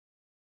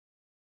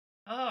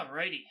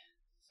Alrighty.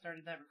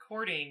 Started that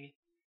recording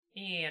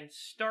and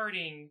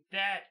starting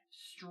that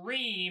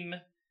stream.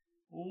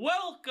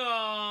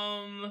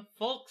 Welcome,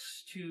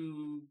 folks,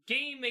 to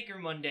Game Maker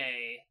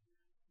Monday.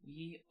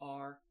 We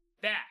are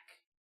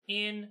back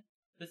in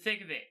the thick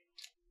of it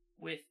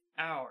with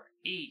our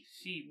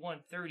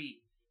AC-130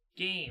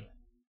 game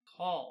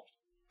called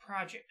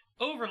Project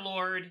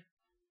Overlord.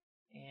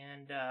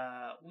 And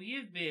we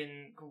have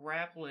been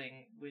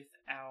grappling with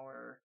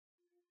our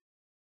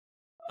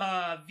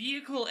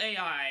vehicle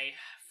AI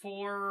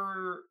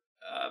for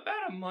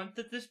about a month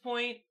at this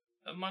point.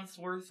 A month's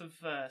worth of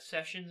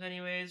sessions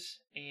anyways.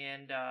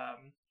 And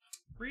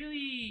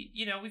really,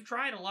 we've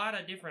tried a lot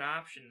of different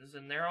options,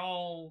 and they're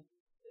all,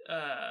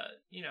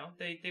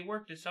 they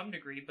work to some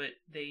degree, but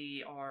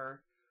they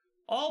are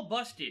all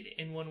busted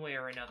in one way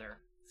or another.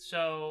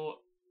 So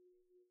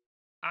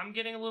I'm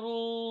getting a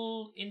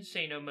little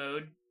insano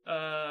mode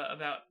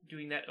about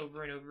doing that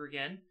over and over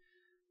again,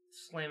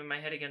 slamming my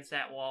head against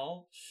that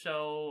wall.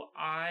 So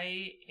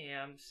I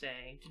am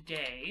saying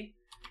today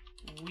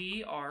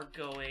we are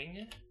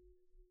going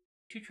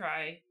to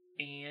try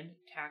and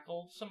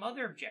tackle some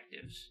other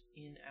objectives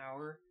in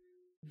our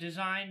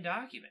design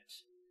document.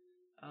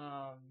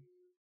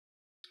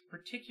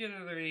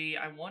 Particularly,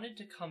 I wanted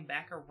to come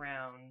back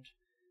around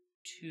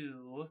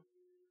to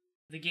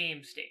the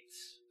game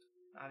states.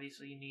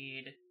 Obviously, you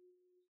need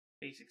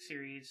basic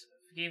series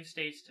of game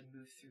states to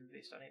move through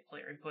based on a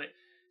player input.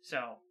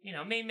 So,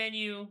 main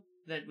menu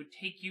that would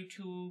take you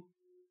to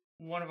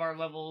one of our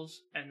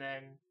levels, and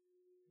then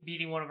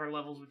beating one of our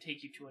levels would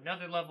take you to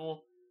another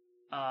level,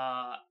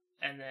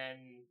 and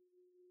then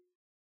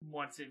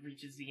once it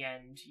reaches the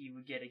end, you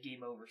would get a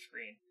game over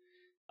screen.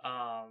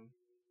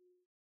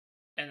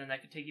 And then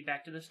that could take you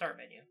back to the start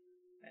menu,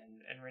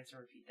 and rinse and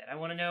repeat that. I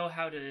want to know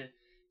how to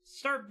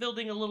start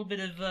building a little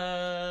bit of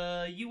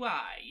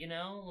UI, a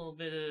little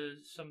bit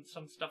of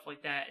some stuff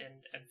like that,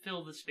 and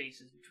fill the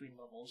spaces between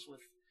levels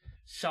with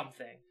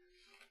something.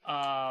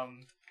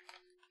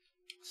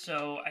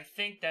 So I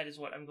think that is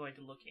what I'm going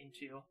to look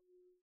into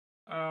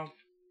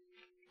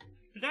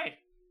today.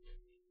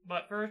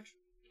 But first,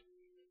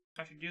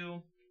 I should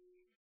do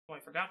what I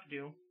forgot to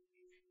do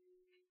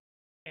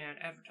and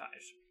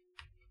advertise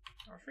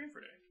our stream for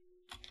today.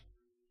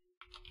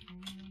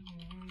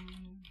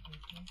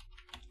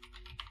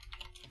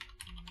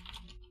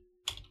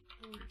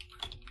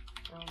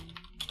 From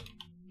the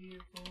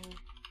vehicle.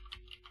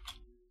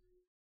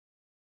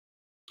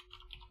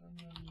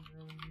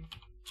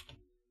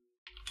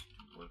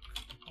 Work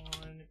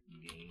on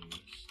game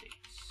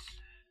states.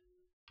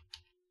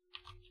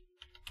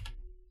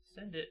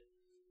 Send it.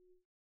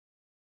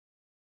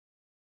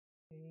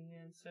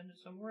 And send it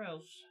somewhere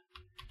else.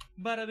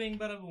 Bada bing,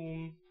 bada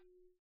boom.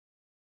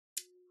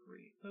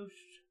 Create post.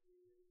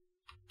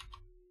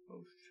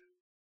 Post.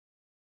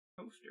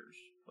 Posters.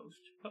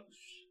 Post.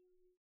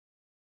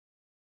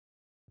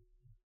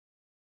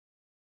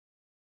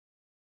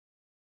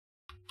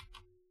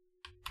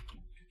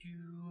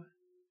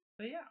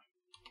 But yeah,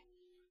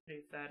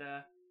 if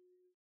that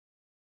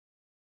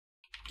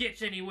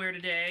gets anywhere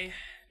today,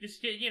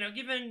 just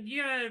given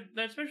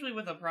especially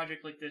with a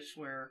project like this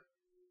where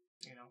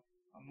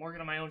I'm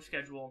working on my own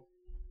schedule,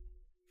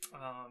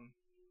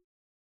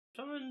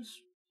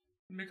 someone's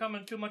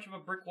becoming too much of a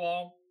brick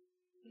wall.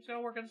 Just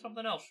gotta work on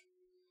something else.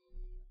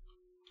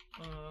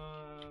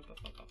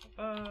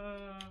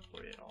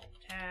 Put in all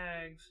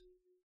tags.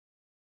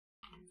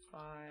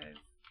 5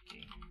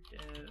 game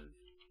dev.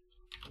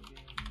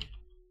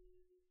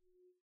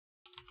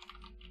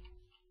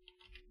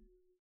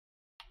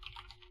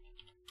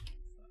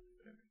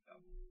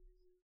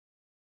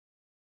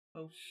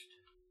 Post.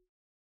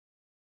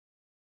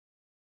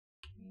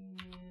 And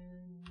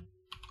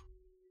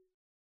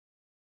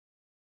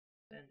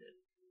send it.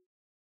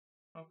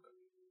 Okay.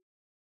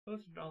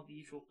 Posted all the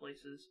usual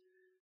places.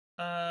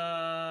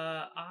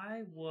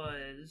 I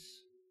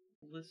was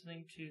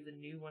listening to the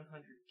new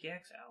 100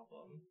 Gex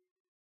album.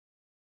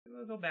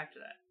 We'll go back to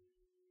that.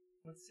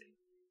 Let's see.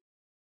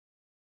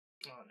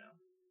 Oh no.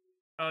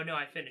 Oh no,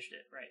 I finished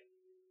it, right.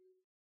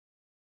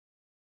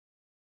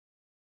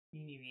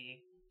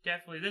 Me.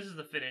 Definitely, this is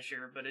the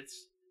finisher, but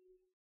it's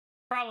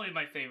probably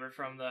my favorite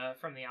from the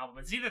album.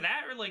 It's either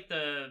that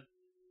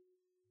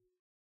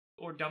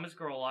or Dumbest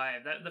Girl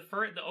Alive.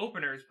 The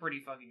opener is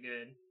pretty fucking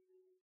good.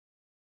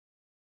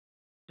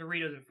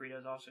 Doritos and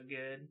Fritos also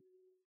good.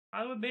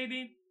 Hollywood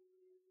Baby.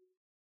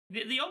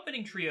 The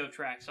opening trio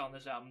tracks on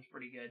this album is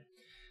pretty good.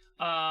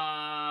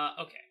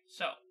 Okay,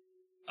 so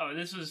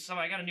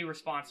I got a new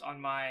response on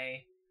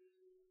my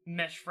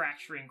mesh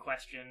fracturing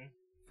question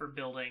for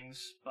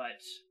buildings,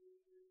 but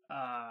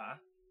I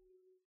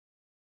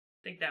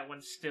think that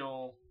one's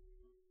still.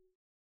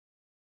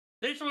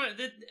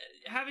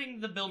 Having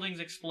the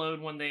buildings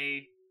explode when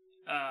they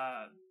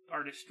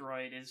are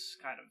destroyed is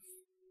kind of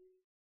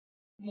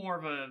more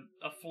of a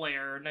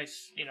flair,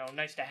 nice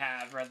to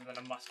have rather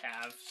than a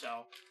must-have.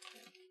 So,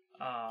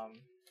 I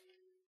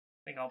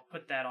think I'll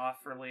put that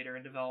off for later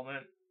in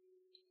development.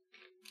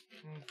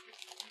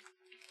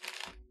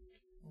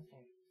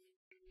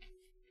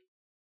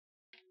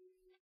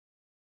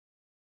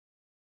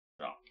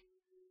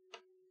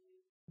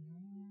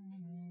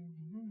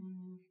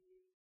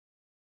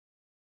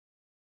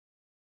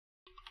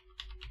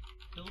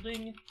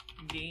 building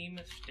game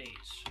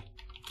states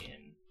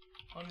in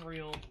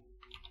Unreal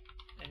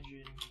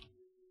Engine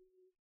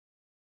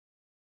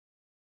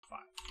 5.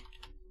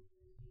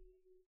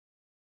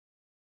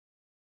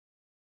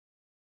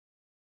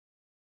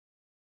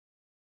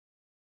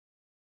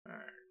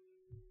 Alright.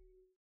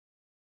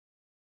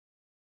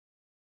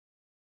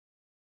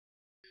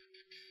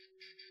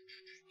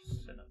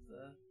 Set up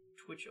the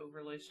Twitch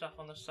overlay stuff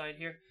on the side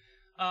here.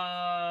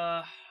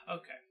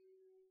 Okay.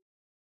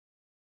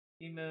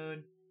 Game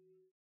mode,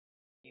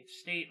 game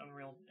state,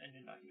 Unreal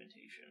Engine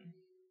documentation.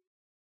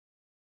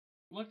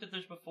 Looked at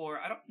this before.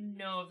 I don't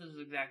know if this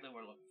is exactly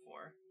what we're looking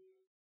for.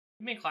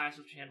 The main classes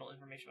which handle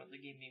information about the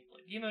game being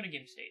played. Game mode and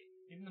game state.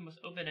 Even the most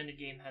open-ended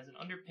game has an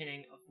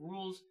underpinning of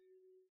rules.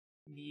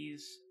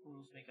 These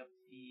rules make up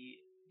the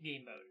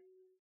game mode.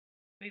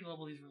 Base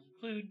level these rules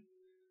include.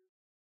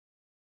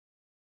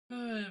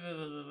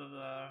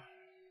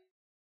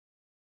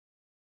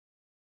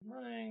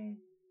 Running.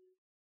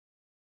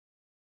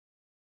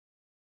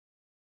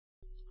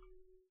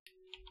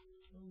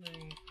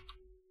 Building.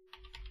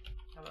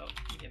 How about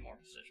we get more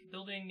precision?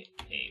 Building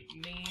a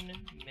main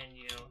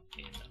menu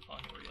in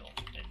Unreal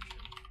Engine.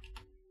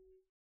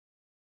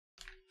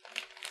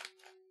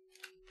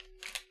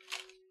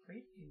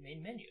 Create a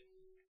main menu.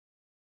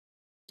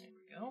 There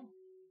we go.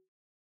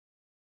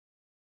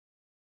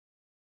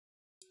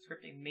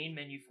 Script a main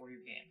menu for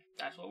your game.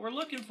 That's what we're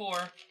looking for.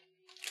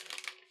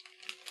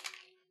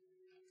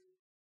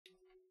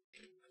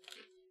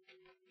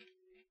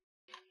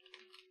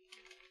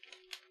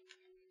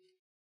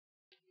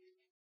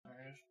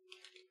 Alright.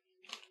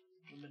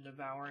 I've been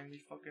devouring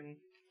these fucking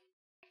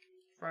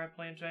fried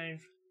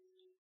plantains.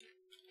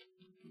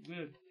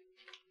 Good.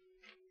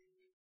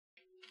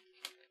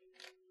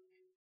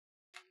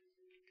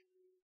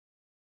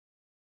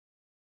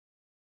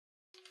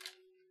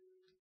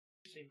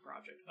 Same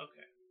project.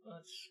 Okay.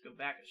 Let's go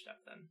back a step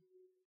then.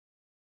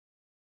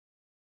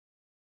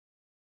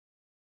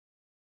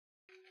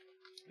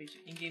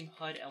 Basic in-game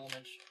HUD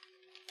elements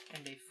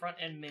and a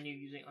front-end menu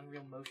using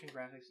Unreal Motion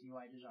Graphics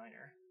UI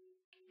Designer.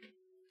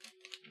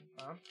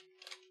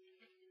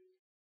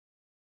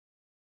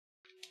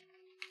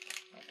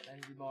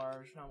 Energy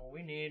bars, not what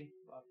we need,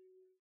 but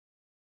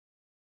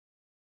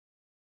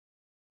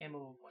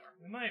ammo player.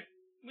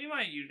 We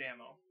might use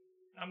ammo.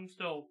 I'm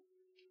still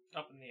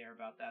up in the air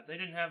about that. They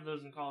didn't have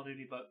those in Call of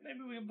Duty, but maybe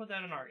we can put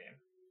that in our game.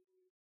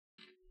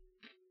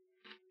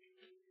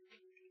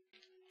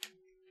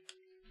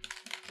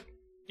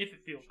 If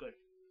it feels good.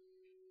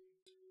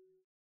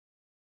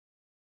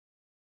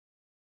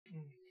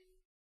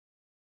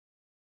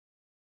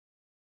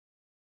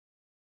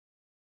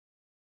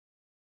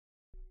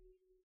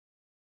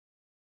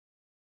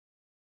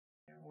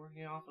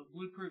 Working off a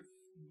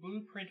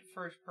blueprint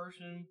first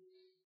person.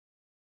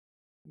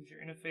 User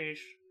interface.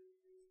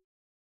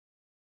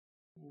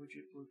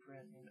 Widget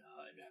blueprint and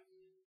HUD.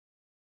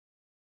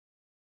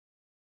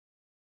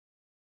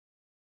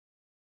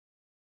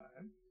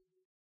 Okay.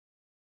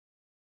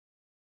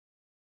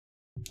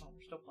 Oh,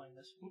 we're still playing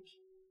this. Oops.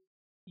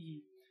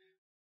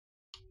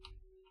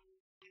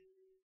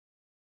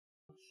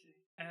 Let's see.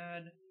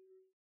 Add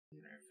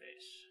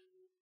interface.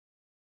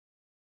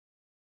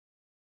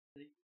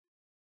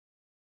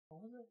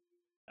 What was it?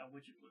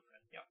 Widget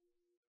blueprint. Yeah.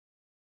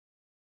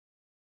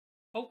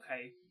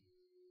 Okay.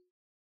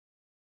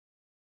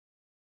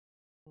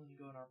 Let me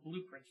go in our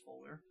blueprints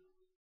folder.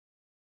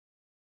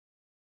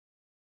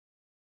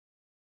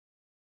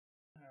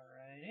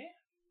 Alrighty.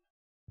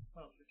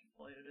 What else we can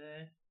play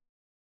today?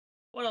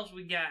 What else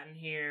we got in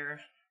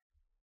here?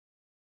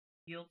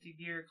 Guilty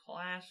Gear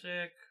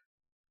Classic.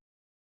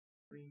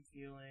 Green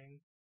Feeling.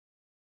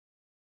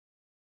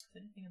 Is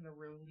there anything in the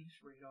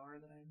release radar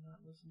that I've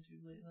not listened to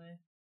lately?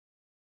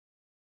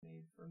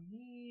 Made for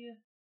me.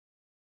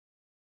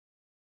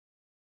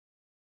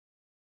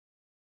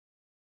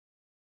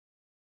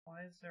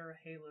 Why is there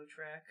a Halo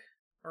track?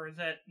 Or is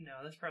that...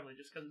 No, that's probably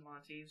just because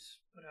Monty's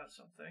put out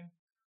something.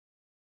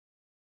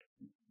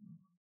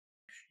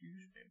 Excuse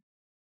me.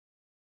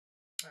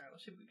 Alright,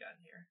 let's see what we got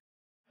in here.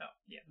 Oh,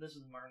 yeah, this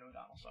is the Martin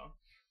O'Donnell song.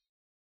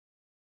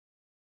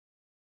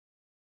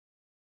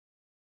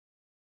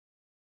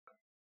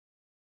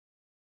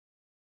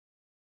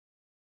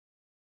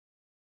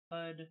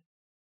 HUD.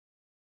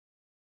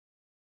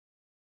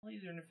 All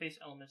user interface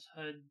elements,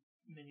 HUD,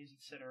 menus,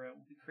 etc.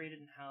 will be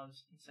created and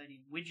housed inside a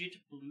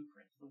widget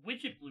blueprint. The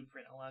widget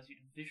blueprint allows you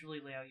to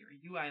visually lay out your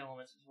UI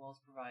elements as well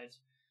as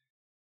provides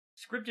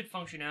scripted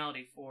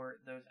functionality for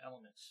those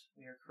elements.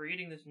 We are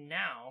creating this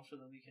now so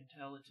that we can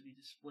tell it to be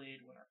displayed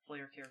when our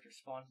player character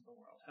spawns in the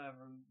world.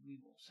 However, we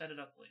will set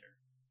it up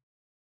later.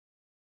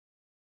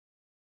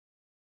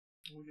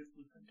 Widget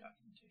blueprint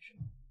documentation.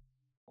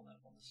 Pull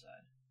that up on the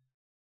side.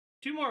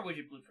 2 more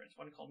widget blueprints,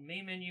 one called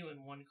main menu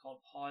and one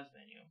called pause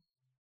menu.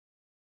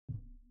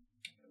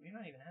 We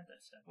don't even have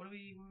that step. What are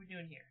we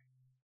doing here?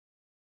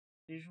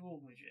 Visual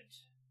widget.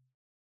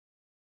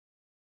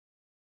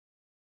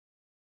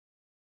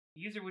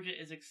 The user widget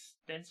is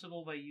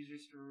extensible by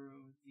users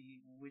through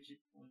the widget.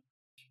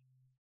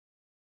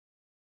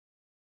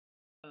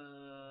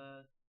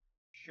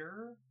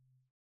 Sure.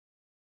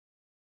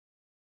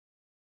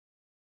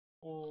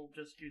 We'll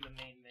just do the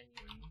main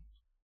menu.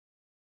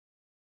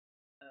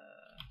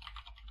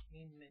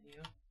 Main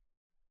menu.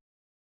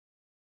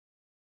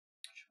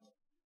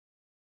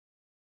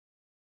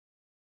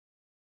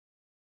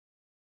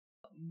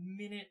 A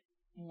minute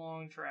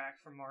long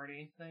track from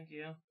Marty. Thank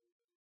you.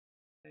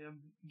 We have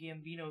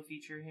Gambino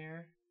feature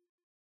here.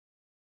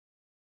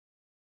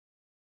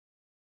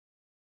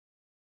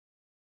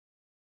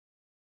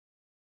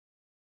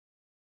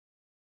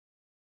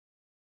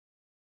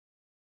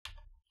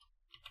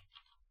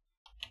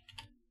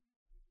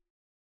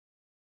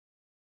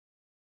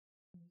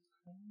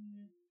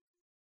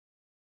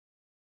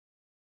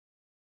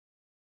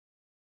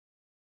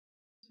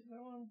 See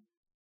that one?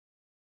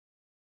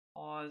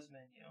 Pause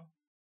menu.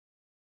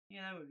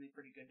 Yeah, that would be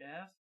pretty good to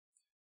have.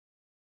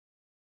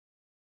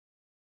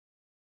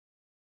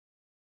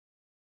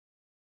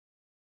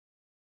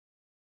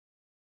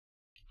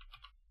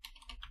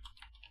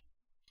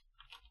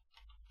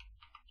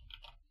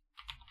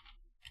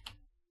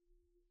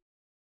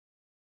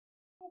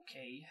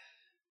 Okay.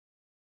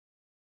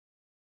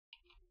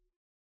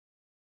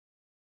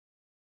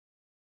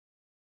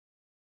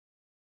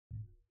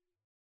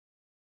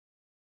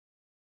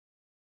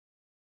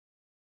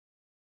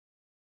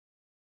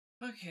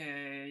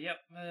 Okay, yep,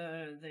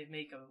 they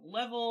make a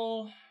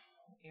level.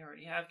 We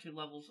already have 2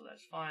 levels, so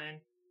that's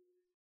fine.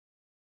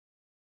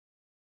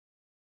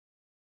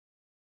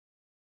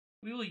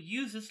 We will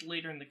use this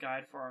later in the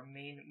guide for our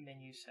main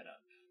menu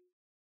setup.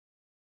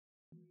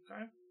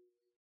 Okay.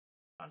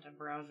 Content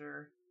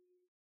browser.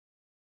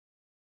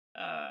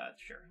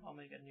 Sure, I'll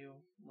make a new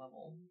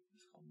level.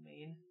 It's called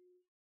main.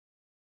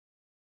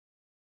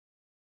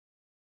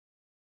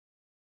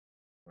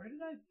 Where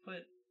did I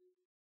put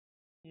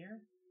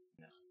here?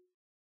 No.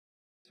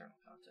 External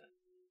content.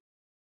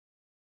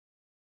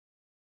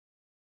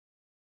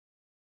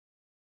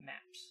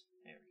 Maps.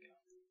 There we go.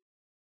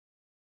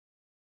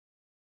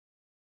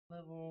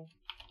 Level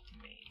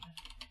main.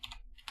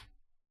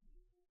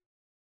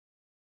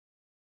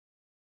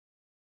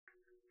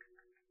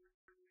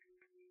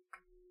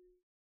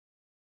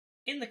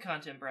 In the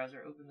content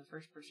browser, open the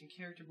first person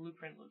character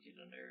blueprint located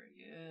under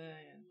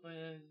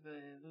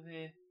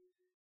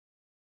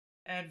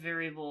add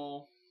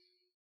variable.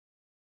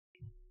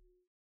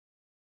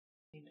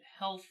 Name it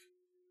health.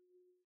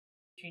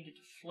 Change it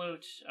to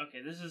float.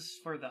 Okay, this is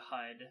for the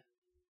HUD.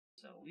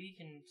 So we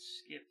can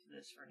skip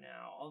this for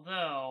now.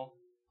 Although,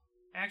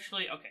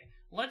 actually, okay,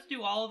 let's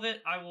do all of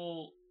it. I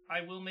will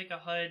make a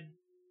HUD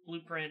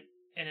blueprint,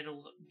 and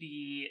it'll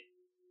be.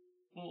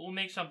 We'll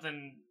make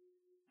something.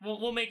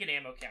 We'll make an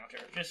ammo counter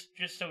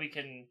just so we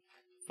can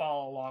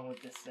follow along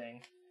with this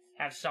thing.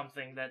 Have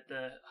something that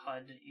the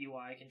HUD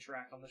UI can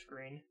track on the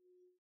screen.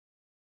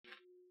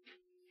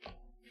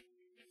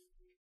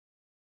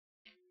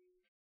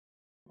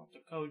 We'll have to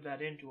code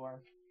that into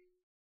our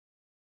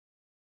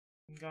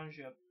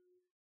gunship.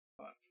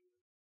 But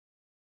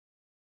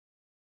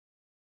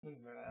we can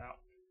figure that out.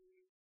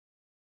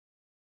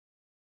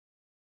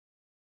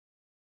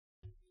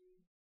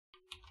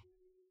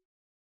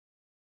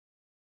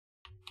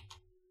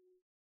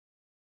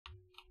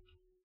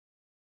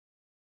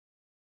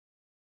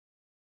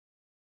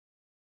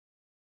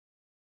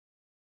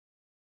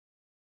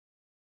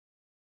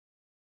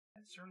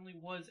 That certainly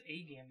was a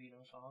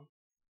Gambino song.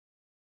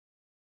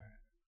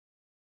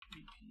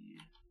 VP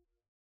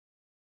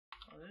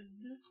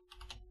HUD.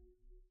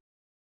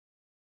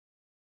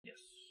 Yes.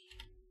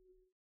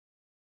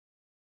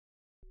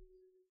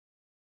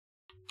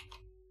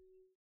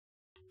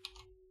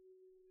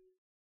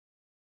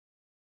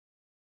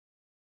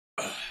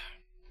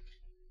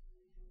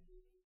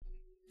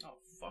 Oh,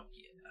 fuck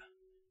yeah.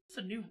 It's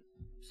a new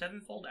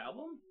sevenfold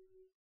album?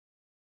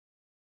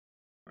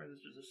 Or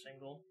this was a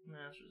single?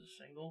 Nah, this was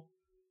a single.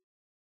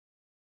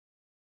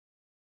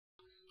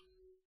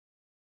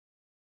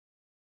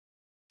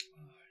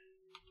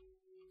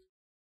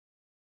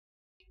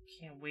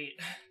 Can't wait.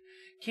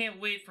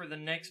 Can't wait for the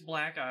next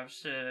Black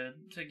Ops to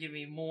give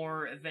me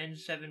more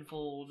Avenged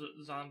Sevenfold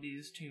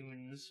Zombies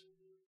tunes.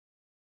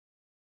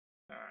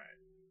 Alright.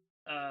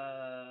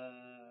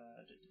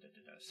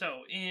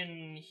 So,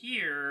 in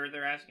here,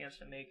 they're asking us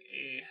to make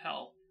a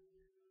health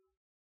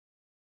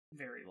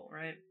variable,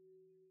 right?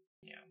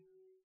 Yeah.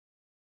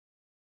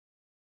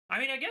 I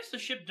mean, I guess the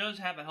ship does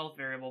have a health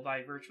variable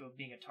by virtue of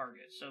being a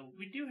target, so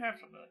we do have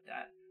something like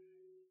that.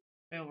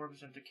 It will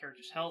represent the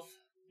character's health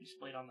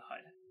displayed on the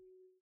HUD.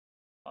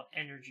 Called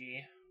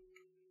energy.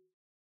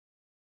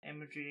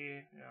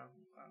 Energy, yeah,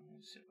 I'm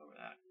gonna skip over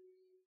that.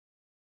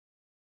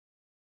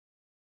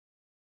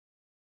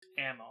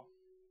 Ammo.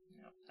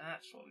 Yep,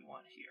 that's what we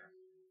want here.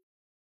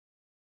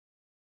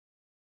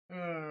 You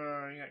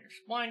got your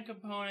spline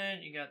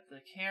component, you got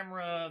the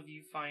camera,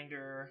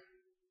 viewfinder,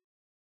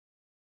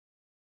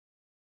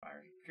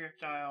 fire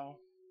projectile.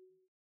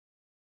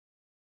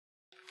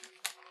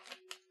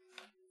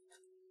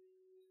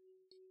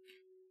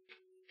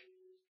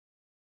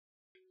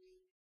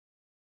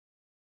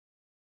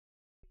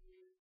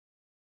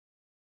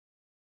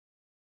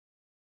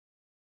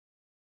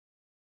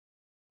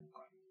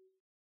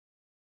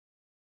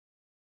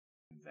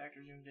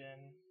 Factor zoomed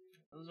in.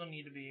 Those don't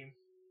need to be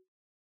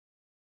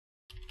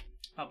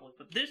public,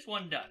 but this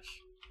one does.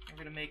 I'm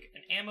going to make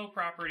an ammo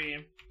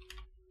property.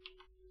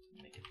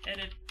 Make an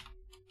edit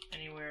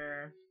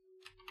anywhere.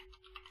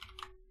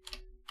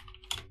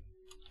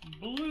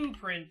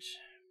 Blueprint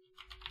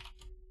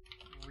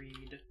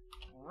read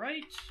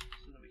write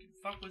so that we can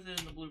fuck with it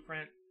in the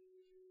blueprint,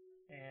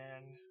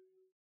 and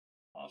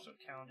also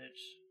count it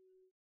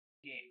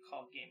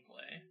call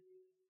gameplay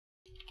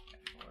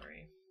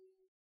category.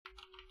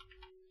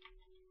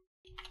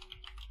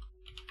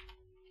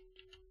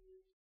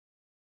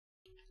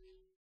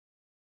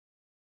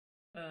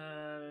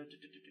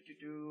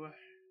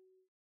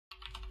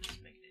 Let's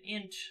make it an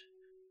int.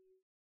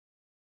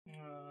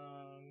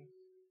 Ammo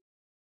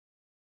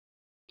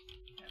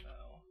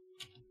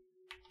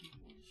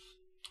equals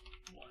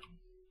 1.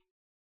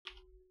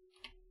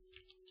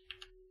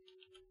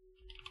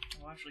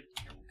 Well, actually,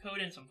 here, we'll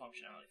code in some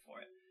functionality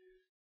for it.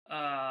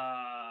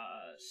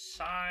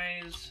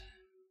 Size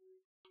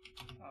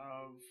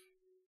of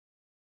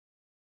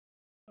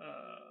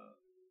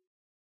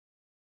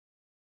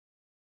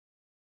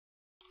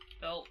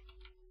belt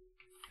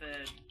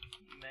fed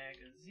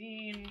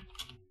magazine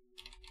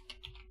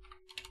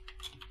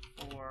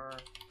for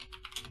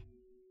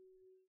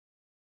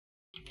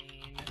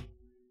main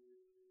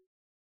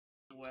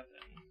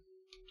weapon.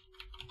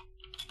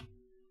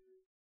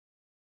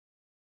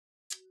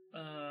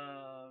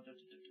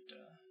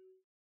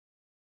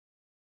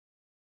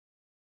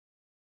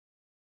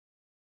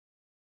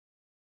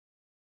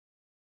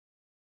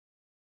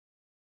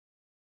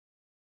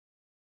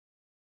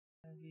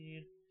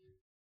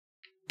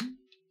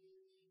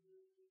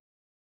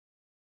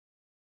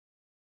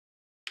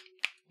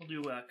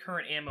 We'll do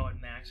current ammo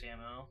and max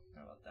ammo.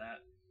 How about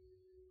that?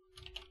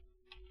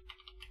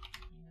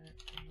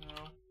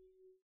 Ammo.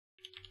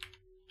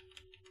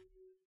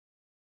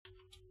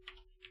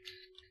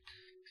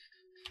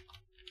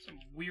 Some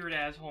weird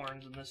ass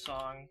horns in this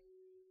song.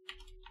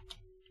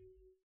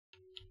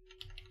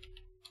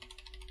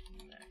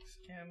 Max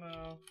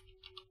ammo.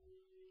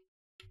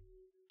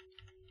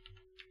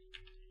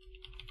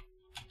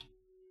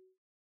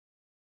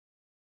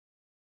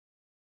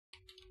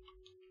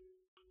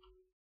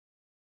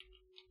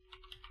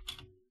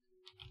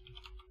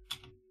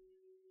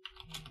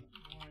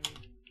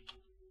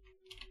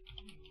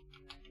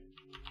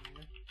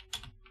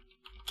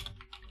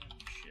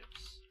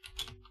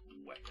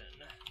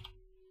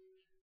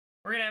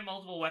 We're going to have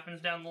multiple weapons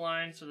down the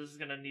line, so this is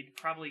going to need to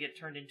probably get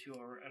turned into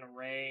an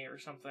array or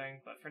something.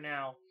 But for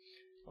now,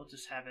 we'll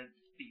just have it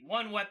be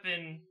one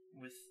weapon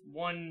with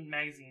one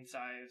magazine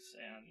size,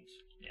 and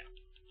yeah.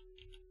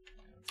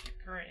 Let's get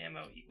current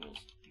ammo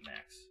equals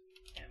max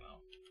ammo.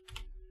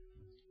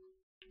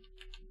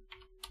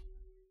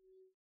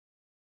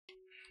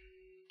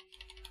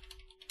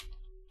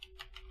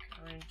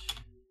 Current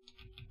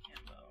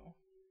ammo.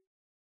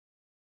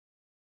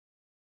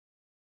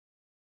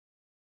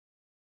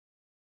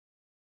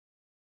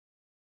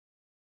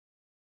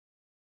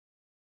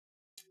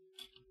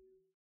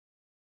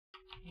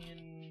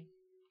 In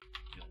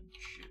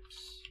gunships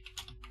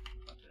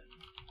weapon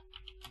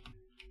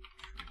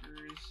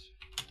triggers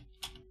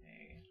a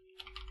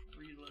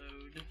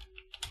reload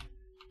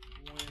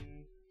 1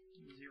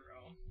 0.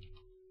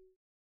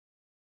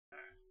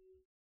 Alright.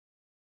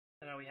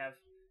 So now we have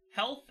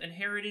health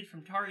inherited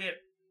from target,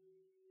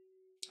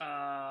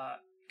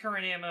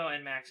 current ammo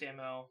and max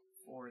ammo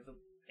for the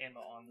ammo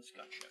on this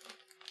gunship.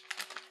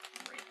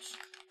 Great.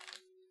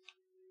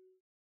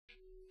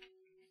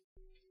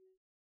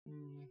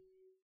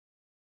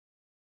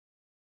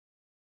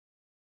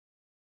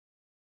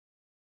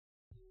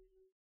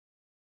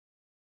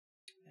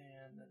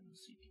 And then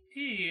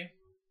CPP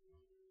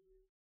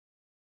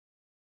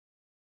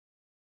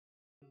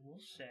will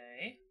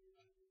say,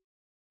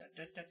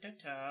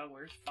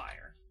 where's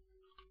fire?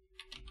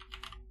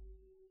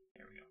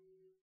 There we go.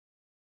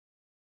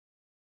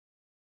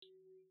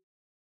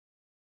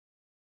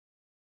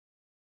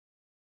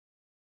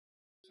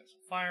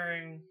 Successful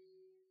firing.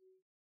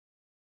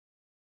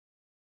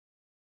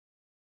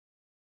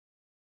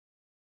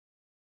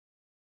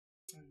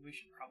 We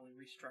should probably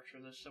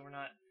restructure this so we're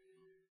not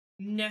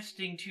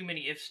nesting too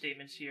many if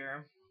statements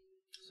here.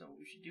 So what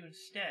we should do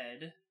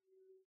instead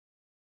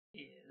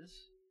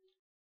is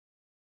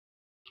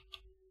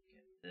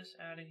get this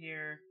out of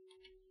here.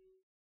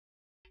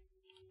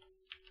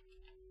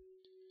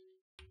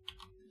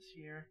 This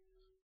here.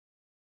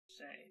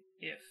 Say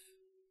if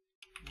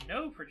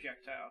no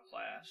projectile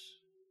class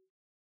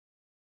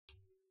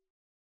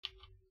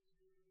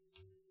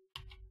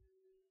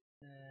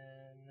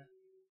then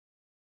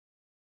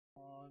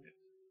log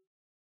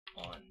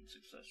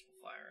unsuccessful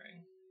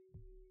firing.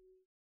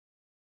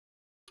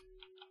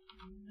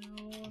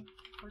 No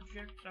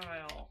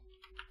projectile.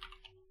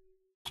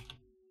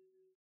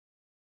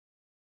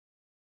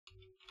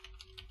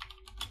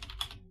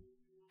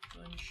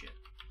 Gunship.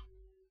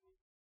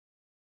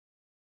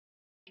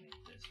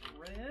 Make this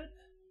red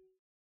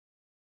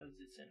because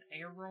it's an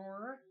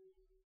error.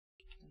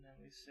 And then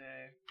we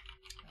say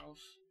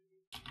else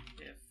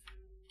if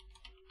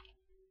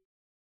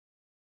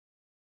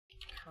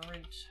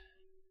current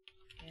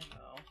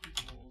ammo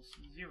equals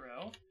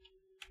 0.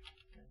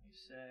 And we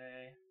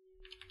say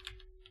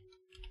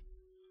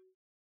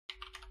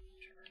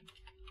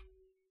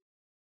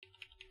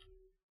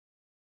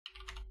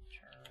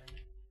return.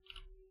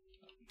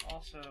 We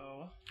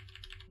also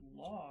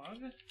log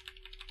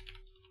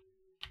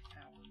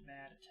our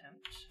bad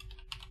attempt,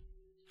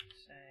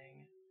 saying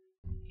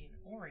in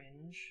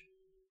orange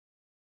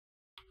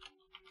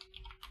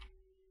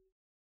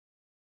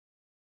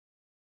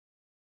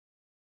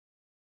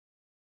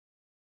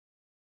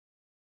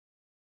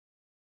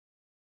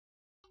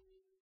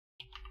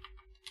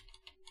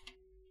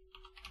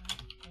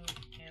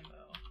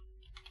ammo.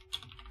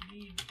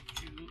 Need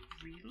to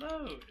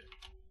reload.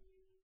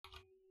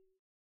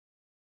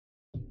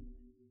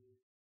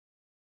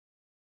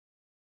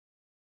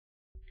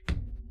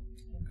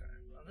 Okay,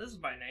 well, this is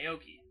by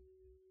Naoki.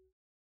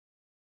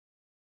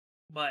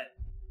 But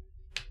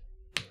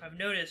I've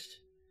noticed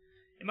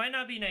it might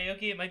not be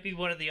Naoki, it might be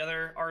one of the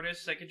other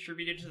artists that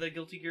contributed to the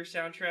Guilty Gear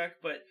soundtrack,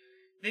 but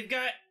they've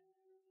got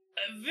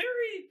a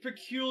very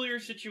peculiar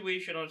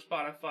situation on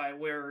Spotify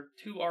where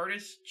two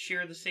artists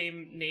share the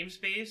same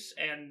namespace,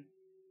 and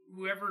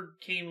whoever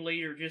came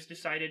later just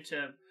decided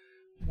to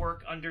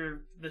work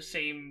under the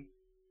same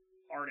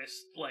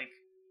artist, like,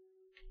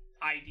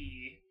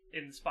 ID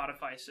in the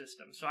Spotify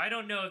system. So I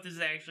don't know if this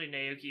is actually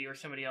Naoki or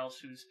somebody else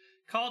who's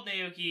called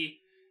Naoki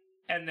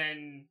and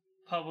then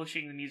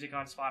publishing the music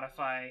on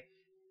Spotify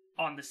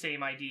on the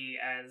same ID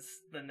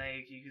as the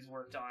Naoki who's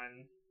worked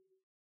on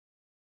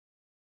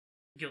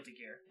Guilty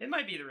Gear. It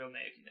might be the real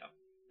Naoki, though.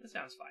 That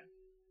sounds fine.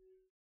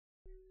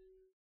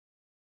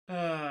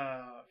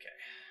 Okay.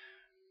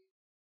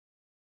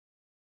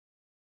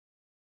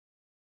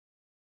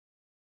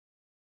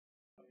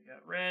 We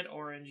got red,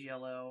 orange,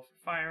 yellow for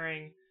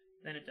firing.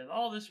 Then it does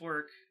all this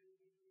work.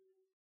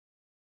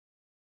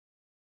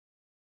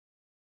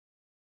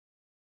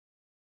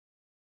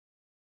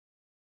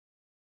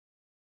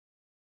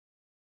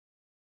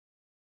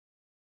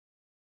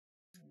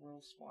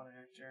 World spawn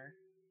actor.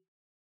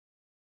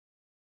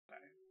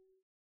 Okay.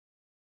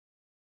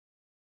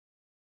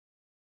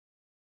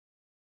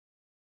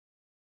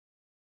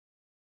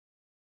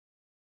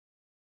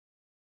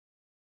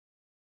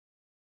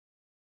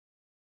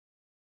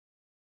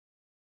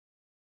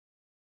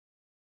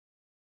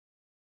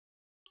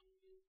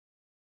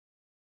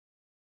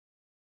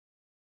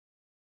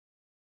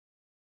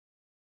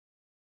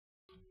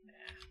 Nah,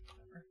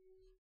 whatever.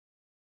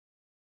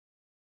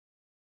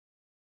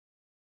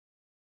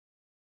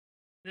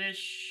 This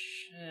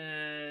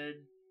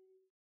should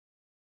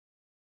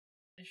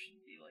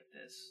be like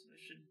this.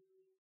 This should.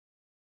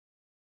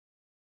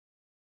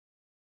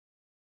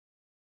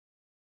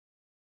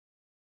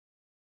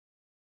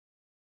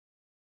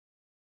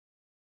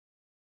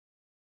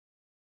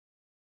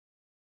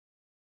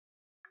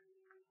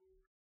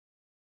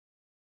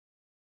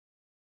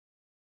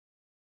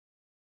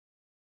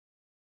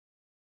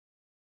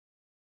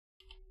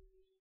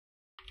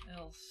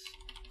 Else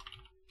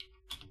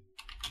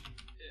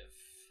if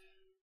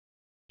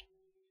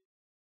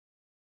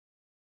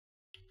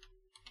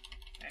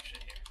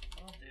actually here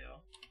I'll do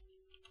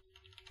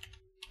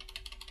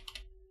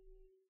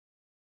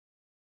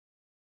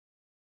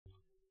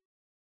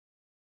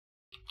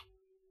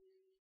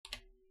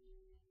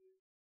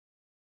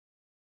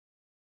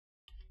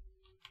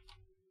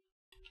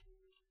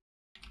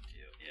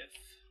if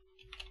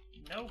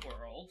no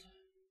world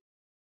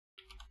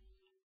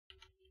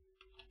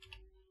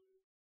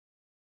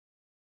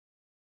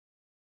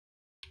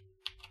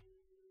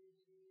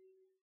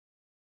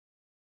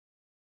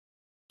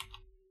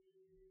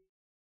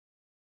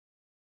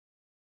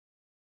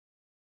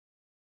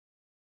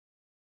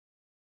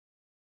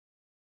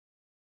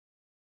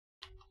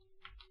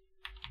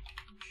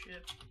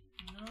ship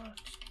not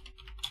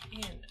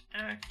in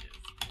active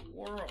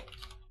world.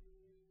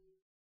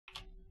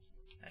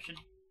 I should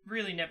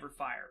really never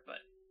fire, but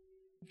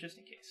just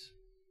in case.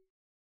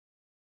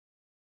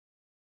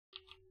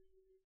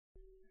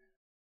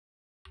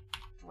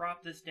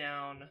 Drop this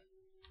down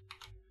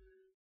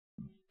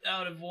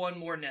out of one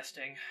more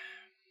nesting.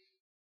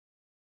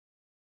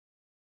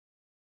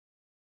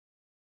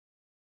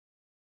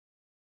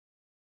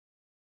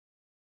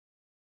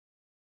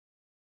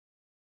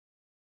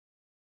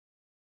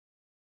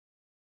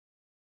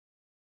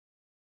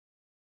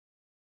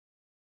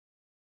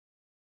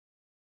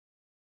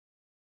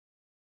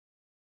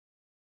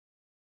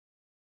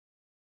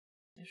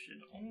 This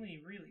should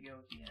only really go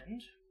at the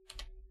end.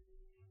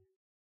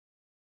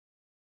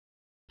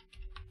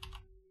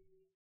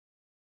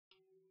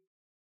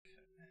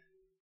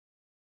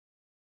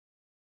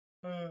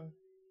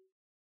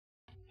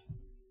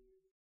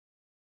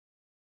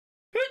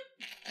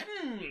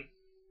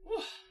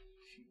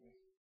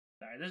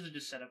 Sorry, this is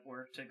just setup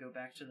work to go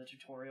back to the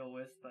tutorial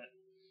with, but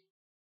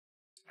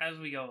as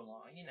we go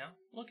along, you know,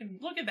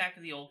 looking back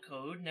at the old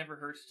code never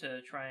hurts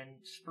to try and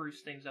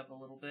spruce things up a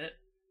little bit,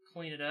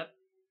 clean it up.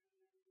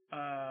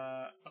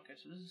 Okay,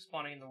 so this is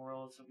spawning in the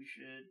world, so we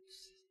should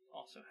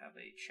also have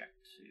a check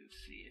to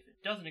see if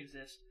it doesn't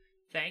exist.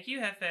 Thank you,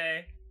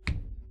 Hefe.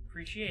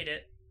 Appreciate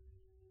it.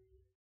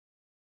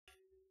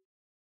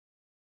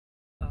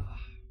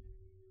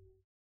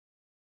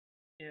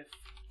 If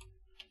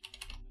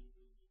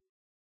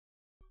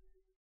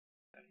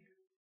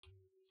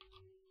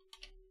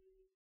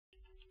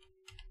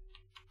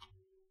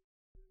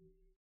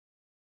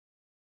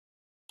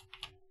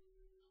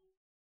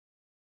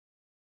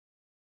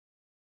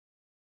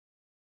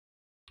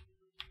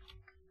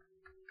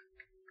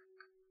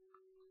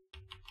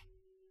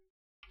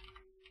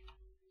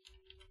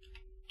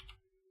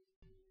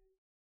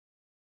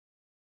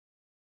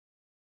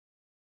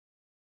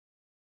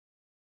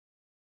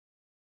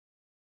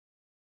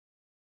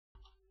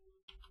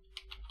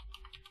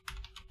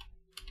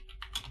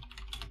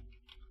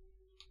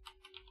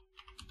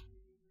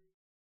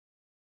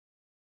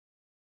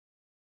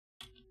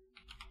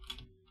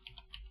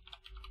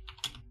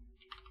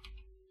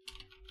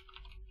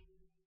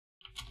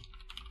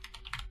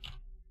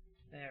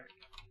there we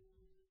go.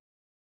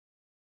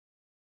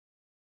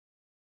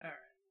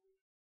 Alright.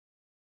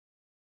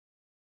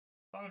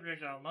 Follow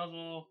projectile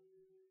muzzle.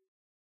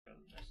 Go to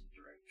the message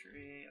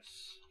directory.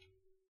 Yes.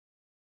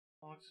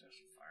 All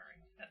successful firing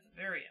at the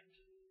very end.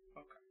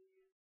 Okay.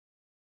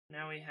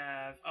 Now we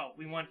have. Oh,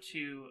 we want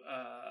to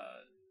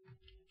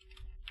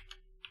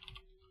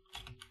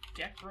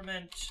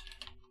decrement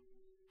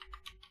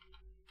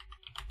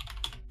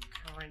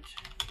current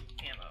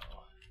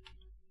ammo.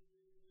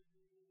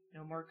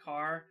 No more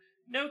car.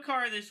 No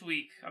car this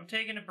week. I'm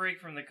taking a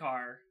break from the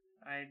car.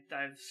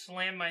 I've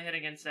slammed my head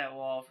against that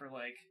wall for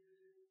like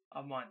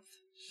a month.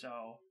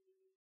 So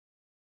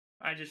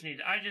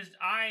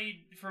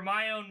for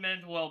my own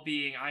mental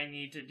well-being, I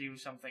need to do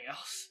something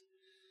else.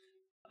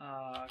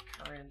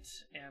 Current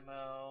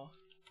ammo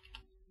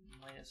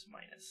minus.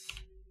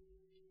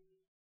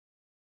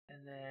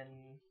 And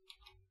then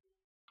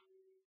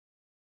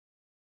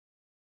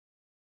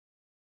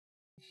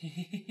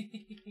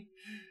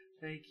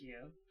thank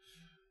you.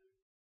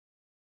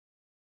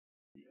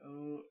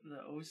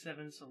 The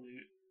 07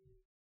 salute.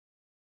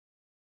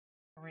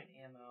 Current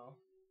ammo.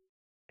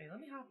 Hey, let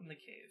me hop in the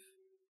cave.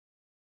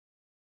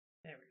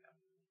 There we go.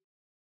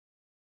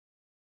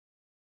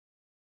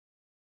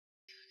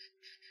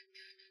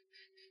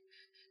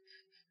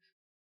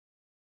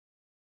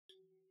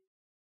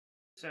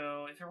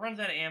 So if it runs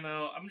out of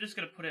ammo, I'm just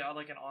gonna put it on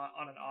like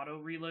on an auto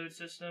reload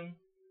system.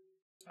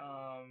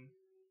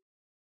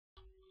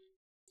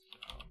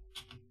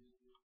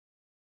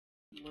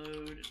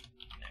 Load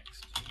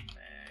next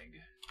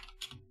mag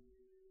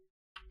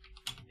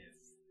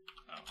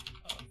of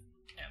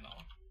ammo.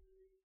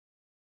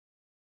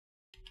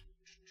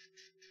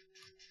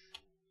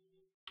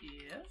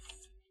 If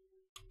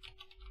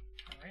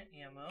current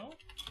ammo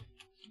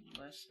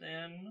less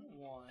than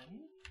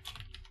 1,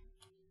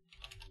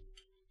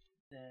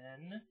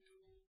 then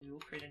we will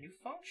create a new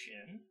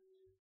function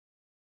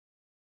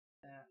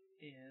that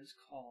is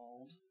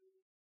called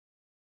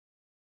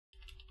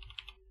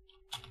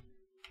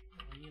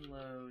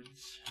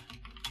reloads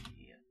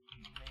the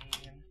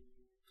main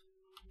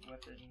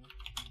weapon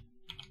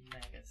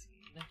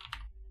magazine.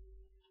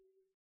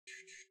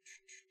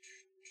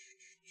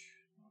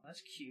 Oh,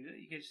 that's cute.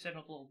 You can set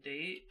up a little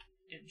date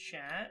in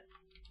chat.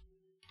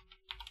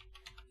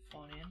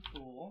 Fun and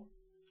cool.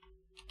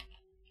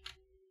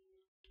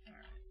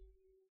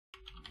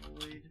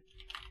 Alright. Void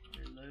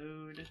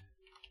reload.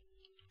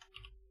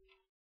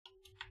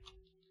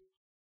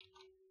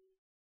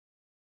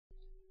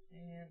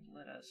 And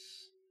let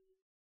us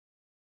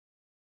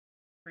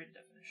create a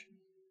definition.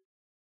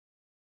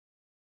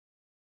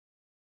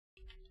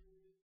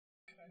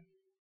 Okay.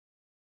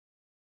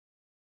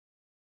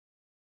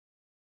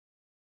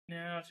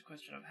 Now it's a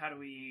question of how do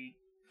we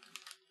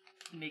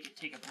make it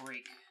take a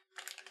break.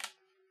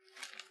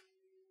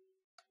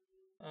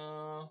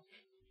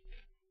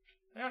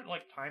 I have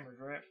like timers,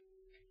 right?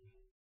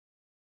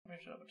 I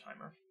should have a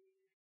timer.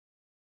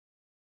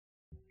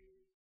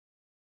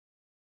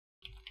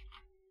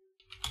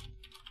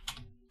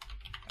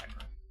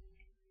 Timer.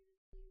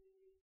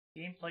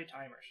 Gameplay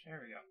timers.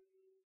 There we go.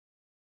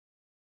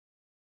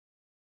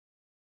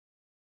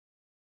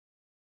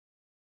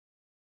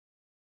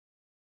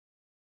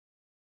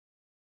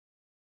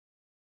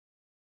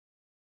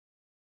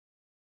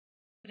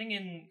 Setting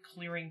in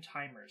clearing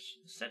timers.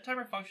 The set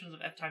timer functions of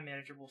ftime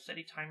manager will set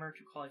a timer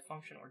to call a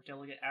function or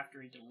delegate after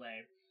a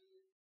delay.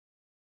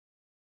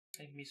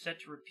 It can be set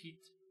to repeat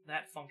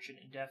that function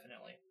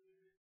indefinitely.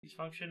 These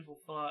functions will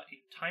fill out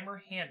a timer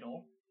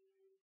handle,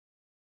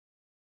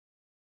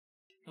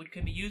 which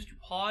can be used to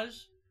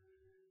pause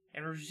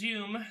and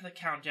resume the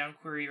countdown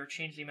query or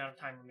change the amount of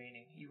time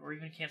remaining, or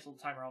even cancel the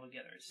timer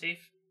altogether. It's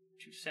safe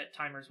to set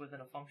timers within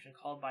a function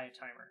called by a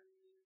timer.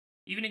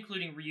 Even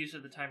including reuse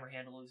of the timer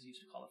handle is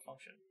used to call a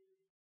function.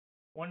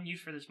 One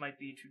use for this might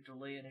be to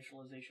delay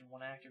initialization of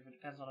one actor if it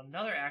depends on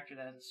another actor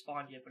that hasn't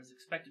spawned yet but is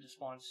expected to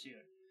spawn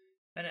soon.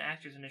 Then an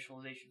actor's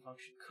initialization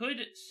function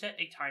could set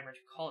a timer to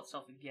call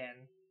itself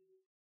again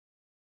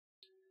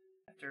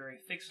after a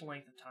fixed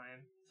length of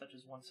time, such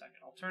as 1 second.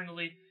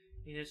 Alternatively,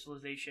 the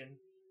initialization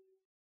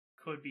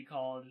could be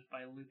called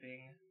by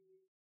looping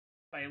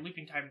by a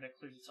looping timer that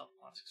clears itself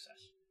upon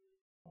success.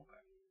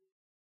 Okay.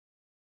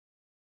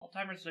 All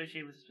timers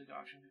associated with this big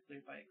auction are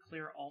cleared by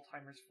clear all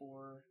timers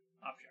for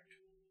object.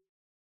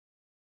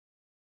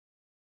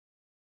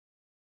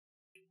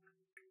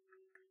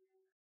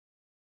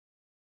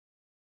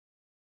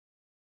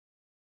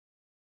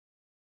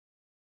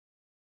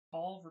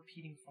 Call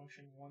repeating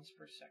function once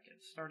per second,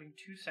 starting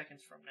 2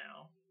 seconds from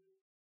now.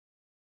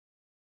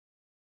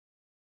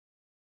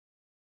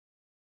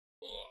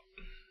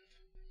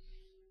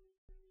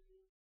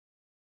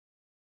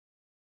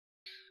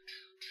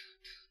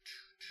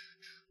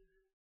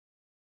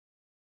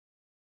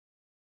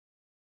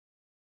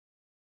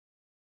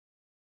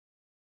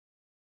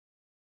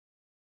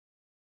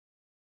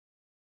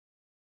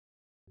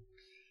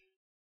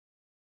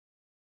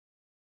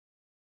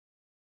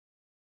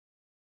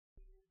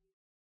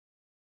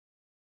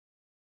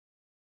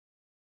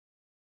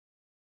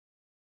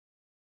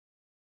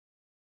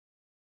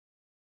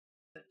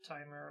 Set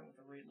timer with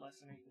a rate less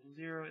than or equal to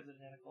 0 is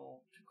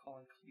identical to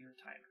calling clear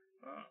timer.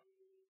 Oh.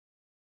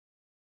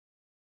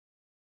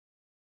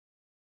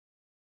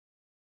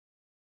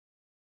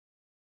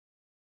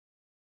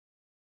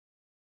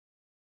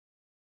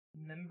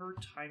 Member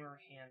timer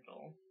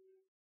handle.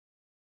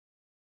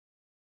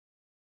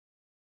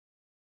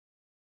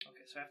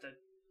 Okay, so I have to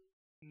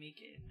make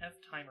an F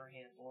timer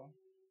handle.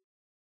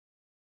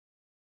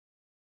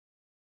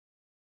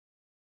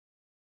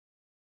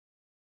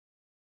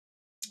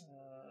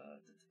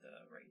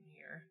 Right in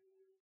here.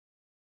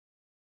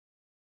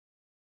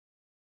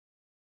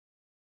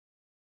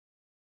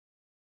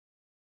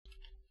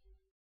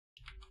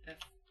 F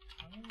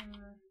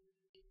timer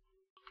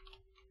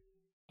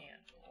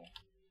handle.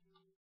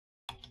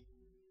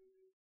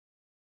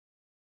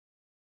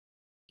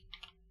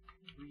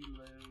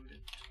 Reload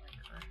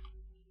timer.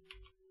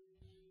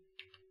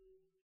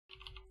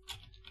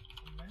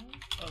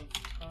 Amount of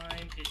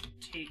time it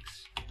takes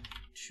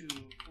to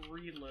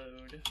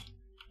reload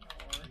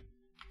our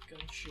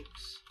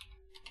gunship's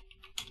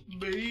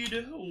made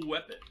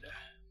weapon.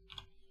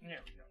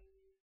 There we go.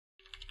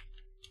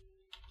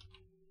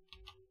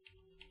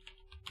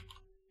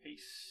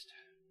 Paste.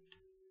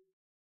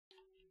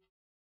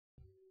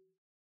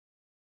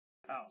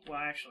 Oh, well,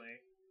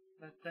 actually,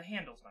 the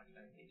handle's not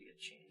going to need to get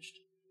changed.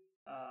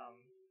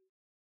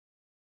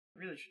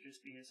 Really should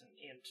just be as an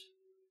int.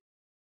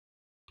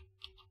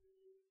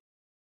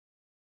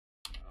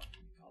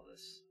 We call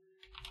this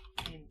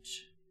int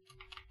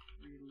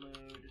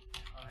reload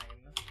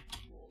time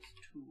equals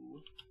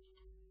 2.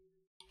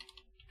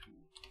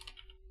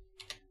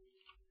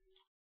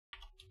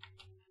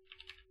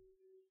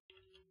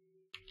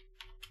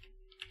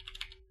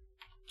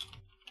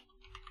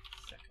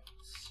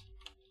 Seconds.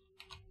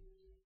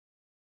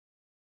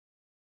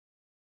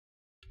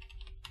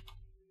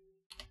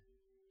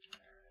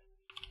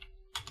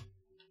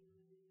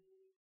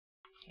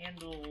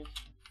 Handle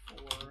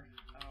for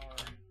our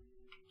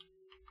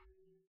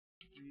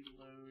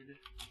reload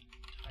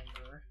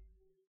timer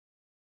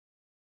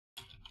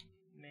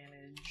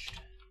managed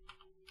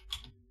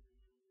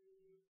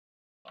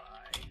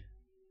by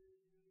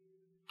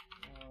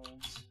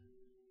world's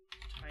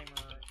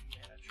timer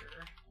manager.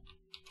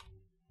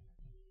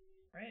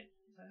 Right?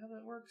 Is that how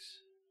that works?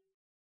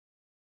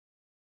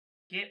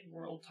 Get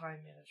world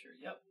time manager.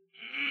 Yep.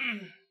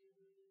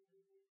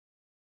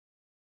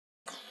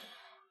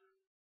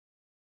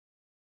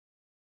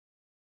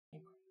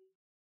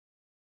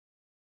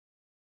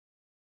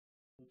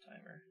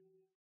 Timer.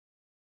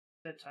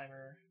 Set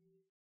timer.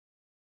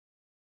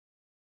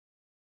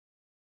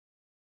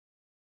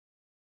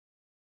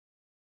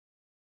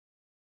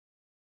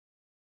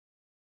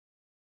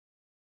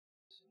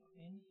 So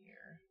in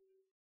here,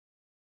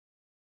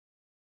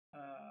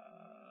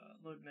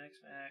 load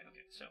max mag.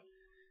 Okay, so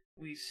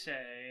we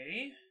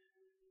say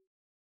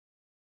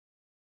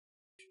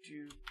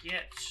to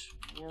get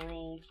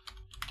world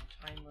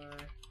timer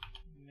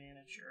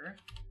manager,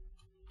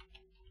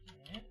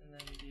 okay, and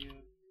then we do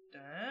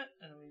that,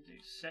 and then we do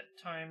set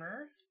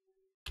timer.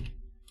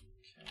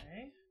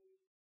 Okay.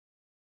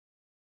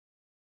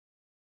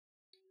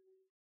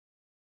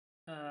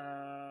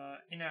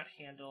 In-out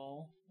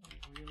handle,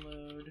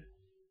 reload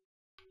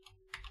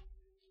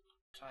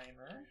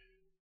timer.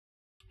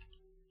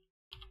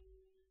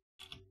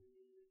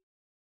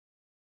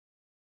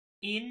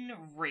 In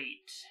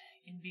rate,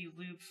 in be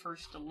loop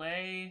first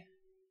delay.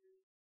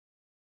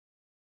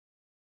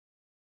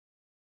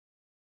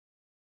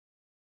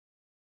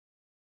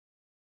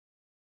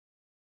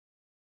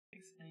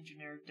 Any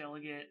generic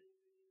delegate.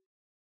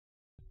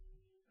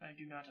 I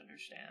do not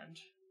understand.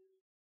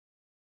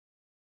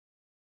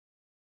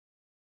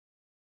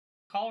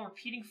 Call a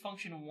repeating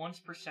function once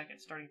per second,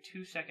 starting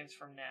 2 seconds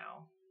from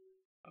now.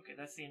 Okay,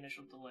 that's the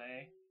initial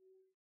delay.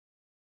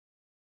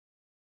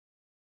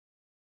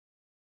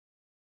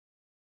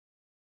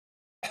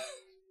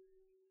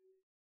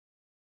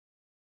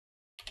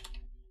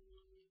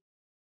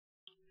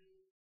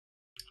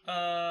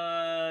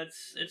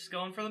 It's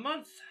going for the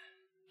month.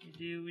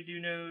 We do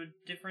know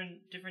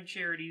different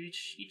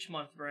charities each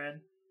month,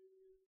 Brad.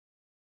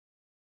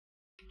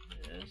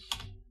 This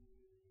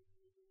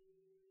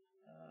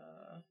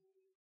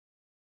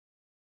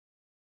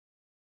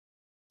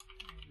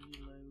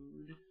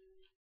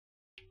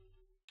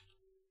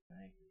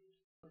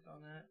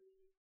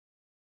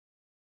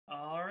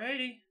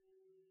Alrighty.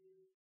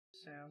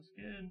 Sounds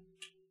good.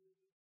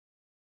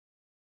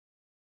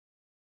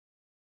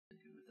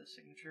 Good with the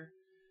signature.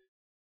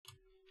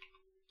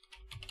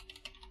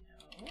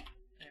 No.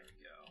 There we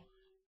go.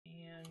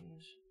 And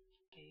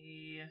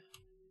a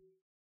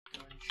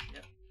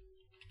gunship.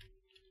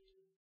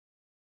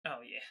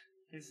 Oh yeah.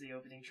 Here's the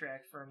opening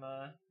track from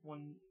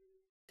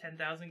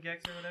 10,000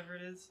 Gex or whatever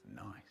it is.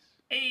 Nice.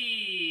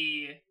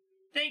 Hey!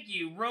 Thank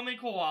you, Roman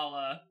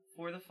Koala,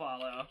 for the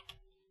follow.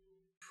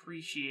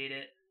 Appreciate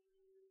it.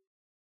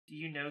 Do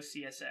you know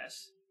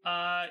CSS?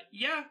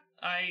 Yeah,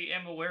 I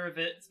am aware of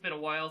it. It's been a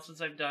while since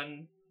I've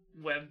done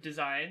web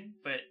design,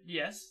 but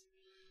yes.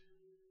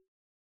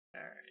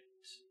 Alright,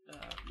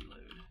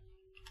 reload.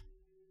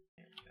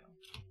 There we go.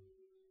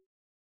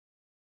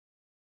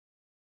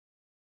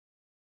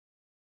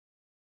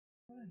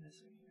 What am I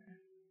missing here?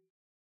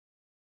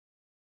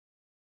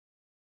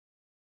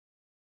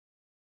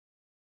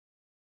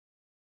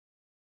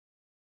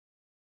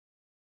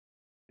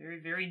 Very,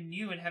 very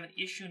new and have an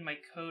issue in my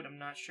code I'm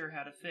not sure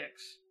how to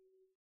fix.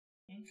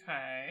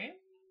 Okay.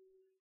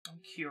 I'm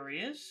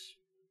curious.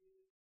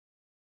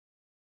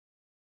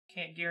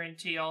 Can't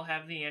guarantee I'll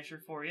have the answer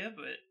for you,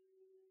 but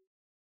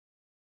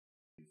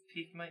you've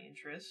piqued my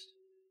interest.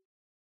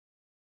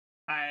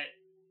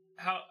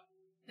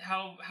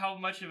 How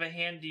much of a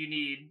hand do you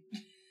need?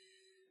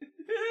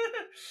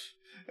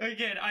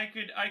 Again, I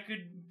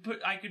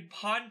could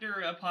ponder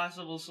a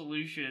possible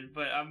solution,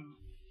 but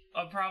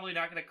I'm probably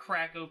not gonna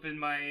crack open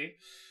my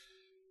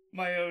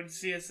own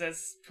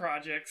CSS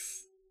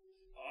projects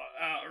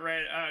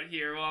right out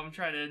here while I'm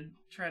trying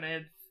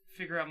to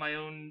figure out my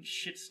own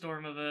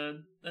shitstorm of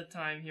a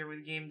time here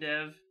with game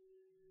dev.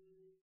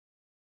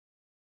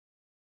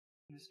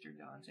 Mr.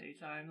 Dante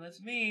time,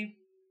 that's me.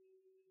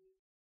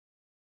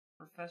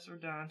 Professor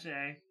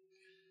Dante.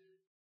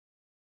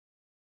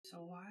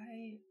 So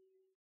why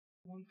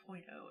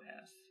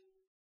 1.0F?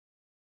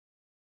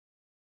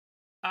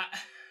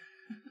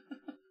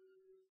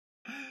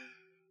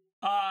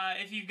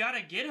 If you've got a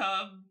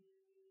GitHub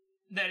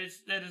that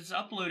is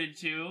uploaded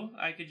to,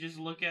 I could just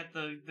look at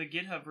the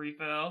GitHub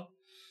repo.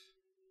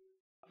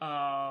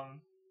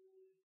 I'm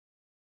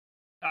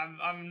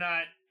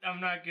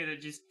not gonna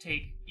just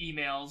take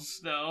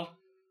emails though.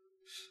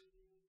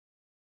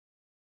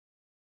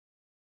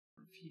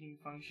 Repeating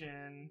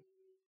function.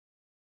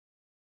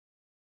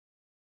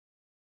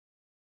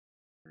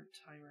 For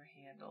timer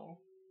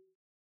handle.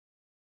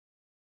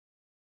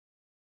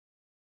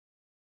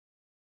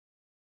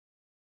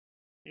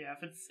 Yeah,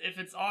 if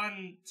it's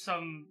on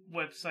some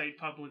website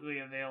publicly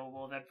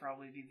available, that'd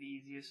probably be the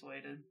easiest way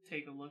to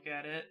take a look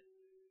at it.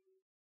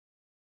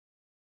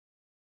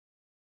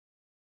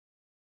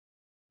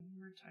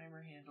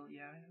 Timer handle,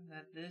 yeah,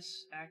 that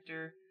this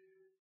actor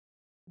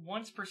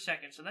once per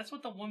second. So that's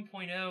what the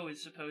 1.0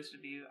 is supposed to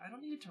be. I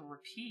don't need it to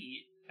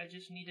repeat. I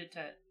just need it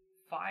to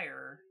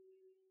fire.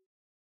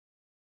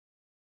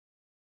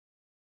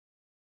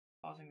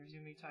 Pausing,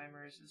 resuming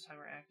timers. Is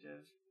timer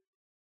active?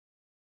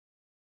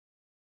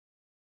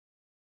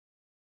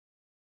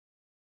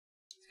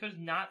 This code's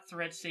not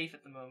thread safe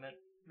at the moment.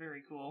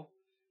 Very cool.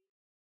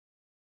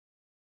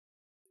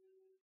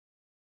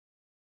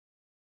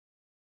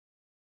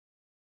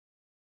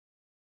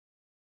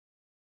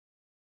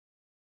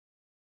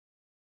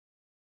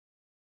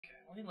 Okay,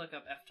 let me look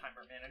up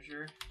ftimer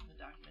manager in the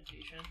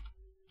documentation.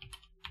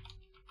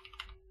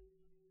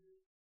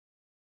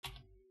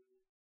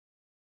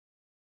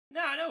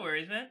 No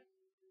worries, man.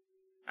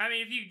 I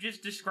mean, if you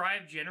just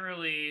describe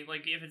generally,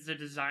 like, if it's a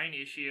design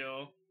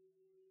issue,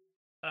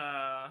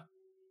 I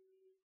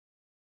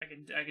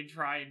could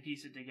try and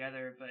piece it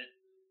together, but,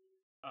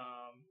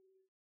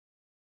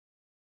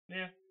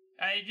 yeah.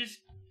 I'm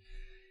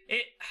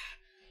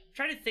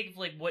trying to think of,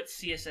 like, what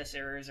CSS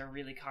errors are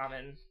really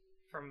common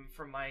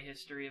from my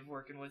history of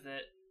working with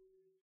it.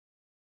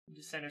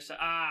 Just center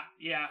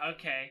yeah,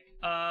 okay.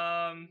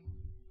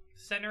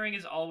 Centering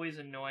is always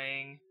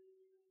annoying.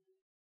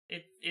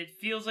 It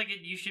feels like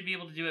you should be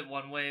able to do it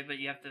one way, but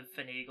you have to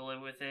finagle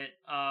it with it.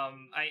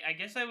 I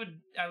guess I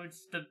would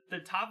the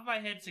top of my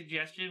head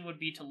suggestion would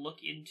be to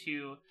look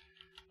into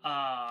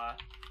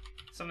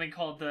something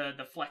called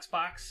the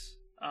Flexbox,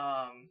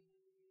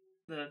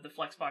 the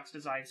Flexbox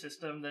design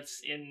system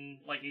that's in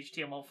like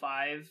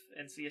HTML5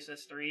 and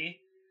CSS3,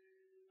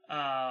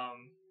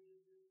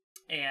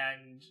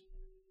 and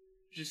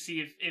just see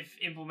if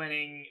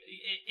implementing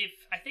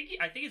I think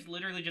it's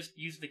literally just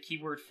use the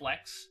keyword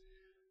flex.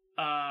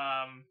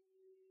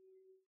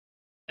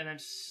 And then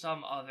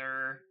some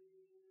other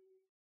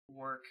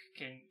work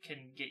can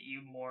get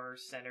you more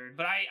centered.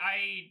 But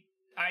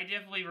I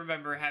definitely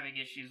remember having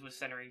issues with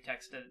centering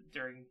text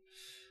during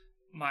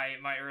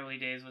my early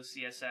days with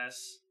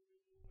CSS.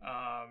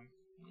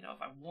 You know,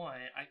 if I want,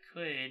 I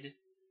could.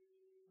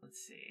 Let's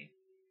see.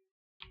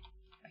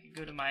 I could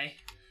go to my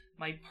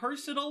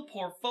personal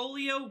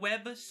portfolio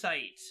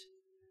website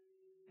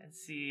and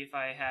see if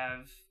I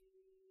have.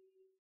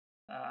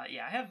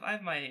 Yeah, I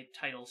have my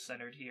title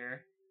centered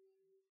here.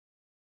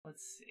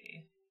 Let's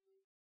see.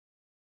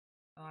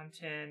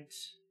 Content.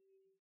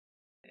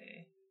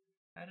 Okay.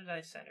 How did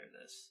I center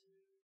this?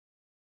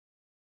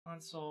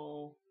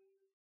 Console.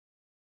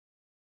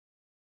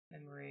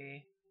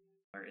 Memory.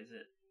 Where is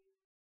it?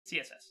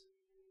 CSS.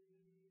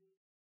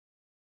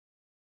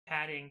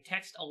 Padding.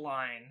 Text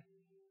align.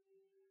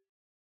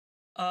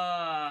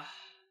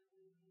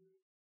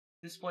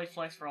 Display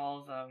flex for all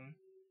of them.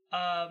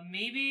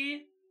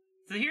 Maybe.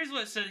 So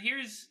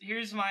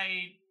here's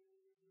my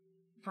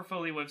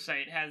portfolio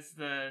website. It has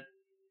the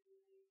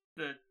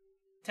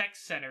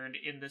text centered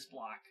in this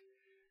block,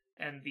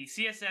 and the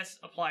CSS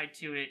applied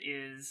to it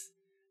is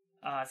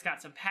it's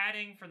got some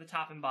padding for the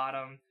top and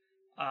bottom,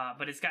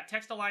 but it's got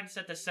text align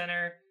set to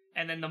center,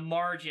 and then the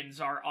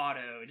margins are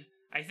autoed.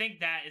 I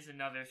think that is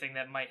another thing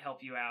that might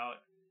help you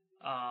out.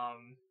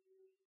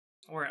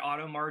 Or it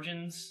auto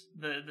margins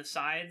the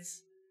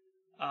sides.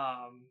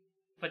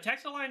 But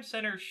text align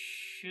center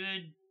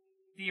should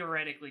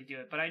theoretically do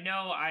it, but I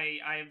know I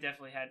have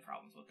definitely had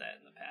problems with that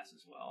in the past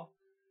as well.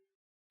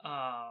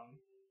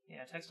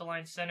 Yeah, text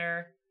align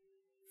center,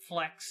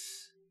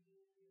 flex,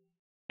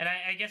 and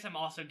I guess I'm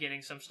also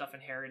getting some stuff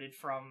inherited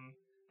from.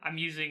 I'm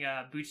using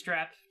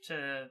Bootstrap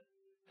to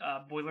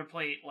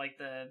boilerplate like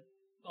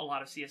a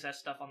lot of CSS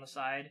stuff on the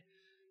side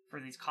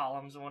for these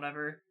columns and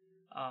whatever.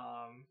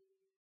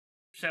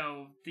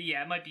 So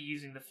yeah, I might be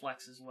using the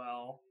flex as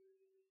well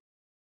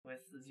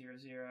with the 0,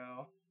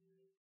 0.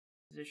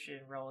 Position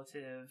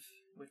relative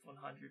with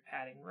 100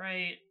 padding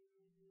right.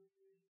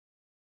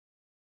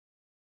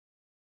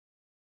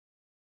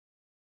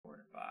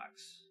 Border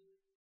box.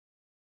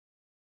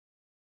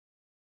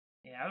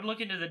 Yeah, I would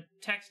look into the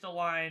text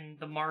align,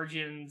 the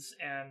margins,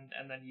 and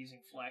then using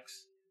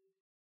flex.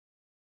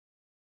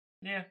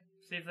 Yeah,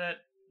 see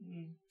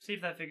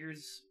if that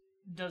figures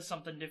does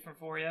something different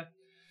for you.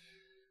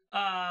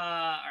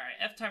 Alright,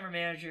 F Timer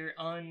Manager,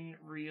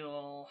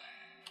 Unreal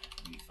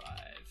V5.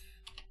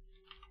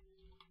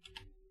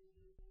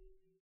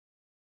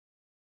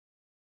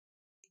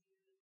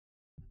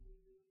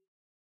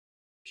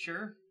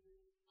 Sure.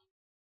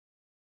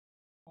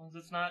 As long as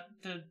it's not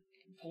the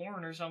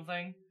porn or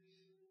something.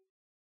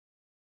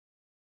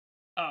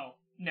 Oh,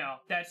 no,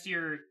 that's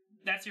your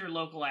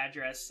local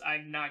address.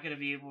 I'm not gonna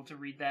be able to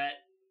read that.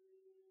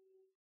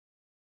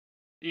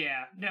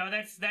 Yeah, no,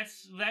 that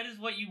is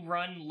what you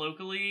run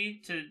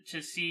locally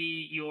to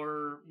see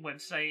your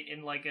website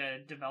in like a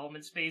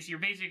development space. You're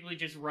basically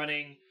just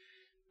running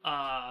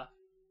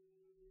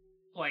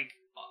like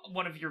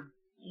one of your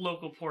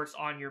local ports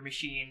on your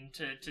machine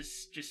to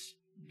just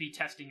be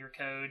testing your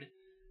code.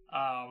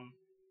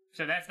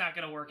 So that's not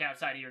going to work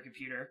outside of your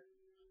computer.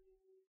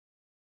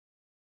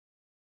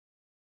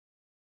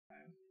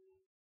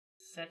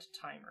 Set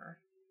timer.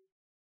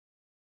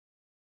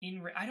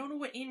 I don't know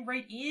what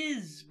in-write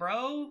is,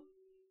 bro.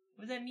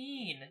 What does that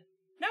mean?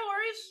 No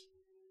worries.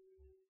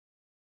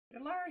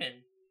 You're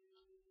learning.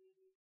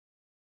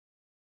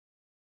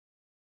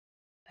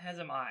 As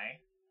am I.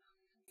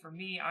 For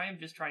me, I am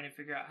just trying to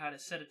figure out how to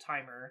set a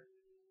timer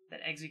that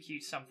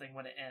executes something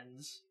when it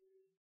ends.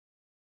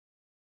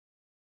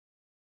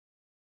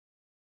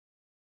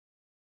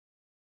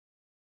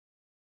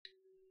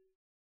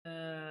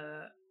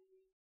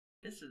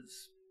 This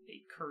is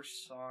a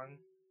curse song.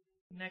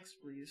 Next,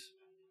 please.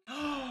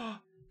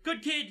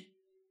 Good kid!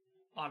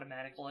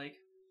 Automatic like.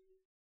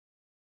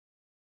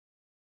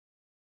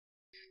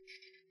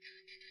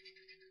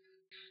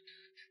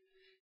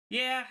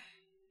 Yeah,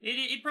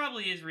 it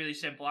probably is really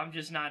simple. I'm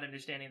just not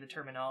understanding the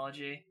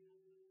terminology.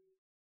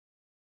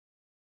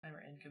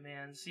 Timer end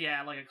commands.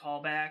 Yeah, like a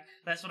callback.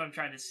 That's what I'm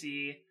trying to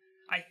see.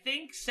 I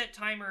think set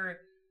timer,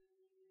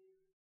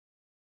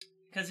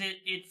 because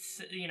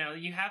it's, you know,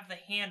 you have the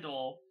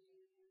handle,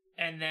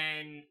 and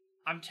then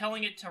I'm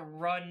telling it to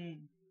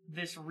run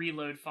this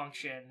reload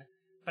function,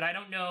 but I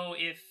don't know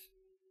if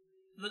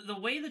the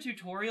way the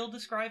tutorial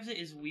describes it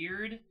is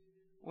weird,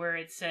 where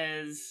it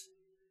says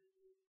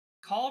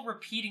call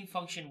repeating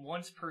function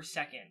once per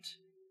second,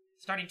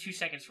 starting 2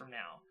 seconds from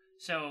now.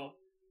 So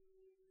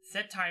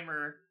set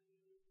timer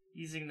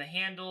using the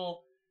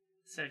handle,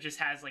 so it just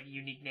has like a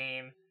unique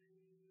name.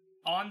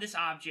 On this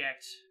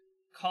object,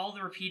 call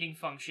the repeating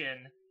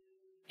function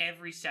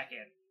every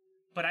second.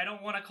 But I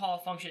don't want to call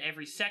a function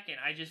every second,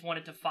 I just want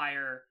it to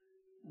fire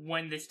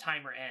when this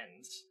timer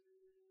ends.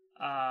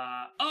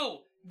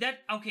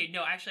 Okay,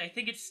 no, actually, I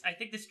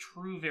think this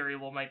true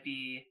variable might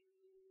be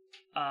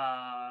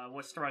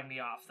what's throwing me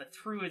off. The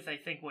true is, I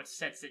think, what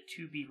sets it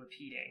to be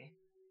repeating.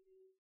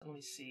 Let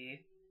me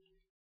see.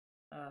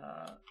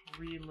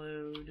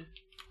 Reload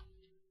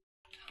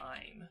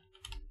time.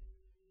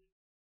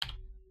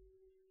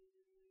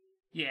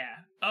 Yeah.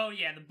 Oh,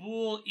 yeah, the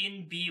bool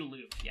in B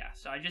loop. Yeah,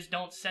 so I just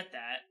don't set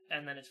that,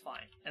 and then it's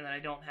fine. And then I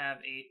don't have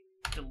a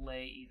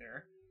delay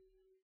either.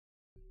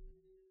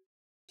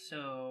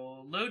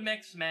 So, load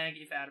max mag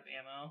if out of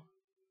ammo.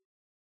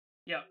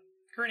 Yep.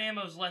 Current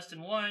ammo is less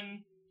than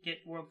 1.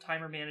 Get world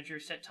timer manager,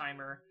 set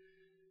timer.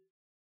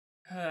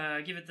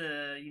 Give it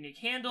the unique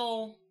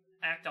handle.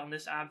 Act on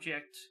this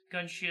object.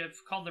 Gunship.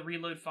 Call the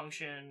reload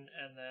function,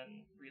 and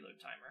then reload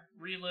timer.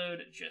 Reload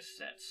just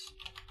sets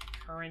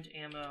current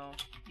ammo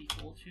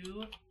equal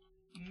to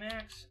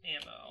max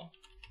ammo.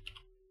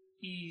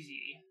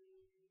 Easy.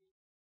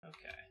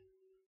 Okay.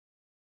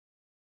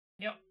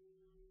 Yep.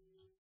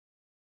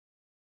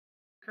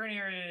 Current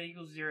area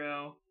equals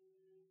 0.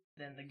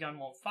 Then the gun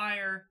won't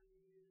fire.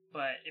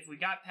 But if we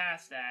got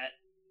past that,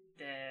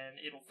 then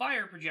it'll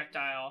fire a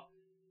projectile,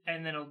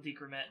 and then it'll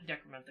decrement the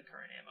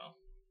current ammo.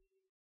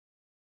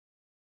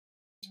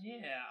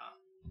 Yeah.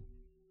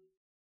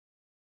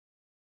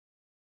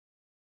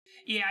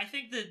 Yeah, I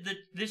think that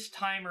this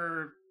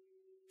timer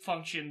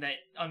function that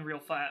Unreal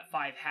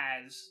 5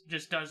 has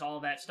just does all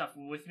that stuff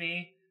with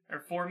me,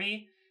 or for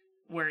me,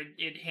 where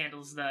it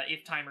handles the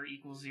if timer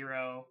equals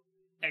 0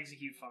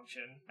 execute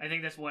function. I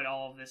think that's what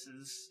all of this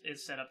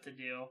is set up to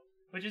do,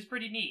 which is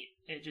pretty neat.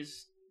 It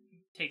just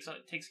takes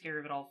care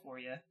of it all for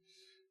you,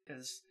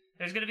 because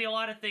there's going to be a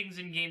lot of things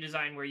in game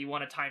design where you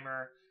want a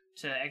timer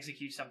to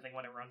execute something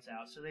when it runs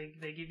out, so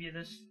they give you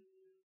this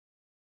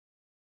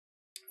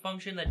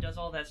function that does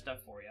all that stuff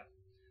for you.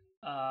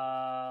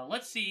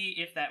 Let's see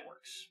if that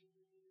works.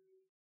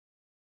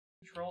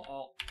 Control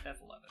Alt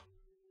F11.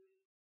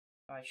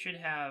 I should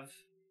have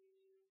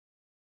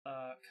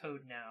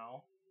code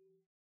now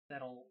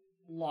that'll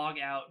log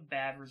out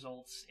bad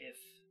results if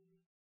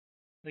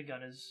the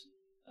gun is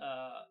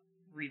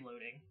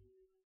reloading.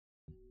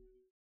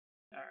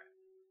 Alright.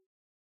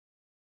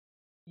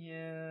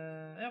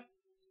 Yeah, yep.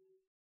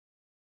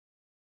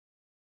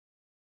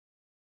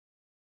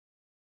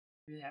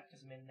 Really happy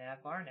because I'm in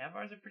navbar.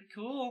 Navbars are pretty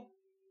cool.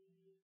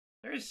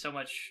 There is so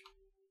much,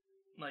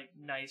 like,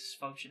 nice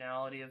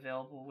functionality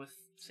available with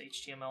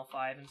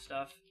HTML5 and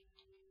stuff.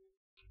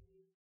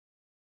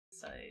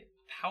 It's a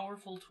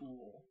powerful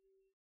tool,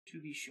 to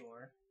be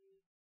sure.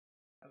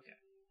 Okay,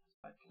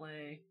 so I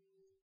play.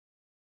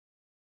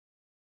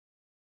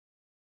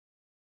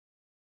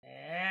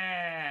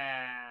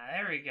 Yeah,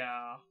 there we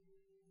go.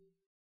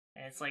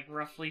 And it's like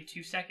roughly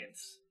 2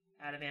 seconds.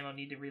 Out of ammo,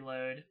 need to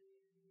reload.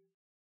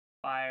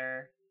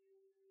 Fire.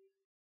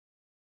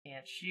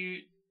 Can't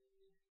shoot.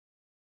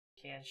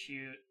 Can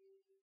shoot.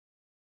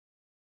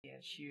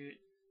 Can't shoot.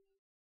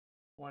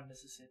 1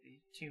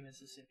 Mississippi. 2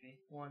 Mississippi.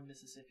 1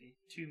 Mississippi.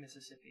 2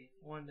 Mississippi.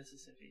 1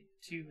 Mississippi.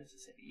 2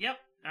 Mississippi. Yep.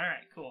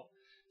 Alright, cool.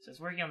 So it's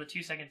working on the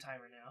 2-second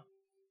timer now.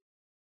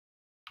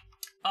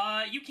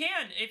 You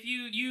can, if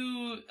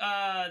you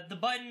the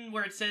button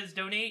where it says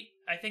donate,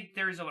 I think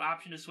there's an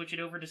option to switch it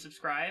over to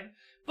subscribe.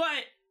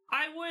 But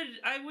I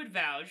would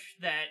vouch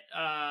that,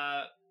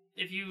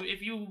 if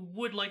you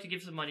would like to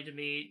give some money to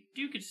me,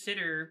 do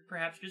consider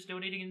perhaps just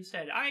donating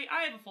instead. I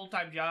have a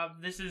full-time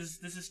job. This is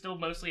still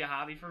mostly a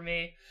hobby for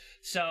me.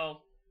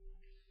 So,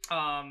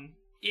 I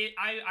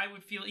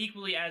would feel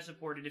equally as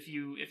supported if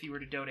you were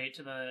to donate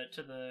to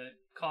the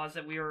cause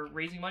that we are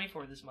raising money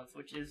for this month,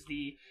 which is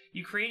the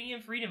Ukrainian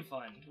Freedom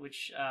Fund,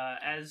 which,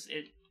 as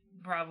it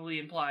probably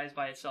implies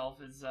by itself,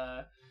 is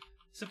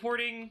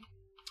supporting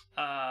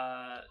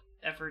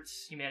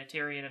efforts,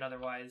 humanitarian and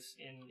otherwise,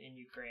 in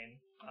Ukraine,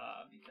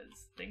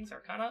 because things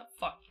are kind of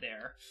fucked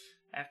there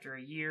after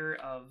a year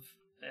of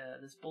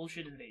this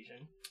bullshit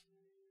invasion.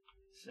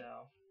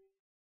 So,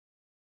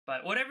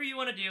 but whatever you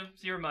want to do,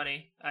 it's your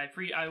money. I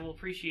will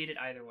appreciate it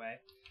either way.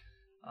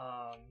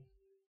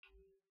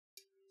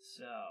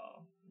 So,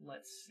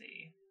 let's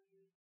see.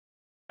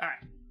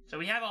 Alright, so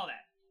we have all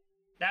that.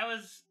 That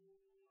was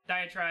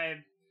Diatribe,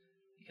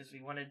 because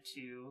we wanted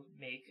to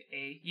make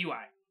a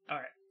UI.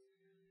 Alright.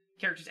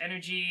 Character's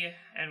energy,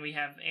 and we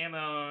have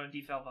ammo,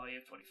 default value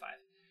of 25.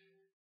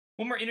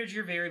 One more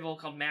integer variable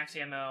called max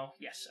ammo.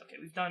 Yes, okay,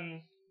 we've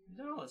done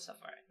all this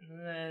stuff.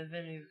 Alright.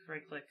 Then you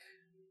right-click,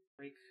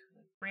 break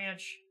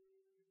branch,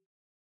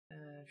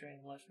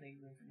 drag left, make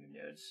room for new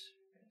nodes.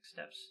 Next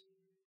steps.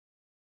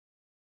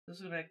 This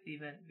will make the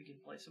event begin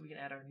play, so we can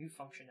add our new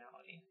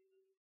functionality.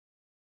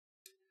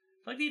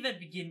 Select the event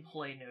begin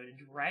play node and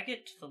drag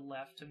it to the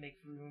left to make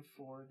room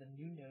for the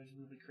new nodes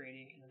we'll be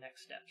creating in the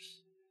next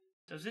steps.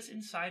 So is this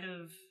inside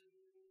of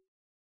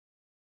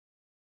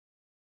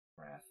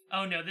graph?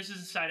 Oh no, this is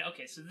inside.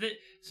 Okay,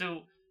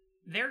 so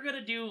they're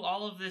gonna do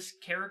all of this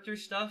character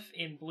stuff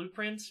in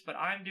Blueprints, but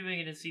I'm doing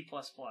it in C++.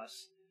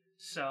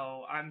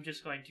 So I'm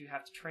just going to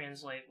have to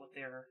translate what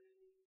they're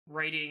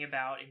writing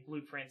about in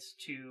Blueprints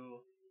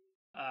to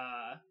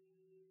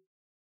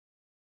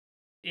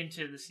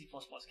into the C++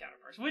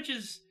 counterparts, which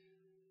is,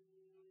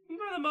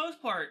 for the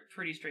most part,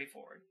 pretty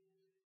straightforward.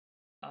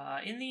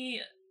 In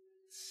the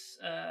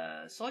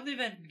select the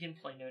event begin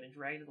play node and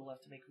drag to the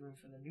left to make room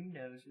for the new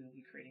nodes we will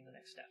be creating the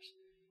next steps.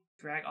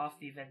 Drag off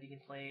the event begin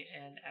play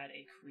and add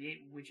a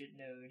create widget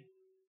node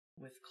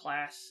with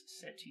class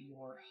set to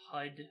your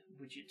HUD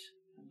widget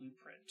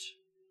blueprint.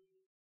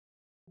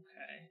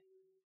 Okay.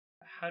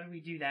 How do we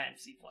do that in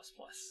C++?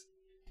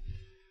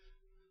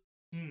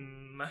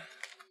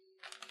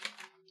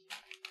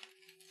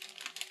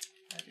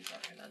 That is our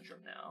conundrum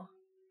now.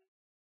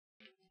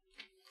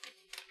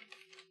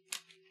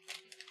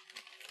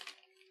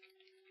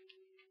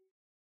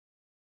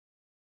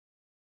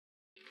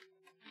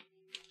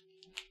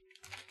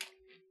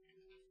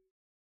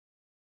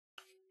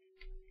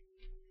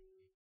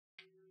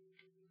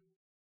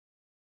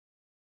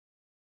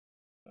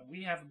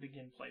 we have a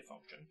begin play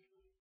function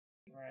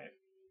right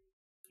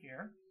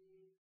here.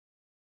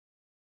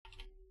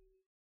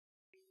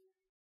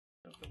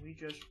 So can we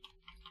just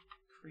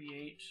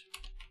create...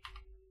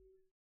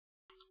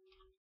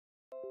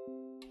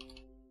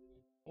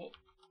 Oh.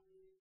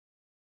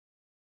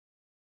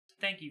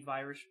 Thank you,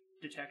 virus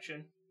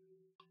detection.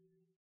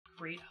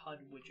 Create HUD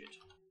widget.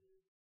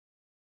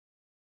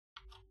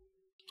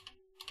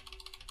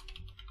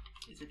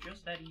 Is it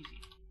just that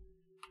easy?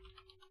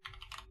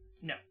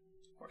 No,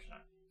 of course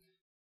not.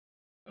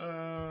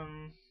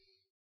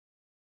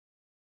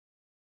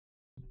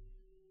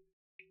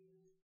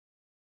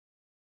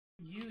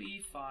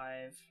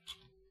 UE5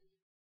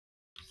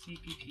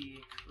 CPP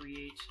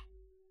create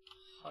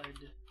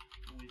HUD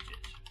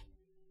widget.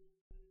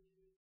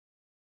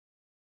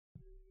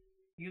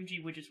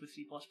 UMG widgets with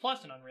C++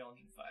 and Unreal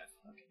Engine 5.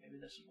 Okay, maybe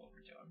this is what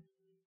we're doing.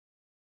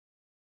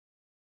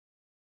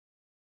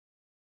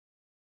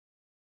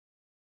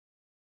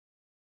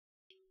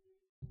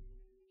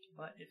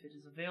 But if it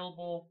is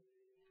available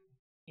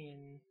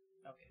in...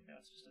 Okay, no,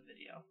 it's just a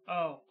video.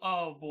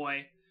 Oh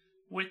boy.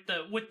 With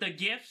the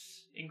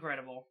GIFs,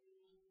 incredible.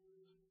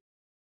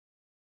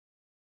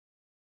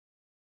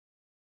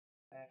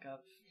 Back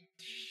up.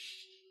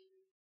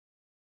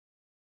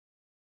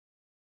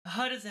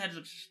 HUD is the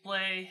heads-up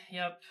display.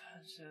 Yep.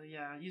 So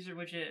yeah, user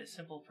widget, a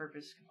simple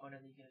purpose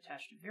component that you can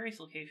attach to various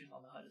locations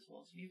on the HUD as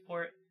well as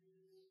viewport.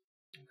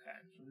 Okay,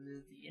 so this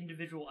is the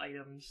individual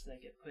items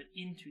that get put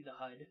into the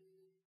HUD.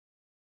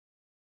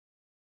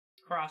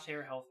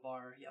 Crosshair, health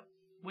bar, yep.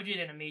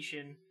 Widget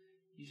animation,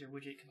 user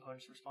widget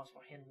components responsible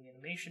for handling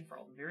animation for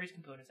all the various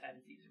components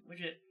added to the user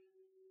widget.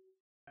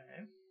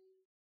 Okay.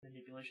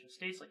 Manipulation of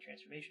states like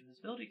transformation,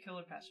 visibility, kill,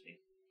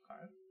 opacity.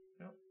 Okay.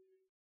 Yep.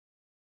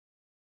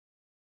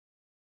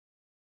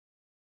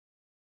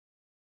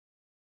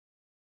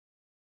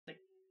 Like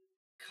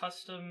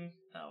custom.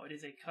 Oh, it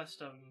is a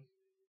custom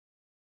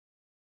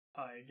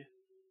HUD.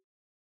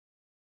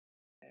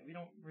 Okay, we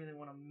don't really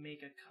want to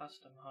make a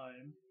custom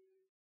HUD.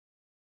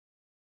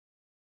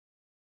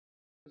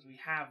 Because we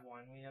have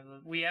one.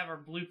 We have our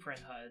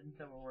blueprint HUD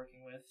that we're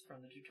working with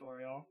from the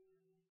tutorial.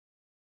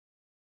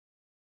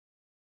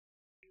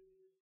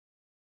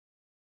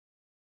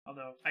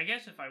 Although, I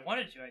guess if I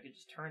wanted to, I could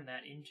just turn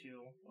that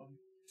into a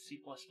C++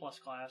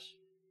 class.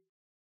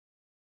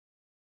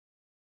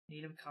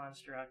 Native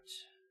construct.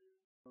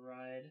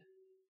 Override.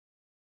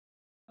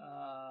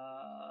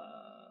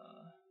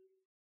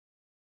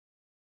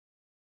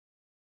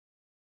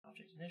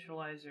 Object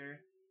initializer.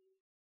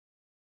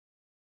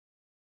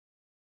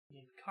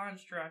 Native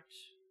construct.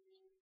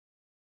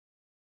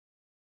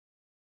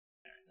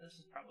 Alright, this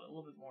is probably a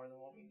little bit more than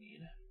what we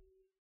need.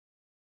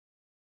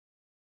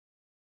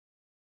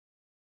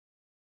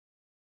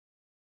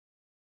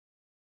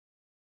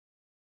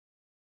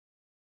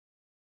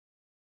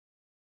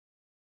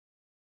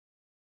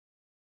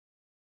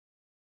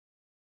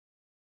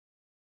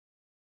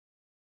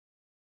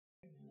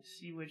 The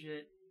C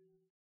widget.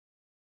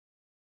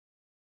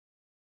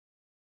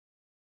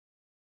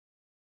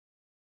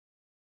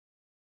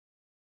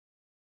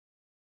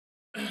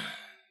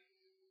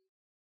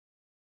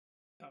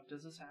 Oh,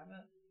 does this have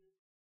it?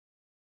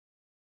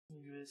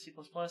 C++.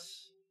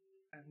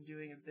 I'm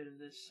doing a bit of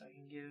this. I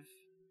can give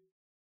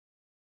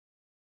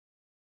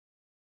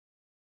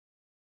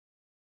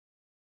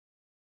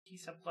T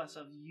subclass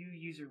of U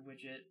user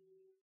widget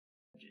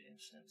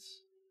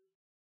instance.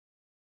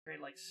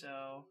 Great, like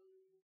so.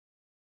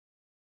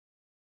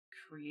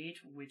 Create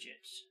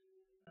widget.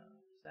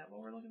 Is that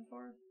what we're looking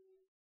for?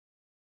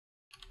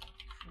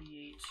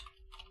 Create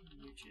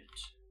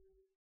widget.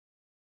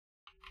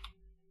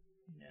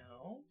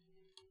 No.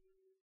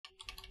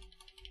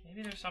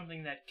 Maybe there's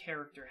something that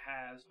character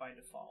has by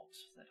default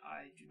that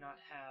I do not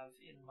have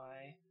in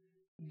my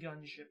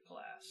gunship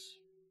class.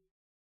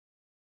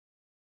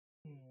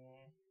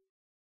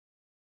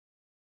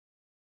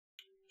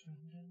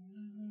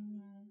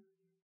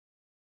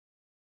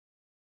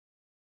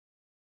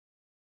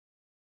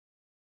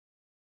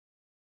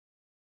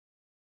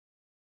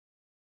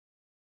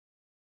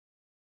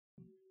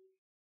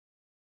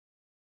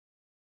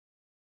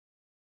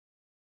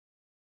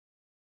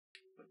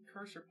 Put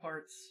cursor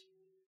parts.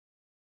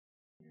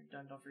 When you're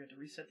done, don't forget to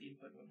reset the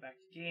input and go back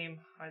to game.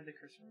 Hide the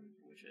cursor and remove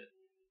the widget.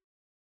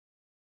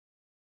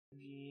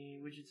 The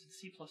widget's in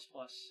C++.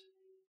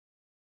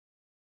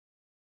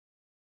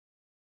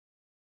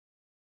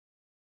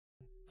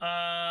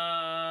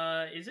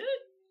 Is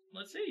it?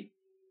 Let's see.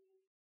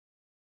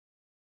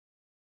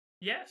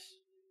 Yes.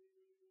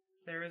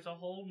 There is a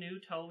whole new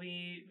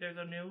there's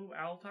a new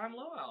All Time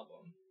Low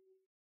album.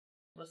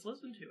 Let's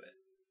listen to it.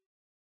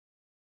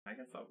 I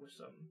can fuck with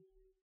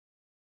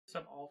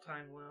some All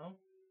Time Low.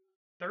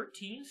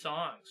 13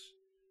 songs.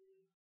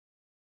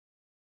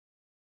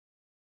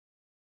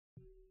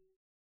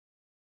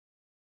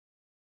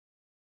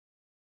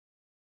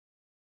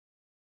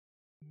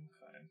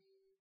 Okay.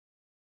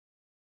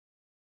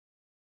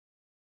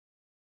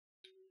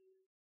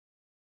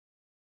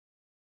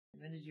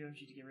 Invented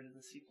UMG to get rid of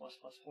the C++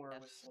 horror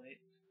with Slate.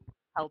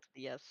 Alt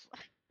yes.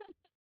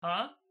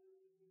 Huh?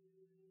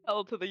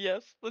 L to the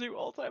yes, the new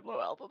all-time low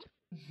album.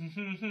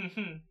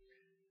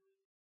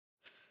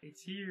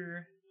 It's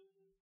here.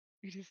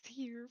 It is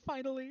here,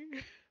 finally.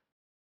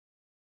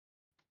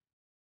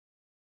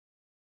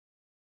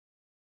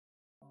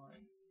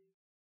 On.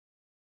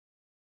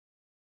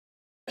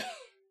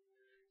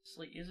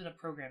 Slate isn't a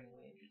programming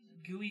language. It's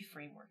a GUI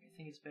framework. I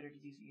think it's better to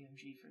use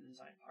UMG for the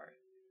design part.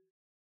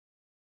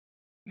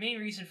 Main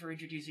reason for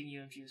introducing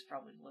UMG was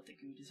probably to let the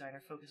GUI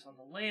designer focus on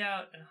the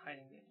layout and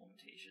hiding the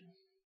implementation.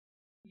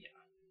 Yeah.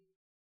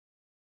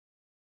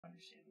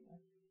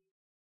 Understandable.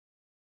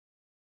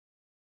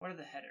 What are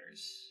the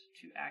headers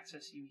to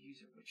access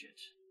user widget?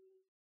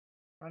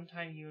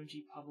 Runtime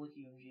UMG public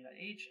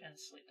UMG.h and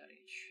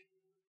slate.h.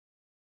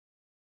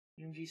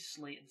 UMG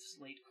slate and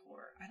slate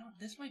core.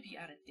 This might be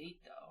out of date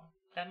though.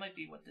 That might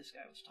be what this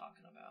guy was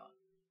talking about.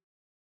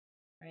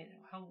 Right?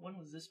 When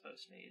was this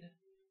post made?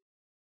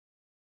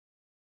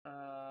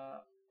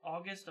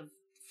 August of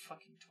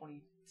fucking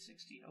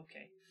 2016.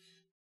 Okay.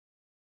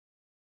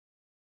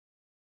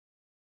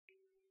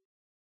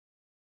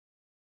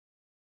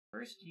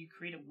 First, you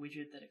create a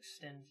widget that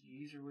extends the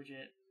user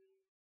widget.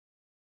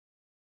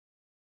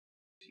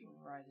 So you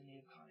override the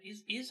native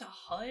content. Is a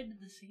HUD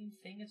the same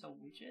thing as a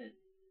widget?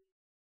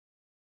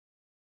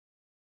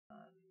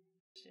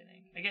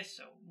 Understanding. I guess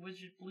so.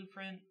 Widget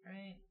blueprint,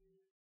 right?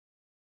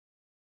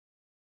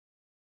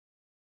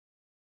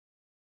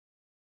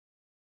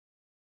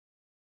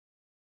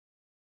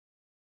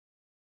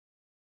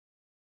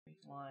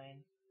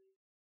 Line.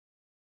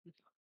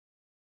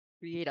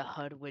 Create a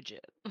HUD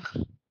widget.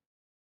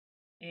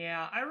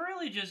 Yeah, I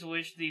really just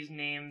wish these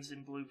names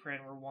in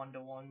Blueprint were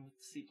one-to-one with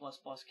C++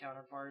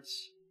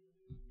 counterparts.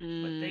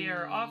 But they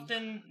are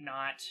often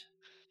not.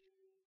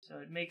 So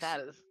it makes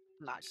that is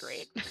not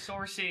great.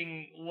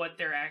 Sourcing what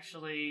they're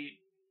actually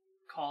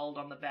called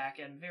on the back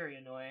end very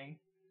annoying.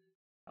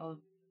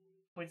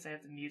 Points I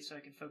have to mute so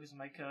I can focus on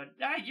my code.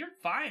 You're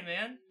fine,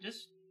 man.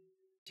 Just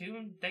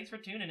thanks for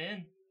tuning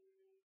in.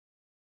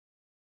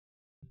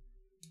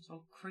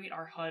 So create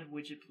our HUD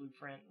widget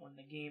blueprint when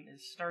the game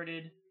is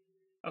started.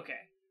 Okay.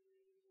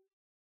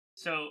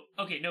 So,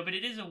 no, but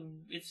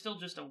it's still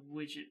just a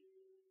widget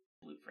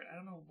blueprint. I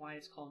don't know why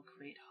it's called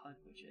create HUD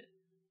widget.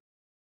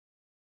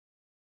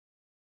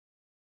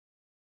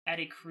 Add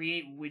a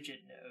create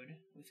widget node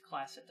with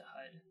class set to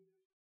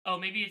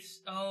HUD.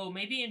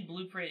 Maybe in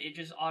Blueprint it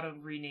just auto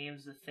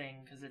renames the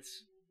thing because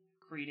it's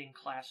creating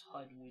class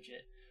HUD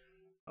widget.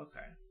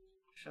 Okay.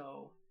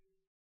 So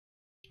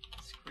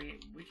let's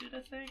create widget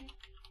a thing.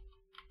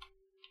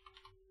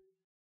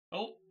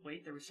 Oh,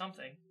 wait, there was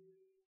something.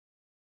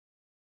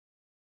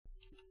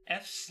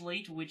 F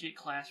slate widget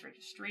class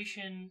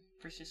registration,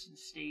 persistent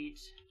state.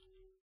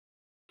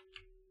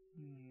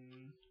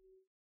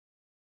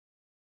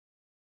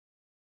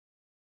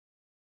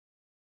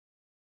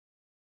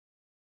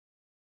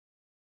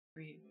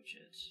 Create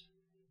widgets.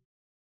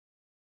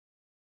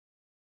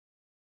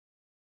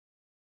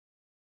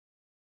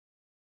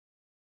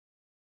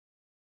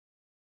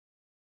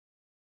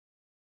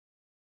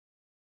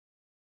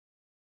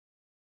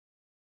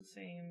 The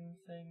same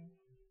thing.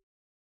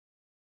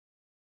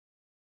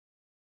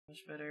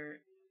 Much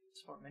better.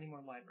 Support many more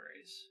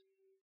libraries.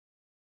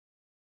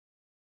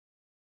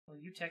 Well,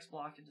 you text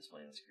block and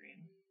display on the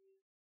screen.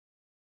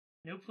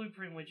 No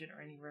blueprint widget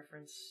or any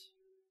reference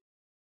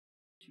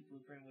to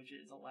blueprint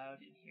widget is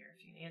allowed in here.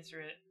 If you can answer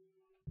it.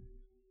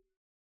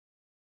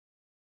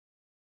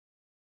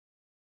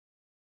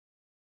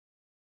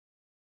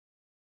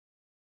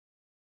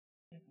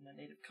 Implement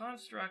native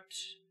construct.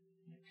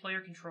 Player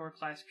controller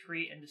class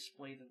create and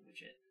display the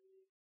widget.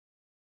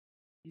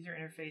 User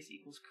interface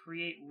equals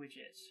create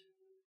widget.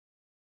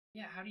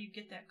 Yeah, how do you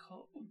get that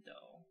code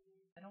though?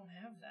 I don't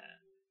have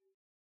that.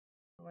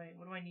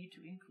 What do I need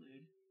to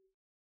include?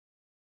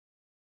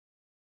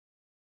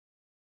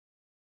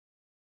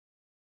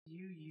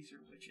 View user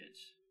widget.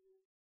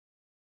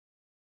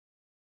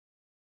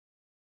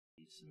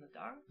 It's in the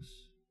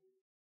docs.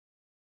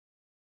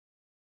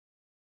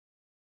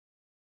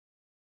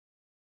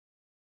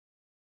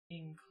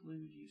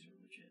 Include user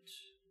widget.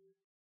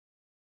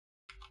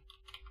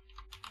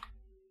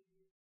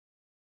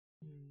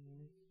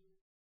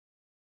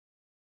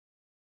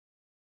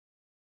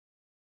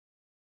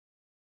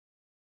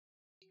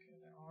 Okay,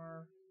 there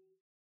are.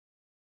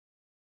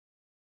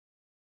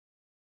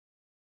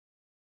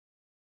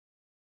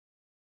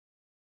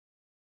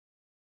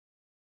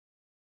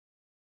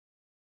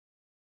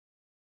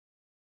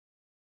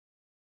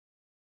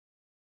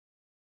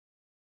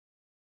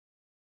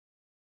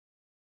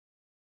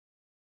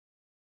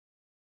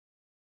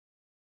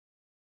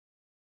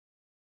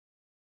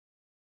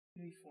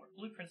 For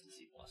blueprints in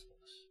C++.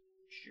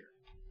 Sure.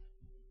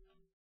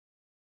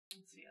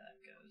 Let's see how that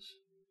goes.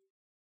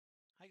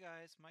 Hi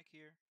guys, Mike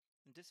here.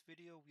 In this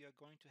video, we are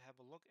going to have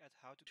a look at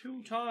how to Two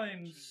create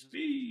times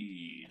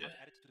speed and how to speed.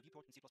 add it to the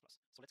viewport in C++.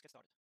 So let's get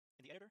started.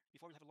 In the editor,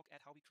 before we have a look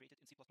at how we create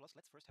it in C++,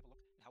 let's first have a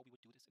look at how we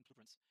would do this in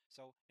Blueprints.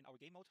 So in our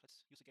game mode,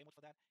 let's use the game mode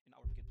for that. In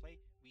our begin play,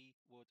 we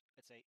would,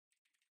 let's say,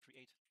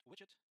 create a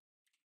widget,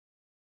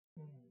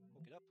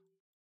 hook it up,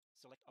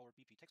 select our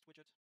BP text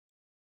widget.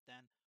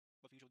 Then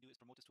what we usually do is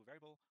promote this to a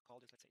variable,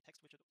 call this, let's say, text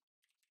widget,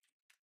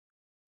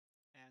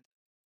 and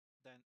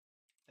then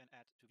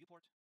add to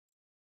viewport,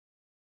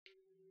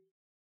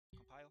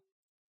 compile.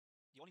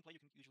 The only play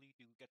you can usually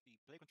do get the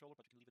player controller,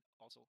 but you can leave it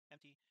also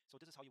empty. So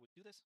this is how you would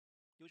do this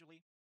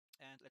usually.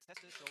 And let's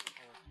test this. So in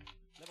our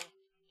level,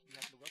 we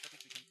have the world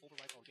package. We can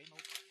override our game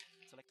mode,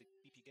 select the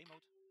BP game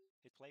mode,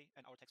 hit play,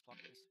 and our text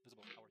block is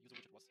visible. Our user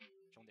widget was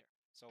shown there.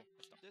 So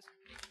let's stop this.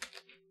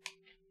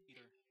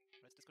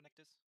 Let's disconnect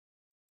this,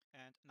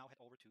 and now head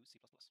over to C++.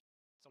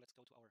 So let's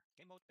go to our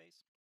game mode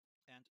base.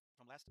 And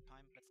from last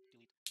time, let's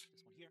delete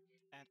this one here.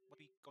 And what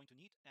we're going to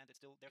need, and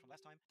it's still there from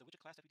last time, the widget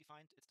class that we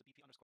defined, it's the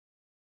BP underscore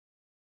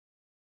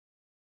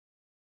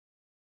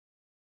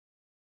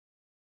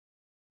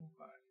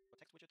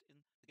text widget in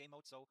the game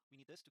mode. So we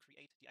need this to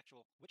create the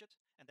actual widget.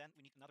 And then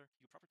we need another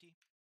view property.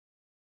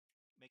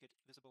 Make it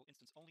visible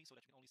instance only so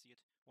that you can only see it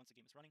once the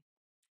game is running.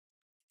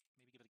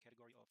 Maybe give it a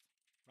category of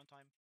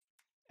runtime.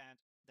 And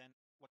then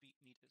what we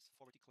need is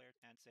forward declared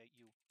and say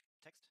u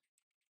text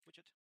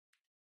widget.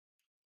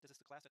 This is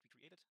the class that we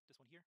created, this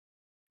one here,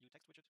 u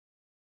text widget.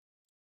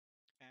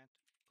 And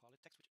call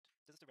it text widget.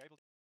 This is the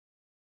variable.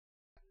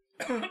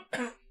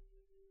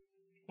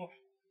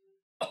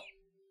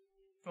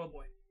 Oh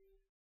boy.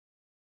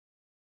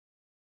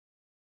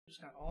 Just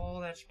got all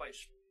that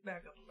spice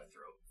back up in my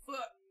throat.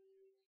 Fuck.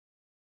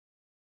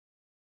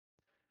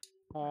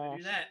 Why'd I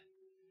do that?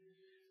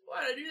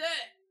 Why'd I do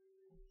that?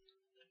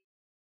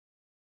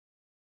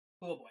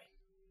 Oh boy.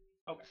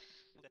 Okay.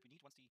 That we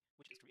need once the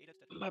widget is created.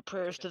 My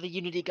prayers to the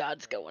Unity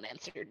gods go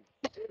unanswered.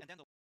 And then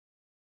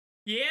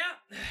Yeah.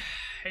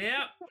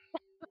 Yeah.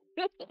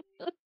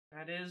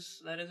 That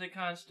is a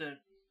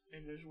constant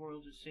in this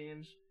world, it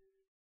seems.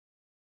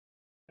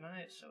 Do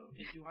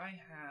I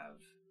have...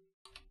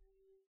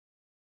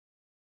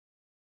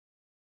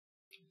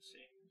 Let's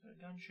see. The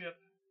gunship.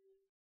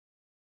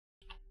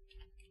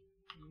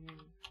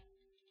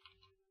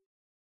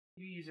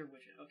 New user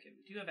widget. Okay,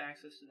 we do have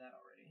access to that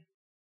already.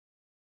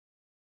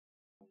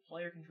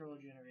 Player controller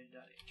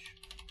generated.h.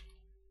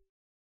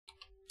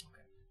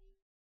 Okay.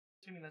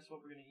 Assuming that's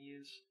what we're going to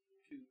use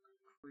to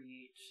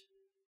create.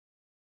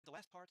 the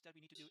last part that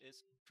we need to do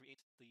is create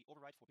the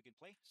override for begin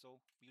play.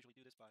 So we usually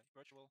do this by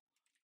virtual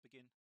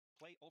begin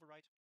play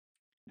override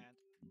and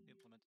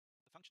implement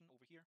the function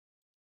over here.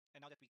 And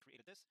now that we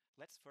created this,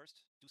 let's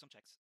first do some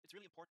checks. It's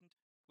really important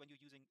when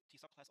you're using t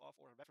subclass off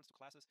or a reference to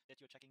classes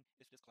that you're checking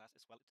if this class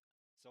is valid.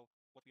 So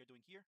what we are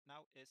doing here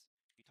now is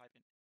we type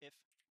in if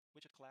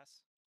widget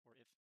class or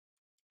if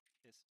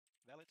is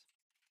valid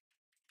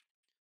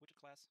widget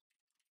class.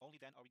 Only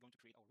then are we going to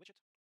create our widget.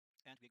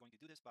 And we're going to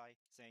do this by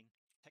saying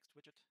text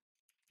widget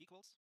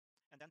equals.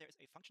 And then there is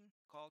a function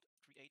called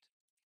create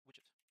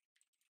widget.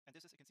 And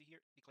this is, you can see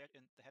here, declared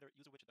in the header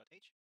user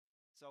widget.h.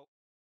 So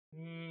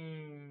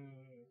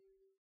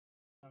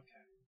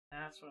okay,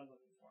 that's what I'm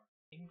looking for.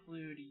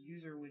 Include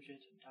user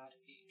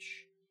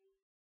widget.h.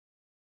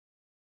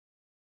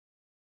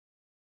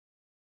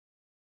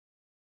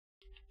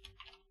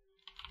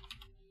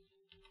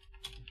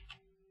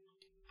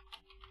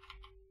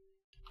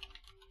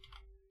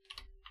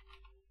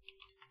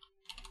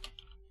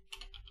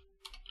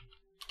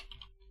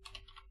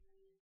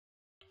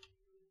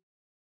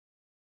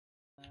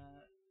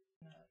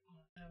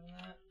 Not having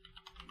that.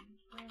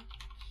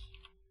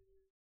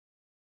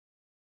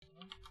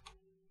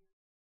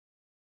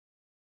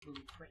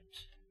 Blueprint.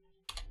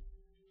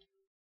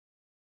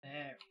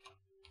 There.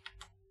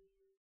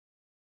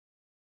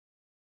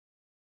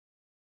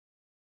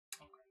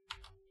 Okay.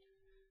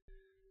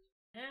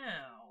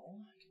 Now,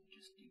 I can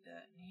just do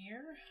that in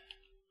here.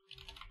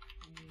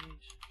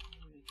 Create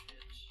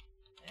widget.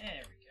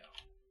 There we go.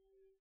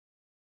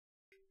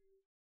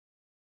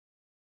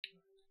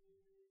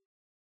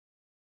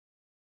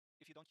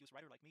 if you don't use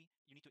writer like me,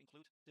 you need to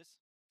include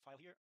this file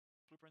here,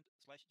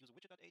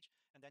 blueprint/userWidget.h,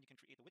 and then you can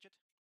create a widget.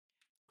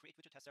 Create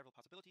widget has several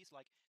possibilities,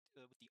 like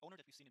with the owner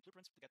that we've seen in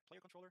blueprints, the get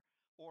player controller,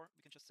 or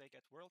we can just say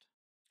get world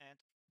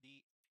and the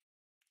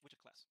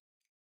widget class.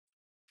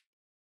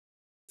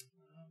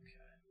 Okay.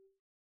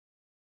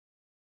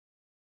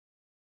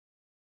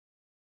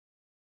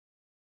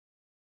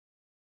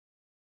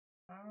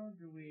 How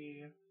do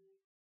we...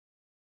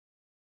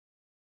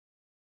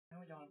 Now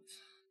we don't...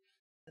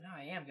 So now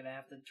I am going to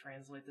have to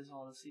translate this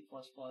all to C++,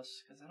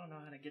 because I don't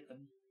know how to get the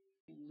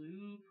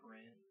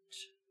blueprint.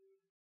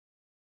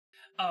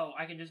 Oh,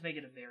 I can just make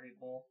it a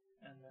variable,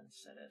 and then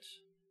set it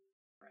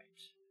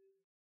right.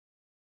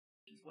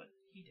 Which is what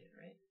he did,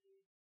 right?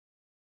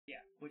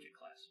 Yeah, widget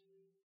class.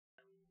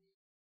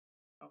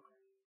 Okay.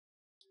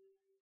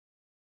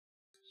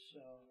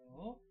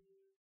 So,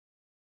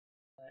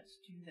 let's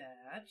do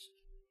that.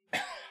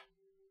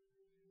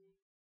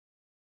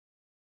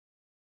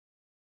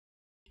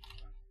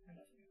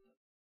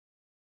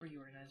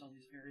 Reorganize all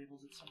these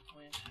variables at some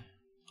point.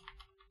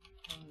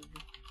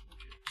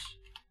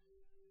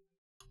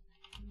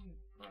 New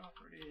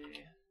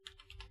property.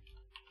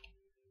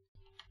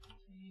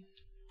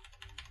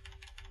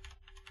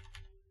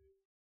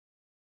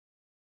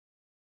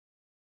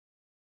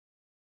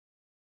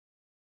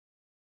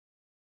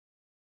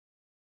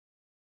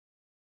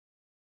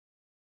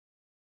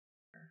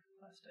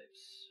 class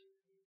types.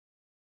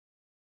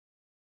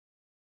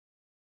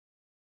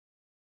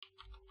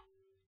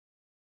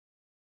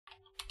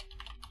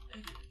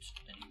 Edit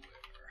anywhere.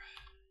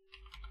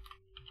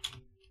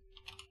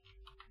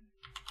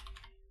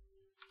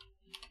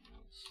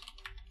 Equals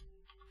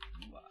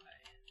UI.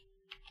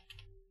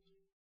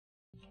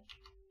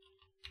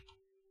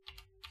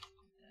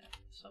 That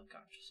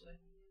subconsciously.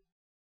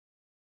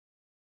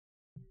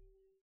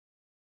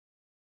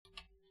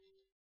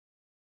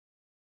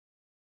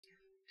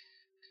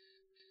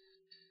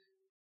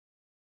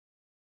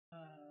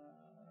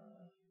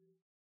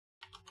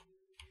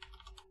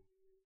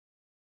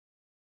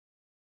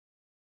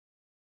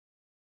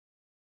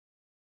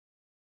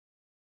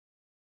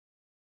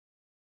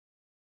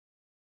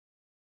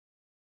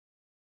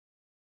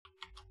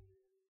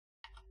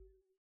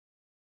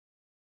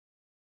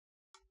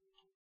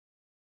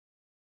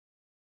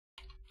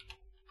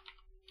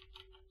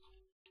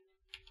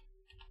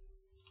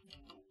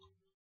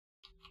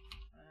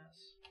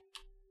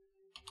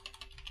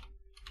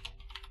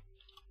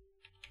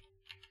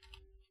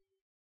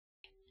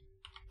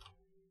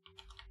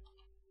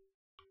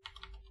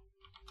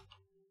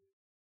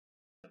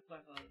 Apply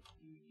the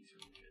user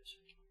widget.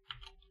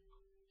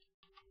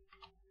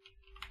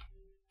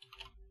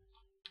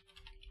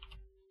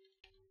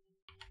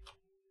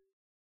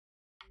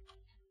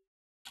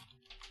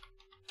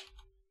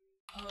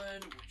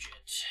 HUD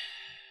widget.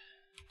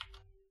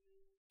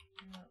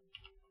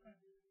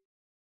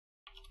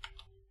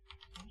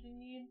 What do you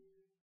need?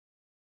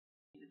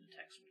 Needed a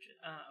text widget.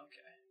 Ah,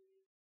 okay.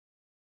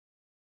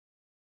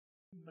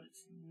 But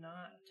it's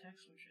not a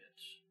text widget.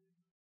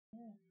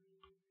 Oh.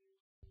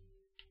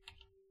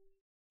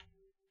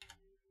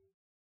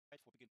 Right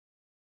for begin.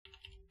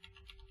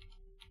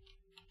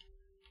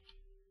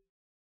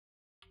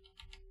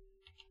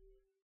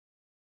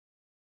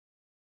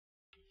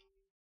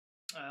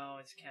 Oh,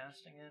 it's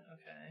casting it.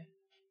 Okay.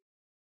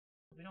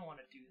 We don't want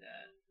to do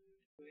that,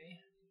 do we?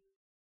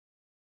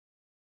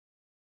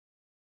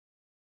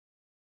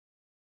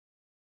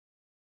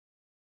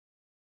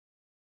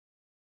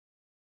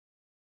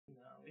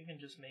 No, we can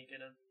just make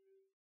it a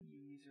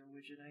user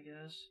widget, I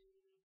guess.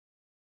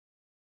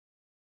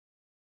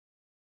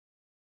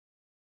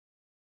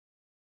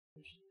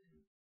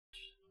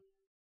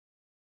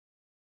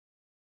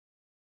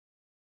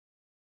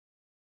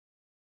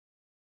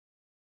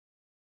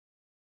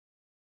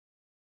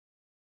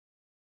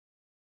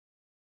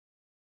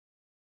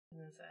 And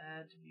let's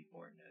add to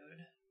viewport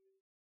node.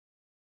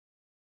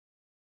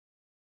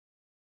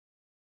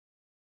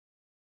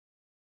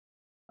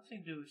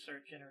 Nothing to do with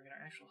start generating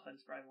our actual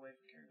HUD's drive away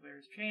from character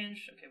layers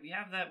changed. Okay, we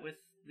have that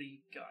with the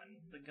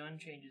gun. The gun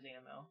changes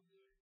ammo.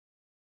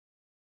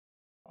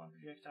 On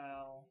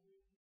projectile,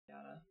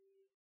 yada.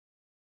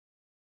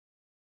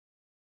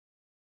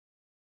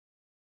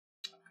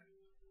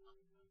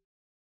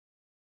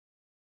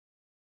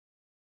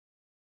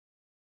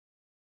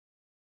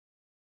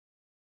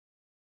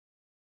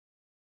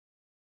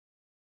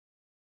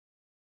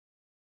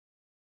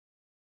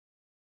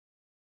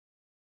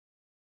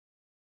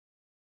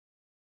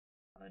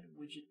 HUD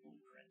widget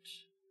blueprint.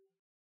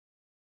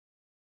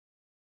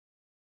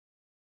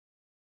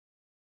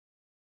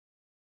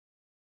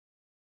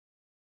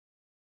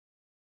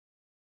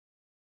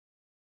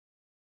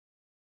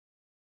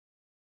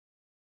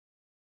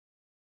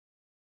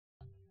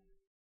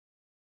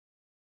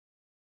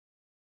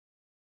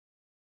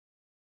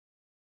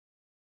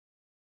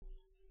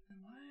 And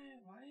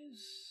why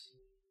is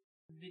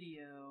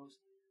video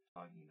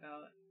talking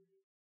about?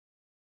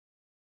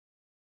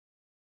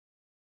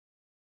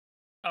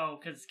 Oh,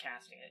 because it's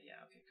casting it. Yeah.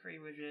 Okay. Create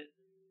widget.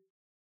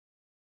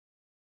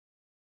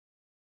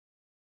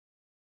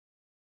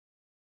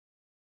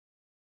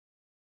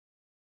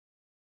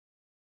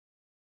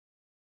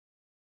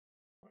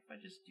 What if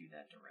I just do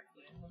that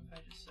directly? What if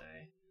I just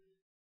say,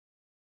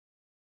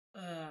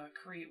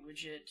 create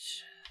widget,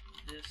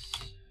 this,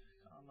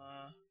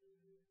 comma,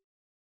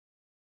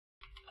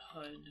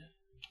 HUD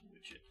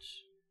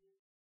widget.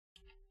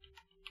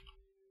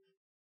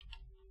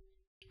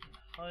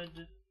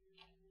 HUD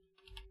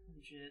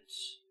widget,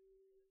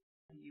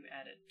 you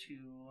add it to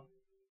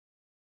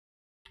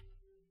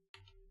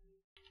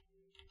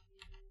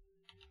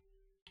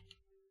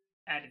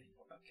add it.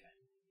 Okay.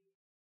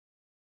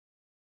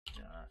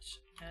 Dot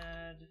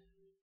add.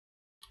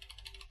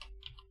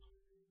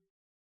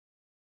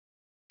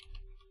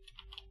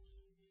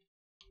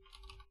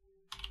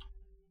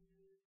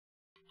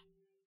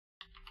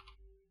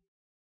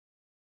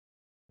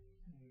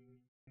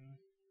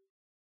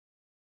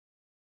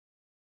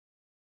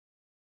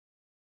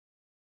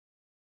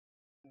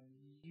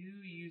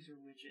 User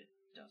widget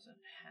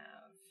doesn't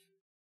have.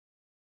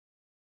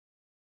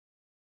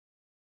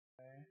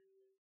 Okay.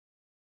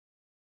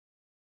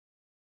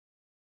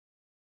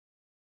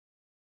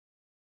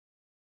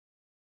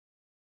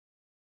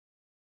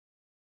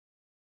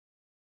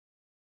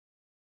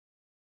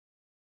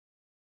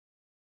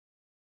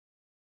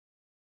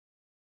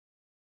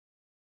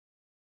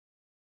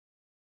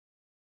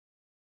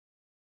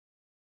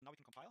 Now we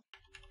can compile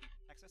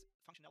access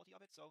functionality of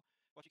it. So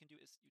what you can do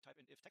is you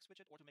type in if text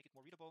widget, or to make it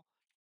more readable,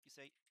 you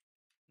say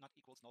not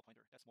equals null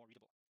pointer. That's more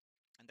readable.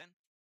 And then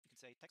you can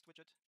say text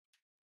widget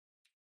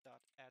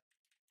dot add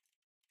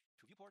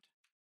to viewport,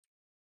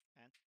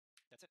 and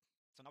that's it.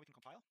 So now we can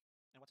compile.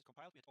 And once it's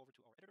compiled, we head over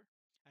to our editor.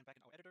 And back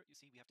in our editor, you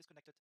see we have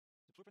disconnected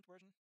the blueprint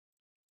version.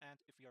 And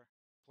if we are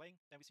playing,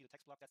 then we see the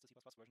text block. That's the C++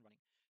 version running.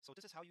 So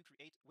this is how you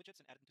create widgets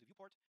and add it into the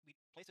viewport. We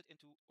place it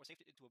into, or saved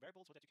it into a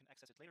variable so that you can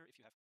access it later if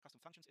you have custom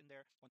functions in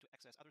there, want to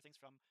access other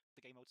things from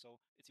the game mode. So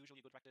it's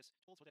usually a good practice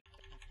tool so that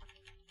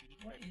we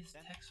need What is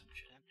text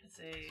widget? It's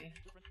a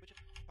blueprint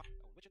widget. Our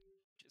widget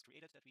which is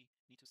created that we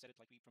need to set it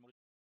like we promoted.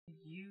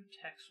 U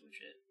text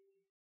widget.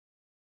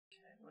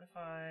 Okay, what if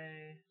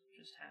I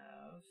just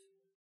have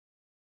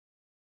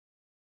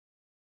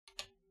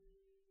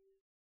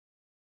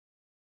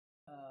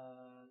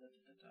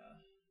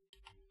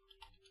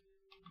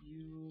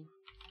U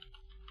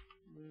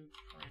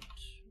blueprint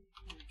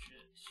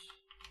widget.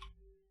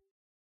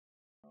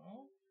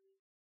 Oh.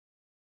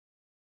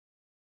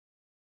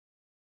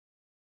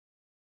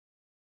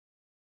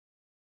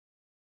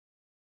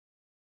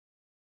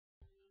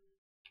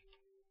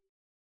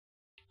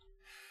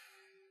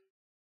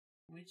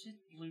 Widget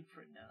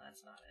blueprint. No,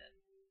 that's not it.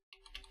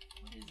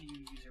 What is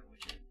U user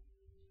widget?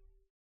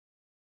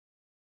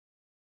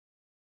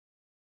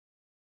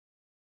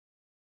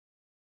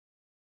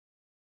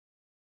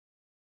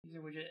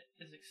 User widget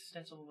is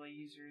extensible by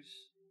users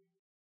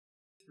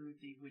through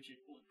the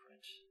widget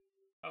blueprint.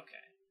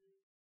 Okay.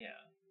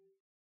 Yeah.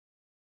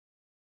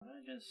 Why don't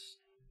I just...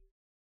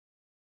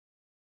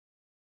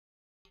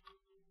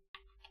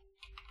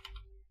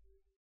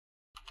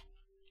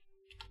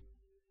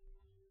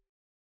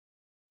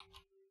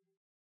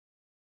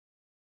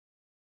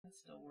 That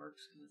still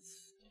works because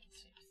it's still the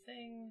same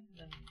thing.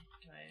 Then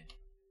can I...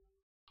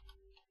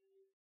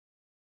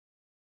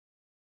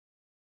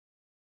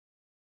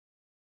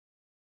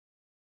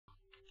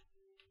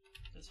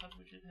 Does hub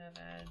widget have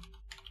add?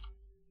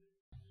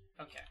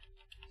 Okay.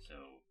 So,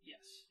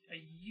 yes. A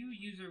U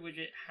user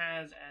widget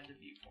has add to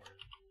viewport.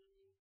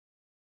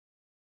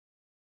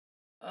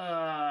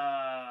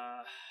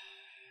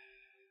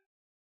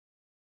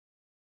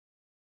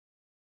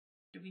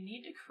 Do we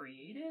need to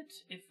create it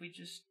if we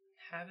just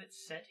have it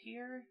set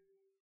here?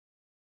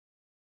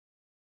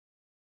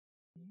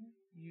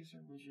 User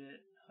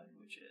widget, HUD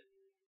widget.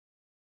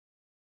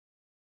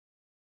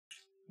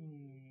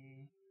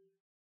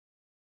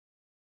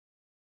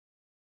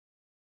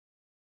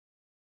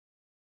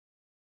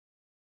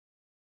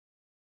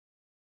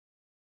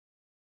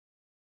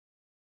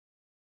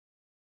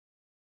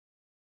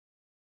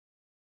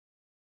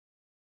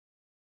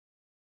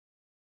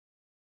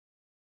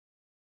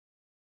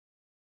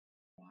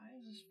 Why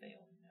is this failing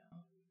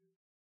now?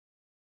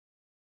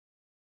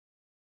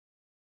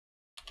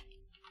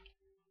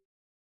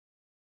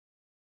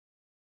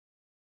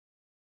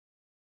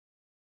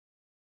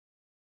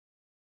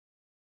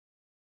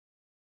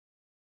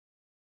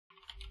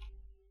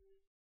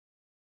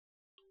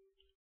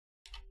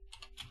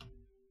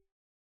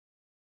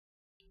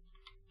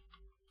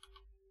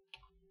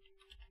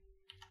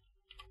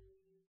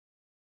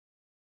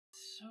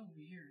 It's so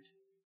weird.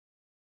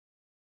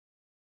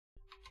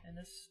 And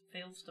this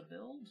fails to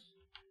build?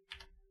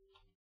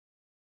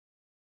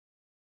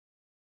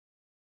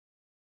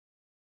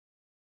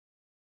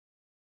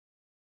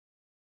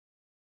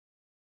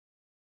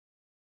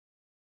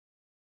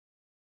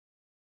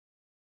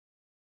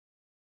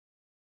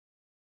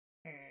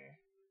 Okay.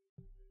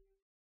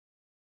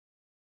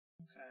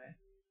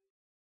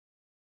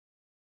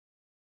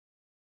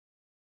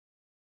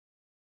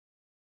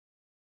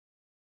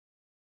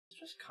 Let's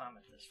just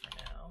comment this for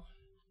now.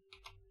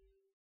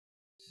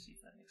 See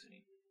if that makes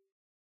any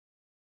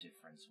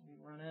difference when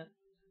we run it.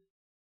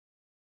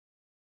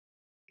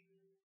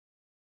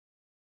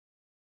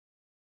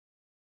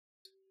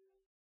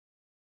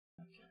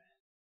 Okay.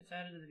 It's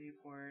added to the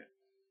viewport.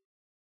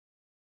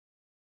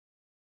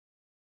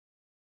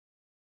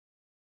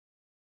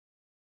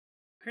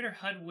 Create our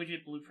HUD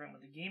widget blueprint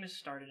when the game is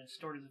started and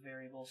stored as a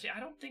variable. See, I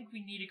don't think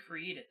we need to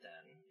create it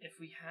then. If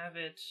we have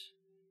it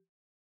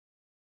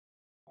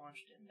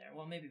launched in there.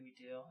 Well, maybe we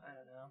do. I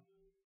don't know.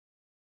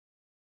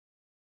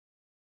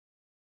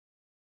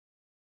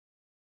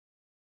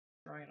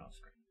 Drawing it off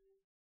screen.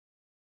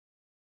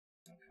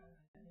 Okay.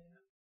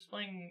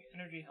 Displaying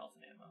energy, health,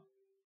 and ammo.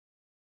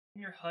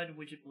 In your HUD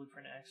widget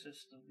blueprint,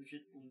 access the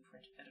widget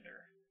blueprint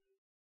editor.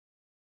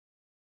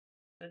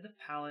 Set the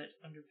palette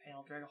under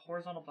panel, drag a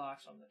horizontal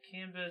box on the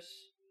canvas.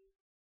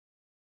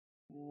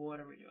 What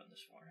are we doing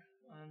this for?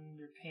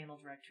 Under panel,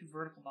 drag two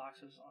vertical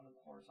boxes onto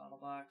the horizontal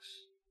box.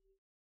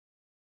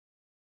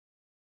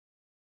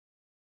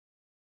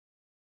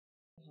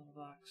 Horizontal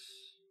box.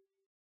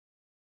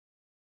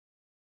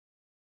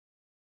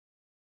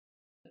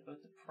 Set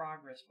both the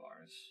progress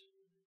bars.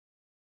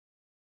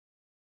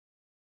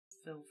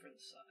 Fill for the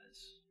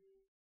size.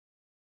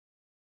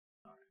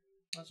 Alright,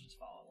 let's just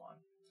follow along.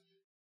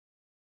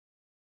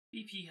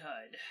 BP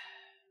HUD.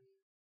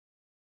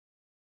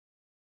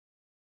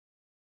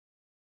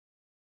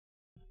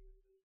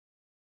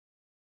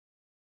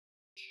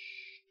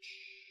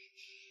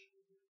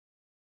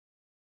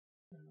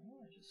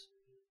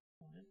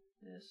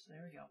 this.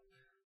 There we go.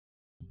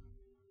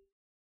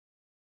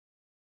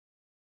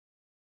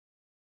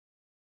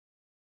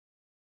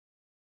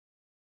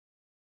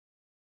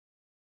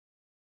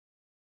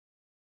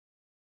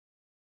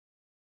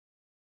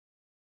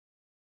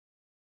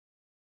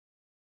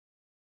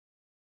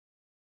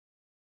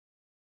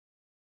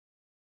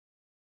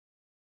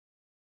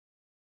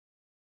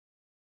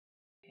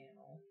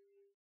 Panel,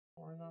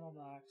 horizontal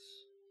box,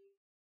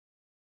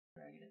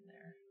 drag it in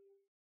there.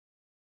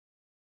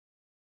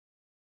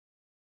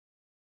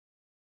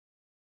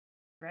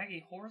 Drag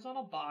a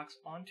horizontal box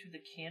onto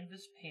the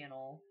canvas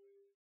panel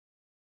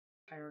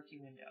hierarchy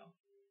window.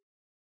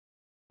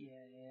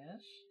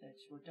 Yes,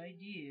 that's what I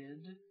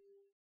did.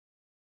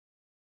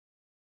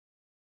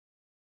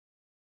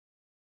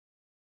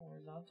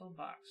 Horizontal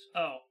box.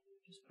 Oh,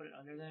 just put it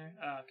under there?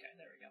 Oh, okay,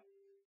 there we go.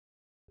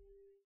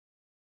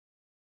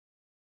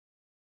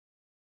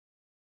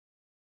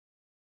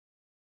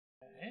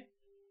 Okay.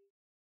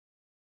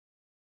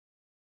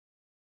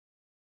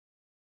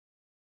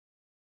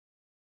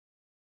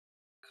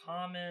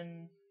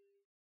 Common.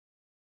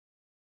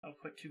 I'll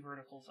put 2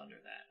 verticals under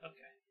that.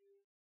 Okay.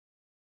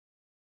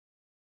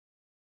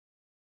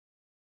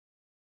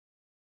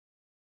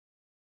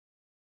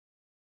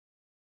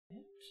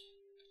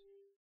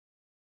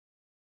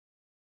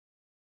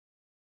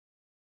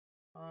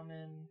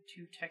 Common,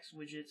 2 text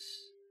widgets,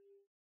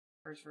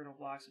 first vertical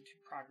blocks, and 2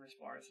 progress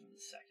bars in the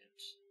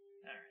second.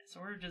 Alright, so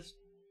we're just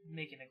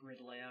making a grid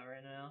layout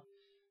right now.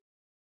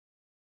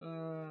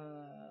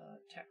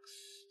 Text.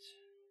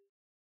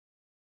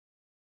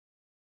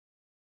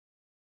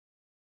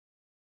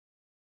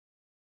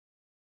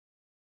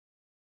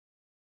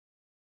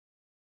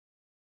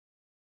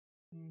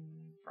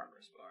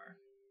 Progress bar.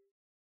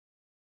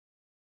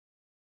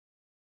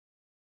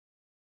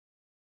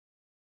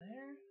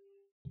 There.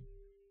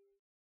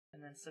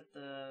 And then set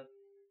the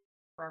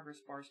progress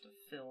bars to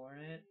fill,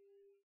 right?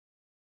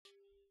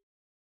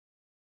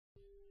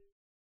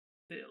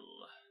 Fill.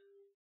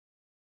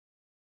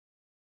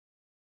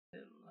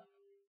 Fill.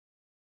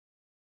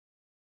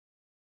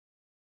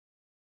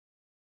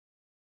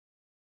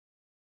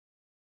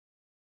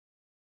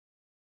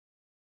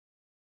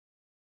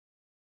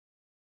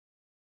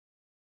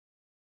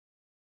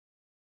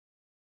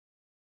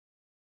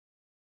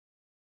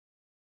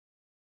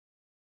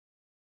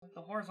 With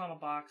the horizontal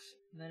box,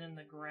 then in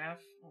the graph,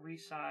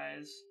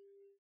 resize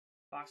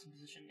box and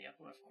position in the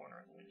upper left corner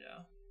of the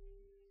window.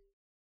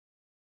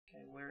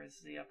 Okay, where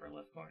is the upper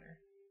left corner?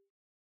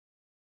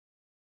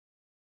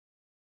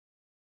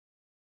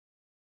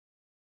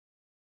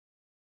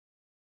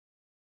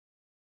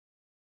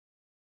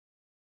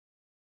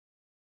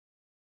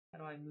 How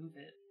do I move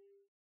it?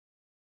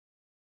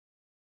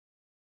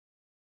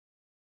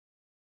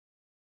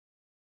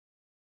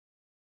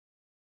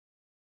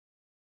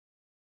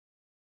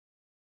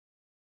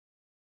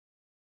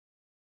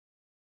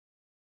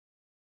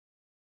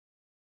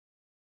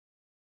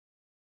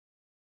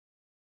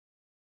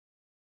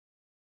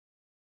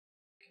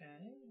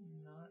 Okay,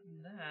 not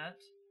that.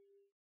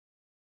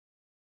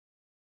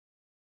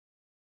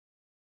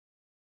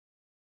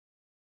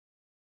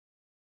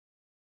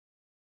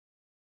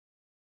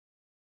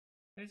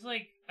 There's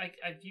like,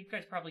 you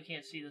guys probably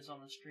can't see this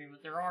on the stream,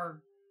 but there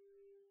are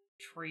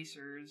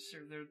tracers,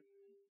 or they're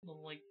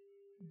little like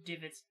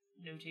divots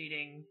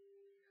notating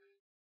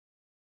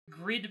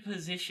grid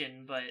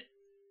position, but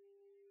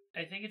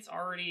I think it's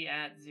already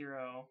at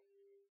 0.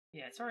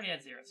 Yeah, it's already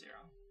at 0, 0.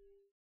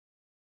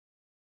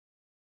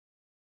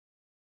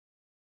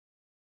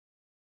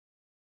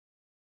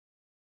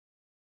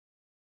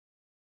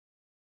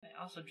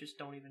 I also just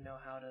don't even know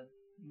how to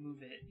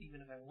move it, even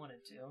if I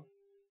wanted to.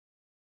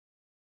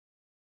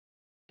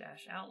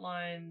 Dash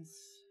outlines.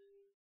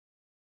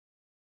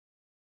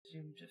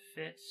 Zoom to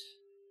fit.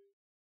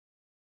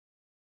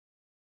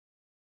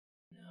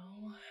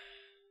 No.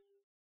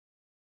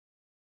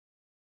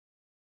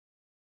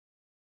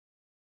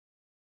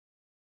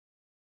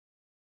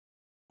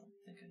 I don't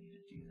think I need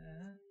to do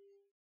that.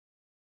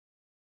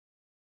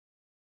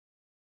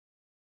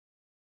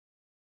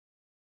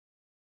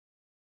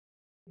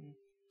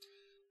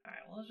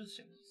 Alright, well, let's just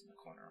assume this is in the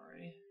corner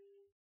already.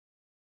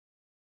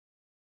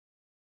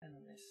 And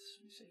then this,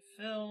 we say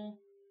fill.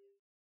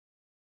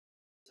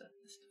 Set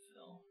this to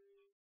fill.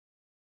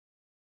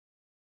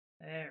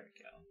 There we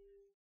go.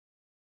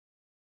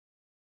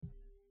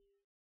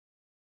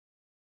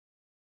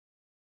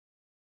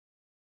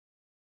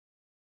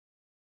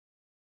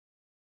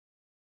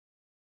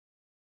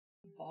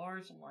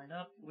 Bars line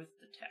up with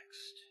the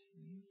text.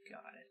 You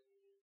got it.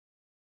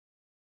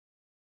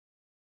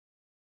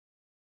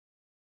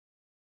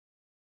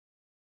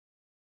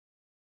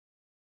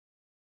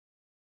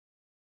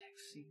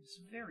 Text seems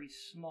very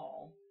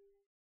small.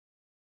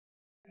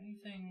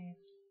 Anything?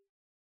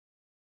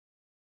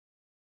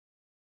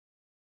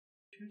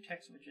 2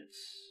 text widgets.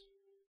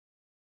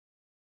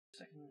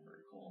 Second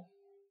vertical.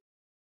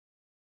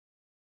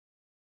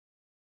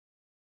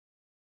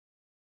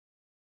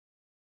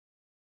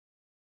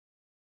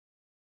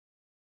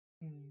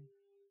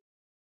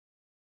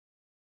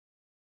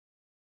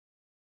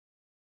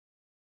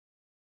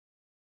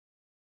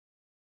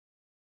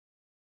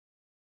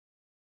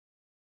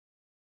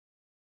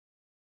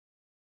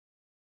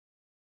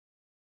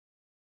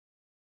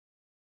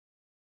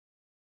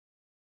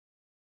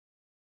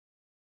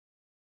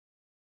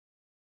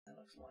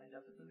 looks lined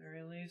up at the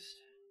very least.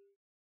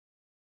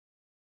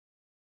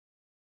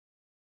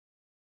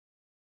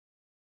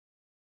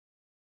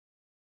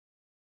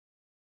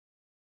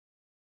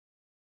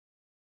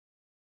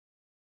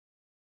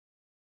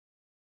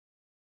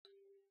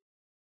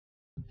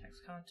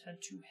 Text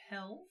content to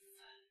health.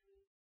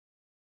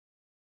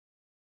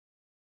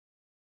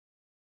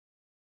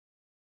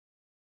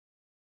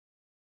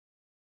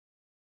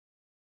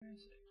 Where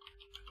is it?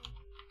 Content.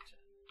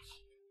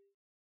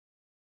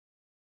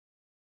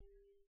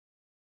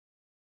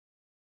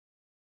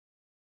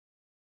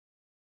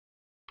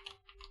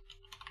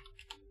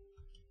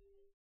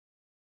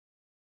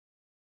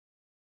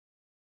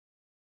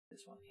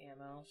 This one,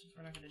 ammo, since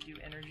we're not going to do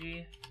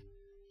energy.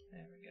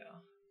 There we go.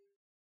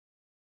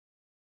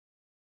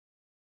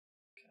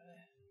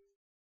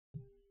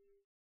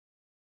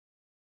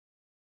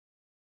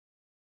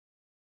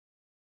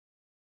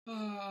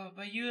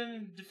 By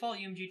default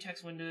UMG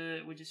text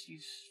window, we just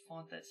use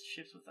font that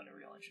ships with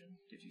Unreal Engine.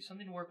 Gives you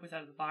something to work with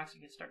out of the box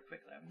and get started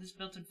quickly. But this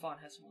built-in font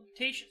has some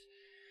limitations.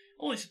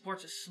 Only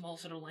supports a small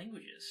set of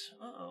languages.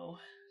 Uh-oh.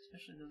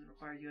 Especially those that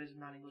require UIs of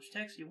non-English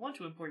text. You want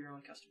to import your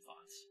own custom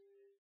fonts.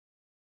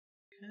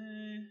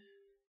 Okay.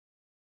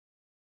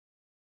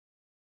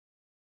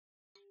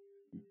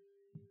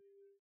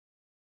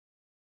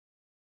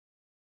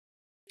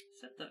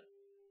 Set the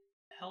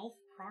health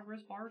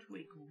progress bar to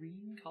a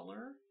green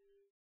color?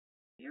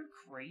 You're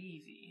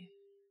crazy.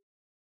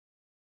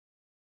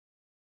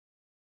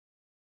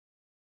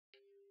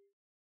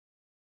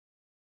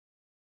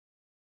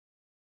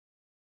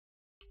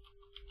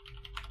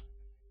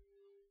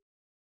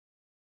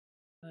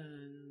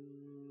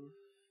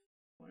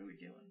 What are we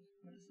doing?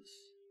 What is this?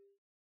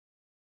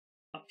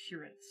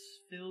 Appearance,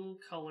 fill,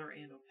 color,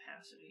 and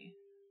opacity.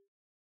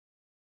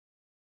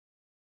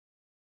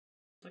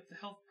 Select the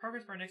health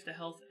progress bar next to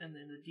health and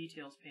then the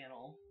details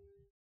panel.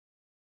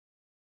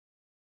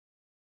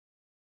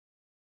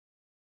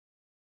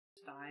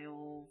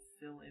 Style,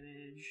 fill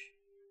image,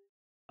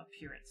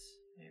 appearance.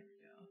 There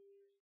we go.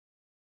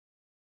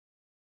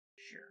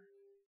 Sure.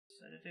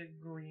 Set it to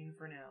green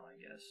for now, I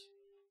guess.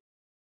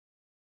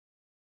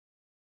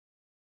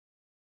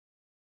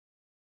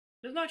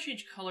 Does not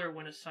change color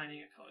when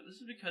assigning a color.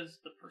 This is because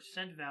the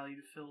percent value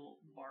to fill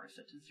the bar is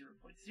set to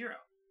 0.0.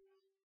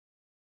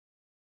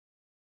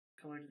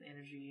 Color to the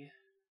energy.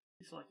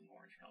 Select an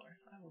orange color.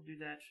 I will do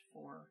that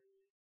for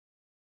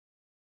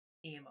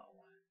ammo.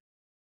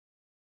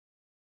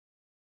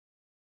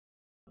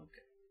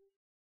 Okay.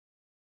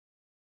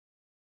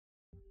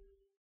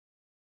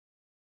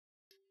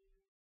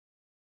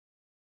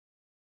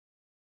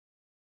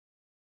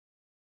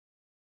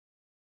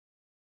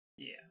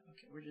 Yeah,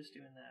 okay, we're just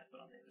doing that, but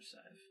on the other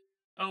side.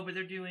 Oh, but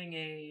they're doing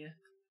a...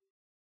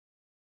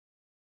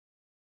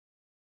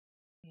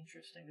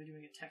 Interesting, they're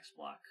doing a text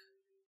block.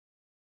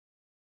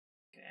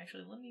 Okay,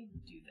 actually, let me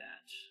do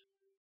that.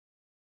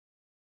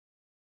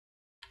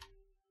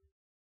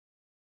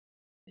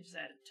 They just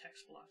added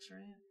text blocks,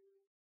 right?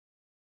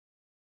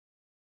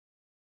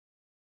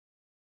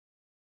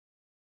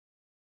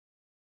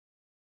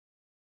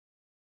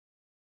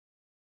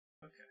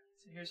 Okay,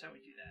 so here's how we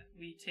do that.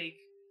 We take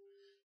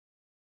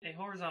a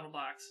horizontal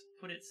box,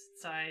 put it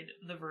inside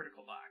the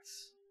vertical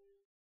box.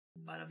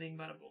 Bada bing,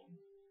 bada boom.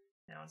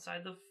 Now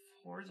inside the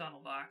horizontal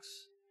box,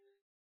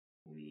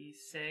 we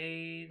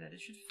say that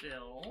it should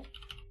fill.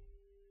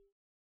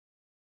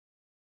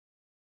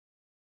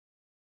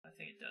 I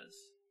think it does.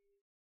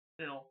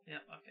 Fill.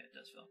 Yep, okay, it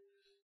does fill.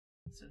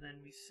 So then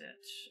we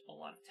set a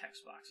lot of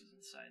text boxes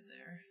inside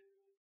there.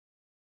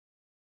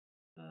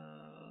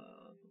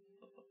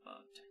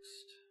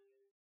 Text.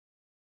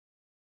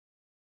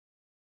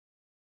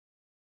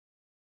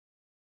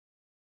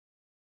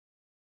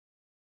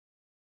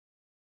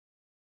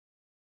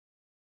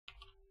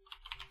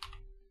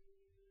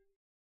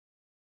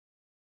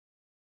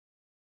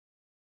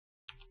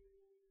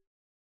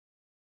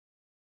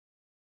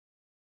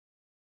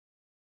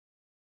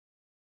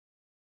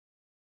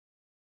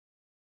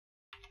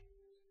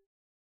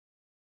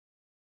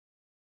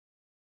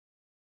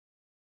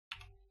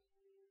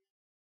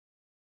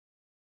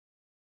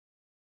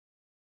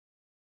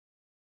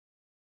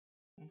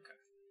 Okay.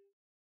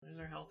 There's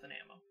our health and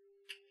ammo.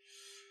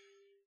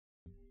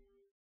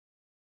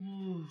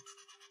 Ooh.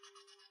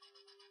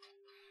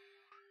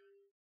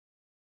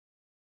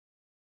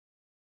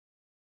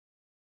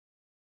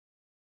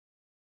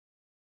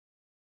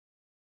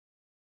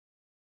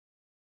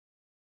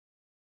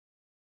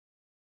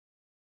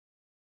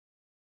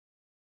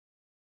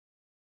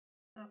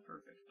 Not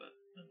perfect, but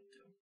that'll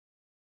do.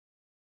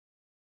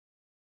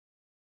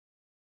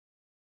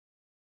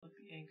 Look,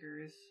 the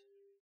anchors.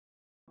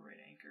 Right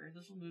anchor.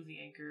 This will move the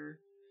anchor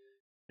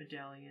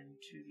medallion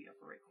to the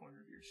upper right corner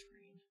of your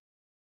screen.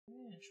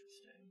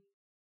 Interesting.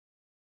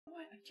 Oh,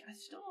 I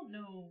still don't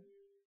know.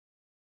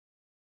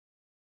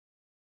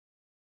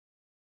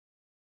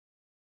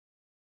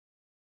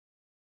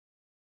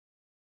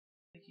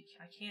 Like,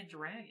 I can't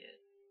drag it.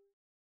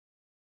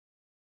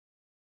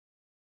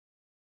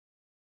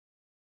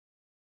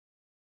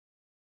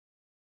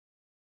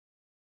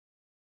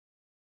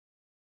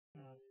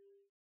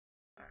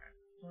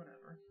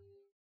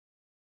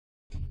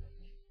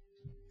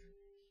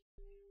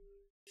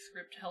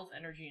 script, health,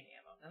 energy, and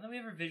ammo. Now that we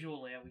have our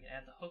visual layout, we can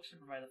add the hooks to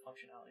provide the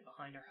functionality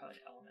behind our HUD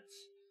elements.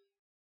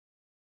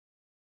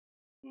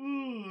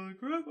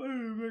 Grab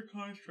my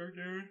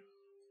constructor.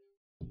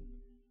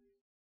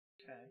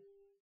 Okay.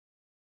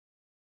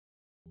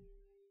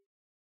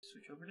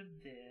 Switch over to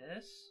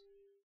this.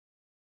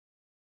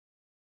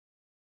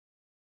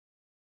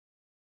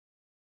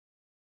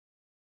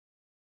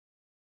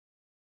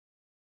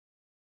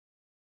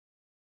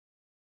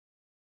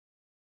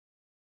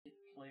 Hit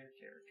player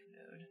character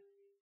node.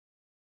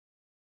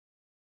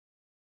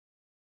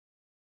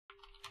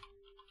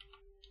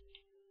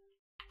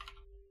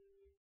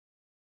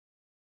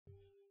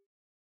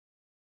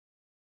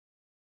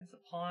 It's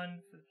a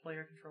pawn for the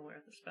player controller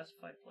at the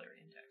specified player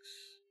index.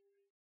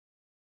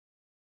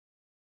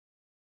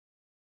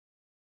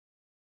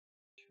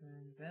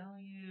 Turn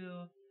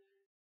value.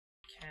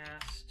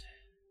 Cast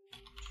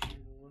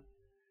to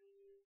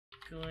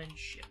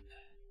gunship.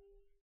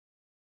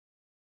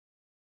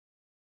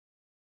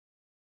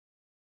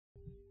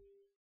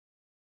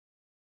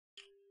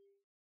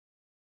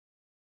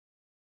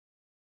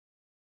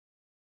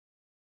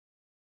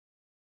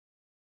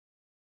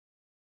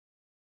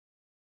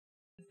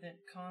 Then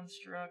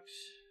construct.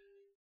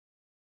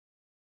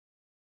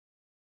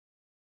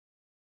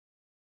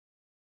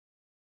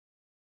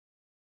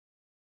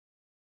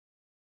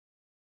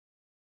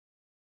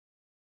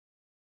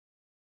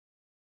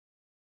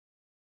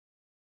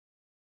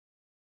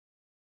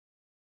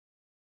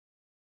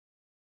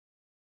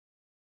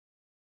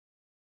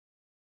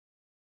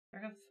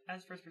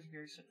 As first person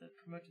character, set the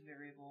promoted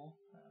variable.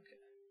 Okay.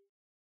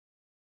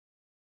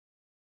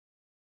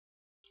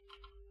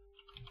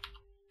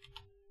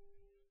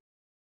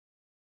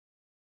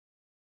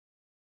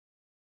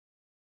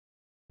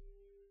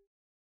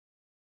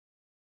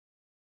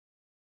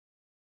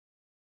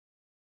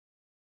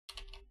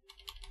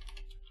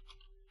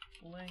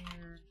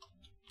 Player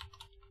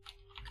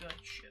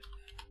gunship.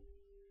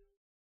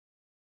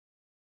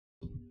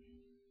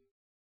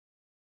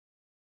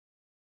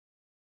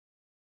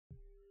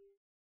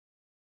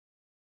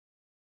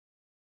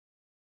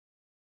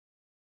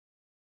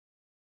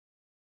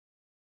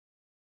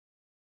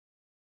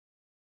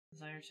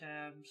 Designer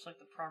tab, select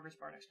the progress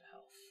bar next to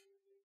health.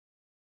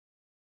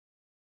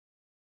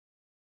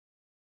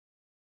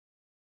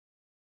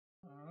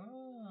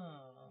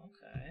 Oh,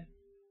 okay.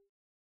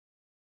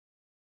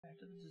 Back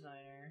to the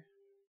designer.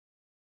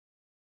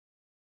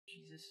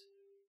 Jesus.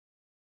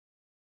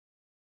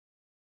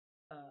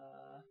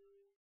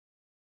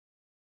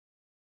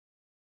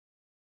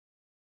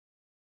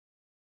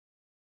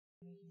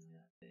 Making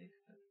that big,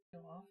 but go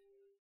off.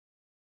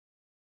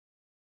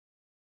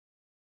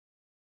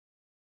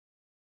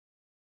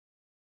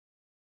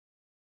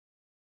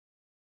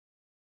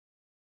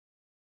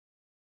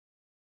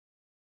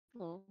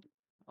 Hello.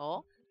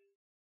 Oh.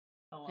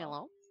 Hello?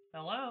 Hello.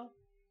 Hello?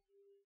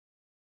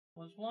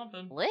 What's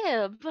lumping?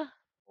 Lib.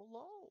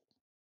 Hello.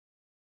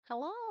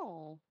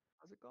 Hello.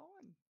 How's it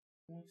going?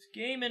 What's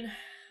gaming?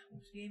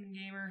 What's gaming,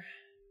 gamer?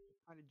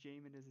 What kind of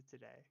Jamin is it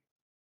today?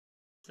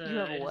 You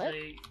have a It is what?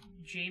 a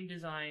Jame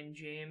design,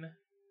 Jame.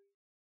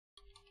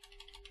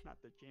 Not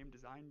the Jame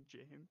design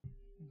Jame.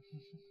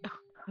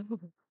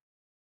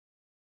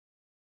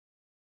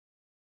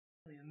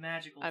 A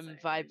magical I'm thing.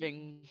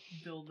 vibing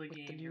Build the with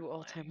game the you're new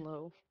all-time playing.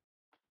 low.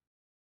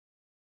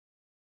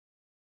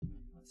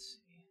 Let's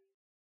see.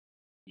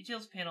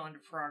 Details panel under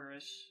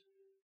progress.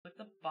 Click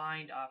the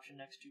bind option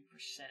next to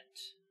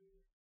percent.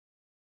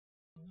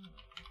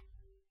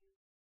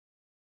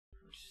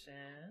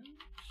 Percent.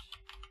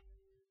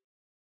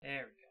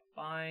 There we go.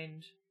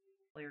 Bind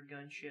player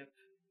gunship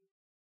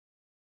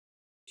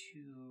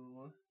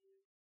to.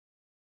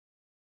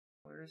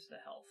 Where's the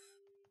health?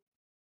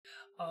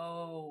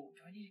 Oh,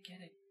 do I need to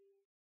get it?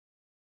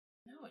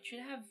 No, it should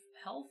have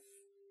health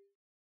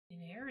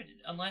inherited.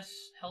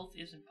 Unless health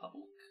isn't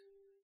public.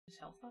 Is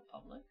health not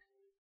public?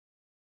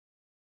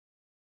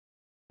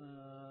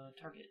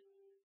 Target.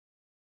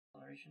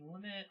 Acceleration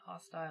limit,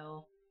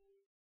 hostile.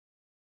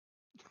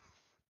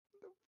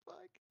 The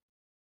fuck?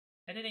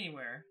 Edit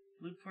anywhere.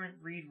 Blueprint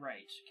read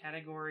write.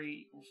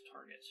 Category equals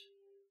target.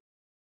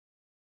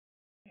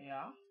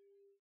 Yeah.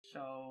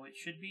 So it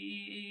should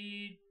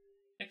be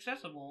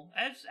accessible.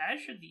 As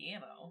should the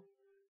ammo.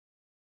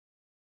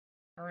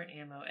 Current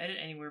ammo. Edit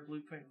anywhere.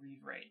 Blueprint read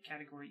write.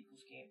 Category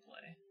equals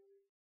gameplay.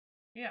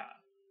 Yeah.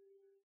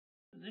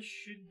 So this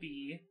should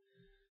be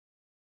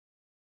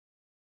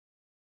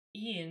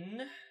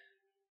in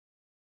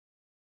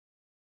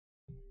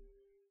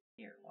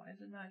here. Why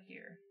is it not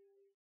here?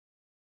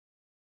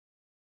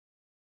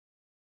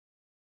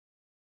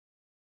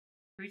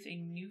 Creates a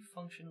new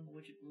function of the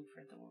widget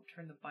blueprint that will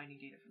return the binding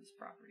data for this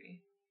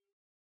property.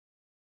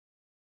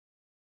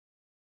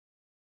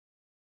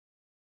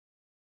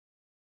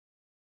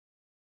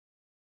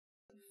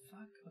 The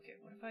fuck? Okay,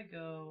 what if I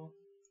go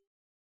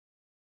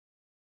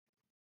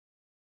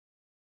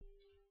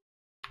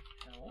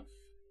health?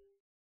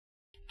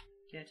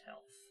 Get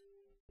health.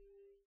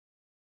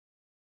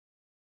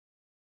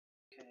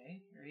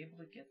 Okay, you're able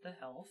to get the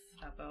health.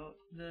 How about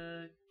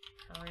the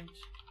current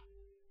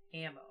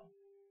ammo.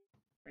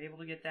 We're able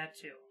to get that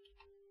too.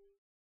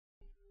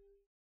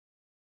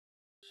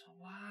 So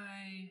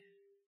why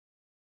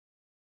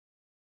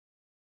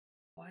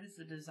does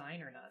the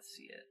designer not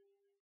see it?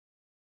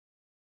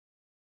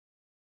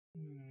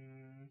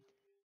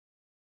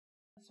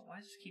 So why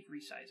does this keep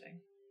resizing?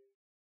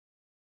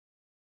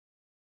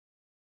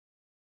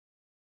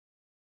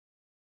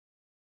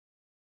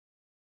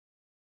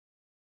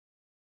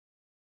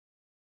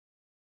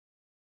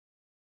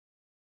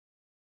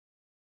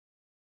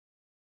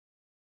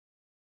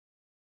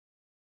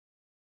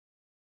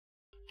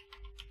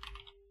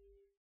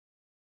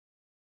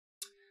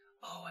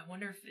 Oh, I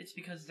wonder if it's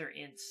because they're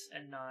ints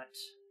and not...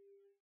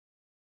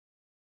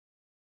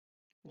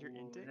 You're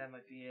inting? That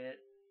might be it.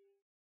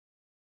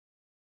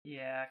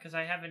 Yeah, because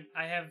I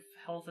have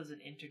health as an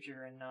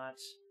integer and not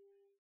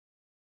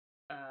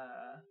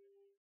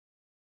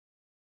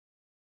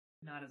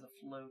as a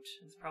float.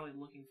 It's probably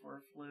looking for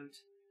a float.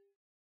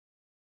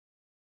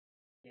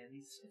 Yeah, I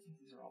think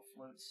these are all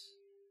floats.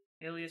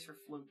 Alias for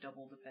float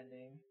double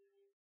depending.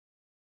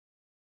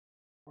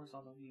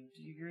 Horizontal view.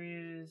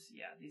 Degrees.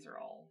 Yeah, these are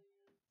all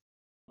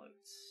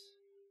floats.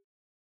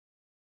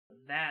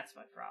 That's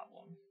my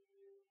problem.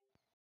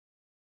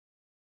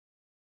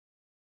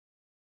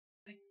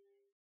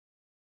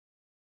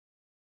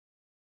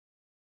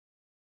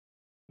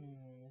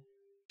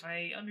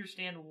 I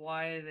understand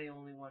why they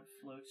only want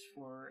floats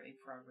for a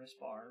progress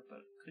bar, but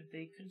could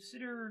they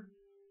consider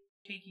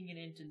taking an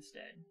int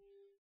instead?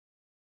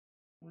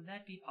 Would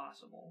that be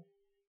possible?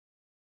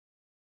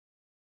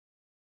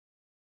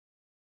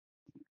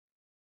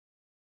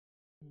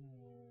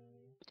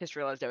 Just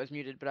realized I was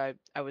muted, but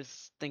I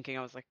was thinking,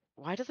 I was like,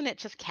 why doesn't it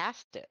just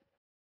cast it?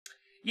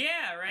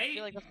 Yeah, right? I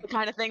feel like that's the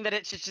kind of thing that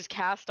it should just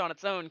cast on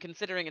its own,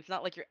 considering it's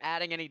not like you're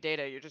adding any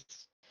data, you're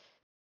just...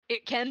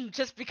 It can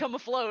just become a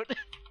float.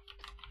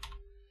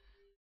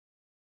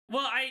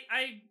 Well,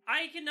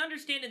 I can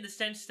understand in the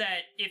sense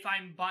that if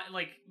I'm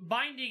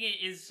binding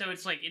it is so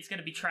it's like it's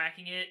gonna be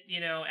tracking it, you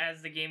know,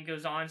 as the game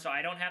goes on, so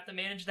I don't have to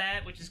manage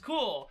that, which is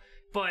cool.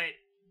 But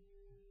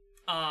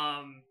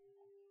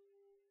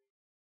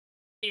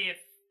if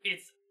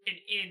it's an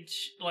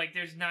inch, like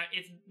there's not,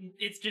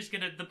 it's just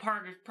gonna the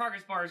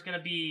progress bar is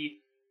gonna be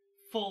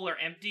full or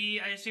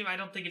empty. I assume. I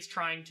don't think it's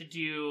trying to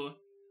do.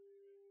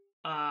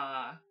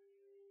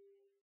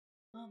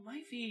 Well, it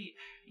might be.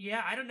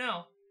 Yeah, I don't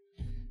know.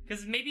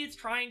 Because maybe it's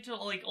trying to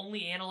like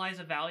only analyze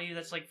a value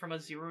that's like from a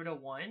 0 to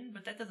 1,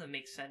 but that doesn't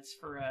make sense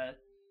for a...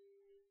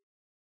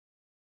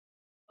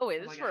 Oh wait,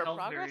 this like is for a health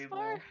progress variable.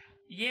 bar?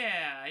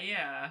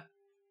 Yeah.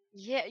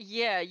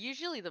 Yeah,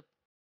 usually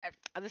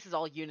this is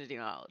all Unity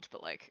knowledge,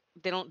 but like,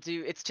 they don't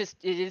do... it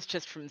is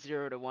just from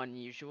 0 to 1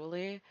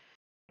 usually.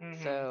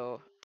 Mm-hmm.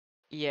 So,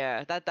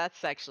 yeah,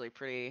 that's actually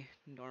pretty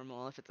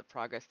normal if it's a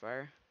progress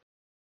bar.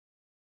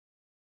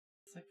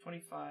 It's like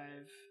 25.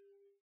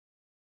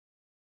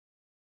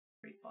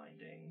 Great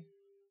binding.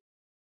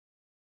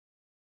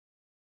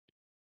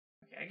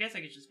 Okay, I guess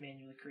I could just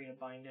manually create a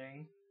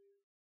binding.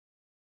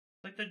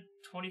 Like the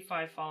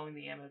 25 following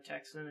the ammo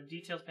text, and then the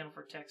details panel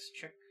for text,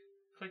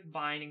 click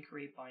bind and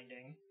create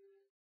binding.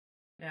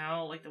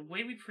 Now, like the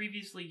way we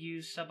previously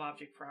used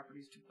subobject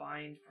properties to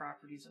bind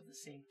properties of the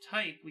same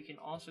type, we can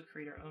also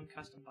create our own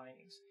custom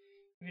bindings.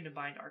 We're going to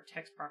bind our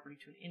text property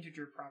to an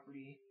integer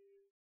property.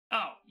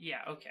 Oh,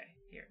 yeah, okay.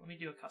 Here, let me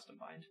do a custom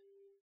bind.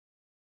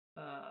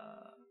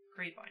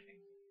 Create binding.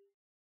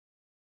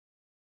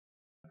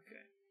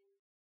 Okay.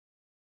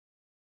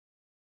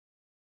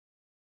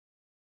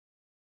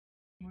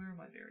 Where are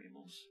my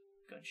variables?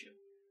 Gunship.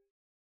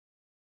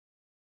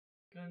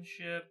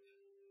 Gunship.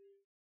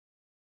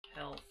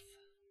 Health.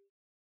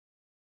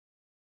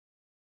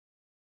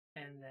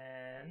 And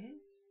then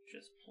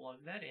just plug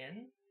that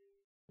in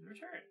and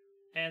return.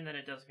 And then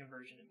it does a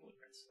conversion in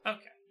blueprints.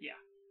 Okay, yeah.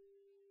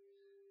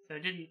 So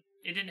it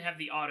didn't have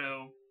the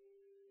auto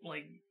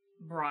like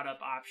brought up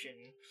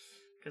option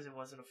because it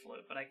wasn't a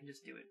float, but I can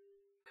just do it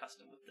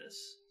custom with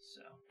this.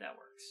 So that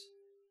works.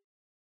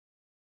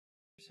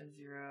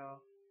 %0.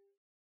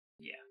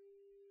 Yeah.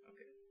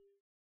 Okay.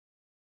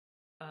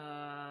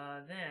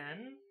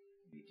 Then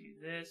we do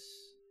this.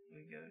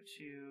 We go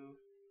to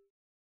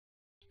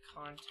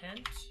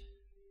content,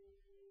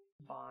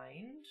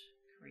 bind,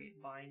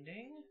 create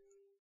binding,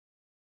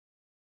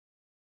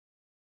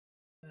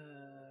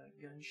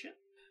 gunship,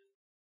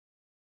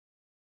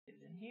 get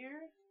it in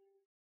here,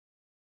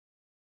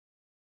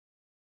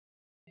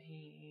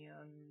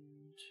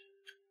 and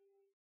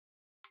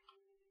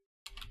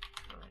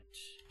current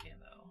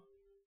ammo.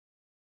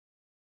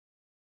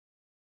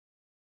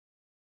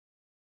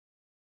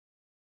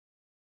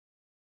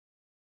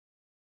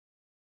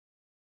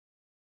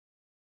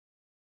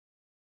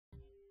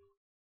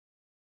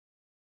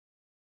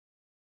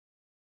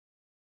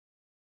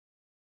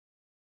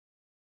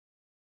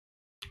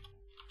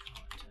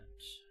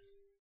 Content.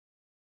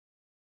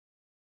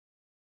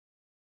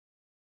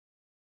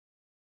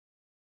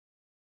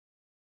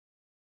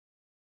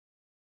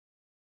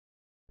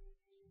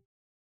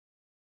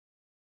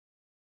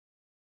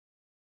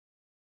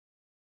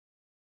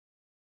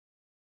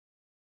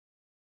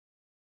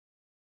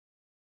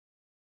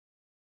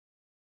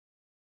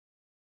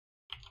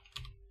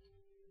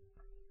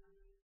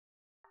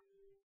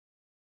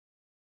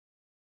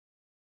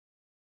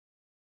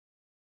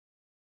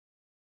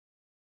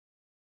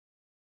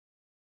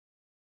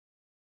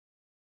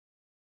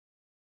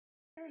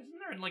 Isn't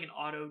there like an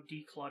auto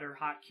declutter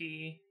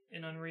hotkey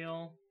in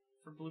Unreal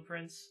for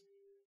blueprints?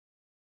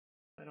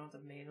 I don't have to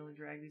manually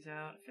drag these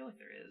out. I feel like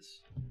there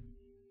is.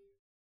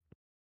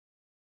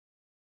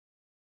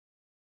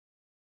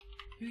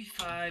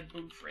 UI5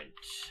 blueprint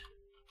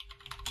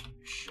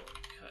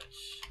shortcut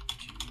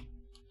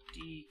to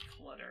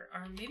declutter.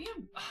 Or maybe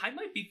I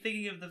might be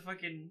thinking of the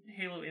fucking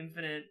Halo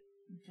Infinite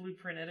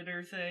blueprint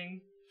editor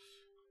thing.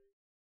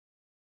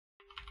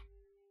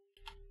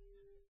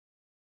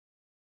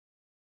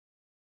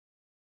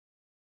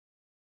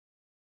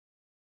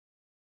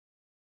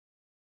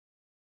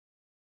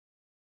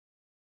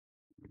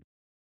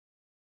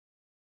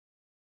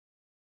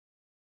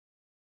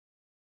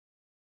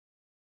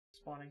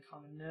 Spawning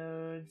common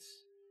nodes.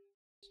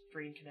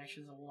 Brain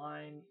connections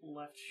align.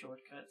 Left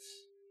shortcuts.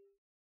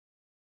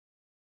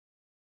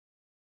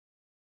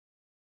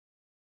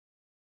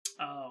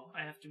 Oh,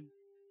 I have to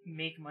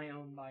make my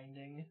own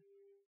binding.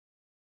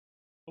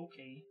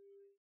 Okay.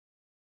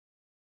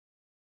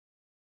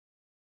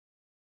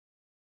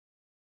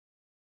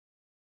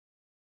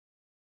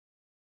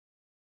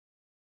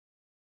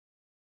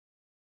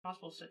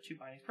 Possible to set 2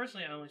 bindings.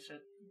 Personally, I only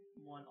set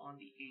one on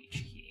the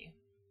H key.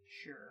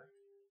 Sure.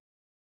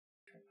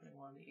 Try putting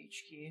one on the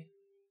H key.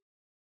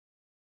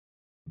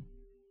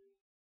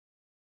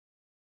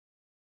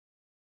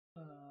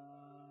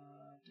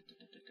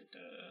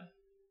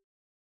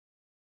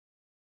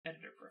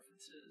 Editor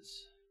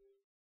preferences.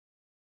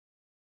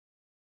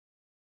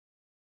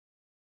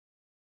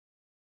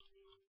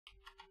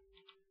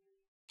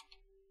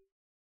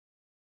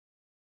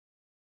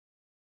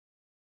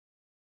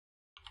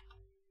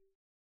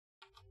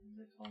 What is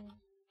it called?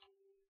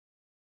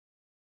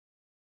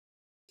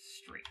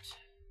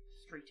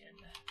 Straighten.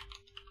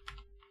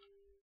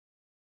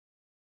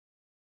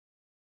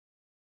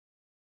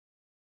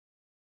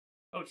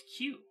 Oh, it's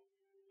Q.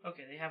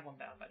 Okay, they have one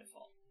bound by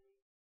default.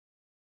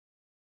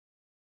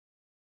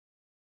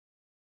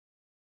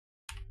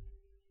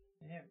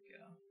 There we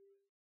go.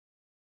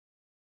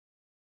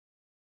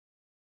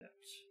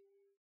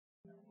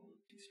 No, we'll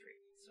do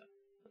straight, so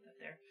put that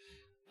there.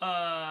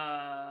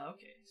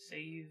 Okay.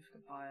 Save,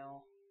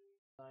 compile,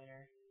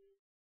 designer.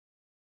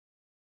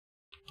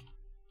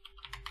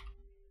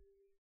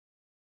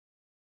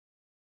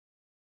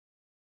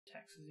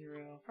 Text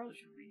 0. Probably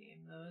should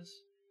rename those.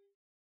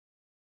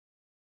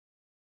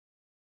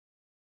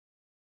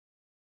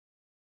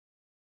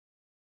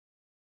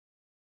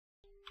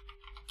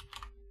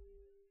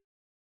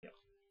 Yep.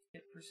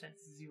 Hit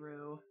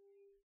 %0.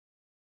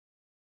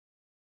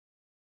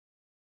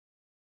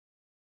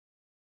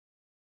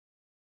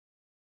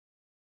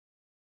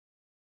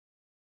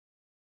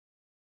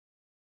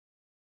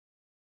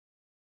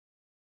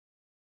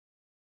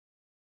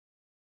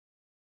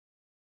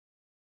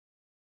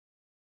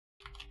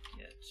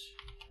 Get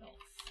health.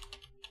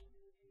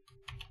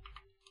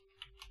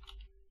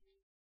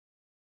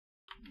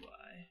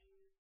 UI.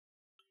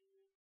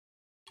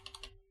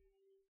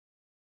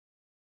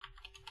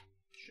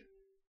 Sure.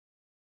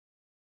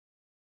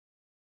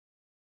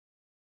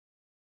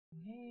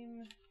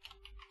 Name.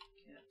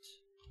 Get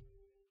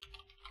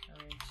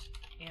current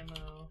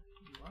ammo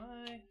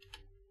UI.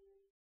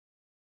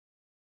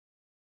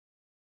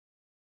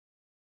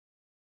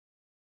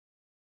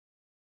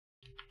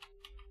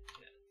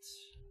 Get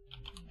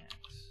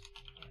max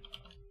ammo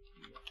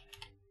UI.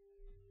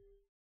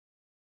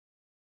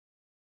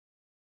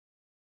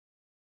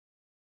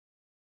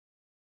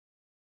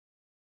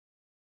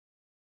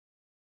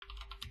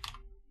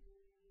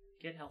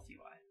 Get health UI.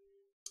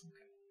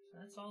 Okay, so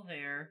that's all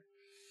there.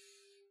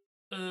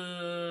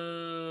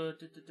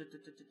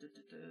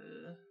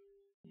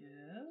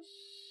 Yes.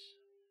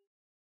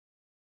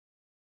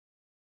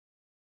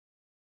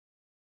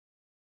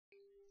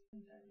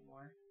 Not that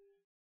anymore.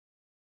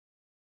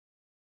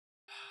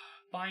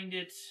 Bind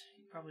it.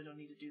 You probably don't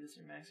need to do this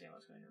in max ammo.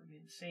 It's going to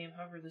remain the same.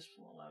 However, this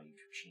will allow you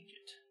to change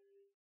it.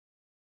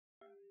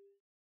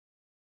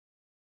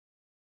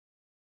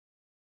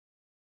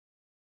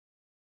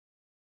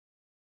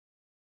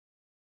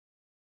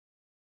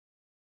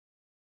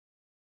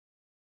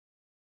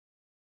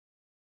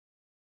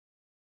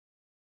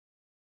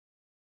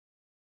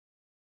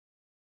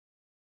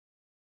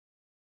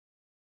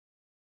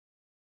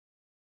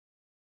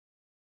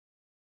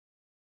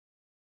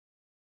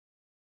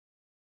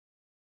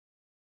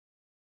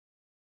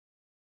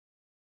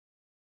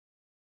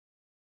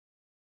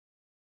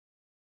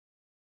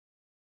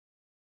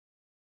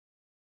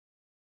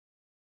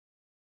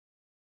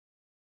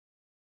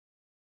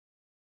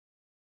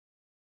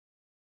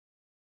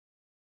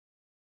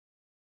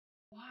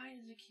 Why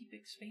does it keep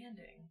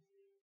expanding?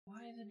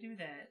 Why does it do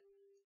that?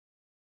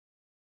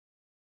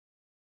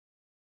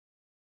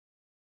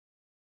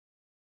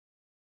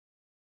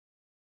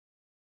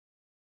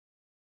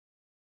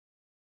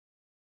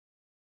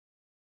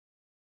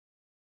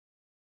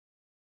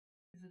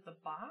 Is it the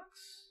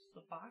box? Does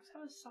the box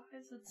have a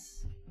size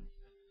that's...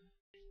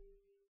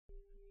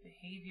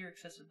 Behavior,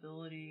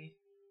 accessibility,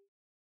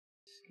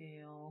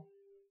 scale.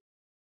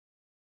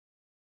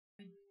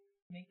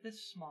 Make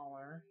this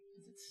smaller.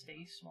 Does it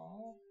stay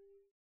small?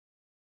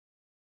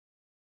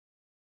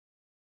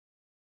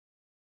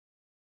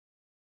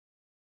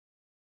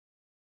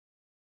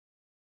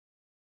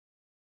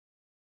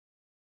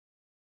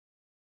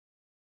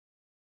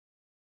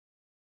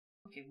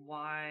 Okay,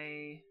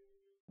 why?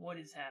 What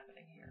is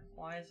happening here?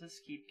 Why does this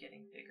keep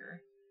getting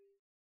bigger?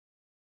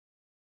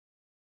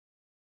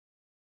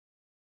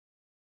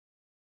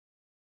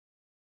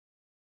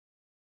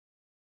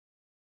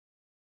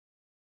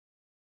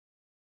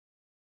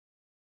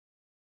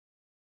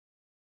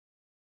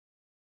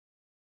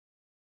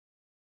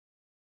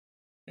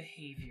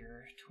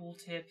 Behavior.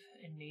 Tooltip,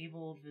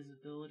 enabled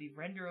visibility,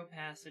 render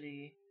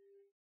opacity.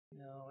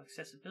 No.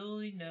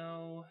 Accessibility,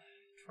 no.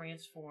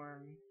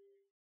 Transform,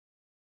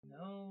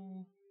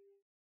 no.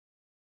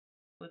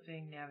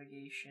 Flipping,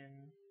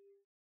 navigation,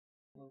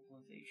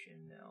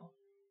 localization, no.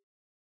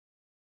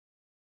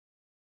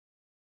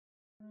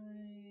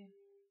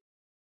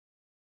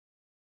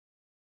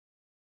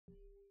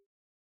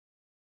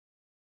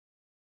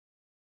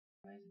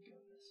 Why is it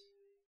doing this?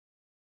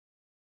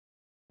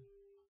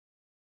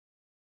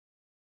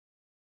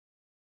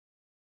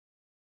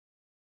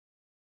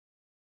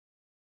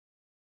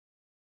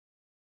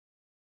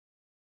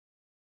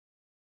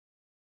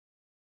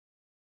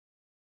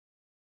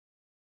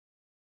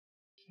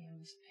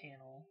 Canvas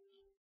panel.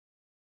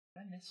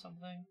 Did I miss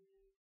something?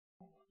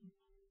 Hold on.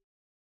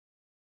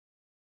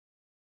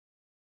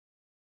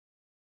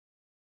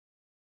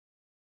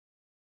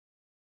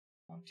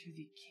 Onto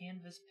the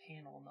canvas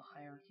panel in the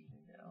hierarchy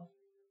window.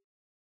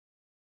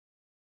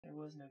 There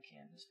was no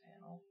canvas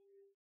panel.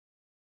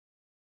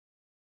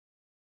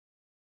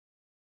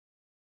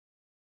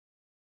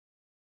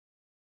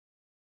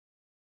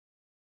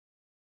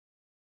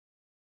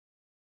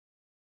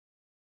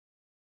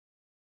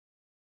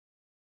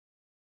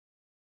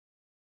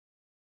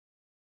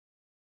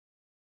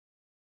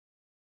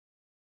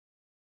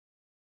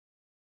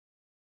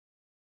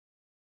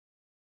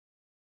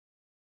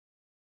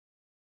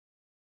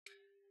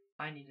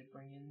 I need to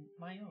bring in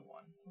my own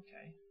one.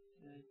 Okay.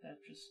 That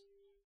just...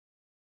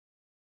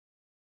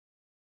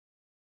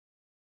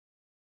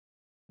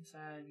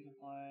 Inside, we can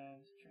apply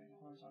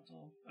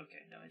horizontal.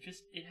 Okay, no,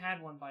 it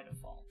had one by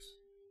default.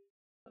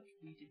 But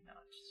we did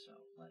not, so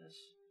let us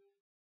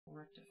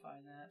rectify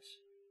that.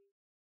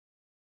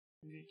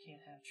 We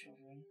can't have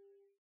children.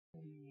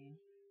 What do you mean?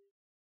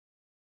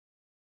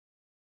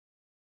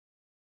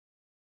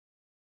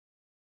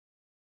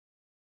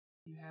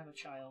 You have a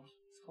child.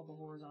 It's called the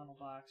horizontal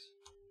box.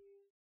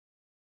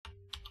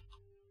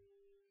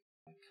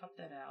 I cut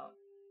that out.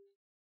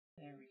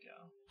 There we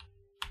go.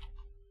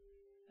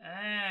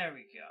 There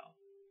we go.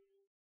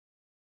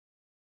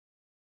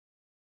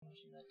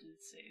 That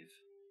did save.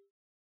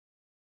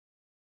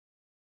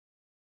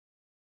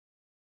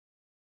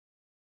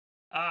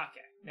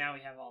 Okay, now we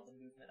have all the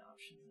movement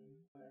options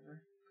and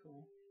whatever.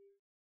 Cool.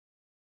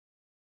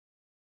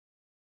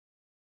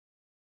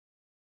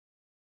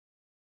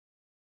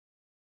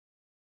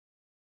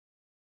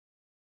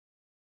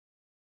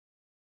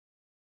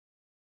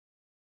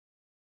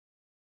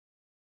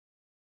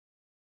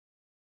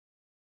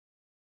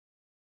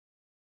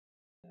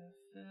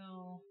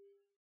 Fill.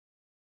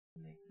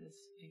 Make this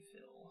a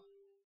fill.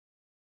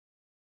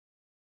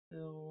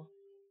 Fill.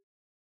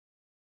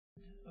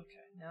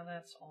 Okay, now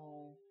that's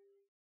all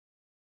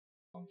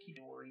funky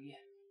dory.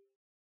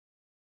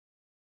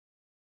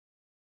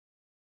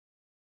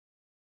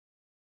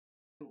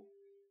 Cool.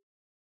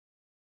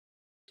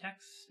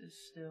 Text is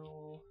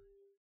still.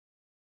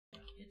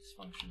 Its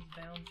function's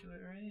bound to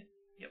it, right?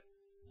 Yep.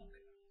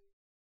 Okay.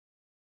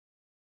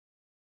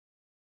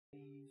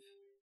 Save.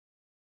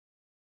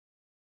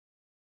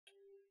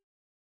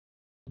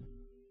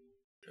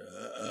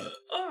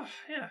 Oh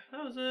yeah,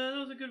 that was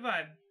a good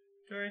vibe.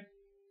 Sorry.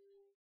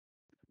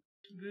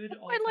 Good.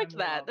 I liked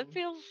that. Album. That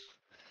feels.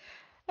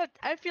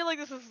 I feel like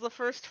this is the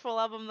first full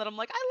album that I'm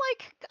like, I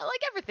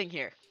like everything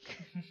here. I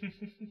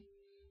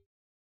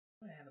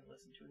haven't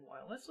listened to in a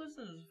while. Let's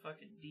listen to this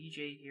fucking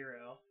DJ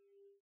Hero.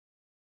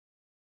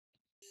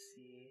 Let's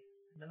see.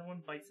 Another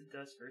one bites the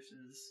dust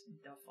versus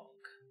Da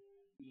Funk.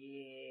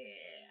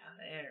 Yeah,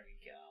 there we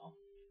go.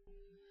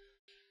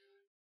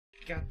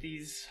 Got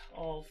these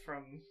all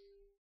from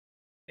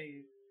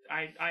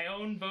I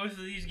own both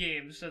of these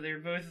games, so they're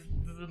both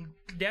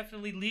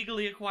definitely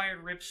legally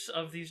acquired rips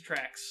of these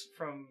tracks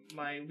from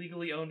my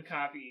legally owned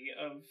copy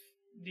of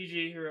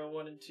DJ Hero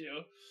 1 and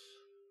 2.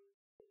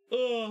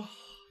 Ugh.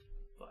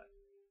 But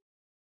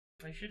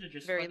I should have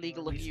just Very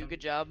legal of you. them.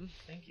 Good job.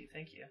 Thank you.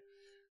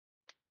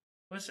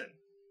 Listen,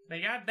 they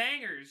got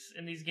bangers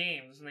in these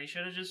games, and they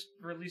should have just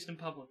released them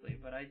publicly,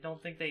 but I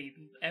don't think they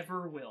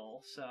ever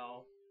will,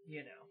 so,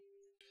 you know.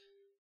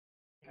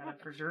 Gotta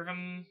preserve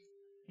them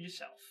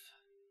yourself.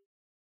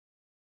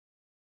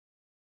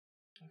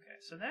 Okay,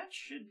 so that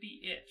should be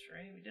it,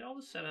 right? We did all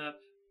the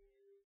setup.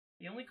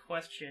 The only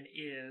question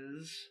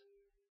is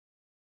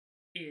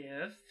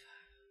if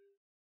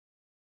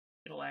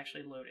it'll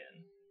actually load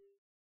in.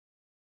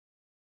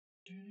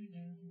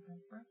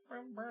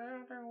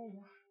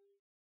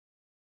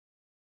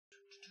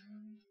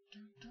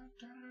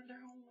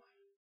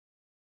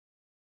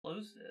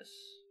 Close this.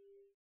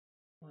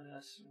 Let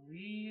us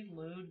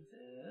reload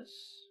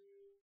this.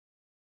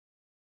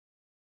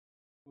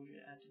 What did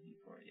it add to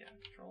viewport? Yeah,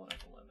 control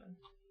F11.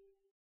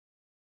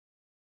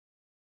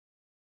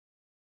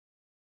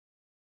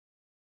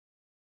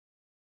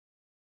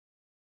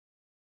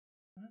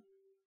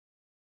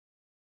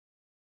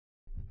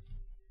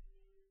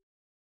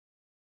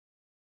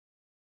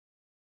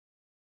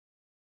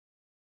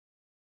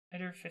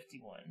 Header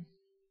 51.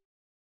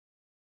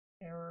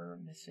 Error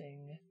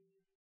missing.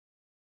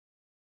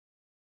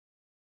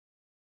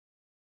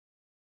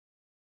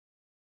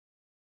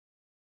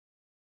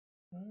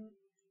 What?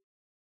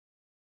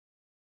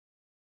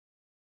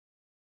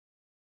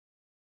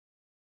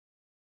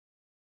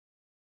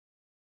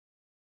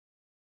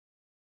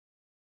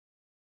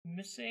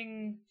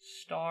 Missing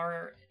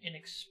star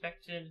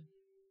unexpected.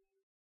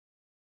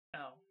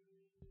 Oh.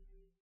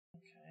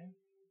 Okay.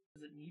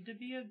 Does it need to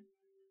be a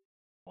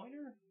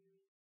pointer?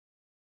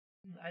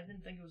 I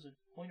didn't think it was a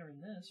pointer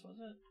in this, was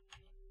it?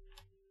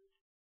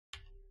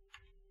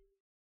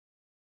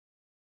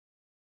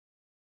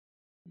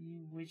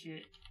 New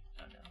widget.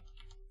 Oh no.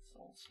 It's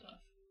old stuff.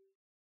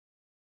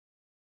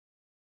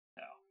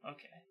 Oh,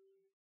 okay.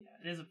 Yeah,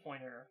 it is a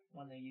pointer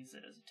when they use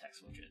it as a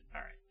text widget.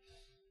 Alright.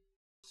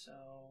 So...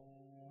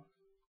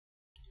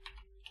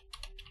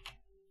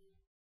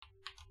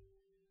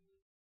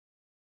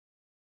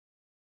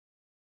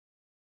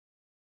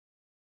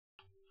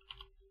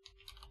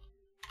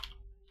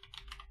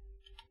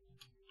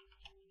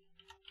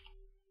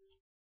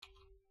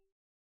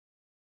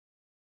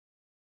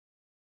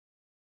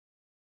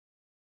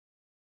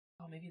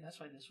 Oh, maybe that's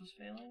why this was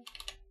failing?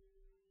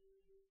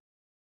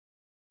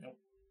 Nope.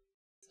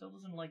 Still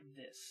doesn't like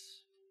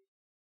this.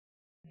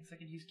 I guess I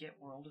could use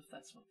get world if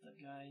that's what the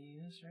guy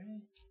used,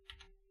 right?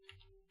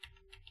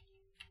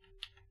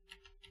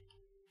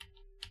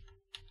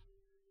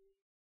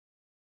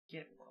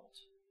 Get world.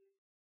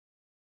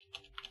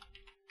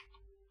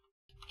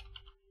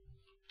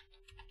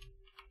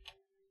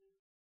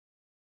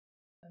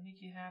 Does that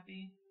make you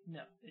happy?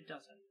 No, it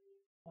doesn't.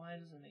 Why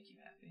does it make you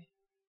happy?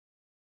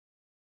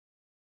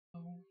 Oh,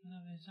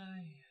 let me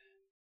say.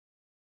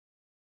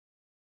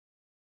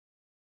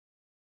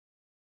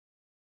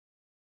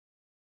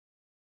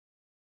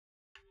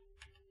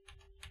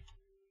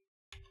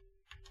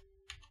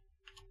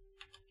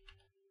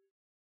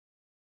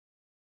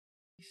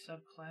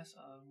 Subclass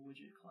of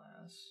widget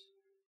class.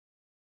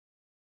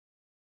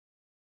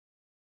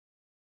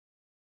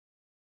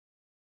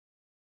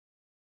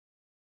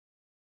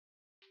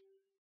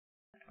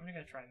 I'm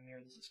gonna try and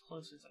mirror this as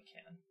close as I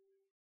can.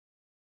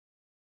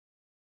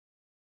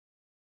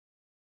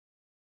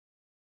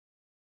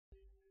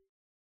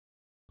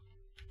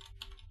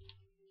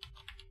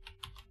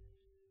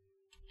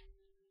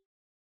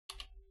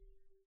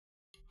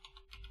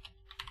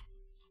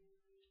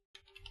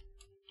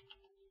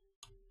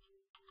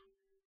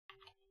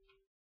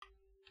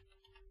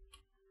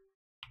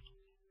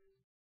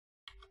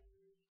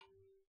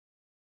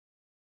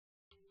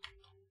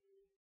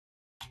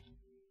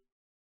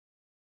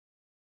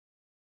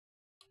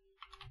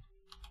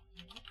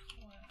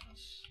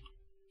 Class.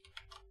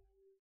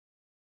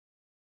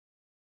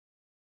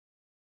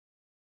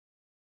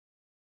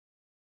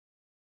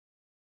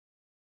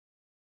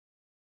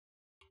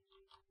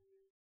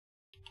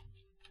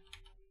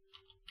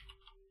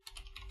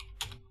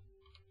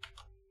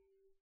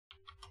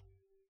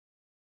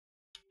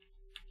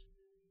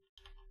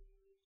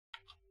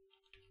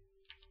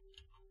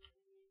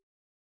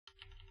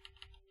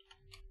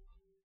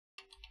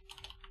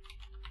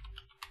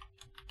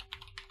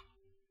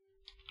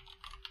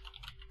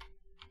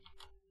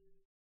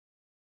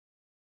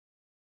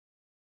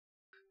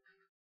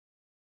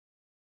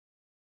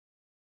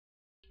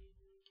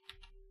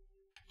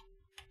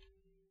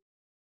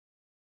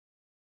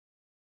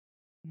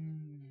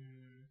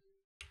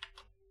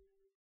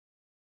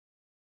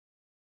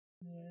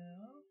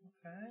 Yeah,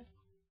 okay.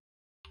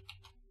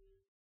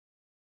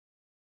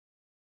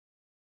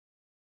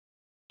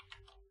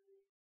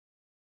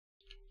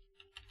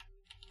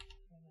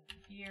 And then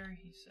here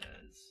he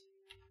says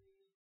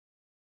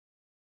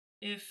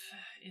if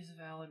is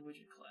valid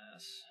widget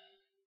class.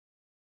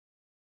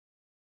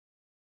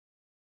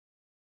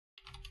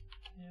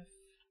 If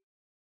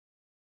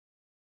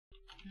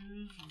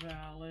is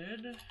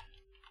valid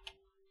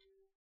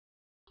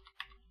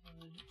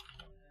widget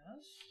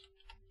class.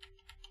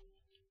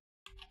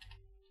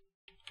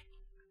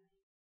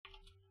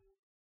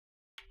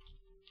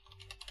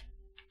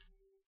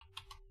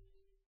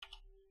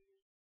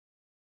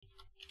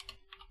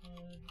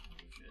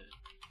 Widget.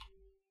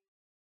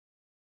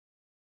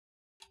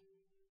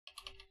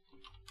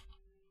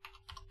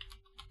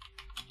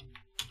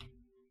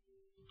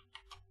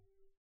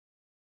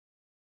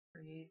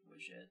 Create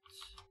widget.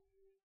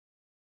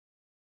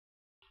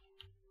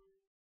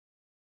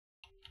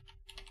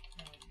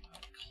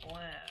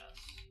 Class.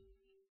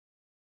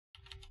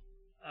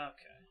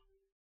 Okay.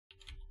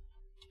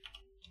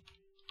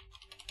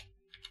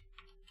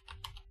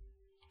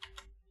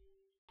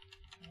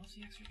 What's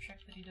the extra check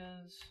that he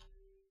does?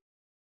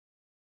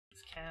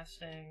 It's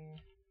casting.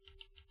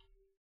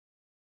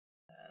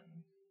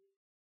 And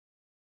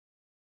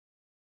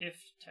if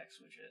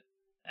text widget.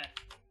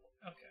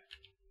 Okay.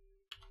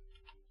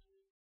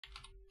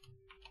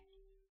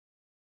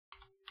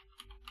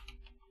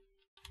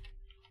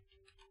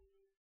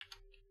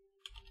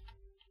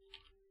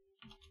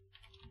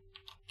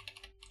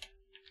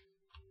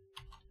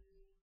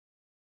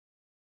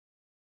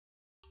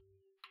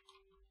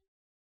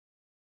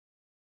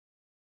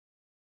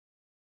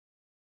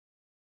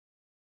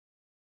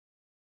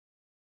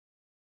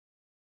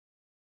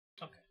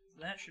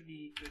 That should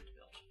be good to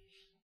build.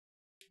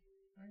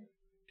 Alright.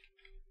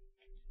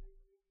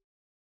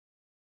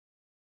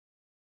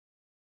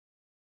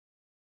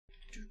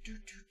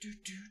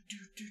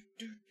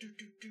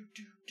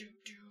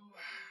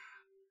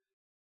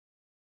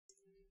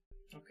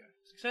 Okay,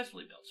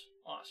 successfully built.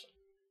 Awesome.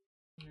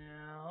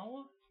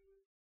 Now,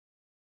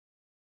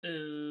 go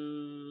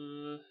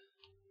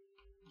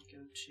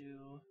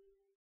to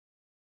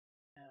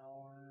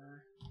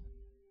our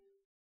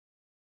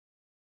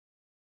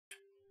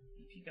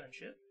BP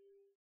gunship.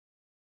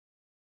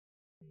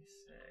 We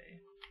say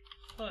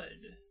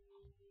HUD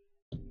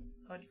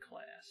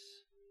class,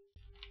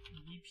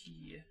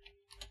 BP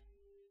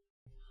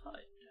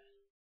HUD.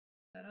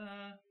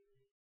 Ta-da!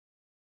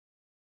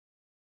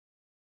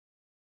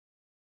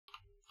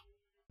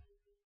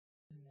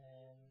 And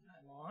then I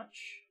launch.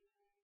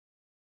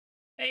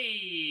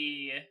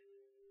 Hey!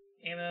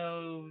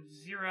 Ammo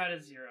 0 out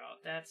of 0.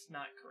 That's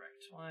not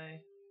correct.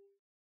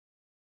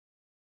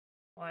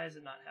 Why does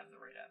it not have the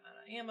right amount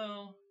of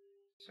ammo?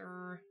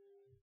 Sir.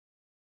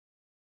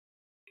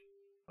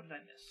 What did I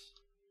miss?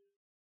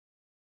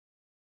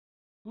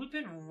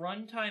 Blueprint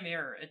runtime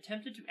error.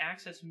 Attempted to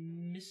access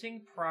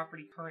missing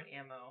property current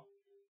ammo.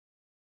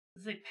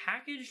 This is a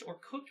packaged or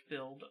cooked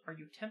build. Are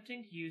you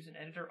attempting to use an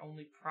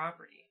editor-only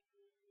property?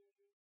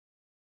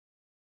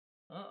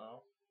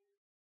 Uh-oh.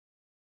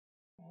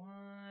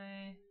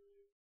 Why?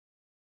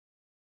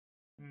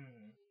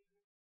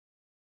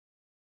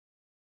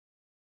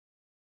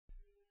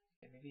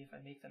 Okay, maybe if I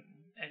make them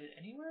edit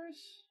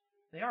anywheres?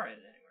 They are edit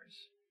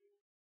anywheres.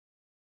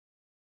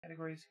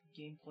 Categories,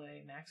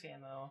 gameplay, max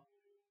ammo.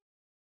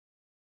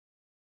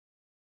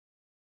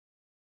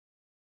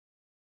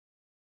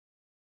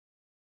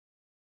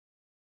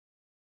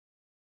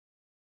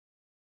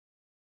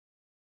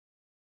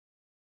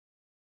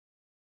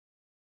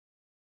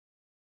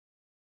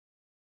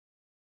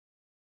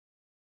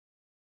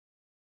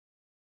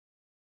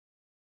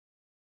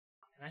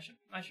 And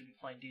I should be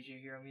playing DJ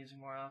Hero music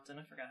more often.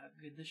 I forgot how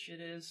good this shit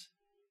is.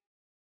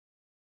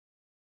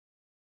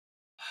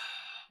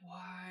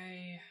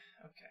 Why?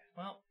 Okay,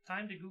 well,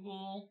 time to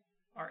Google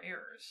our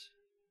errors.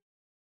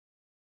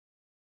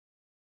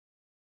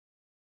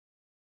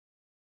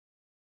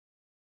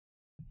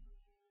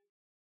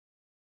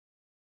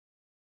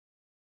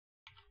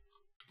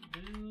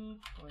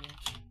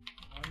 Blueprint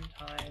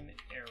runtime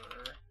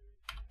error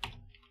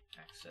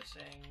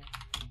accessing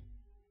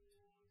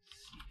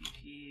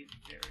CPP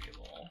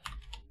variable.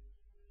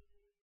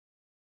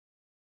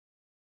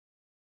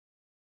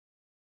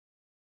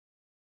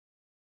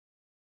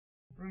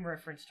 Room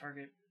reference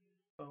target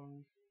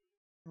phone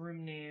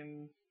room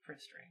name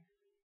print string.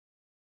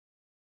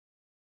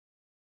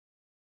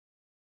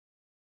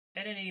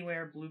 Edit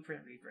anywhere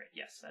blueprint read write.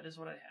 Yes, that is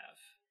what I have.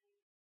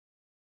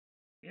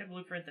 We have a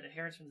blueprint that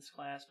inherits from this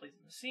class, plays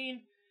in the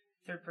scene.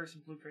 Third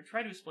person blueprint.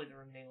 Try to display the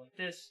room name like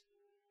this.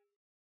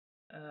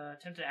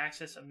 Attempt to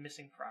access a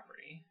missing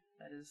property.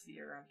 That is the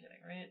error I'm getting,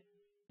 right?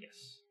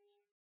 Yes.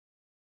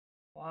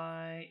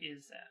 Why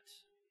is that?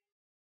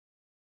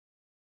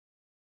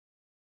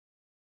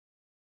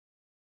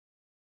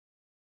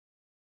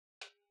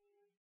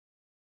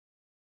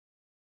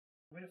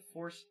 I'm going to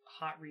force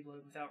hot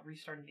reload without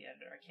restarting the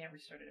editor. I can't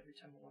restart it every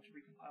time I want to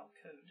recompile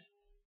code.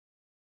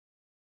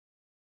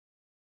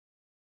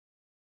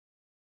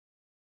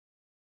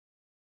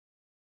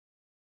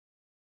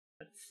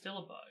 But it's still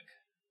a bug.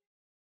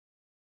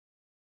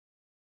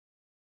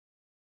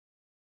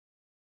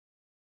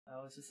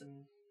 Oh, is this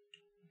an...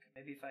 Okay,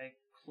 maybe if I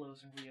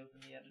close and reopen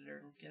the editor,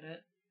 it'll get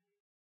it.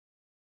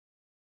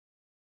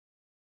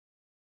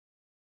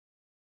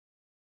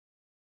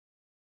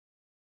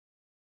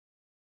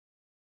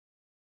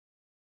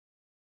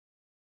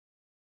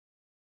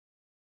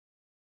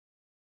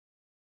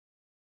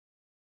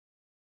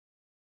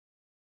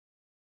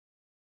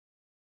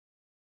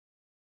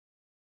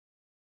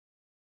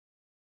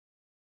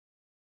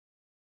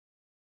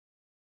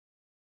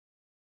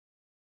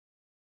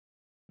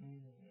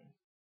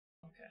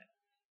 Okay.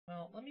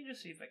 Well, let me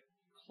just see if I can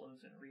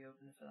close it and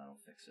reopen if that'll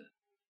fix it.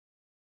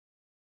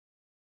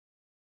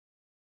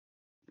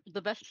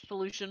 The best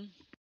solution.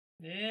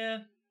 Yeah.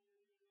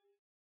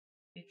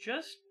 It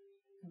just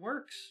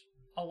works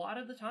a lot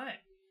of the time,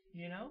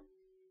 you know?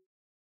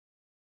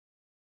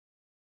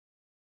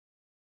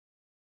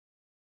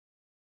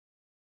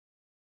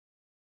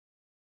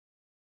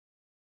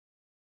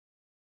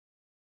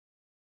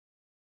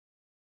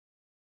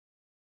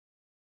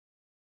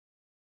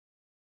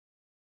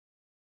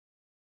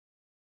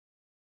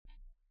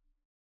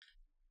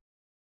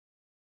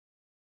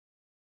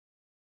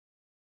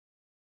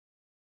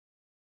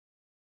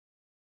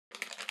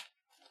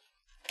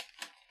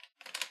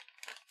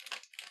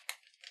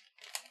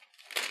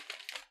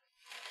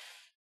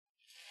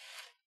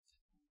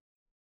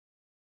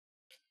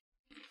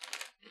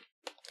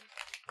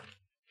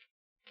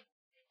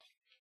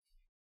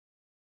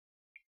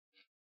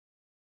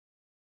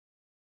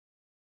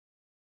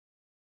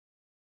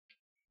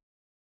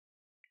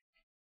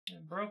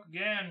 It broke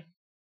again.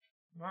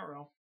 Not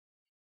real.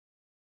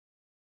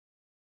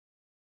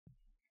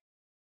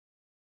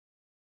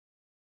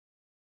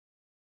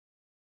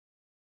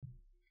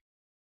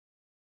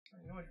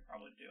 know what I should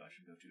probably do? I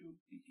should go to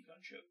BP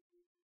Gunship.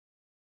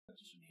 Put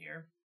this in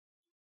here.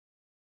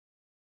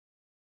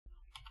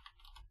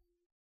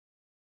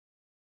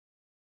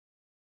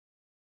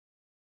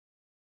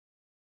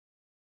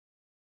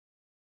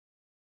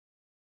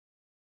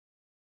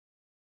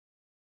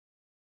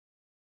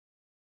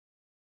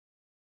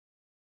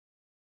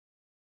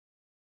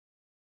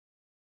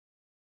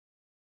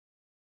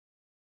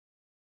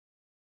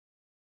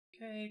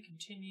 Okay,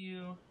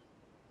 continue.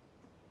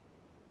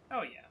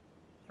 Oh yeah.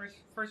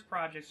 First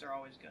projects are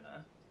always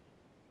gonna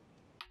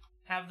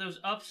have those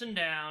ups and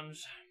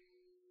downs.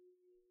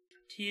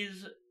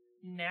 'Tis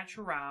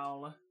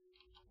natural.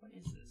 What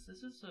is this?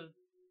 This is a...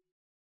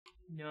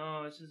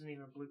 No, this isn't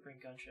even a blueprint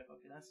gunship.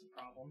 Okay, that's the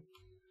problem.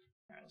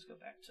 Alright, let's go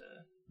back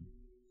to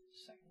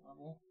second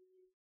level.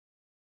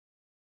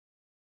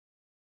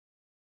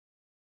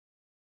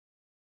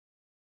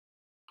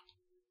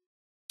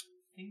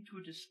 Thing to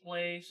a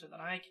display so that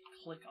I can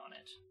click on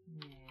it.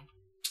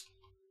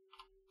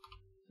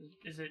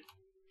 Is it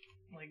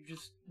like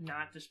just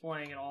not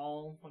displaying at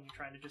all when you're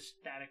trying to just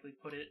statically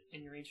put it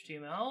in your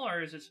HTML,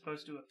 or is it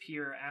supposed to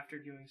appear after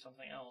doing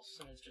something else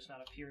and it's just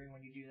not appearing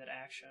when you do that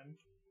action?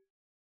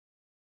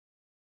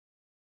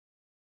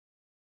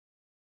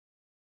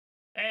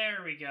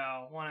 There we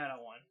go. 1 out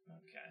of 1.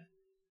 Okay.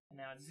 And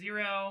now it's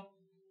 0.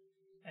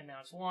 And now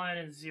it's 1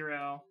 and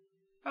 0.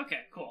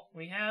 Okay, cool.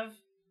 We have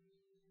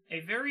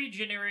a very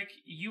generic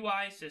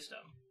UI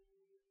system.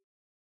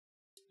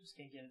 Just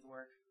can't get it to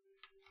work.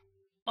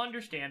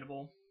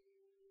 Understandable.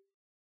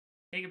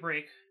 Take a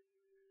break.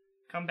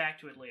 Come back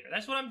to it later.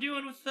 That's what I'm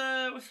doing with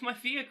my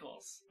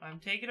vehicles. I'm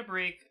taking a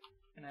break,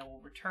 and I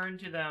will return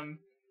to them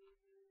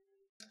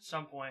at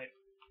some point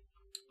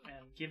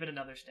and give it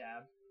another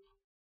stab.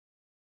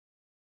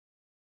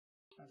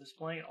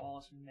 Displaying it all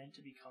is meant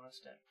to be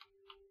constant.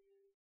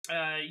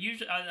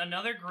 Usually,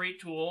 another great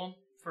tool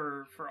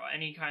for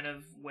any kind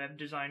of web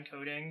design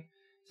coding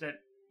is that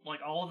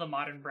like all of the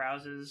modern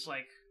browsers,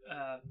 like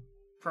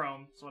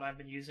Chrome, is what I've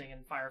been using,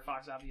 and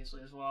Firefox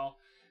obviously as well.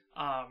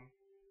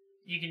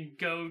 You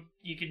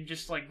can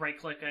just like right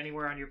click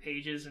anywhere on your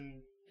pages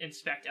and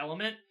inspect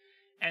element,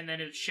 and then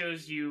it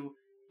shows you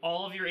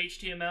all of your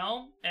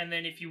HTML, and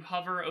then if you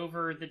hover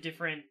over the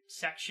different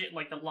section,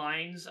 like the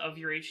lines of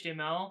your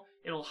HTML,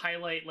 it'll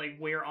highlight like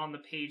where on the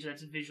page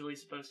that's visually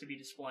supposed to be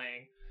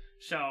displaying.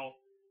 So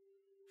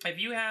if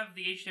you have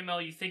the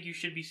HTML you think you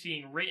should be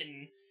seeing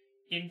written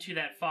into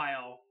that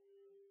file,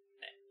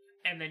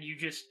 and then you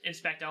just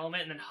inspect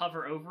element and then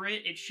hover over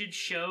it, it should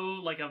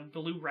show like a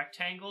blue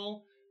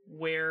rectangle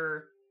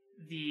where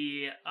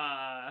the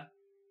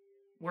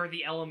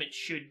element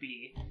should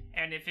be.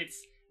 And if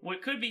it's...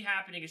 What could be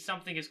happening is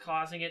something is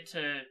causing it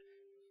to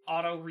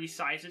auto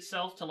resize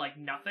itself to like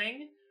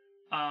nothing.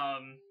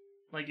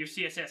 Like your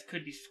CSS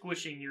could be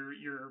squishing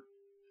your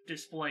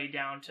display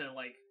down to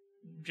like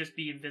just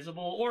be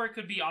invisible, or it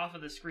could be off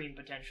of the screen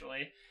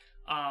potentially.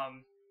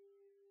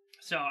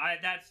 So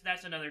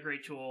that's another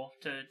great tool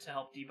to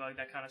help debug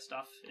that kind of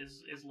stuff,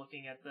 is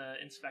looking at the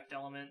inspect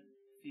element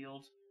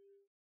field.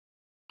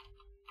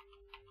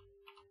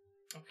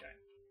 Okay.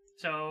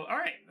 So,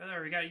 alright,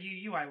 there we got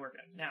UI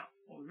working. Now,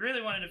 what we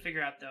really wanted to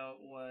figure out, though,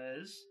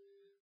 was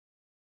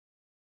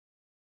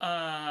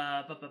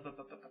a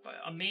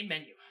main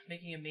menu.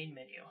 Making a main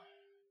menu.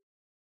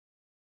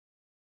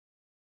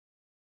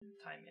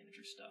 Time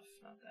manager stuff,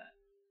 not that.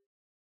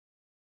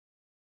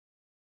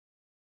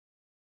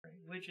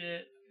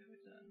 Widget. Okay,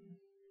 we're done.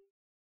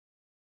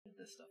 Get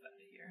this stuff out of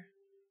here.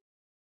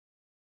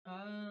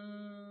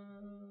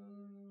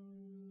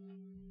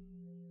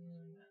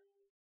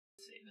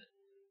 Save it.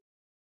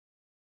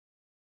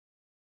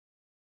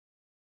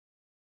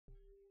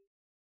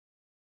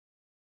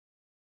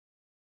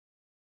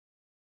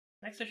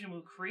 Next session,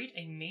 we'll create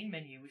a main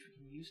menu which we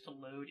can use to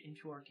load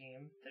into our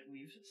game that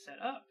we've set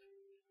up.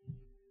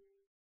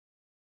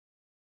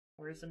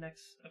 Where's the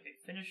next... Okay,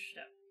 finish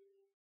step.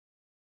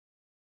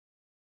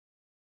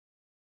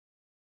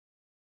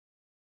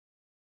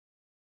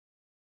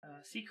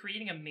 See,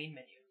 creating a main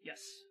menu.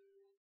 Yes.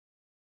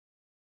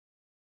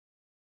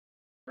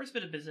 First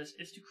bit of business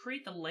is to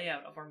create the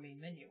layout of our main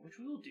menu, which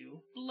we will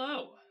do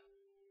below.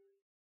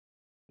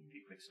 Do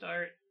a quick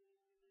start.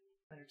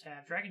 Enter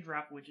tab. Drag and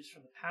drop widgets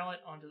from the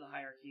palette onto the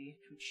hierarchy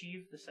to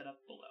achieve the setup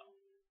below.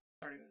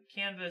 Starting with the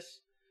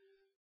canvas,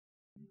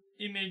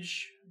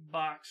 image,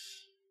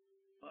 box,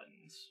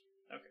 buttons.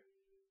 Okay.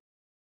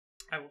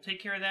 I will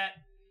take care of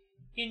that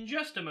in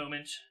just a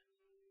moment,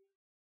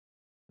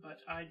 but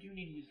I do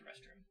need to use the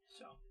restroom,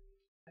 so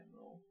I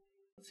will...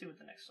 Let's see what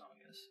the next song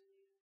is.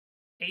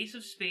 Ace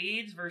of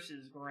Spades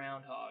versus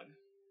Groundhog.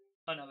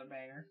 Another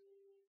banger.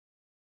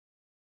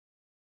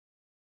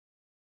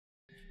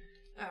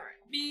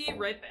 Alright, be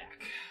right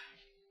back.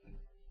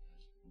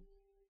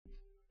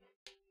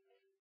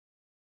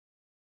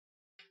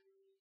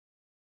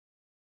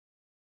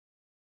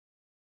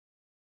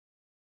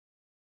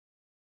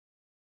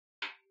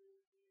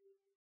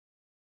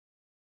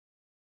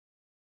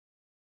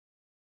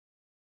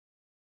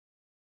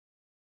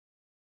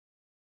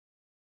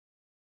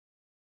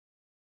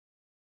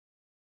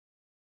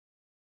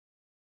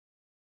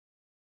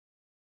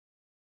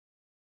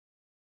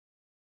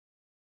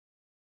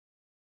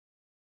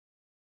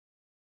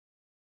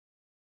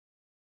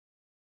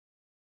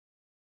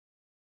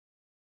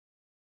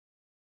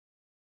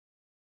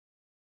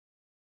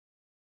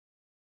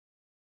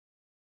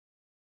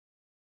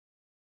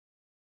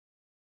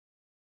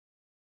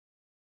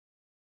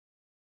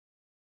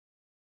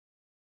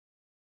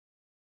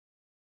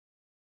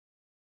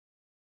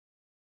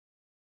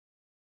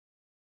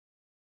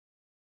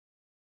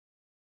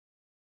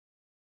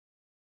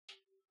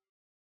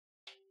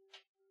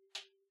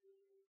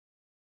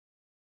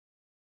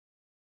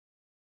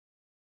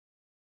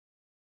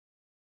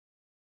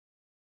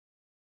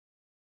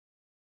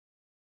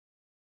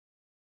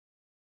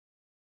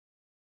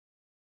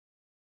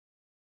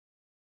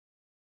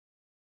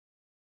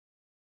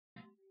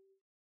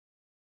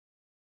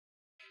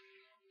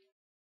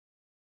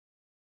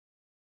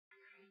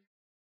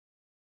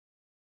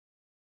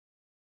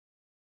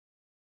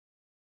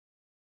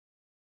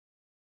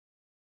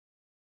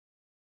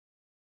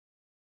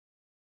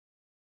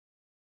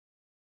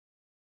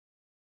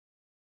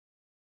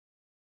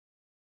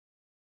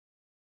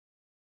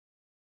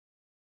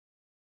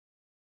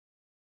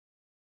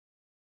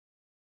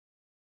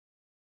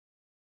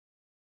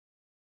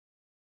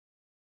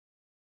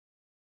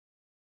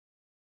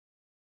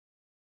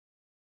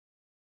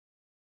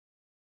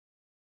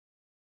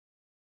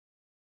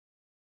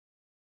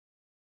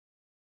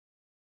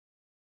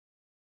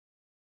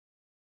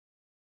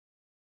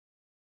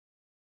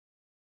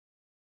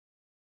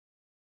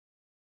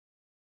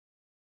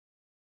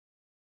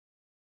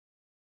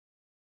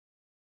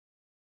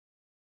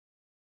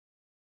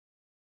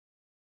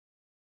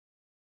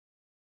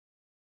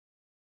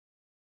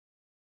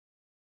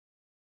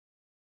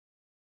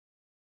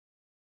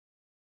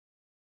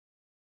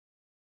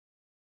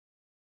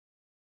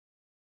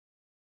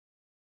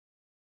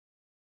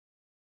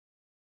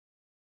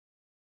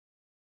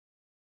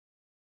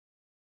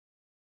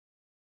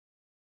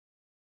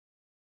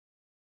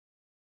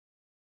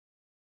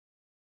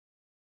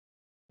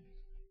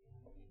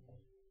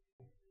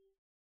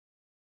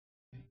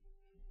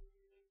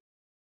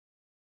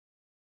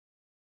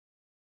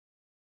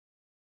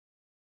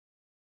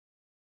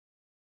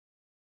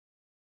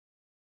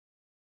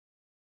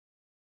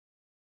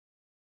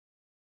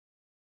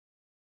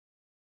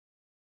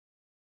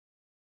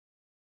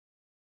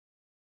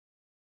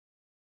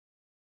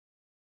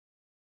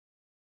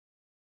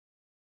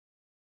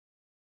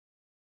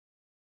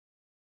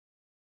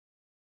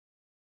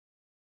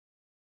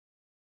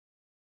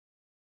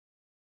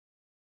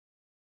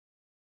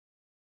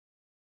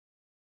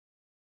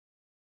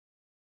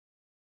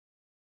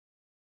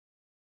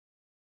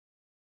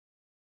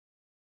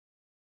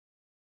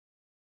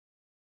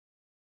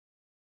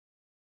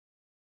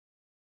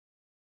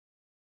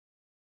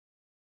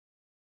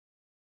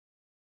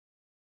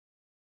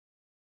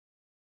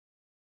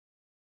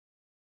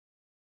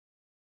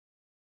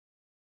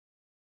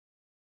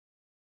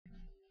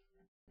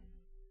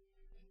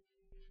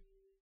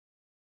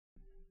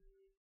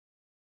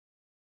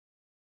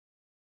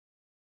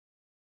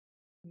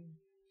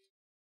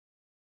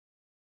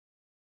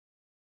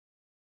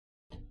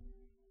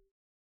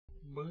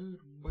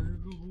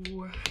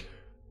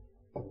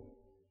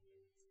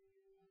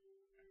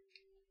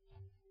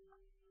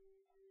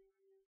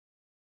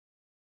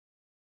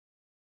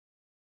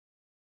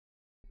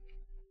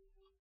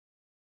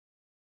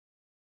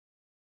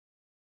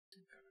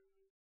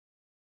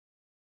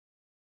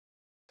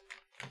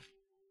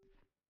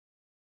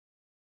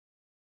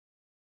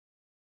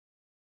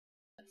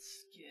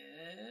 Let's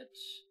get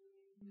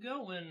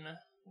going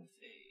with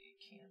a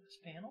canvas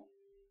panel.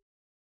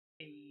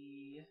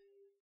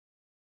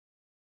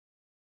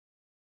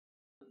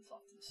 Put this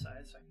off to the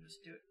side so I can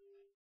just do it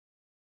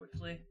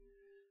quickly.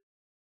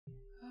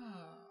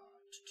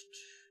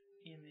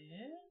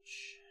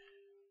 Image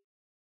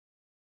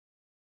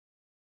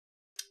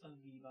of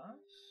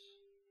Vivas.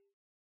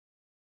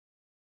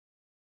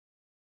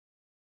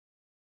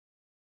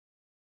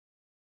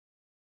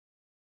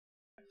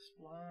 Text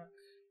block.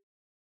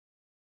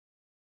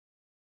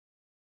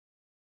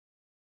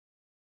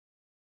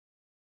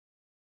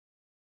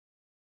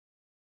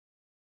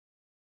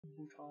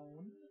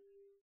 Bouton.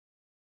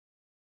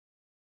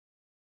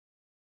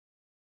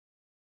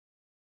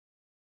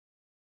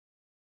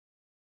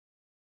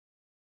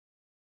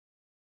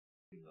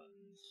 Three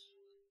buttons.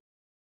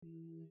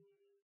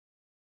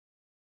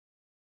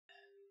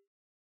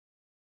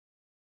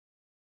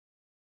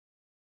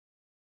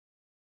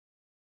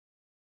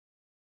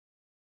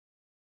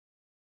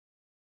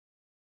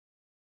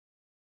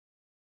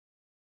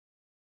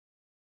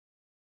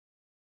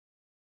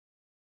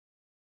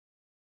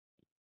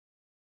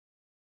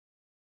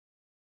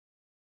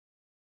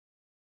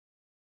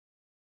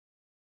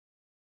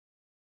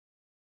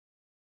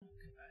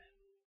 Okay.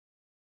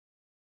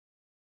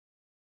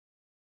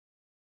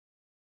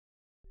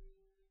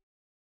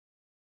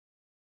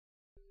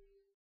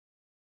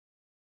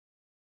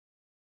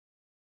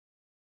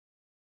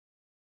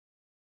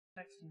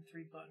 Text and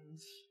three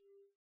buttons.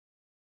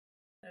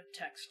 Have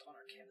text on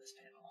our canvas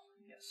panel.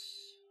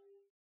 Yes.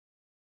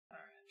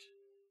 Alright.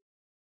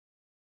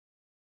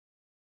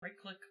 Right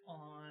click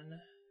on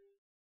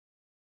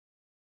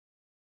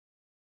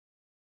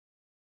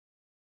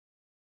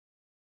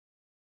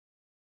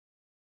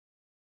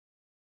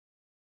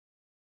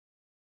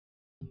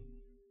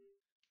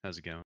How's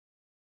it going?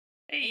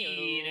 Hey,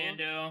 Heyo.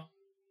 Nando.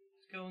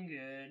 It's going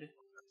good.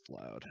 It's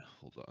loud.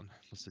 Hold on.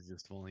 Let's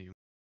adjust volume.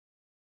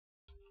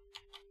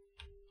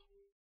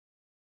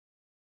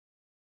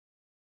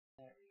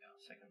 There we go.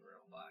 Second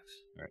riddle box.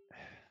 Alright.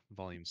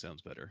 Volume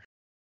sounds better.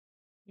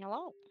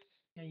 Hello.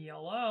 And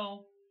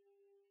yellow.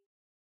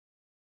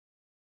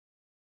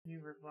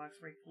 New riddle box.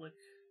 Right click.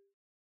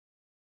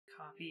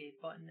 Copy a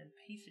button and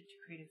paste it to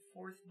create a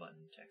fourth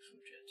button text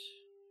widget.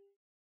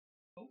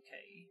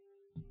 Okay.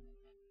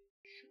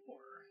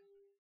 Sure.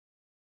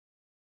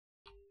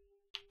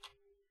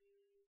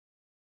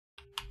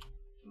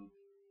 Oop.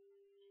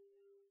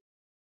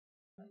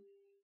 What?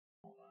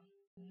 Hold on.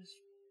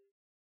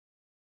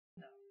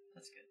 No,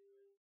 that's good.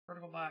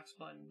 Vertical box,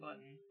 button,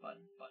 button,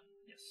 button, button.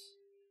 Yes.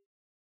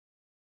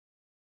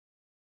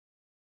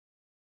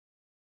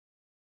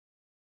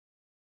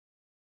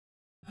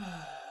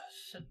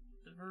 Set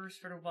the verse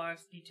vertical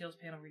box details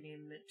panel,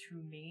 rename it to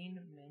main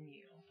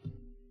menu.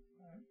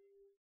 Alright.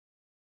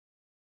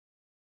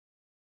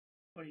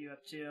 What are you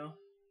up to?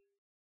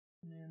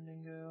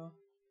 Mandingo.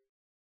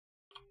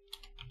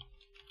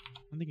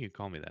 I think you can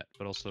call me that,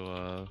 but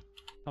also,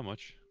 not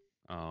much.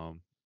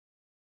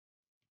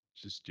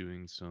 Just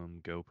doing some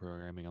Go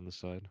programming on the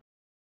side.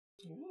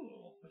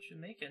 Ooh, what you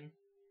making?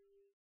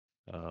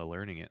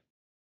 Learning it.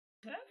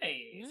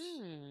 Nice.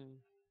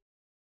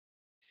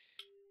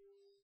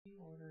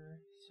 Order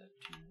set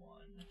to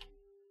 1.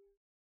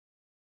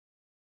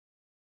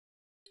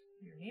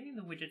 You're naming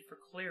the widget for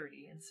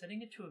clarity and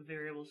setting it to a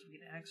variable so we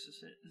can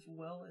access it, as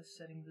well as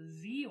setting the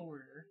Z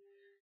order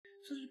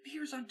so that it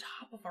appears on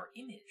top of our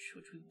image,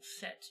 which we will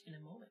set in a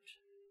moment.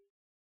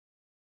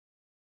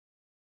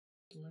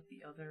 Let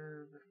the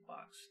other vertical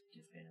box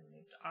give banner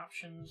name to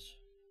options.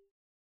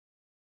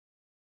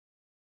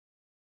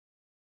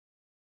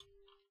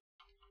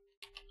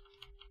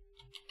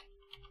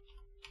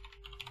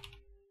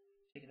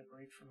 Taking a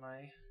break from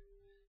my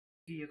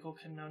vehicle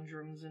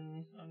conundrums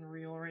in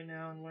Unreal right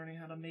now and learning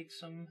how to make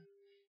some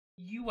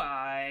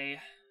UI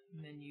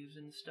menus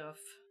and stuff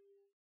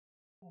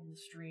on the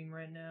stream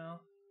right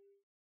now.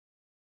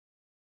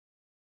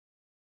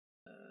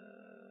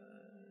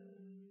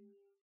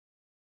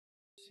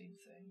 Same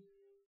thing.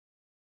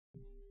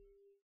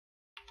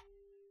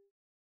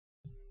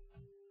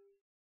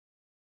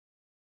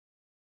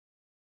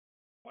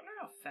 Wonder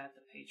how fat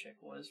the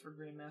paycheck was for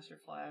Grandmaster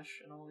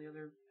Flash and all the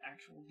other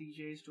actual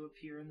DJs to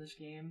appear in this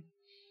game.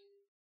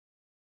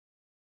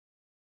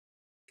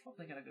 Hope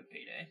they got a good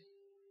payday.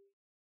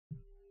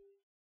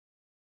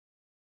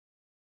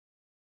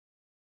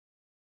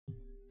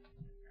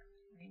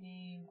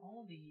 Rename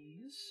all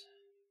these.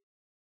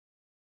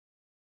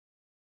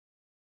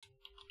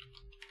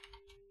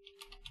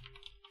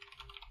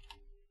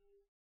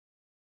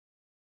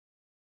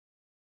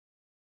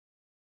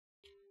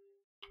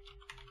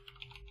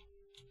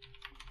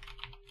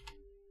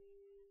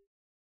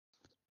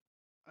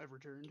 I've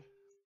returned.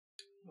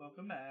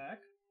 Welcome back.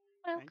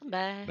 Welcome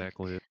back.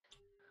 Backlit.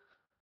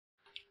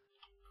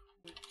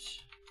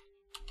 Which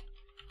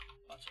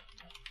button?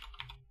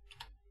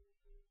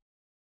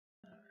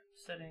 Alright,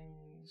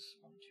 settings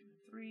 1, 2, and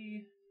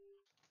 3.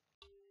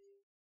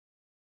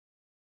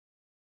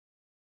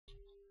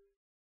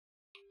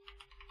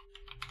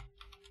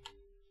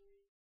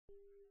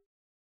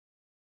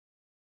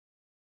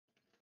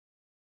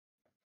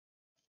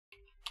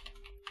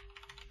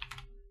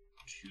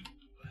 Two.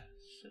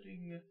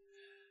 Setting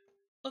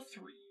a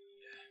 3.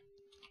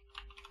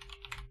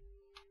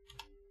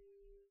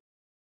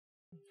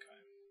 Okay.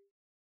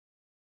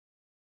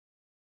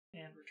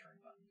 And return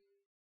button.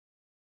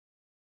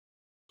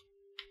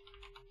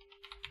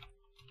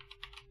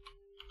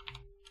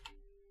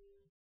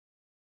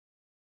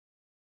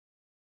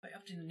 By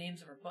updating the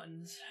names of our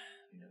buttons,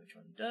 we know which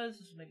one does.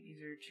 This will make it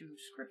easier to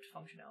script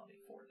functionality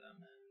for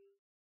them.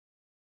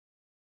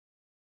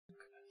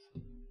 Okay.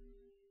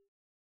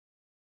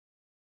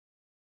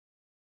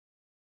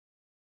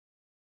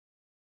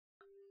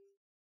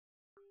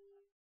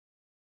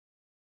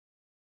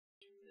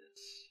 Do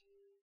this.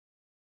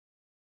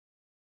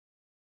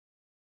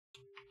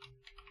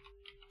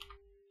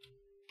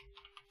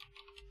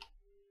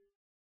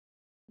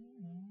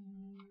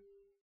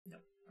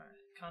 Nope. Alright.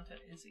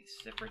 Content is a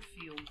separate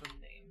field from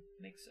name.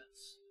 Makes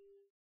sense.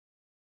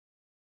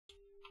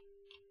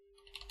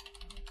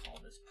 I'll call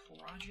this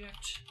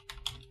Project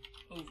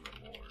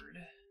Overlord.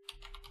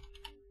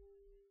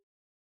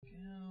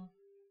 Go.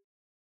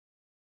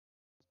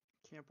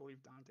 Can't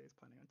believe Dante's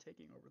planning on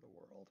taking over the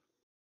world.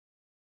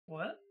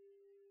 What?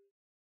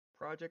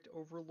 Project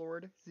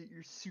Overlord? Is it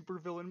your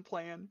supervillain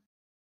plan?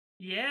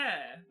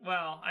 Yeah.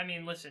 Well, I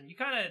mean, listen, you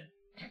kind of.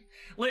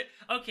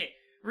 Okay,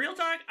 real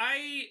talk.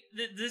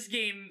 This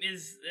game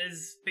is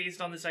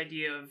based on this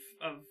idea of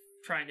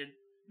trying to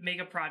make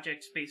a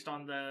project based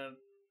on the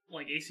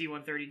like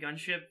AC-130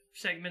 gunship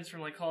segments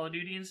from like Call of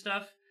Duty and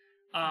stuff.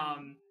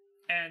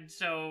 And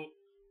so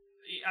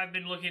I've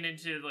been looking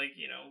into like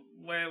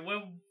where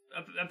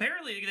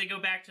apparently they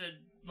go back to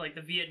like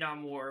the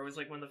Vietnam War. It was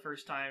like when the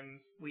first time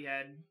we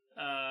had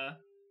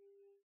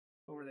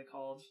what were they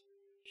called?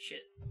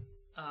 Shit.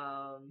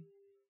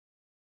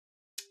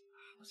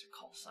 What's their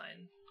call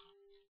sign?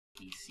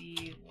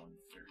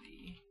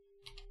 EC-130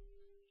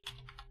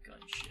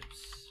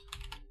 gunships.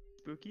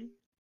 Spooky?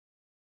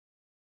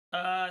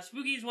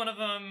 Spooky's one of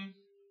them.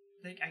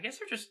 I guess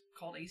they're just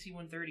called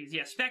AC-130s.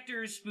 Yeah,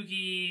 Spectres,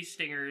 Spooky,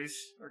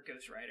 Stingers, or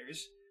Ghost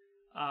Riders.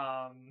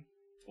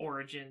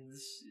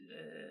 Origins,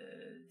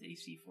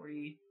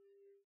 AC-40.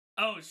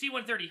 Oh,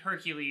 C-130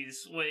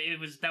 Hercules.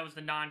 That was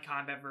the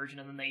non-combat version,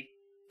 and then they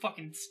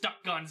fucking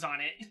stuck guns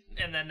on it,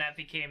 and then that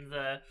became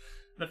the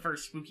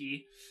first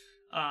Spooky.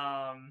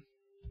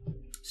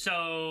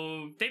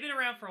 So they've been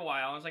around for a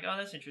while. I was like, oh,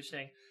 that's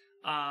interesting.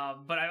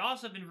 But I've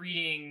also been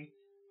reading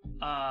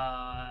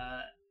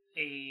not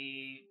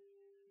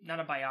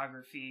a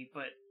biography,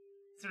 but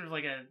sort of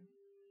like a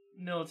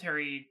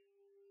military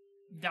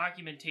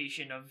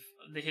documentation of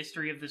the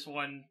history of this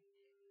one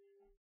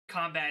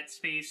combat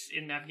space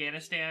in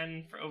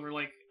Afghanistan for over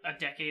like a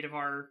decade of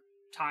our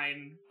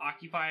time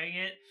occupying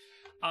it.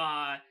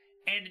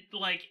 And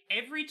like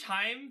every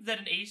time that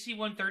an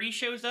AC-130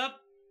 shows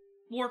up,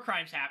 war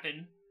crimes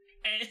happen.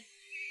 And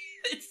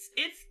it's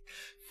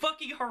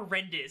fucking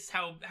horrendous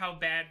how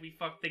bad we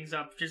fuck things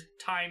up just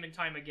time and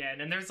time again.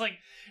 And there's like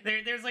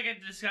there's like a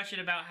discussion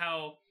about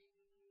how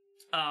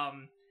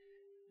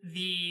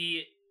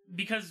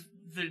because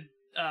the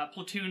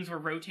platoons were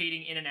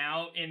rotating in and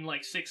out in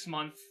like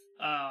 6-month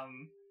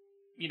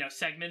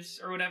segments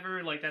or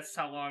whatever, like that's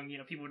how long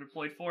people were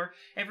deployed for.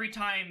 Every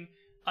time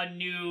a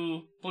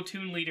new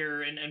platoon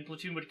leader and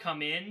platoon would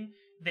come in,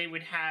 they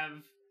would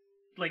have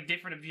like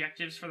different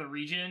objectives for the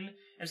region.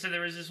 And so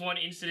there was this one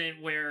incident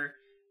where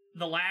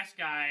the last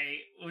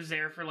guy was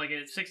there for like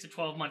a 6 to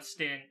 12 month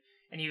stint,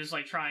 and he was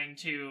like trying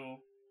to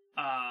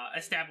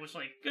establish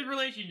like good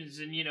relations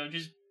and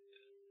just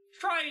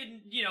try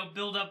and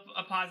build up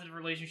a positive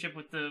relationship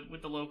with the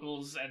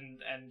locals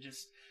and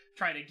just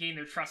try to gain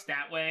their trust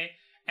that way.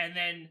 And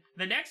then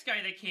the next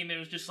guy that came in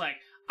was just like,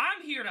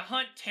 I'm here to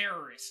hunt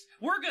terrorists.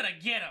 We're gonna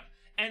get them.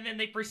 And then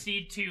they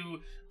proceed to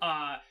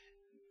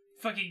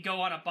fucking go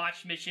on a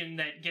botched mission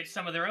that gets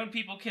some of their own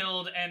people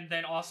killed, and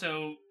then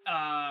also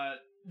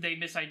they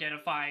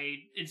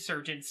misidentify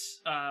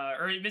insurgents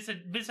or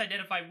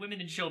misidentify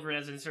women and children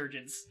as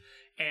insurgents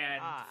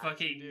and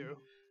fucking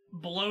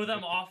blow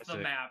them off the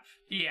map.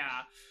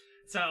 Yeah.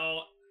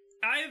 So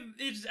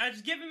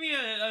it's given me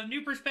a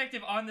new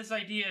perspective on this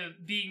idea,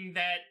 being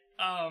that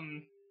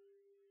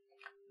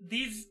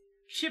these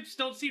ships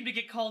don't seem to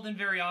get called in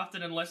very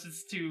often unless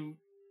it's to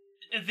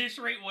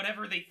eviscerate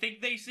whatever they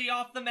think they see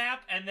off the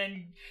map, and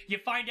then you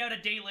find out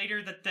a day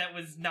later that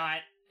was not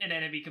an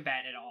enemy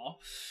combatant at all,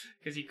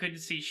 because you couldn't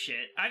see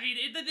shit. I mean,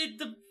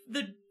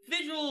 the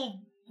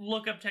visual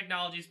lookup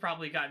technology's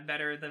probably gotten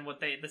better than what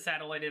the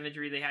satellite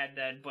imagery they had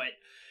then, but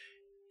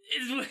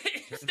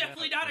it's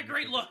definitely not a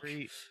great look.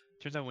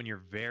 Turns out when you're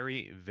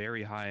very,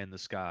 very high in the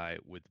sky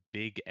with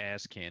big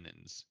ass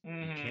cannons, you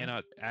Mhm.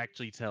 cannot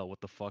actually tell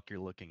what the fuck you're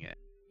looking at.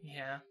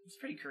 Yeah, it's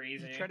pretty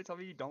crazy. You try to tell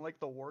me you don't like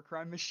the war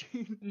crime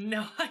machine?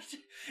 No,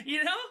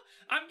 you know,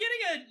 I'm getting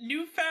a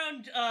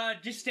newfound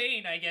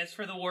disdain, I guess,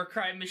 for the war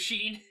crime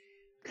machine.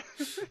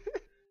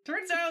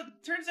 Turns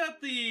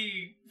out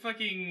the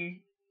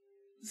fucking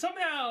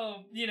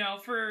somehow, you know,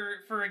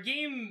 for a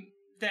game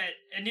that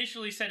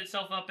initially set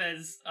itself up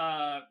as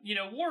you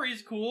know, war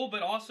is cool,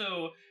 but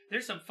also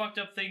there's some fucked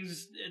up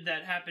things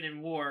that happen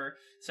in war.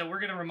 So we're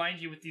gonna remind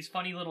you with these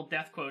funny little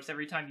death quotes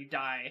every time you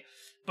die.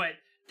 But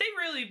they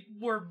really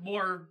were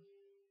more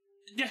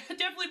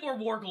definitely more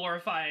war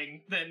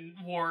glorifying than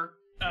war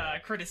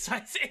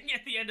criticizing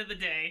at the end of the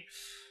day.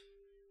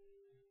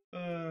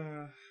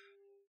 And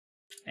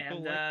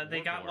People like they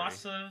war got glory.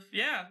 lots of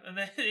and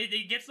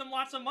it gets them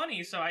lots of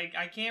money, so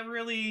I can't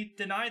really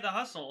deny the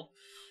hustle.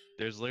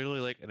 There's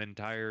literally like an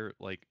entire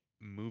like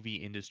movie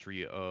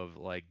industry of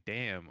like,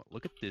 damn,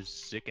 look at this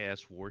sick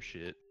ass war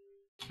shit.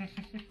 Alright.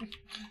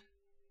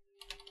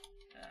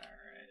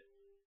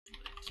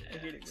 I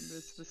hate it when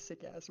it's the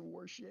sick ass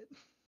war shit.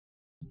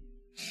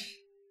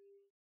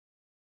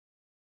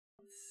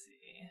 Let's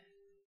see.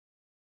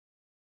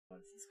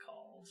 What's this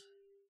called?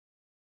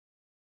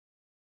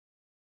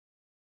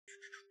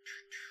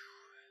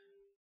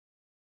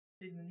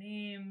 Take the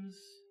names.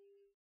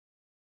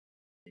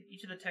 Take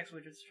each of the text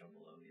widgets from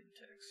below the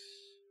text.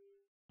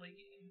 Play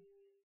game.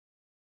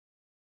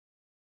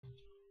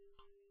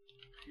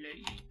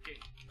 Play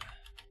game.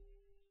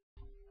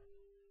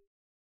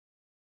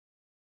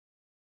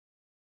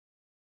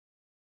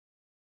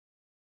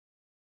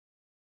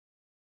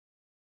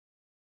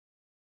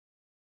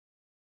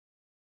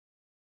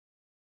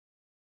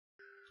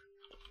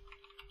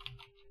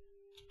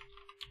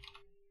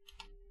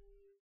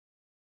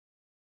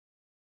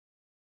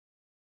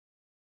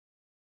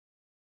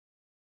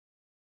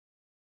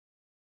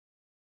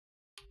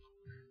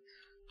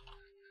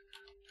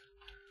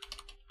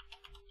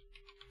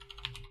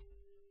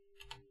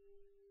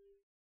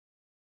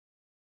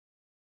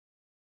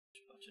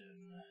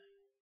 Button.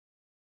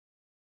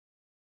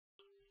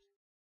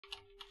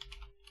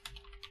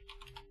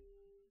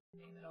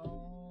 Name it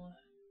all.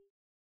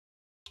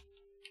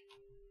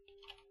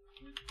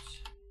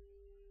 Oops.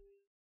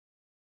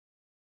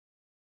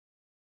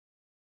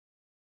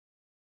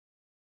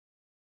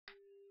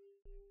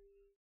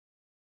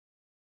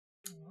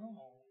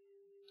 Oh,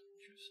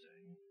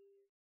 interesting.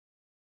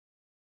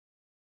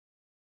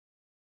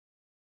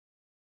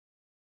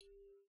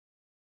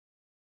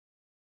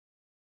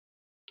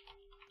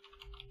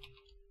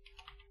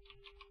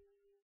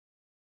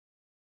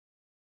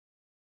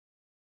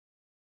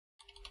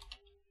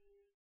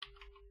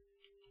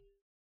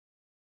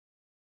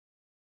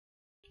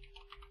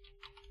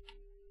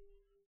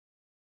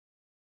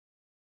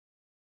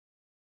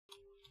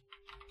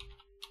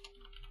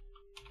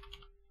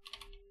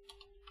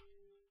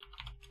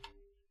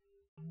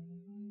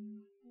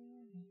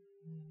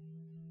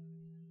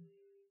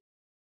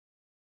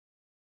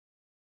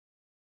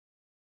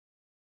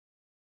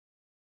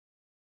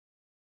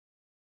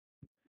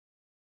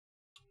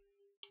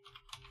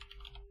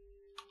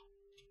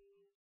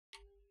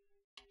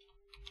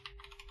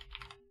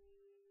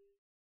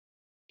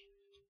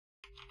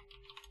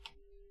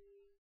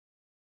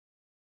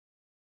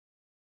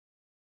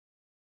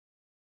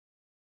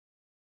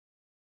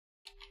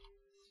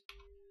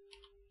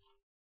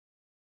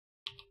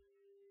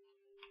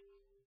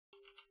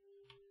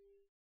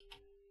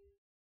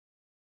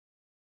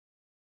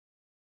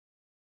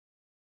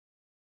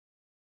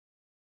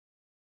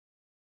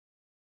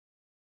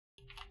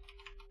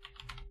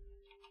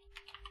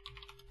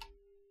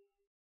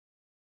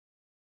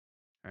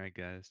 Alright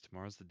guys,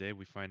 tomorrow's the day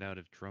we find out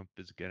if Trump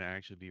is gonna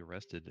actually be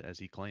arrested as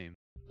he claimed.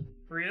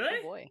 Really?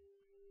 Oh boy.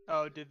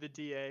 Oh, did the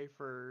DA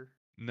for...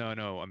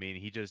 No, I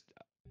mean,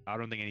 I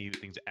don't think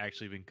anything's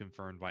actually been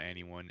confirmed by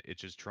anyone.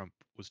 It's just Trump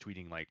was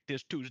tweeting like,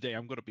 this Tuesday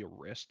I'm gonna be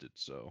arrested,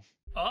 so.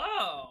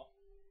 Oh.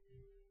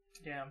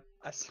 Damn.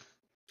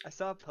 I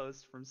saw a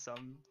post from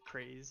some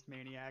crazed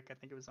maniac. I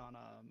think it was on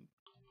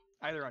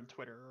either on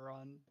Twitter or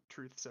on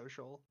Truth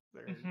Social.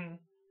 There,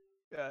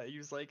 he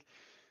was like,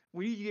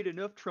 "We need to get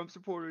enough Trump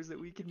supporters that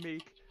we can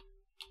make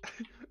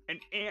an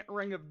ant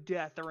ring of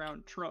death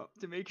around Trump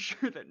to make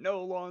sure that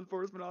no law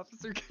enforcement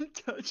officer can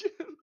touch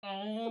him."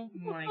 Oh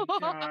my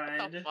What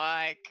god. the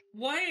fuck?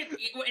 What?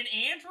 An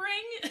ant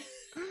ring?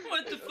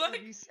 What the fuck?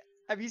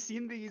 Have you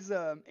seen these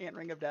ant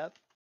ring of death?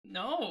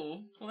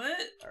 No. What?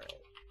 All right.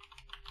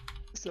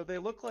 So they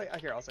look like.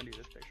 Here, I'll send you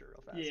this picture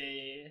real fast.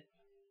 Yeah.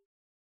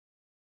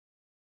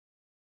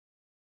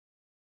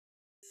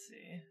 Let's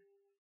see.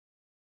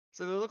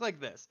 So they look like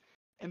this,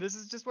 and this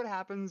is just what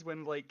happens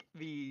when like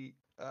the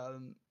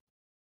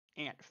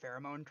ant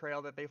pheromone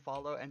trail that they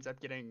follow ends up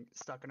getting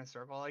stuck in a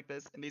circle like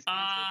this, and these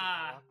ants will just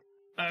walk,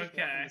 they'll just walk in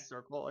Okay. the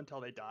circle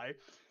until they die.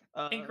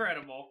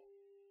 Incredible.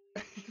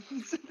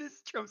 So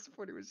this Trump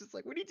supporter was just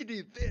like, "We need to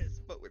do this,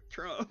 but with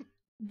Trump."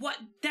 What?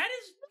 That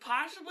is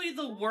possibly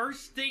the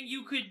worst thing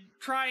you could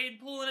try and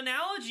pull an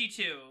analogy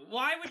to.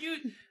 Why would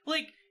you?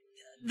 like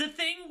the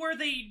thing where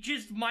they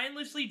just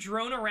mindlessly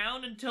drone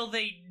around until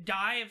they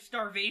die of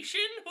starvation.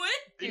 What?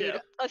 Dude, Yeah.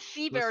 a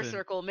sea bear Listen.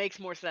 circle makes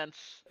more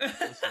sense.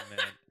 Listen, man,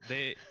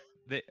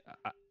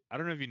 I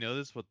don't know if you know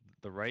this, but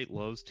the right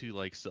loves to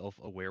like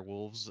self-aware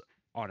wolves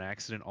on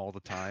accident all the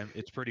time.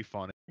 It's pretty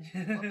funny.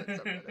 Love it,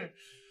 subreddit.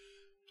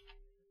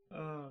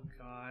 Oh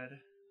god.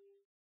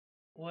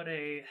 What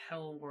a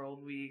hell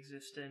world we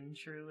exist in,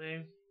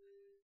 truly.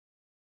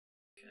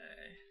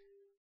 Okay.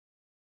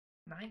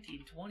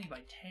 1920 by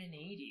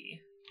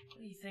 1080.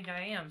 What do you think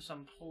I am?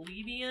 Some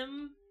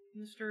plebeian?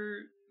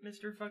 Mr.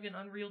 fucking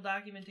Unreal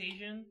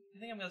documentation? You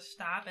think I'm gonna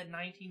stop at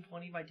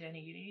 1920 by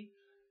 1080?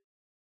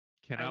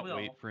 Cannot will.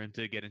 wait for him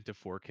to get into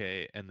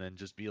 4K and then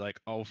just be like,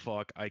 "Oh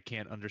fuck, I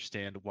can't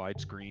understand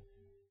widescreen."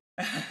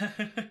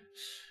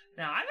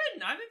 Now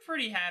I've been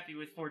pretty happy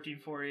with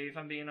 1440 if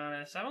I'm being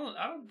honest. I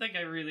don't think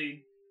I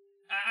really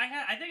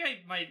I think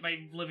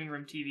my living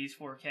room TV is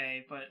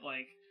 4K, but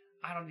like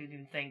I don't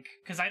even think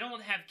because I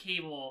don't have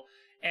cable,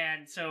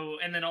 and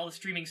then all the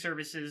streaming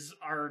services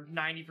are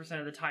 90%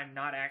 of the time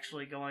not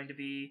actually going to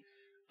be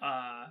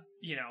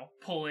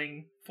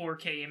pulling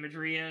 4K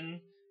imagery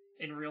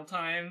in real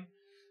time.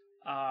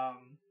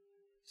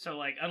 So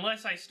like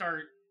unless I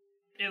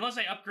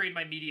upgrade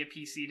my media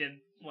PC to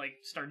like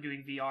start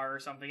doing VR or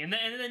something, and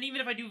then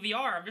even if I do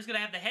VR, I'm just gonna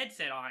have the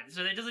headset on,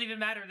 so it doesn't even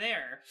matter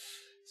there.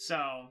 So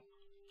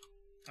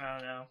I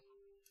don't know.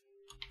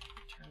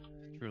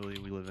 Turn. Truly,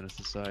 we live in a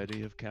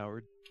society of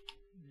cowards.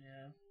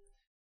 Yeah.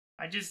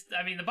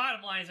 I mean, the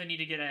bottom line is I need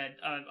to get a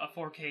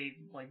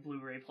 4K like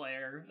Blu-ray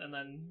player, and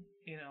then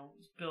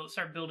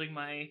start building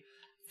my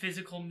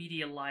physical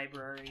media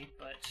library.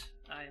 But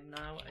I am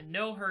now in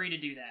no hurry to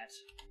do that.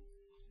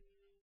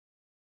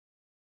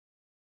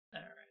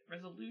 All right,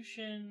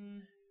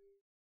 resolution.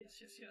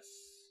 Yes.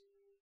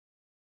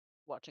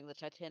 Watching the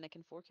Titanic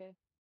in 4K.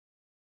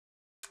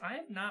 I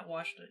have not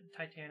watched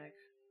Titanic.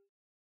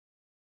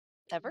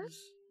 Ever?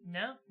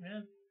 No,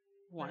 never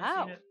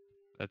Wow. seen it.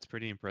 That's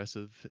pretty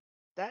impressive.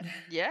 That,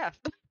 yeah.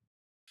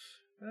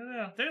 I don't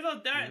know.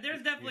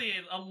 There's definitely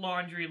a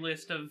laundry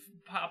list of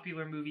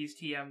popular movies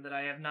TM that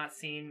I have not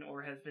seen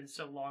or has been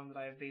so long that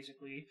I have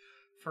basically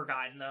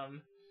forgotten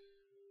them.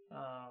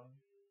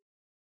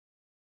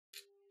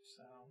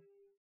 So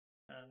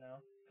I don't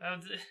know.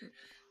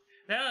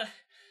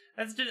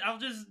 I'll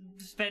just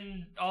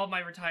spend all my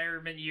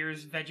retirement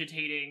years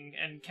vegetating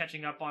and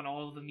catching up on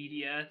all of the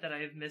media that I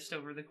have missed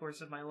over the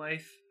course of my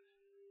life.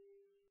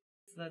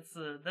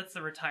 So that's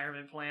the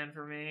retirement plan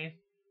for me.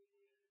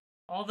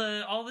 All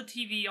the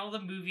TV, all the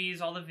movies,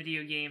 all the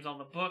video games, all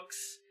the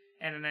books,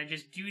 and then I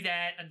just do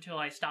that until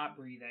I stop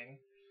breathing.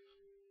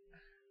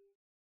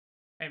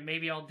 And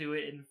maybe I'll do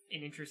it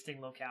in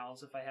interesting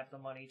locales if I have the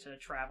money to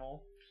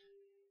travel.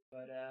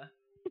 But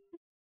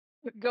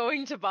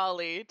Going to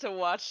Bali to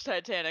watch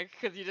Titanic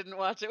because you didn't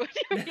watch it when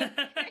you were younger.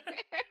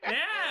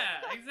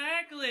 yeah,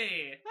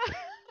 exactly.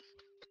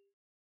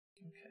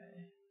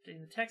 Okay.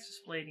 Getting the text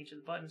displayed in each of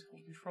the buttons,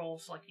 control,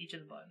 select each of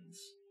the buttons.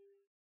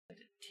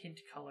 Select a tint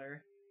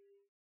color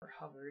or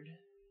hovered.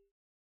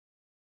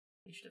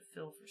 Each to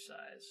fill for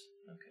size.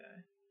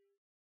 Okay.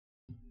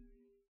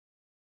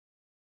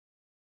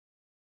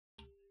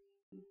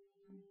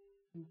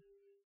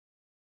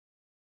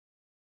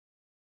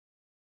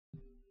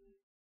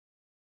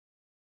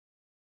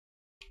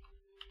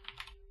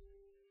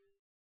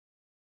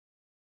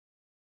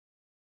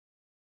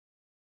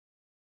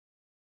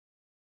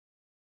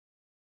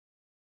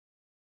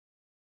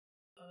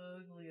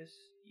 Ugliest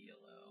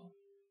yellow.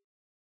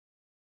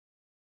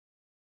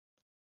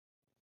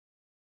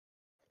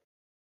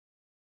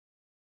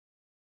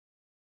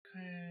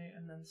 Okay,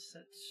 and then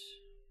set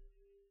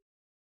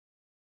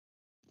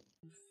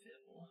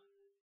fill.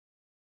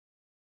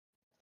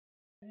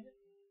 Okay.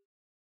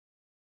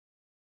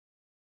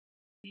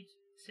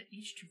 Set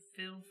each to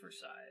fill for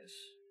size.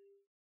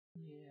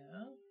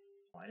 Yeah.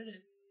 Why did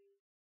it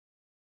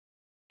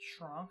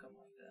shrunk them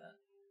like that?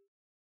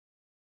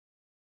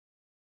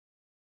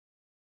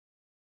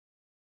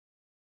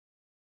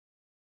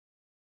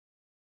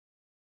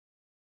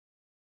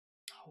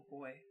 Oh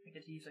boy, I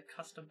get to use a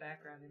custom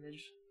background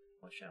image.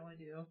 What shall I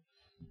do?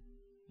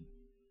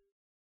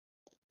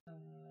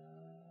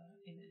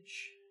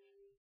 Image.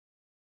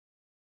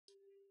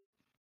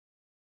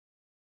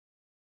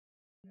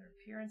 Their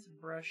appearance,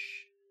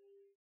 brush,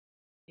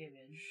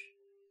 image.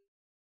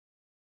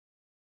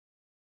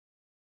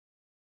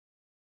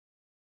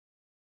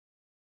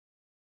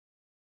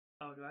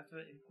 Oh, do I have to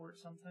import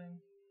something?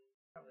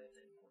 Probably have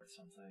to import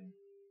something.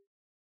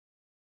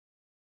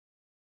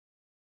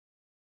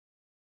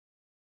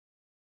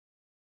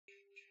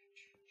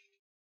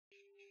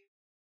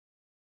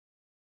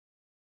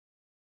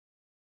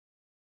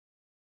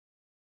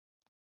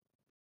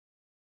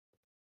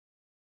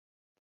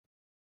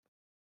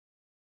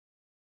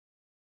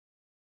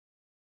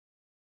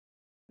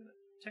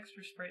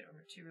 Texture sprite or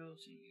material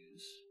to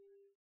use.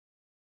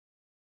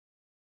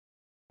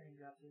 I can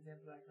drop the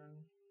example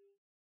background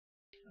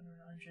under an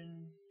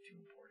engine to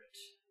import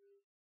it.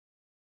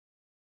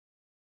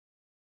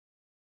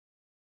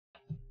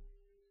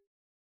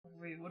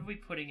 What are we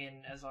putting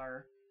in as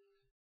our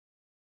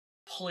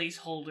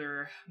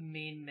placeholder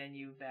main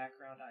menu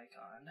background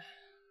icon?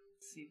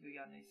 Let's see if we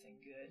got anything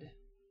good.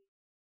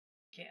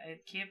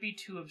 It can't be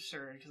too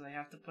absurd because I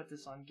have to put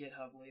this on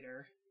GitHub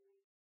later.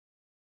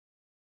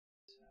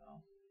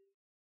 So,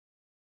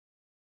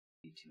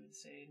 be too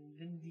insane.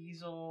 Vin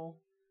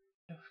Diesel,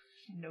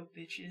 no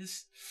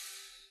bitches.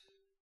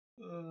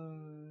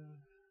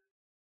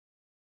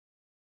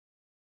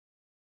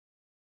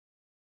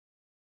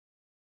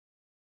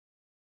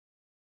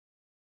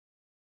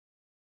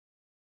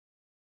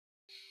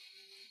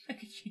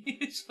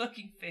 This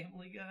fucking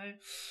Family Guy.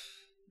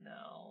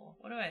 No.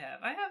 What do I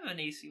have? I have an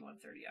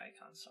AC-130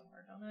 icon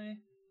somewhere, don't I?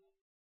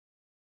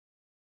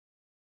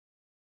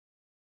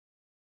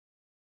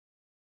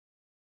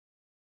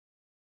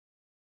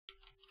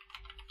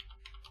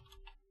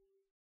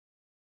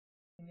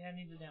 Maybe I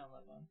need to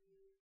download one.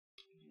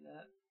 Do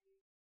that.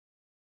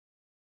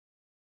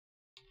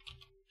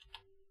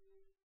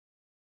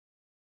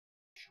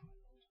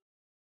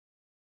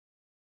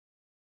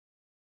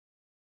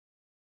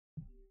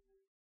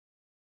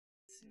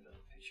 Let's see what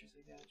other pictures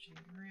I got you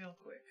real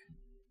quick.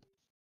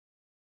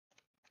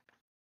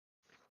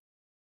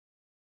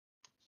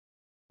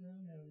 No.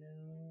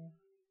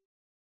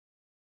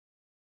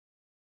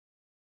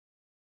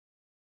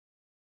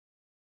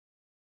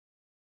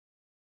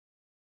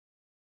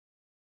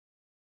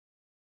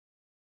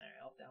 Alright,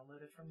 I'll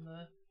download it from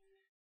the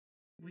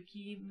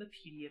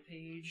Wikipedia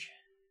page.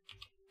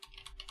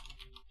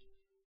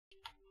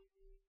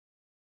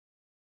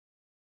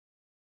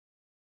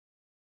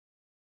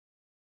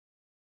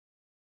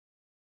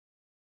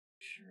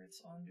 Sure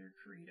it's under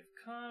Creative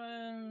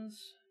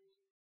Commons.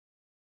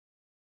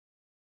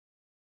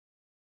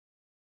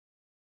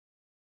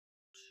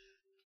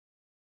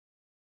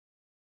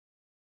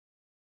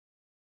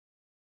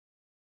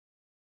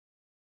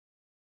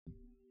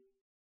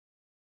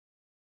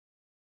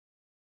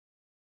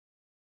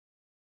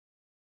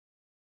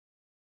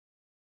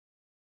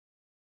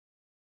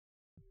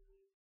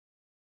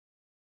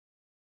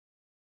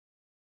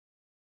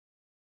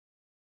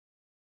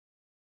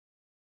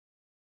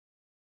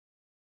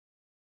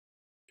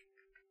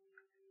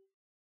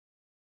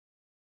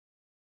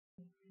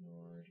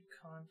 Ignored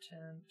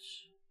content.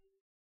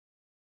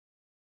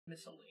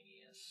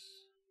 Miscellaneous.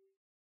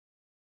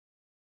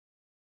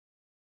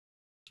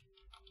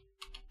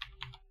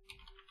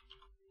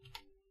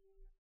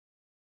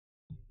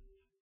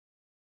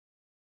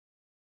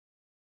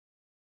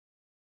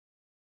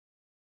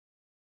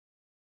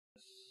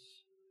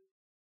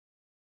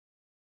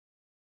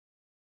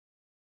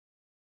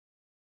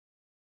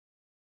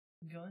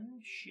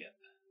 Gunship.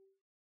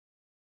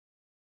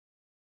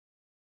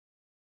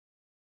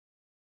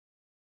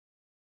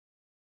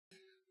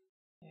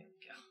 There we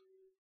go.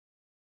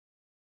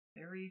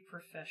 Very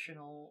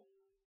professional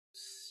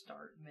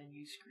start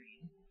menu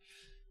screen.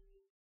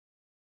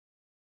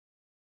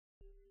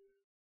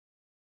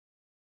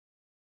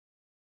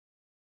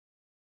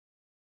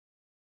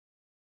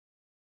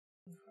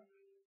 Okay.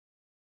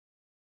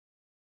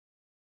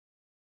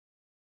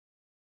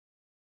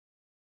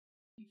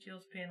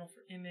 Details panel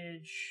for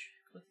image.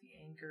 Click the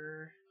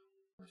anchor.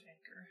 Where's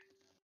anchor?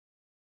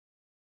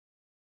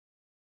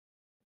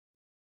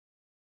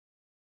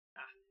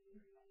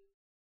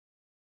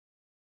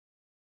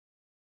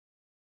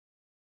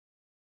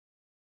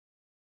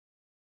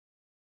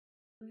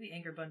 Click the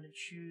anchor button to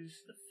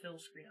choose the fill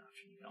screen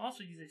option. You can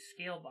also use a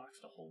scale box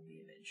to hold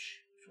the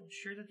image, which will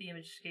ensure that the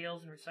image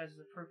scales and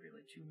resizes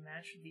appropriately to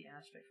match the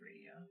aspect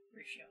ratio.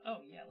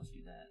 Oh yeah, let's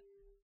do that.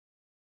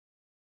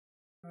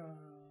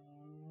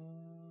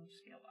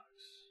 Scale box.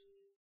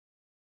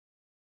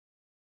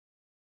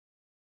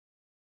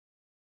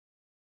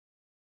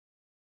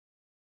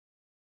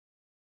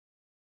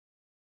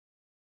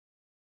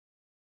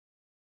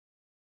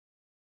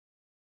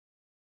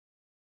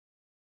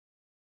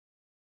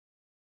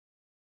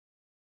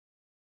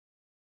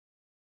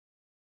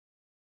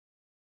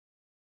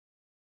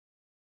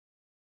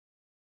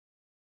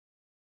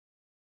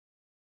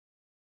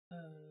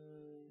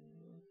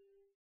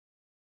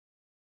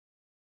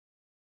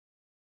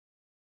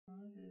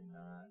 I did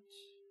not.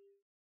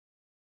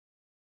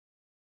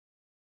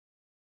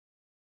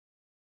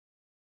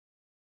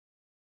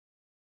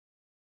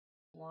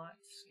 Slot,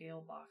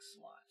 scale box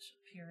slot.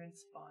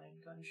 Appearance,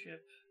 bind,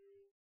 gunship.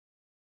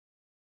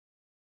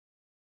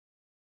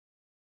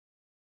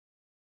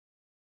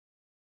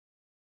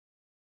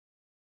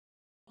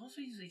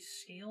 Also use a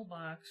scale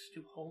box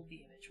to hold the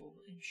image. Will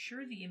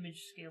ensure the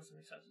image scales and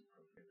resizes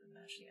appropriately to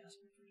match the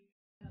aspect ratio.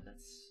 Yeah,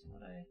 that's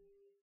what I...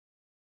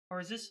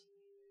 Or is this...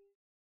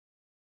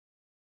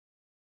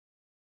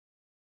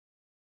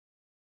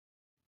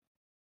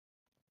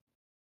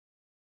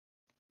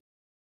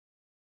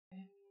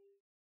 Okay.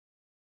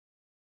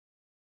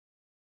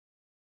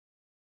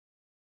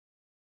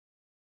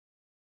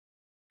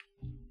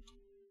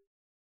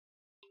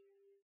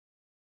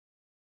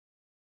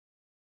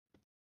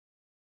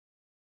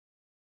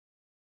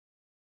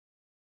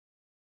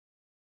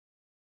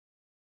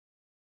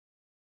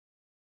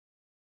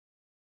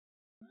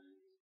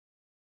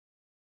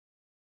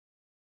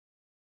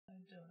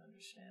 don't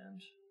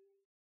understand.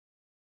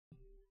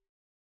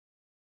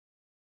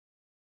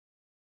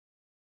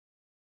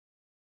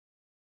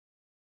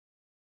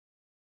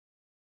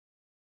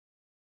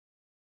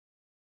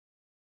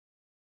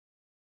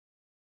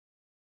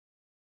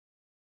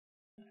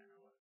 I don't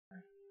know what.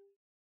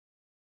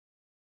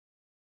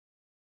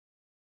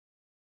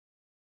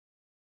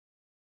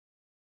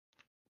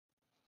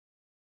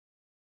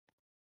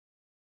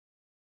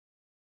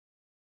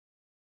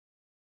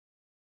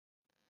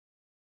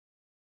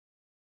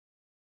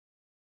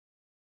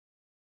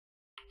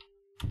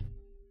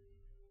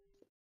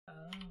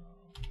 Oh.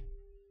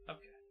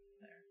 Okay.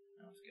 There.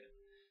 That was good.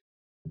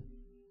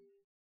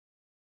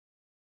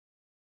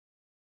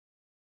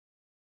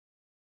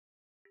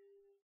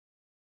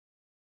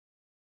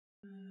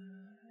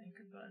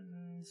 Anchor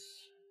buttons.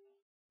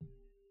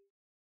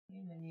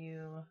 Main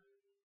menu.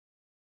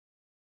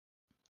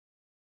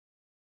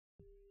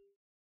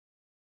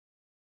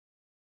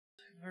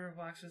 Converter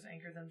boxes,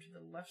 anchor them to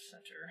the left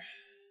center.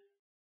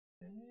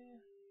 Okay.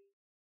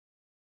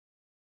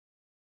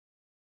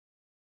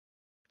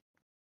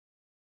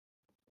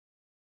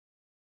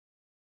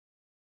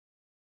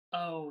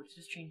 Oh, it's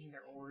just changing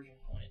their origin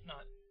point,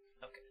 not...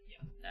 Okay,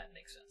 yeah, that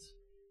makes sense.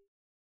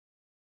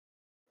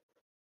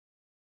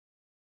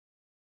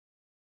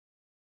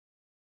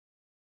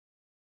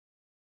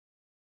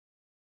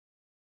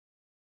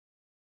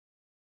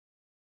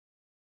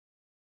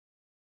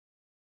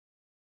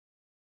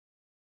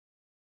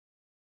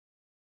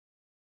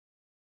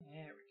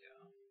 There we go.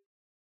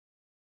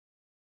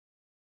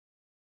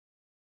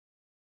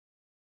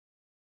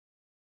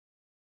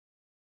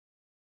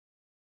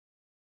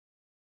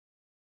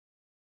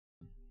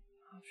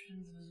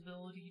 Options,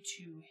 visibility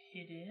to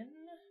hidden.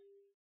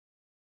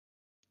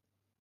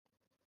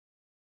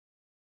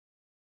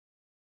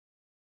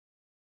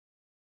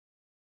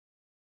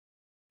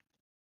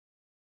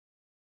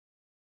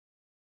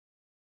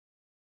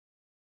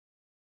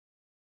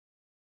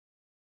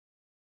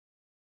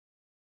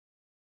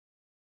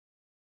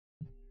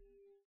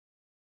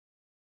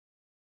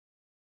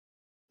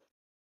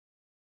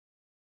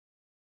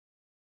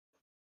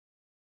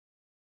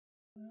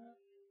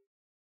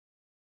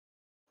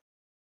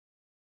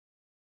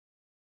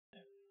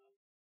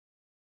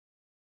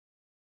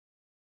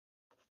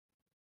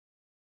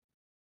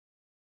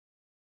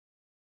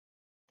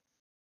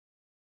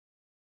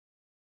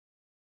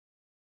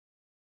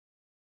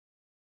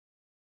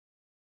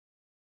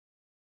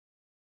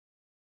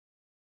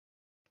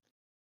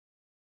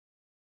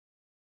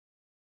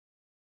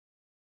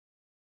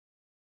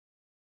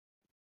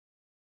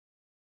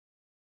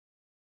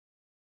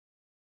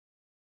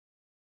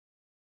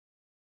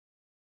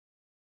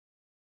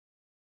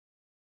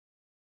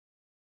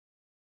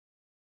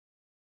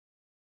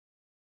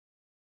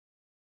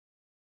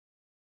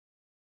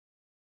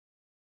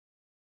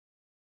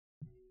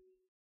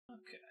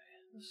 Okay,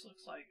 this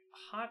looks like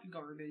hot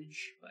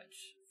garbage, but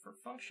for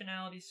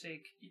functionality's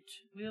sake, it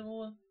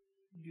will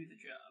do the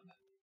job.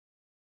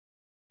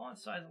 Font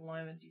size,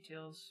 alignment,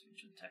 details,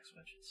 each of the text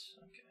widgets.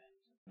 Okay,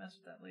 mess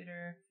with that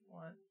later if you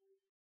want.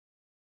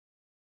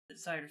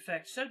 Desired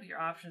effect. Set up your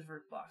options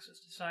vertical box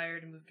as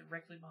desired and move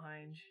directly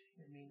behind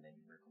your main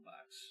menu vertical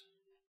box.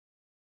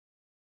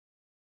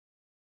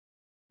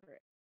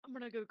 Alright, I'm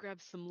gonna go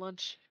grab some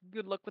lunch.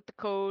 Good luck with the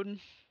code.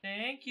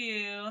 Thank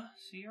you.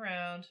 See you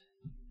around.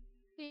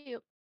 See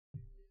you.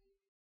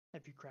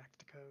 Have you cracked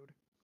the code?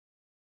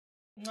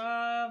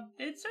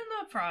 It's in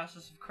the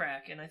process of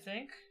cracking, I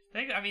think.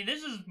 I mean,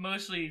 this is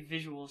mostly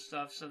visual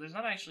stuff, so there's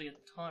not actually a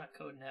ton of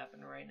coding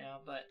happening right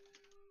now, but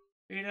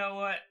you know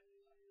what?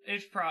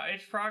 It's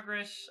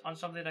progress on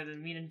something I've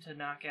been meaning to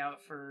knock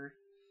out for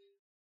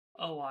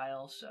a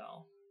while,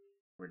 so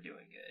we're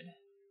doing good.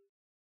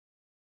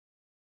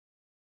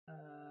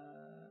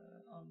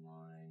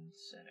 Online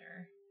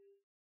center.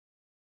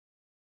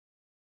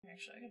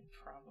 Actually, I could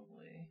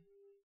probably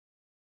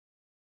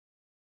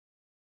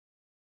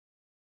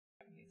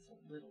make this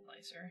a little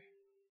nicer.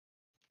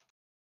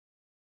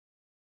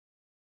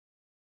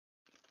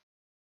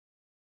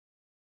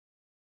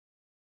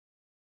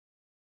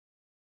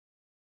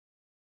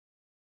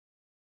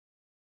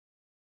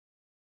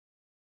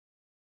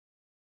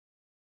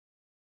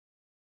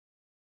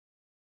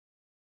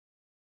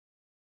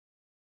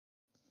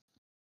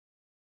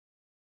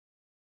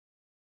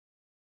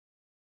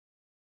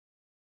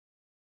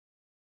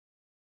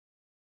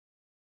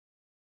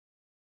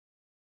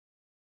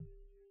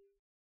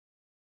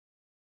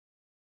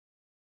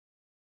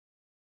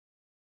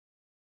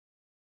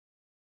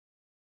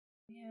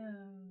 Yeah.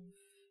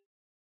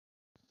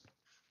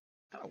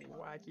 Kind of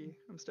wacky.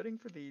 I'm studying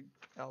for the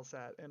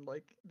LSAT, and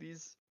like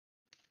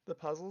the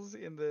puzzles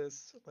in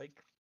this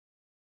like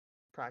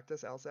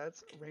practice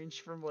LSATs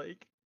range from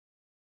like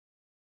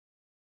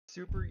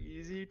super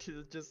easy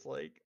to just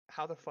like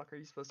how the fuck are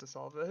you supposed to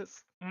solve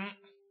this?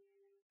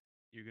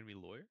 You're gonna be a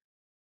lawyer?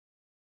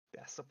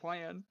 That's the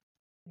plan.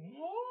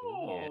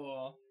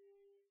 Oh.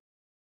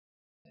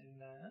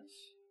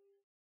 Nice.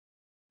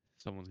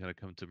 Someone's gotta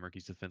come to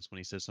Murky's defense when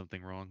he says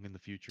something wrong in the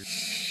future.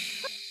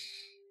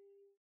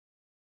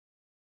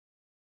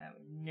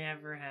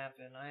 never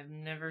happen. I've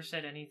never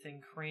said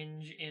anything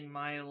cringe in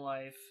my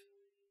life.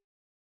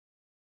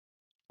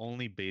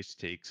 Only base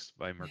takes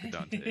by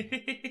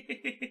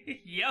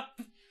Mercadante. Yep.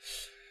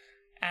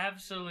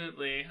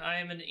 Absolutely. I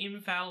am an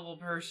infallible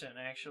person,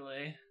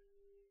 actually.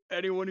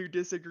 Anyone who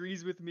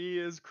disagrees with me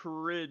is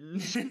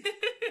cringe.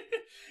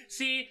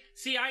 See,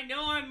 I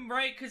know I'm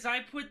right because I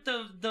put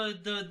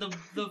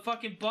the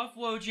fucking buff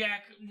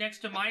Wojak next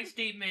to my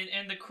statement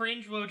and the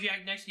cringe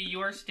Wojak next to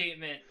your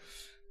statement.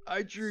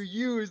 I drew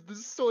you as the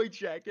soy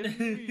jack and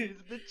me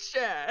as the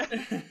chat.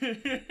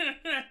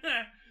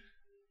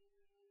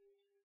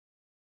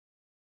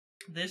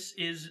 This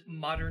is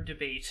modern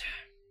debate.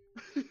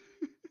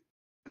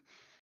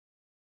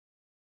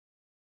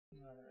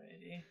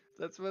 Alrighty.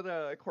 That's what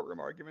courtroom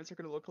arguments are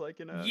going to look like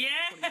in a.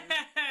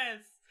 Yes.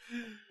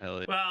 Hell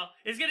yeah. Well,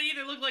 it's gonna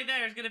either look like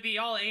that or it's gonna be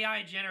all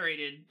AI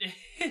generated.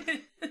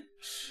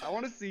 I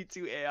want to see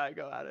 2 AI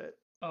go at it.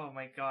 Oh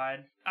my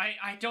god.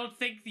 I don't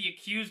think the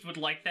accused would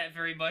like that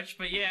very much,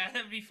 but yeah,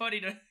 that'd be funny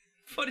to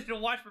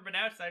watch from an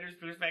outsider's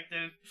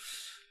perspective.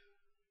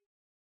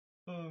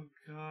 Oh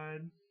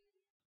god.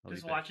 I'll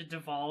Just be back. watch it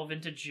devolve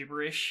into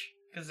gibberish.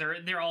 Because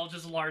they're all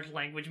just large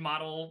language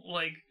model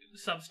like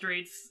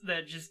substrates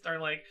that just are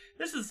like,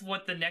 this is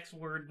what the next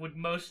word would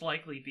most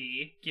likely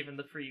be, given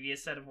the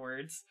previous set of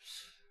words.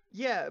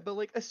 Yeah, but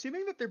like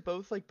assuming that they're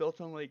both like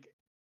built on like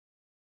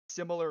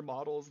similar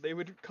models, they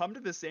would come to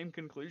the same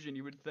conclusion,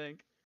 you would think.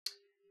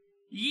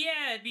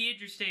 Yeah, it'd be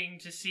interesting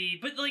to see,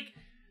 but like,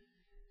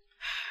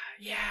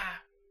 yeah,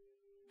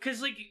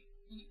 because like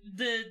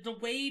the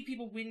way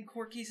people win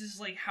court cases is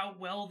like how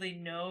well they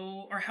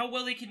know or how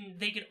well they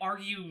can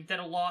argue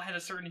that a law has a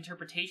certain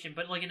interpretation,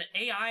 but like an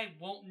AI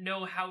won't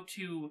know how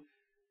to,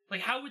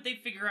 like, how would they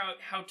figure out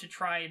how to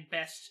try and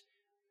best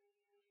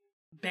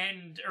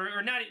bend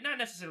or not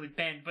necessarily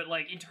bend, but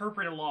like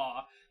interpret a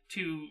law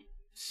to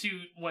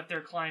suit what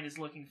their client is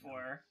looking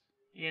for,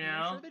 you know?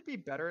 I'm sure they'd be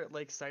better at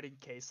like citing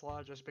case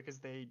law just because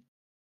they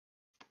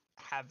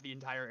have the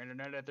entire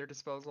internet at their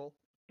disposal,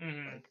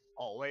 like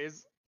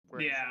always.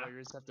 Whereas Yeah.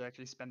 lawyers have to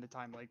actually spend the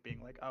time like being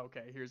like, oh,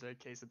 okay, here's a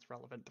case that's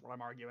relevant to what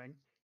I'm arguing.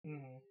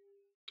 Thank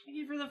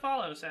you for the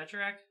follow,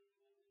 Satrak.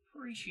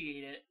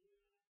 Appreciate it.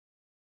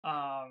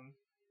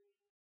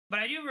 But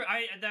I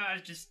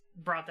just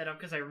brought that up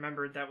because I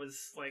remembered that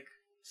was like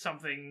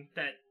something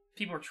that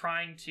people were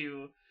trying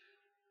to.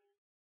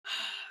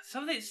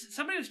 Somebody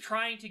was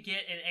trying to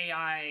get an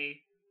AI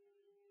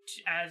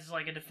as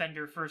like a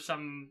defender for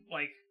some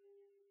like,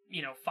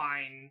 you know,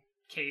 fine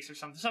case or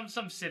something,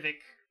 some civic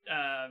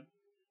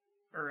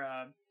or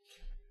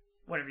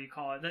whatever you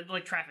call it,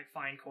 like traffic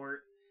fine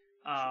court.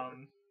 Sure.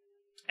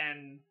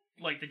 And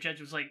like the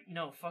judge was like,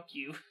 no, fuck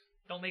you,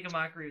 don't make a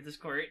mockery of this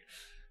court.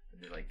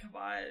 And they're like, come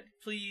on,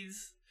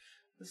 please,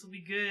 this will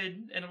be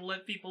good, and it'll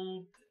let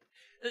people.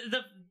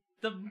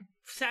 The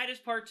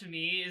saddest part to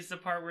me is the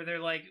part where they're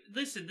like,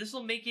 listen, this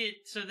will make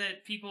it so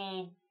that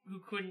people who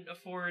couldn't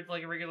afford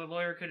like a regular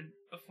lawyer could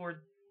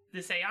afford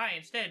this AI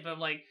instead. But I'm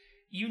like,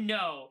 you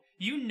know,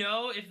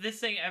 if this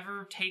thing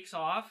ever takes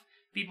off,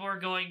 people are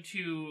going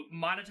to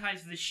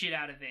monetize the shit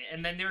out of it,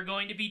 and then there are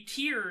going to be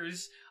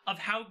tiers of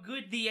how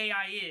good the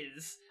AI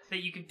is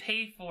that you can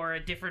pay for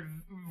at different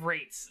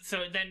rates.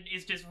 So then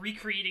it's just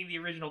recreating the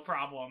original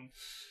problem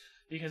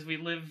because we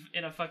live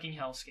in a fucking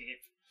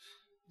hellscape.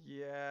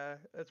 Yeah,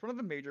 that's one of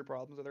the major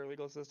problems with our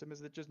legal system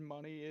is that just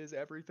money is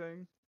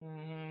everything.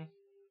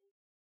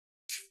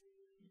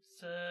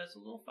 It's a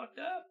little fucked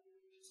up.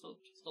 Just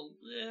a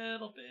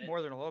little bit.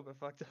 More than a little bit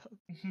fucked up.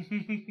 Alright.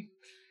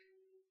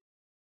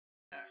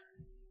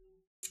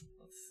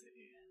 Let's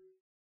see.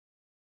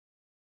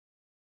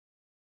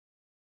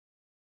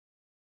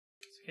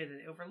 Okay,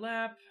 they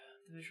overlap.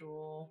 The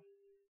visual.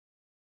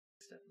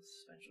 Step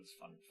suspension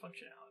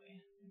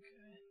functionality.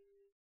 Okay.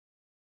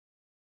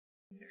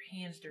 Get your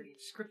hands dirty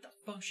and script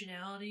the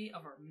functionality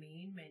of our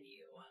main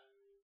menu.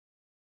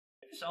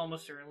 It's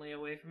almost certainly a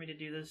way for me to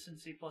do this in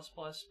C++,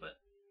 but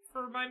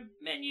for my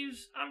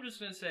menus, I'm just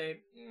gonna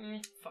say,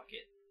 fuck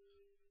it.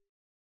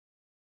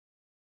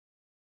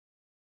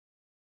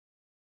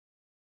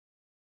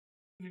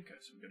 Okay,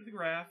 so we go to the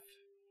graph.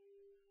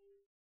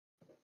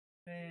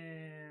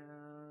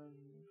 And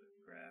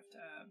graph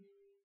tab.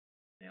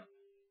 Yep.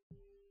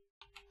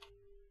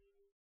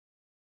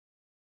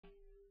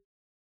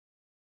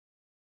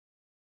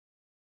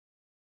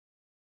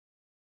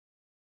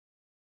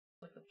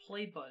 Click the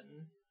play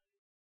button,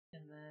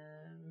 and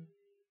then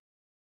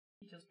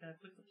you just gotta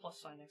click the plus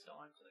sign next to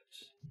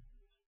onClicked.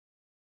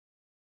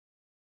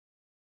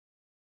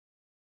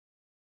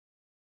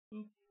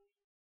 Boop.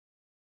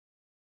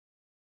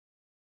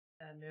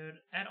 Add node.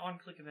 Add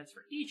on-click events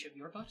for each of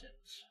your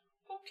buttons.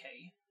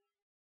 Okay.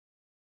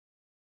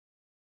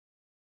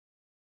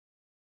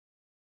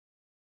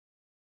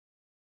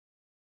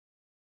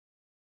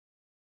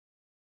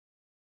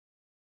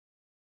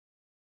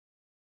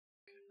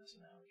 So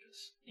now we're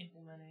just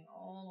implementing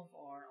all of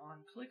our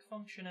on-click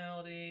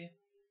functionality.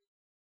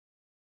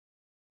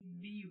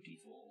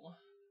 Beautiful.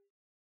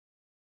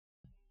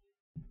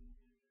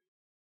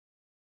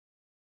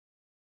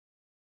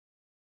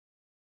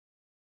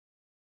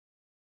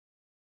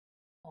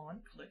 On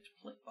clicked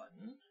play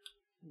button,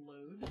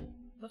 load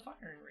the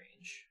firing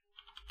range.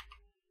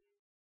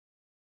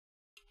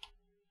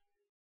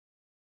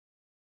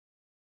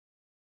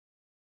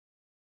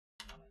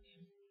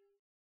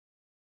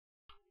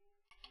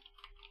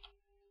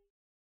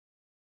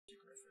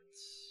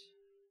 Reference.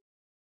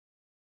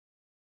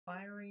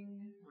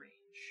 Firing range.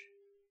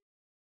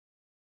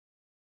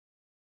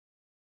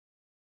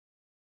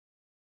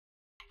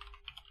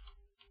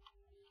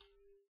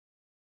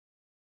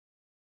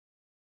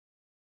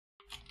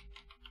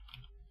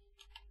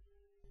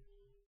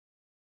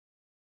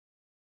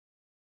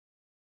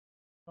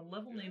 The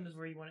level name is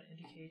where you want to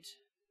indicate.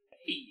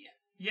 Hey,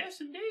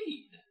 yes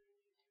indeed.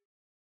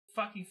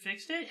 Fucking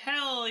fixed it?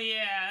 Hell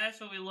yeah,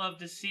 that's what we love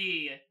to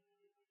see.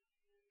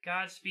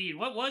 Godspeed.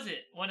 What was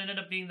it? What ended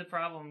up being the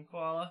problem,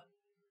 Koala?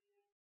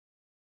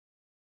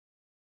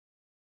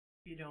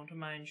 If you don't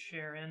mind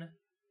sharing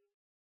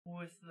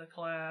with the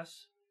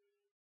class.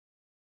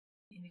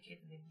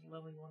 Indicate the name of the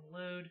level you want to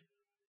load.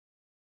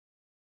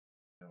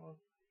 So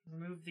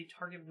remove the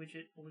target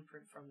widget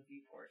blueprint from the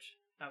viewport.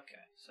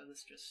 Okay, so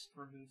this just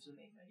removes the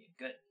main menu.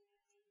 Good.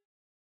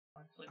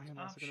 I am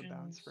also going to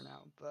bounce for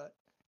now, but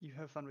you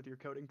have fun with your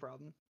coding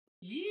problem.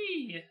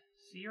 Yee!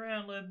 See you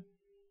around, Lib.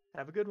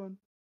 Have a good one.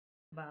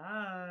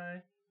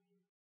 Bye.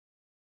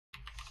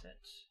 Set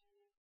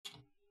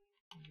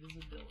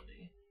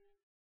visibility.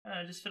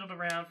 I just fiddled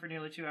around for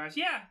nearly 2 hours.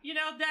 Yeah, you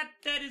know,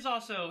 that is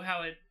also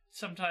how it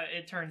sometimes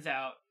it turns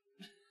out.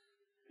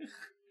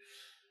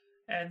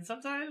 And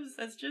sometimes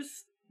that's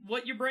just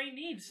what your brain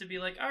needs to be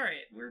like,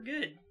 alright, we're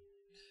good.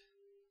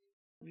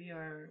 We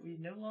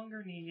no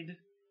longer need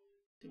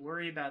to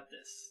worry about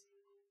this.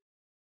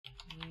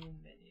 New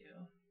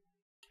menu.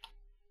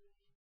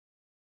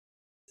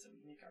 So we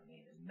make our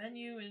main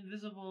menu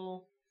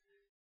invisible,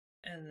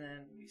 and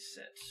then we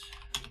set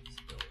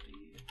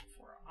visibility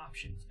for our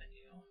options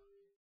menu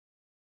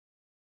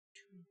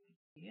to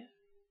be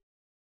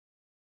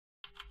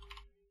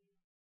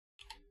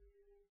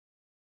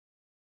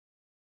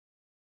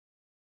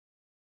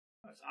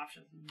it's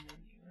options menu,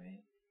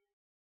 right?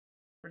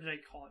 Or did I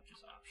call it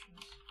just options?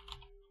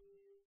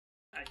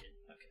 I did,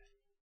 okay.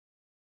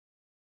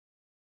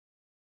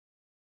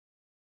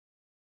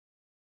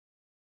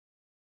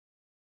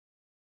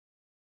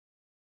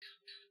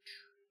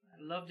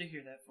 I'd love to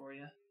hear that for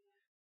you.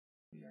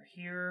 We are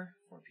here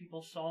for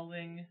people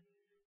solving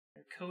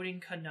their coding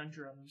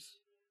conundrums.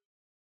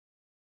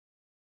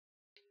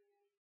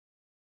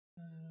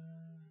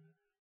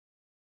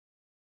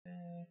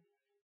 Okay.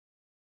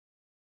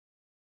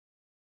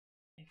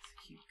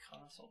 Execute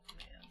console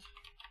command.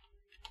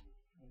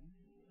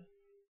 Ooh.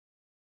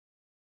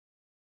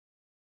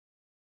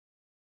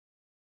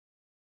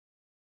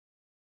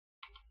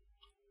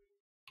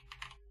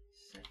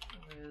 Set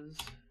res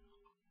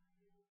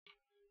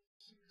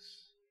 6.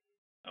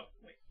 Oh,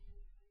 wait.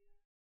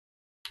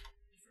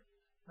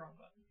 Wrong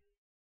button.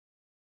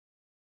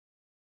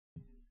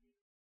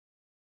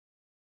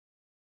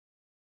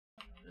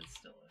 It's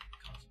still a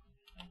console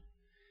command.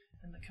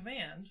 And the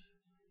command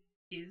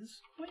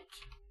is quit.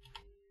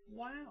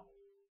 Wow.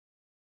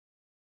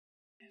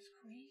 That's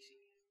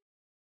crazy.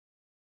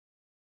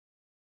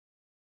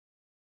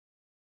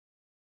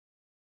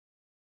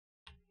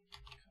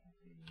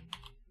 Copy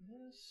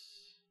this.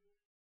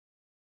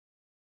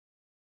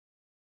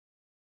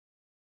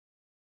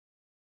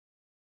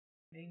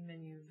 Main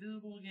menu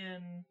visible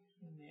again.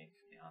 Make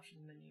the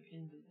options menu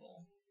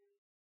invisible.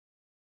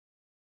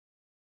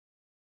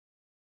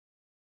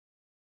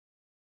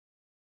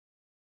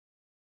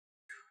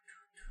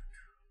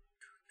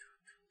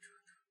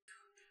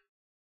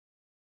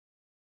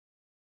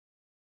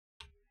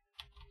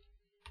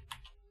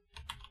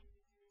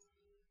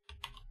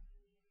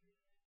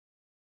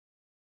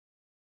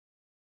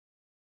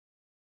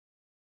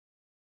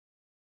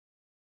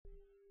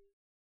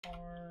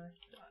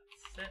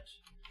 R.set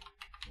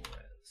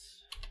res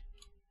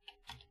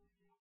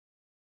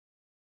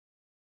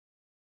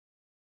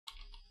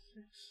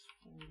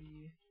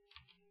 640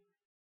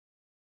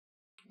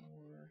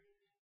 or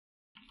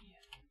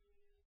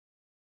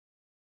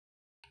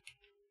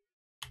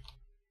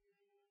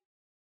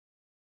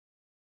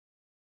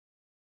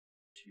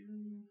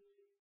two.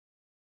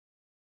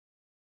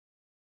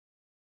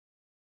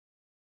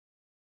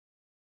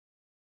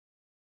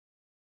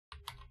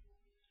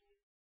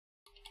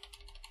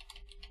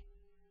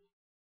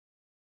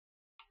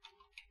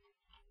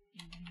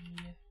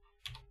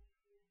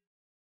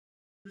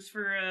 Is this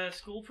for a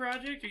school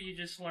project, or you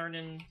just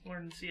learning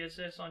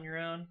CSS on your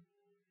own?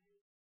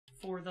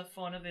 For the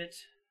fun of it,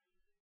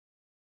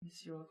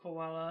 Monsieur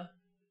Koala.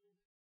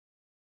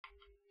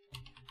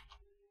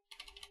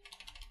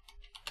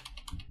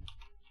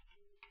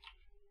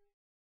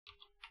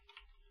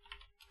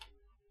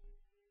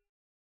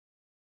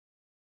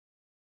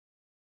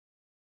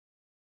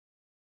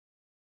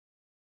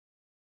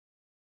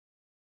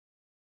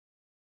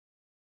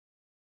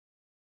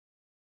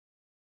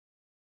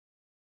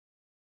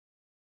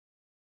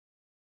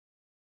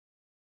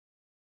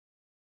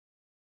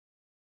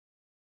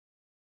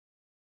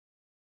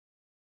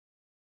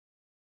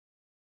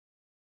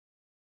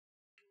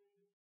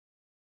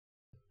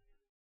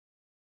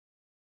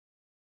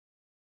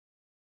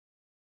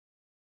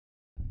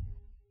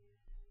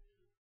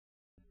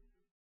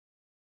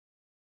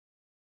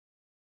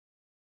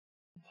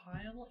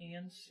 Pile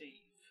and save.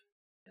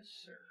 Yes,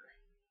 sir.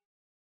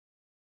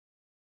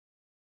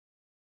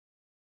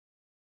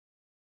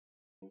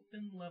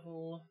 Open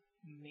level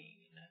main.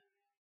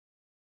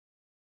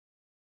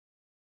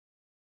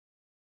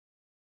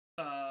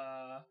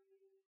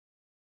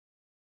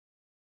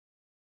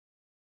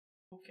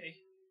 Okay.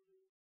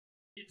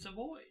 It's a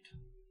void.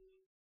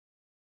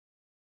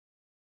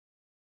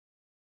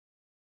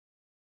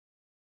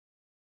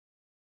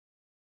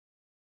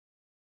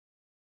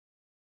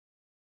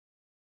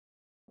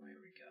 Where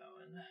are we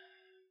going?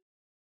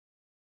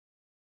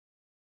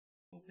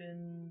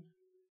 Open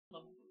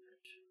level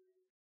blueprint.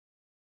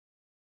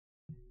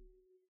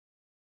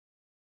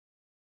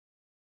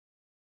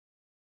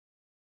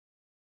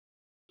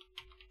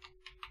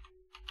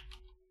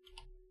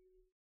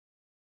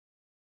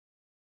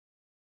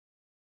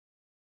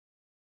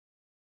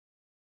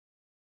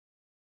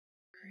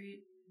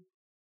 Create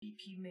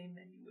BP main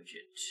menu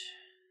widget.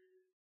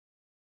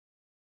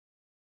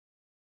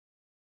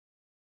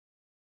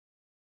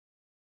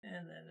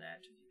 And then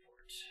add to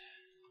viewport.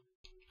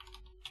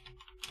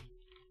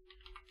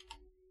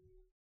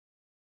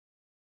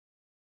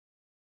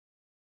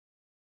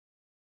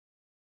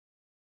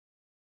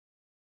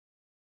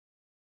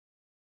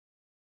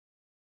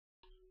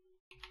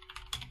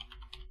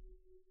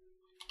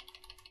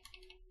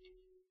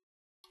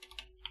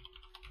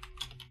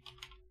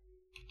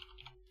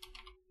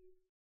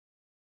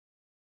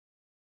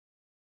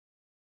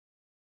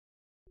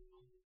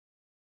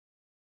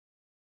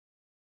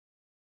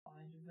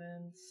 Find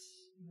events.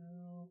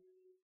 No.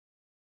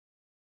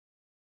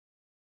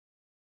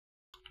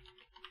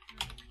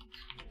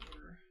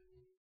 Controller.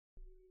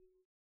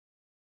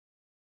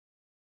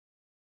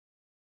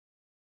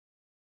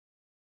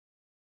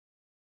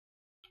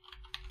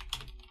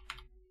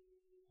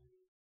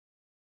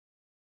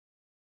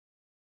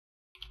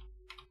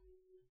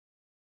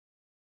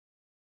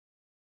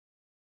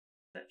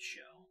 Set show.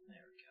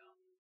 There we go.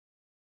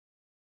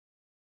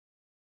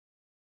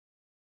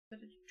 Set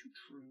it to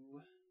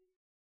true.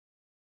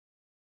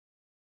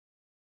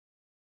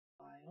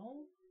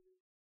 File.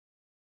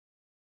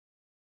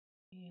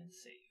 And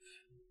save.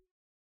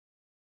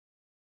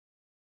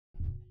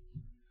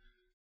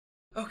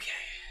 Okay.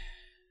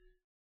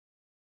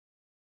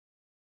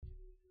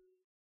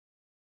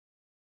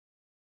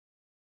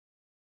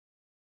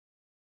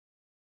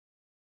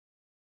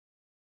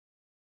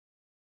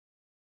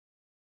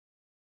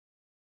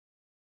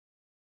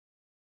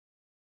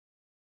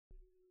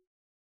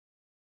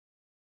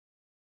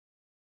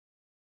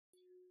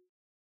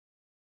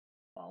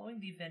 Following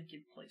the event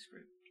get play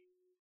script,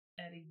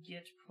 add a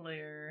get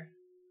player,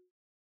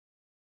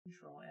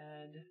 control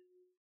add,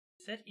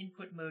 set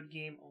input mode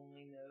game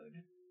only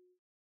node.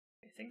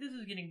 I think this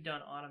is getting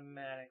done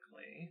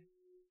automatically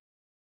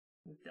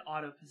with the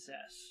auto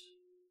possess.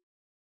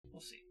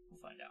 We'll see.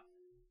 We'll find out.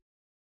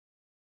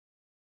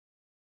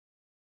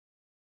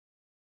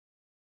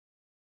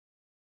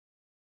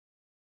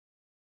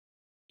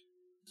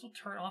 This will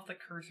turn off the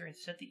cursor and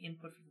set the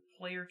input for the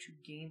player to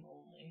game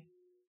only.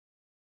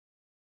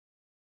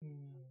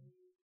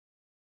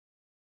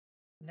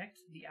 Connect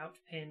the out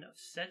pin of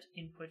set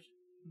input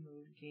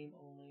mode game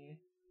only.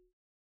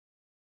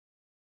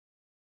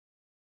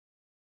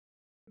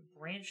 The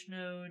branch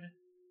node.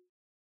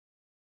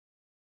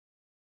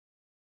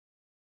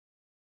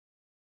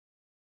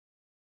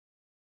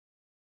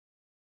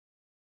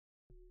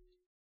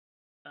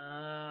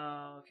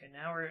 Okay,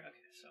 now we're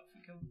okay. So if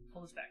we go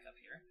pull this back up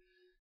here.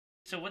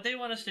 So what they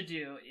want us to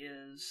do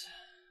is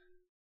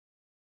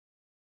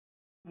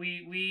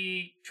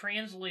we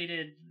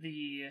translated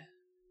the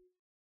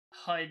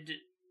HUD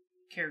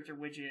character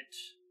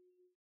widget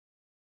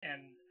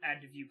and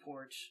add to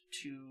viewport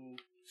to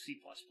C++.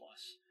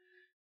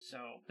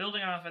 So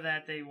building off of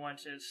that, they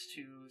want us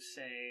to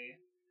say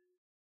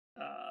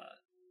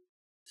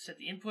set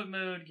the input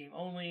mode game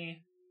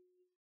only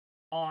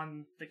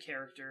on the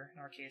character,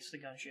 in our case the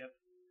gunship,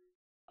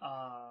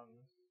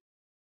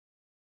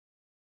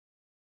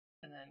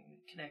 and then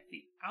connect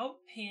the out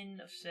pin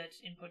of set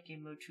input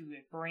game mode to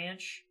a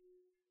branch,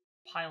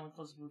 pile and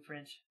close the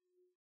blueprint.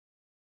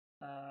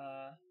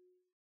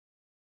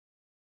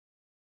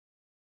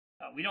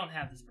 We don't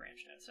have this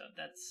branch node, so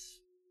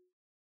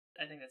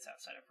I think that's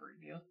outside of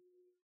purview.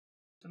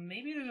 So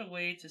maybe there's a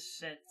way to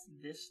set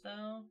this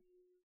though.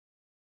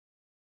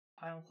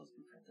 Pile and close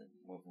blueprint, the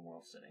open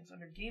world settings.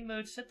 Under game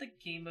mode, set the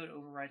game mode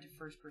override to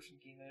first person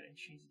game mode and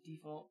change the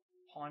default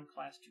pawn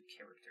class to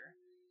character.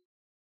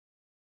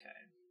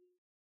 Okay.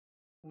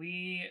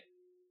 We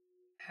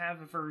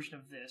have a version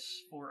of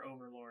this for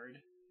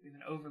Overlord. We have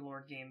an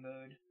Overlord game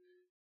mode,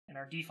 and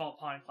our default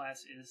pawn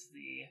class is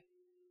the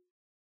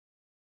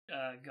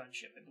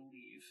gunship, I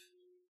believe.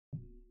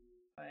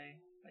 If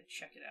I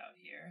check it out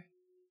here.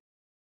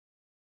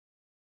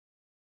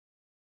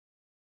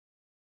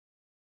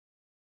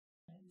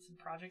 And some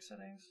project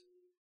settings.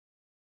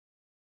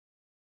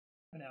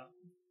 No.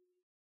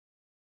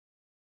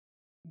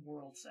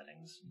 World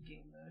settings,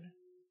 game mode.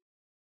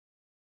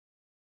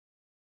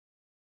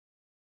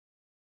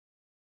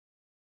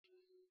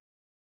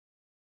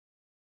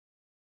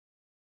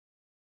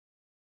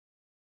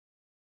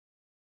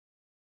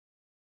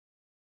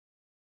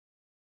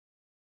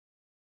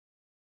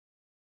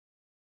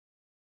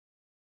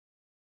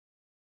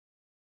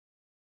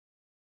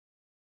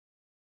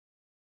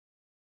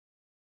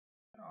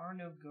 are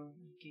no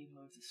game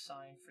modes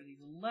assigned for these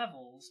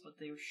levels, but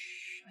they were.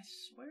 I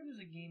swear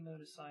there's a game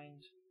mode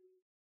assigned.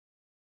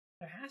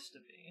 There has to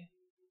be.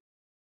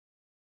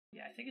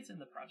 Yeah, I think it's in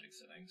the project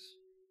settings.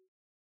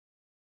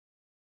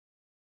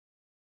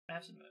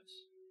 Maps and modes.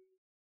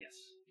 Yes.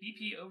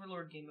 BP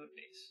Overlord game mode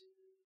base.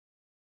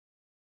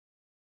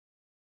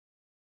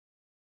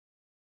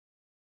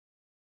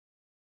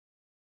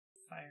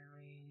 Fire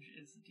range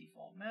is the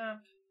default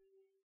map.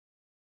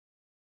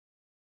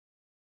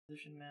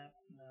 Position map,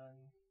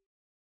 none.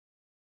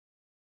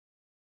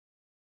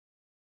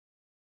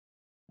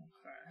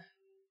 Okay.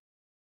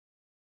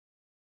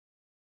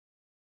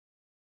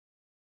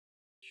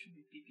 Should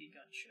be BP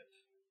gunship.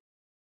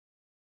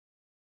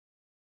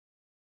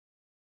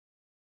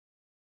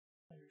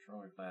 Player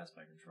controller class,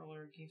 player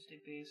controller, game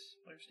state base,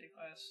 player state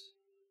class.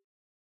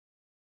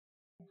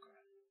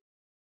 Okay.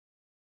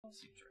 That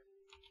seems right.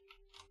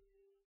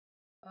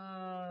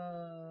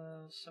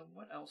 So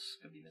what else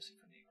could be missing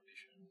from the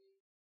equation?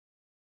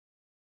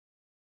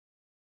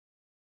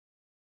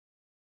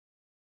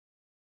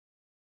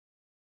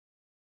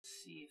 Let's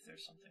see if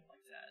there's something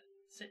like that.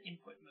 Set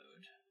input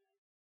mode.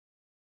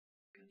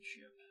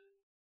 Gunship.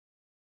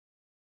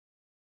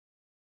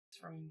 It's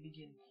from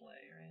begin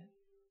play, right?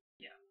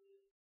 Yeah.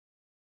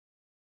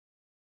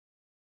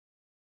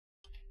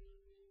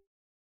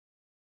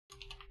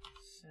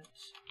 Set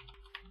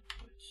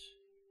input.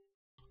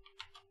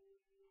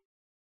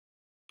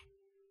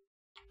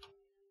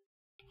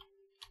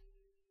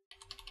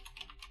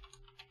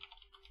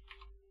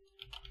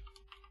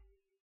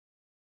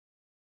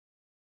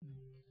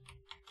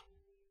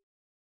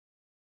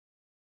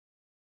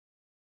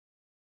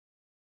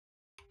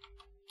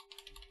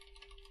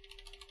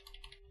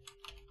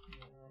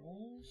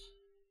 Normals.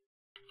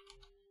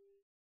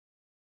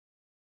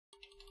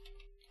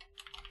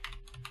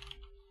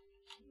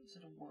 Is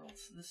it a world?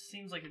 This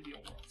seems like it'd be a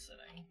world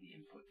setting, the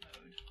input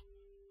mode.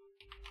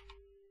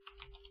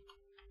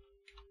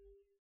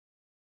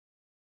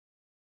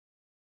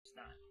 It's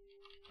not.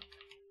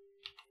 Okay.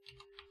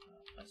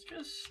 Let's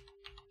just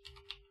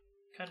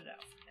cut it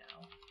out for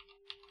now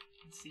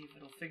and see if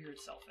it'll figure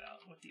itself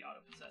out with the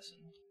auto-possession.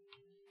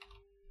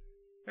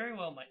 Very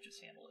well might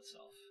just handle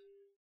itself.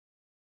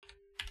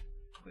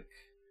 Quick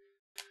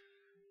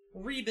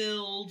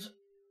rebuild.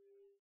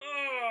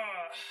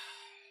 Ugh.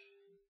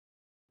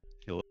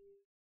 Hello.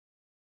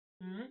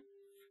 Hmm?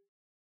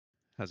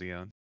 How's it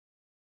going?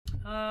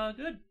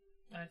 Good.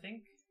 I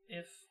think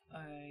if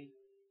I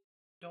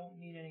don't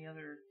need any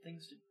other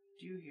things to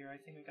do here, I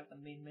think I got the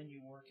main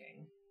menu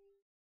working.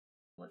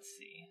 Let's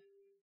see.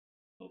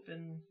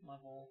 Open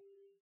level.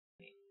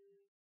 Wait.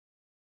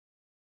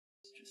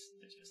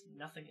 There's just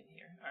nothing in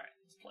here. Alright,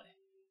 let's play.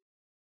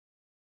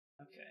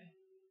 Okay.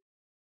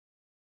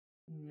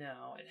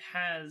 No, it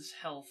has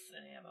health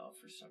and ammo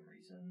for some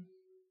reason.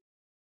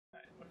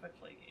 Alright, what if I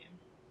play game?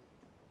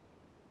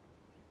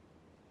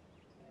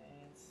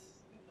 Okay, it's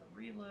got the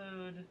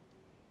reload.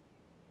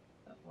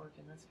 Not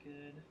working, that's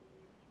good.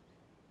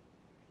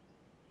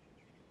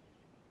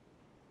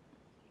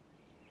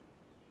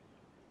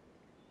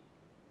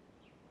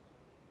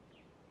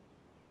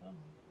 Let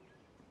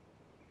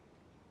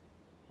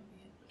me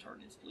hit the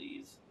targets,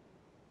 please.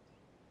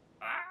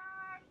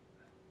 Ah!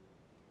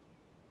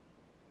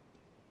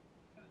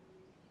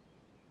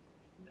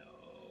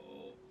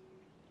 No.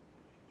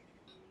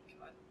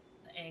 God,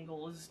 the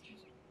angle is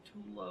just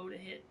too low to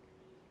hit.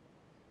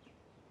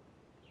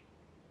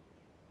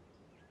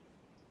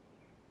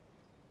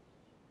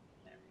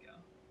 There we go.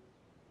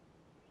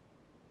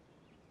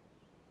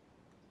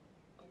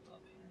 Hold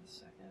up here in a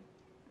second.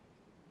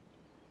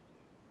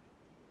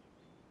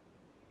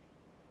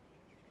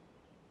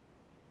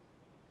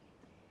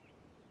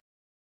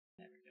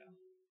 There we go.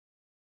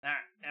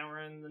 Alright, now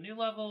we're in the new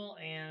level,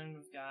 and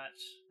we've got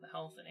the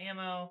health and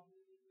ammo.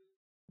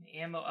 The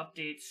ammo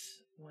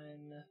updates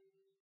when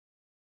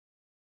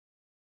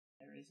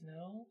there is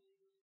no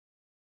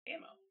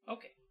ammo.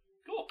 Okay,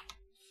 cool.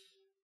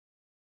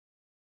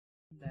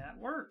 That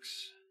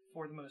works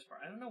for the most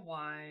part. I don't know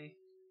why.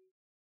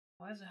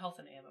 Why does the health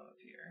and ammo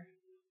appear?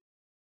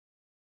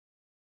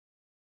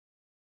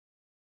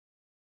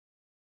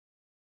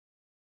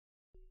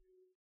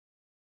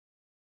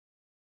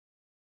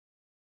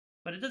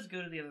 But it does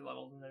go to the other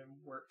level and then it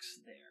works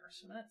there,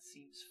 so that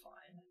seems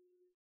fine.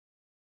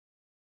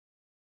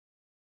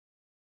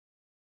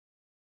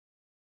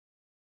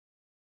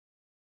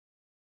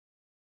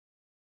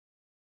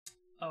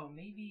 Oh,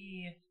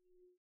 maybe...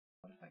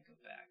 What if I go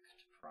back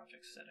to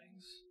project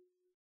settings?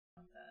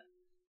 Not that.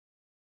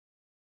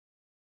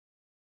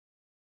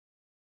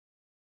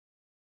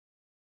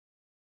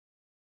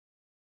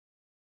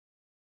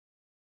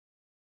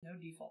 No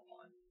default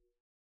pawn.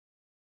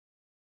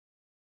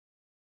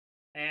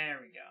 There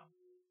we go.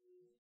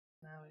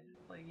 Now we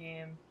play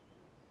game.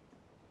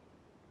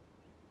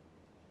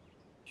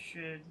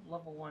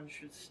 Level 1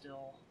 should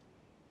still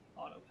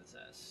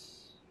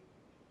auto-possess.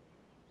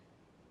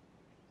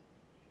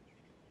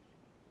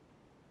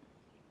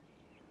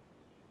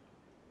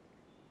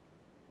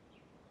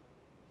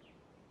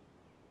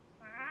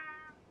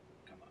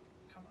 Come on,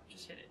 come on.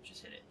 Just hit it.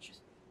 Just hit it.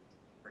 Just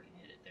freaking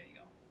hit it. There you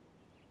go.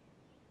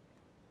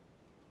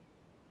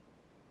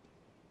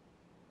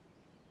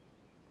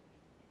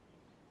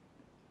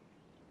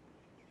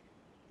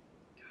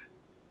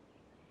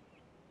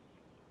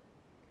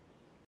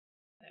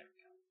 There we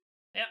go.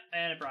 Yep,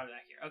 and it brought it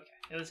back here. Okay.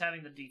 It was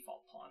having the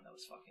default pawn that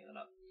was fucking it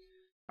up.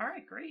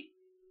 Alright, great.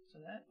 So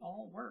that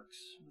all works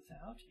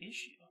without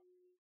issue.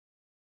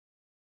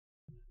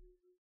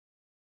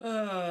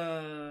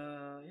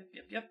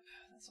 Yep.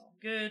 That's all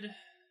good.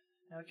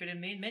 Now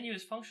activated main menu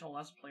is functional,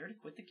 allows the player to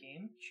quit the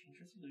game, change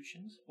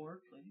resolutions,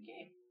 or play the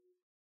game.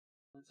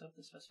 Loads up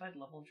the specified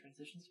level and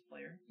transitions the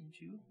player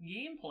into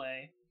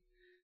gameplay.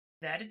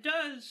 That it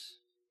does!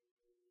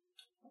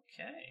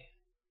 Okay.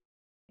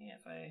 Yeah,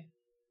 if I...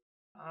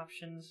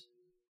 Options,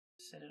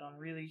 set it on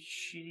really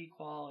shitty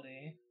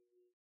quality.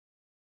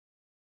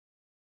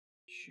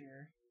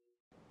 Sure.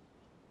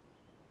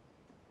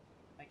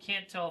 I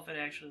can't tell if it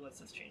actually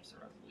lets us change the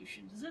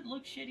resolution. Does it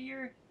look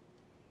shittier?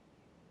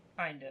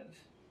 Kind of.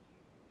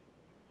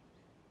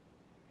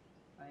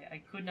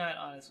 I could not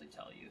honestly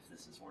tell you if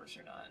this is worse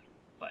or not,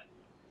 but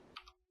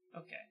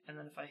okay. And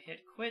then if I hit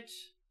quit,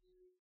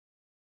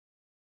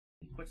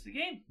 it quits the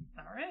game.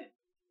 Alright.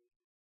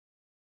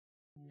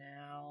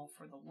 Now,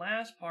 for the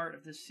last part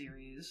of this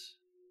series,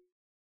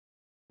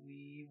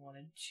 we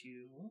wanted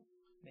to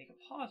make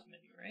a pause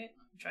menu, right?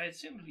 Which I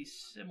assume would be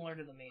similar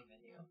to the main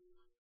menu.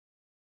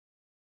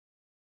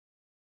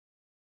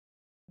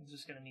 It's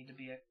just going to need to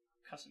be a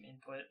custom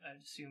input.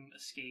 I'd assume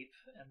escape,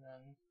 and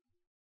then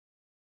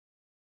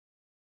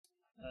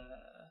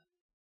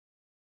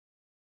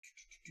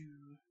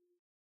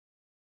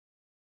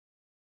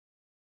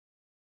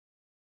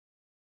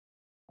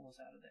pulls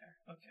out of there.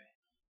 Okay.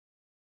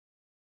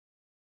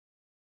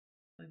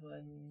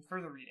 Then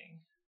further reading.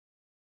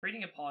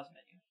 Creating a pause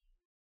menu.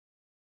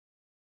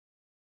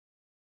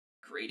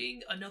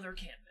 Creating another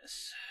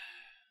canvas.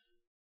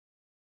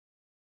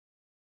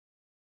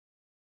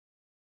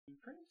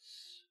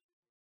 Blueprints.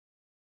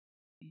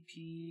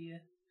 BP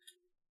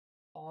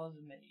pause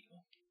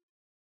menu.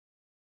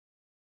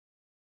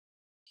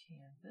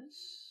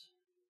 Canvas.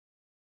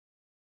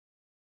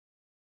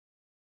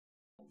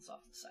 Pull this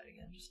off to the side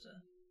again just to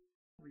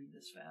read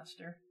this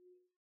faster.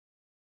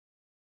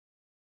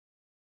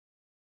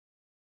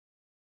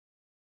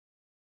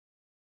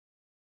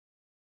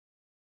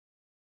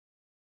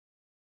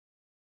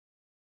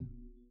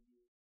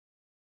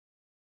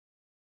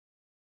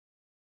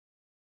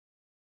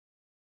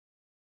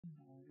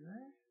 Border.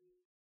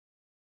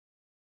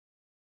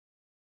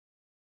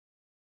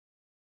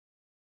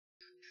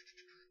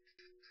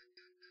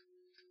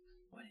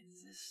 What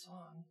is this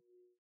song?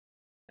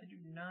 I do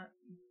not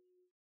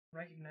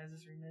recognize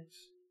this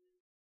remix.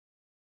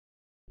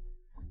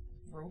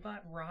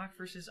 Robot Rock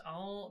versus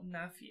Al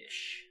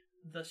Nafish,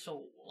 The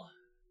Soul.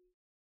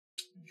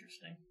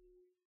 Interesting.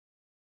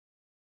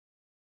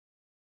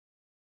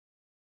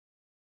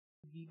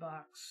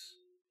 V-Box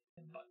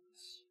and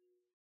buttons.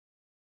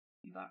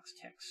 V-Box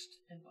text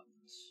and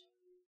buttons.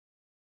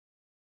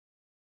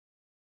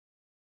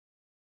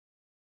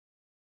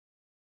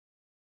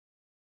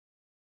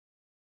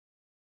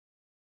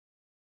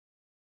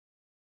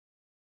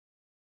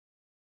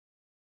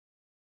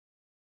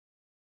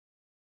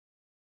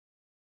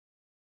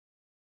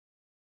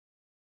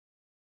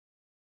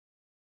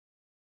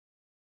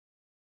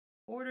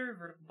 Border,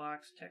 vertical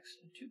box, text,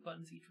 and 2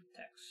 buttons each with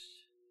text.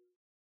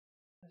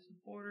 Press the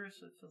border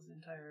so it fills the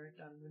entire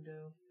dotted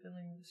window,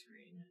 filling the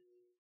screen.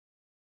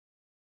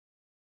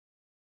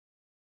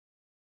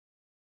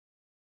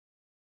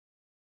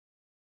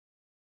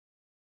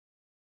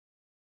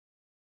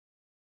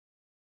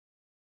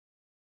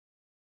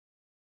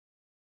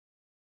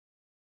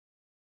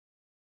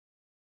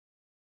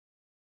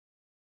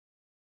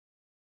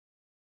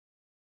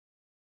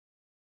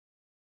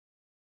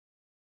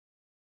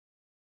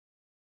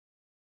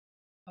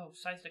 Oh,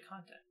 size to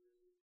content.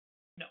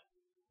 No.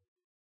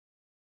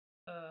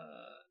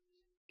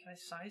 Can I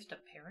size to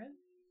parent?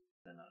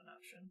 That's not an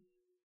option.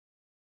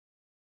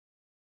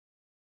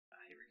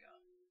 Ah, here we go.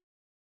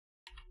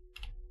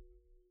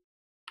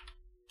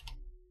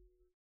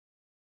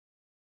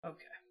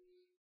 Okay.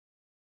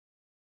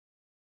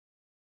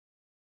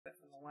 That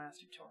from the last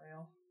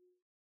tutorial.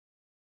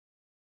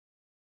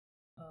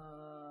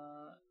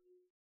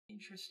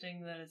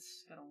 Interesting that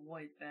it's got a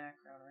white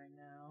background right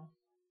now.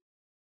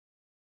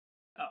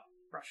 Oh,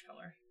 brush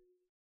color.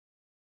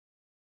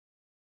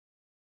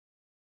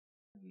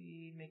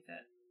 We make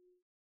that.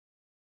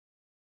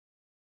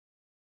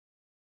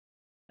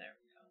 There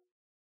we go.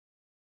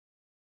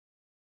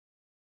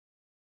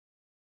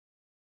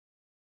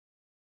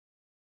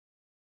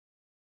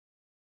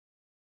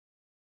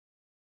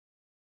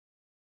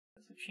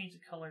 Let's change the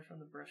color from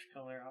the brush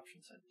color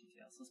option set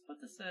details. Let's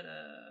put this at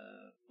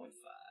a 0.5.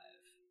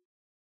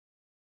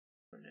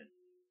 Put it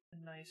a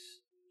nice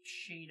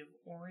shade of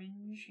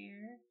orange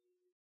here.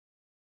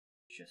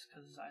 Just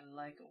because I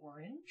like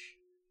orange.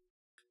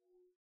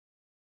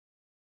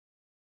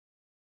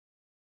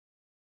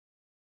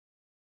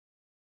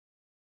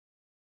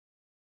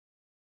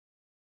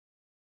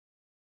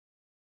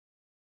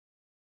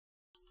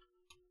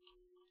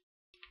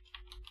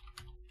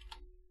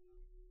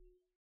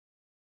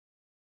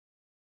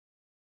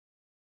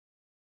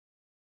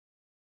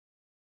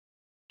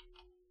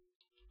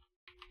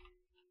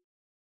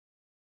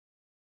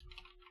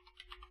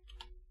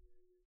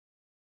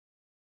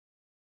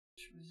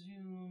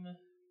 Resume.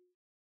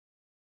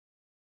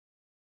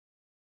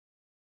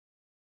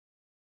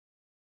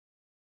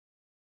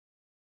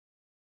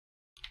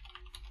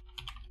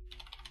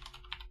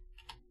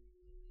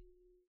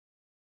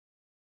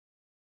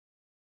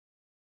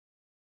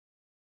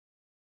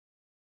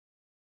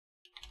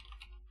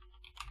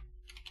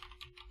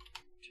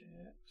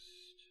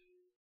 Text.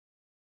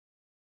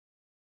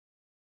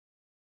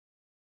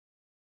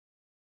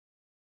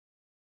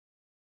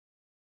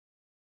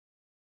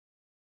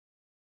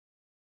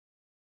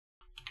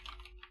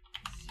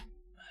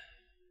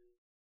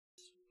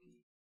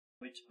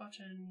 Quit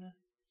button.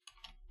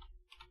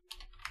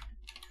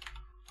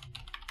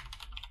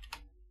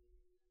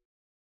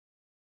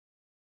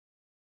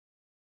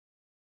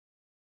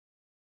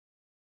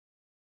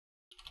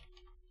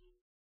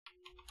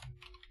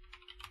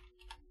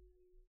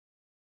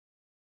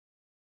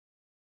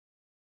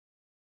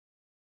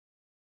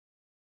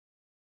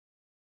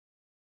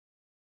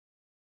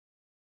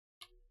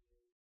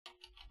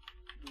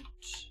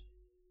 Oops.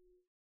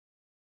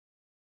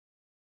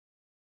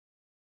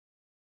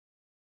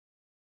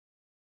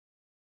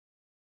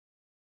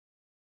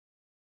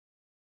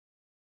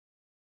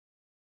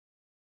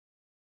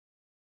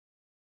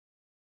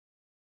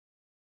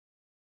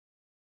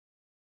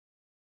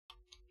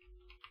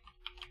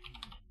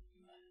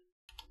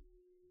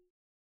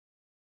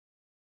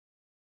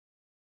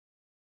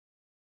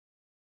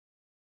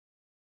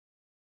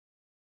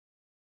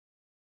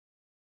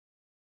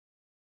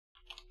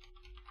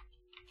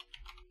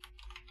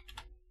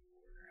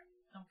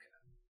 Okay.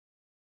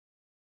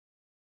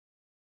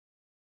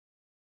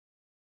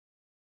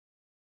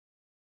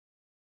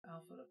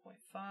 Alpha to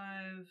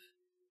 0.5.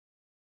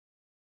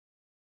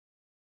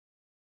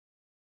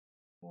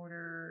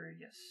 Border,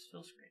 yes,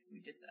 fill screen. We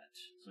did that.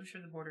 So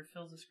ensure the border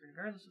fills the screen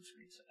regardless of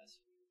screen size.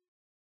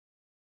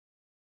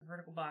 The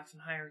vertical box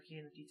and hierarchy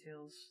and the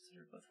details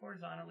considered both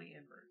horizontally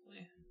and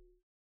vertically.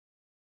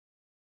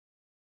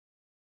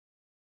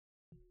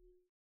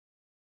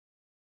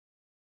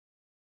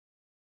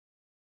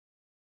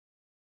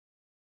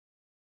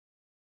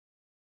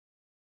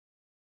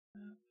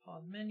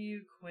 Pause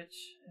menu, quit,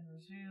 and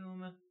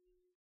resume.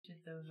 Did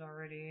those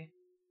already.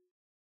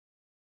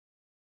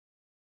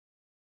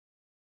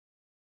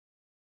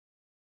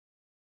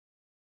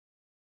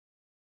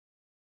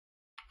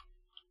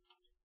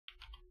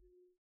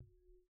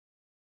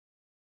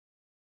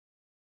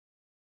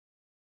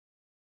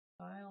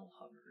 File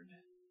hovered.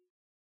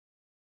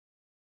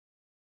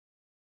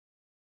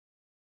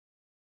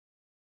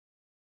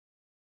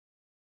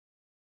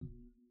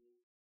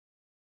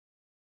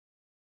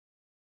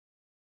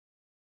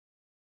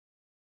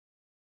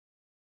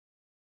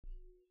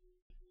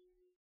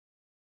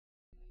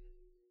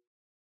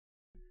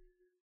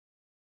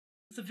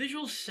 With the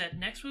visuals set,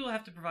 next we will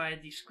have to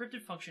provide the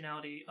scripted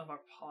functionality of our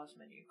pause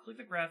menu. Click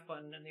the graph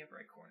button in the upper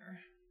right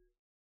corner.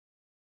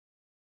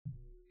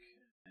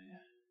 Okay.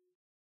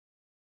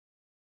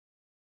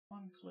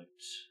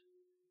 On-clicked.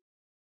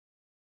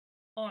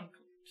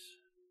 On-clicked.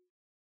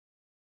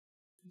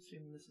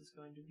 Assume this is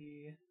going to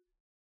be...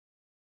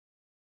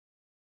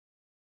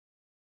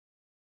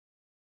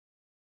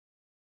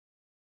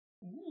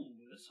 Ooh,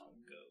 this how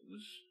it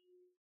goes.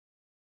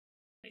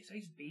 Nice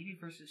Ice Baby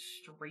versus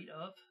Straight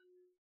Up?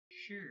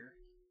 Sure.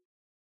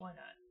 Why not?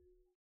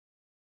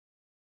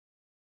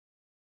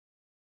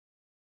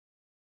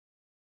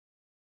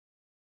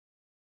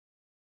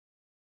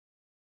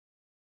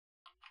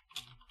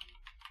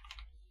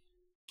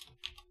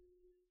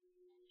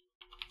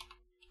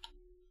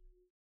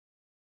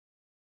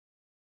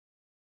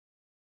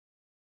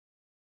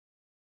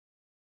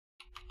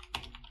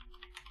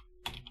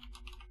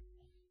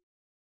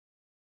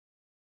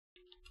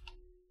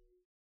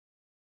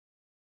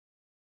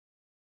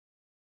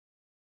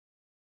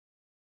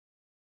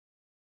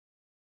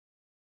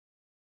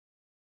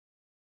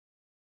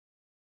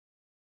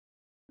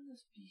 What would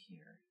this be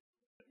here?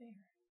 There.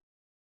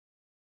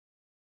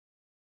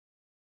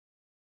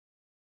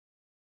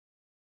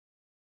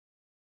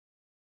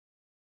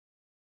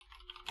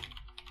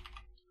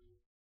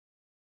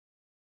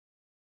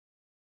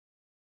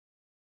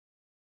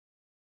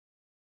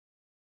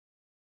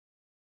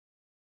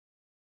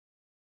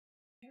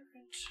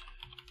 Parent.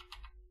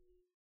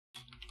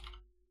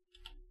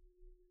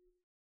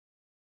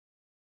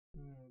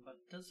 But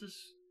does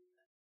this...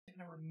 I'm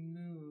gonna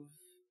remove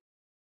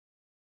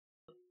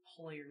the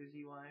player's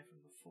UI from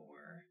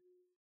before.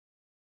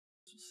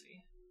 Let's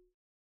see.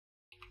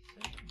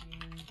 Set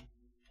game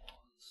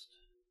paused.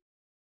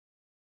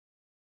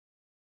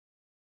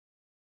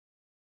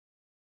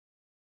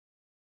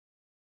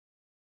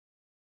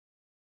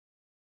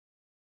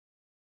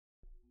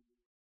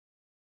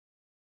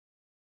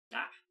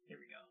 Ah! Here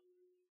we go.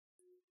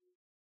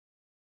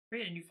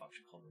 Create a new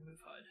function called remove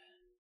HUD.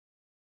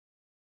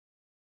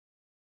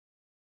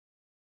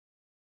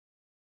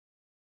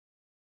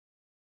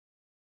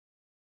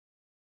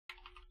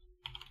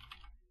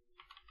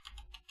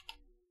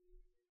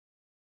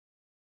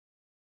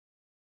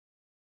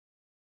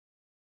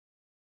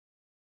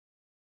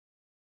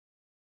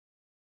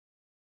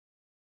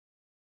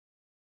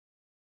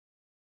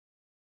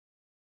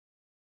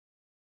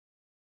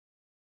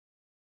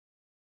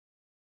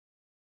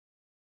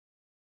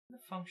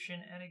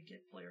 function, add a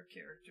get player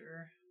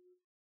character.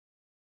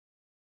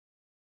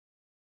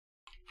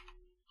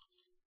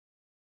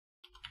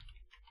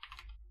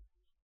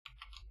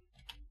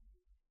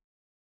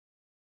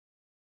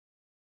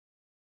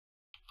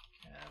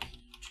 Cast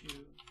to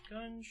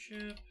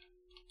gunship.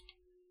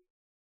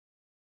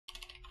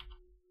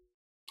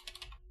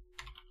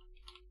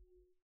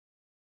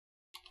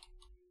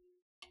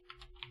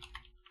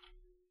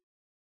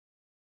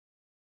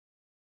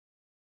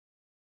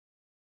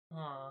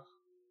 Huh.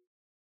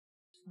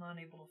 It's not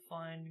able to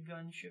find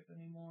gunship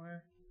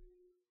anymore.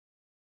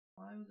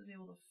 Why was it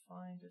able to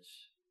find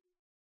its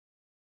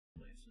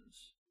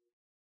places?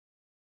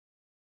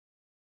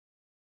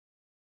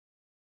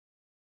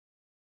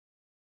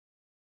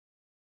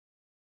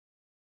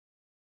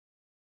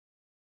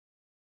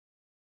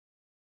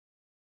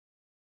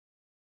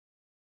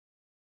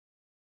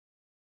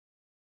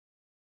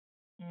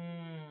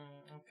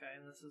 Okay,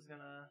 this is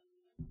gonna...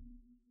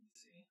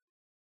 Let's see.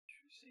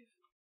 True save.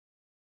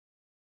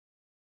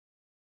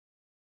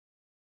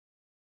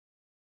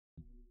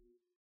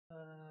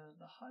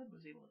 The HUD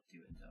was able to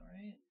do it though,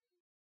 right?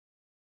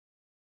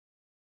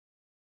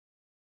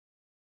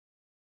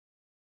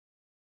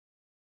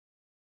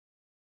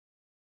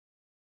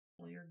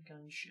 Player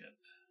gunship.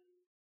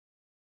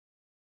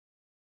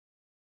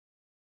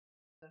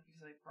 Is that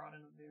because I brought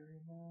in a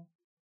variable?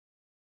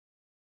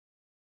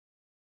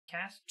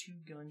 Cast to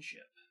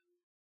gunship.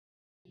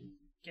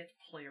 Get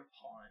player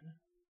pawn.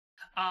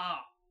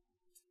 Ah!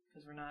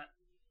 Because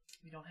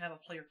we don't have a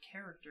player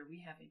character, we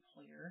have a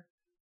player.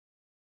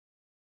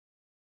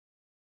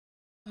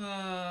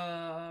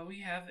 We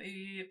have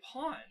a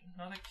pawn,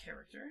 not a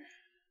character.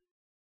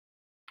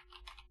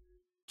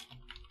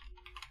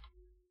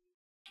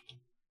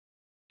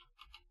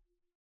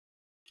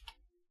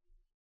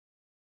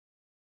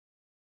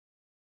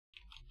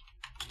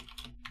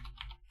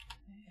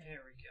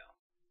 There we go.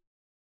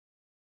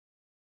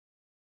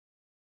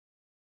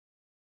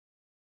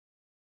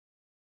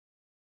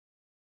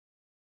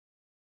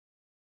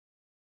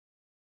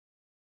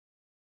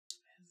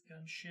 Has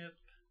gunship.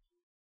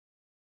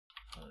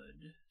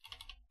 HUD.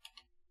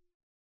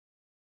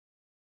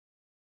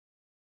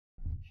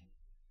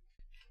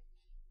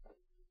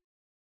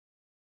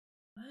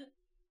 What?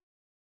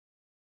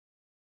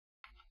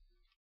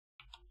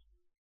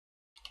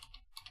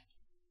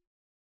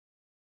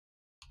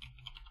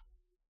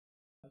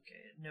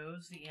 Okay, it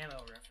knows the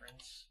ammo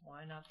reference.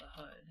 Why not the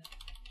HUD?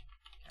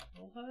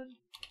 Capital HUD?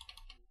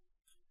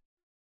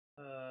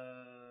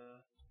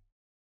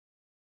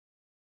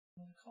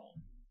 What's it called?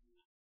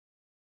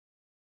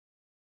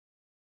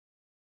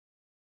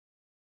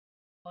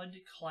 HUD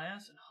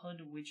class and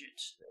HUD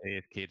widget.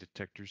 AFK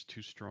detector's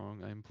too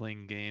strong. I'm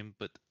playing game,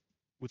 but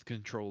with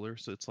controller,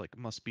 so it's like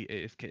must be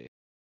AFK.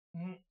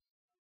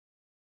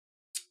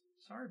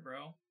 Sorry,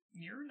 bro.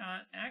 You're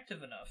not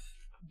active enough.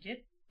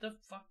 Get the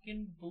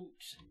fucking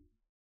boot.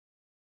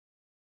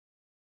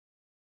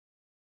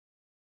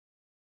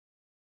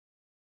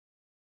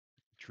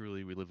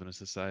 Truly, we live in a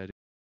society.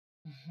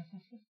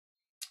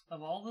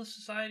 Of all the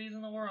societies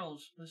in the world,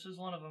 this is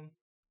one of them.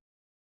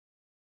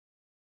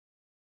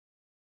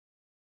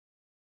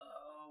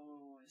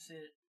 Oh, is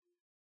it?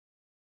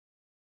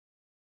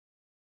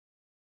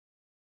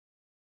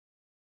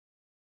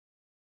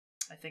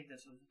 I think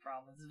this was the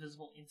problem. It's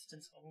visible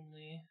instance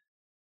only.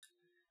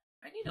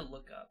 I need to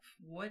look up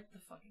what the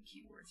fucking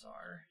keywords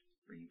are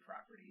for you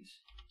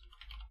properties.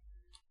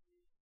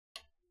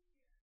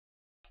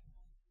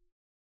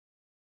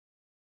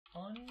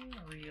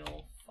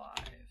 Unreal 5.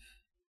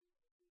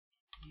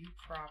 U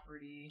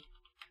property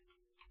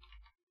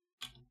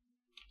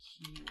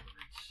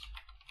keywords.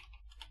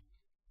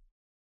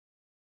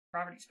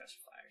 Property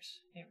specifiers.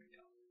 Here we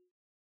go.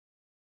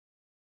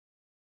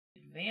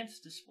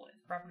 Advanced display.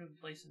 The property will be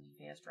placed in the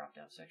advanced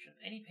drop-down section of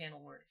any panel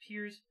where it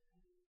appears.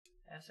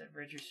 Asset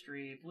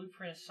registry.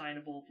 Blueprint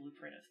assignable.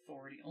 Blueprint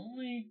authority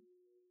only.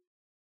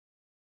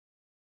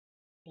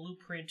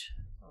 Blueprint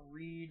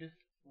read.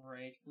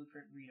 Right.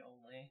 Blueprint read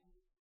only.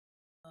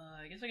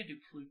 I guess I could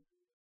do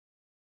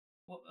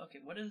Well, okay,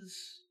 what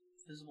does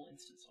visible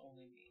instance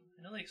only mean?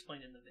 I know they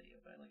explained it in the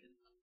video, but I like it.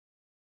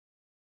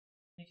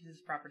 Make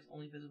this property is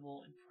only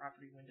visible in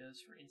property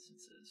windows for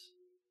instances,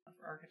 not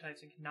for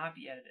archetypes, and cannot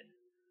be edited.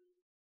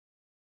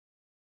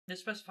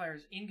 This specifier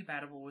is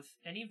incompatible with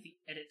any of the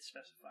edit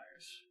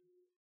specifiers.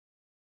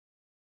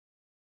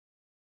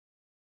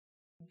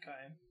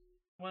 Okay.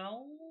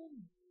 Well,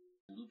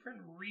 blueprint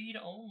read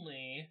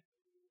only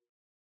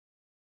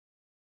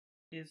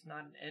is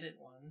not an edit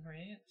one,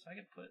 right? So I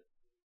could put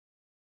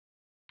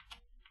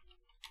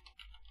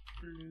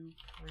blueprint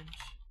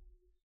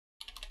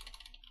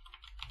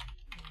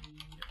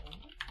read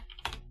only.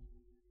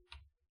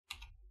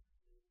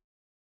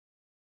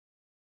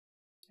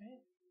 Okay.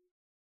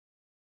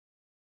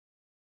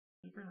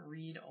 Blueprint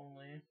read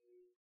only.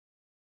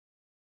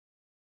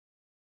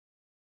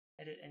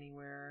 Edit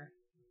anywhere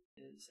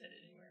is edit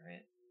anywhere,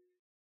 right?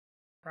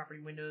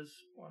 Property windows,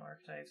 one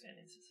archetypes, and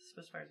instances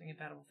specifiers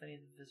incompatible with any of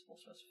the visible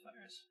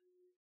specifiers.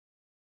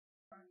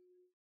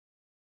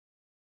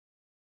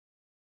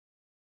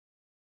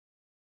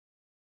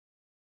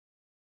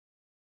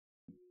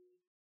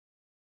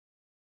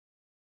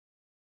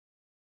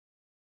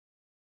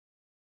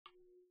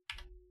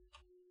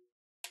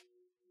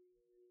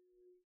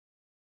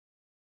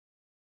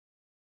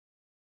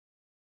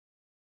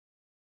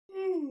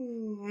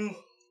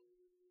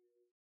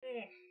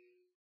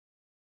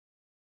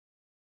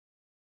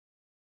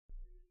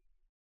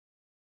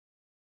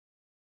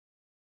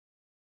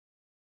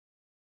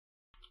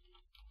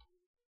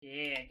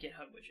 Yeah,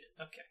 GitHub widget.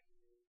 Okay.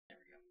 There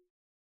we go.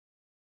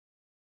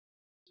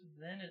 So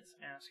then it's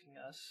asking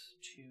us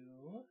to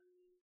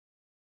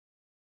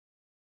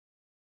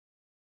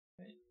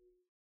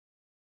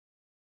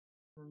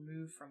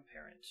remove from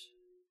parent.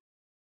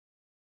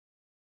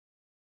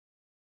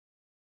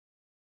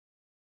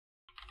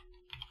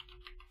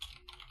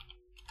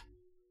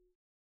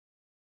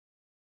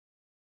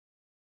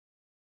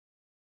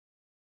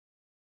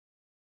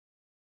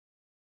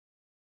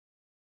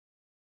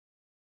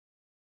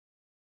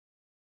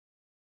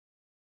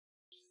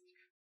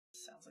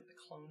 Sounds like the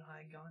Clone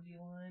High Gandhi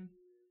line.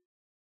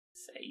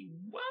 Say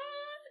what?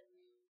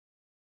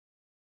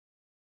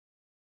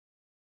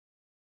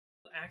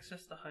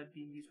 Access the HUD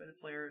being used by the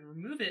player and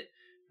remove it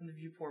from the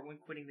viewport when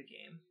quitting the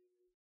game.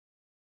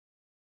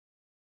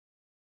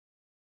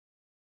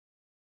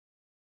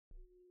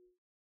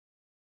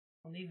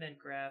 On the event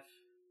graph,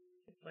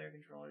 hit player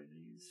controller to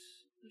use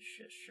the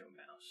shift show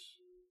mouse.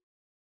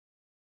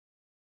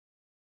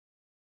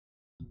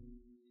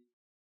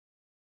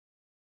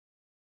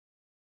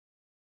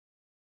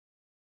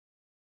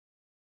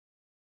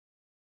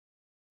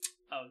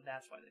 Oh,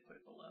 that's why they put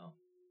it below.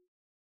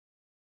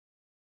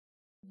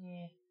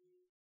 Yeah.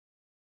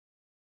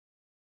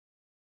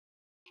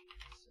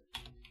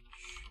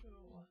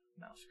 Show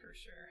mouse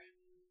cursor.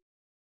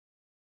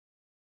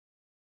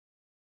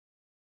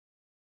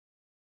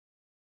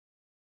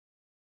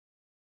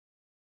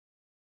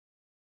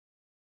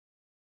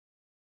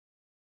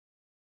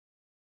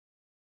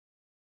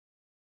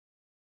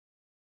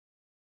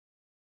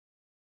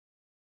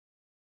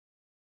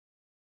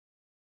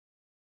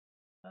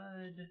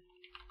 HUD.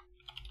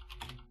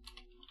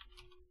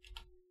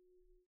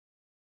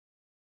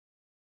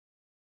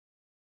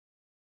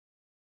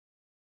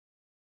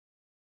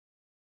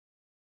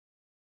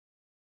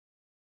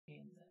 And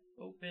then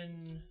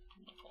open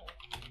level.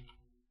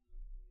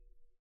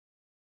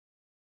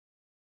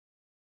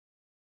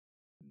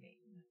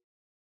 Main.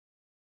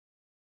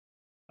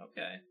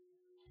 Okay.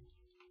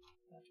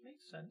 That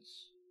makes sense.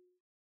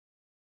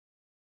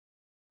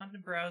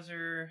 Content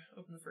browser,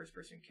 open the first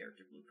person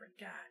character blueprint.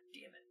 God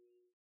damn it.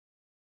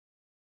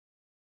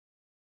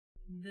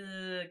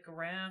 The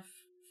graph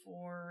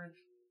for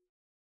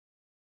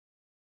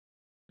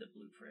the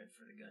blueprint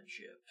for the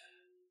gunship.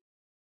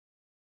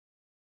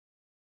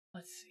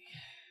 Let's see.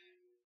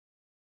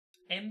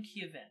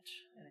 mkey event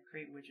and a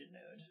create widget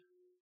node.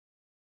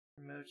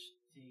 Promotes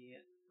the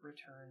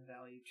return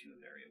value to a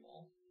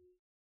variable.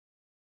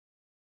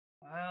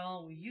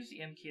 While we use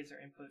the mkey as our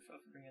input for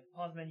bringing up the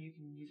pause menu, you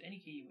can use any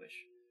key you wish.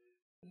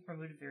 For the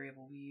promoted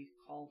variable, we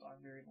called our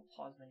variable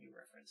pause menu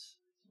reference.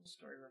 So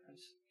story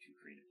reference to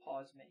create a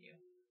pause menu.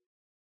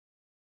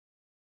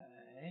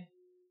 Okay.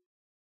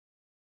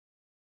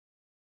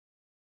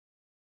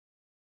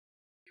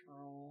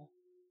 Control.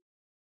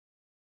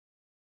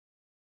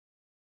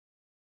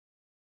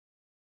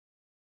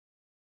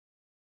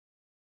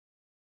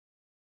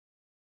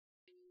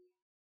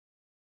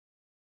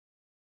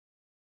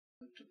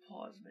 To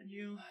pause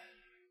menu.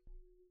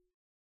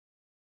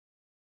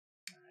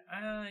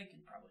 I can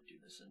probably do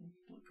this in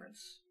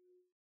blueprints.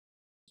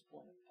 Just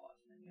pulling up the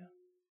pause menu.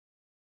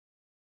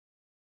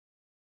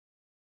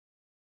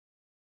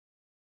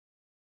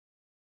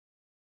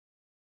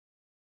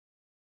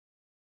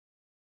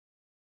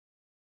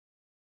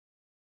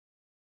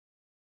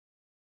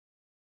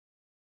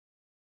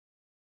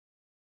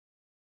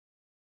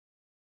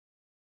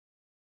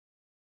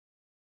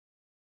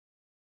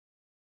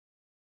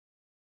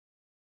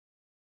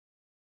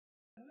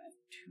 I have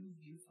two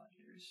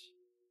viewfinders.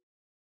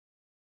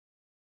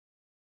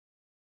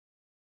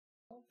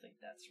 I don't think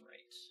that's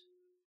right.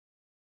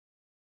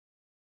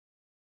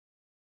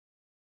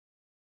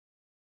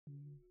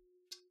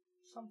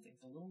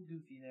 Something's a little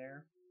goofy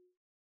there.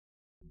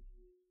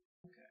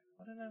 Okay,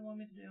 what did I want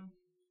me to do?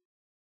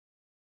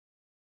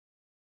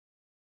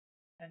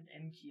 An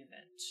mkey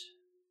event.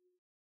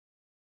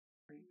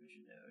 Create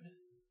vision node.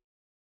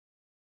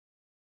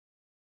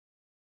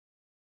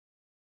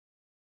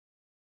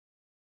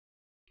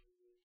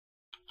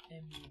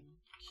 mkey.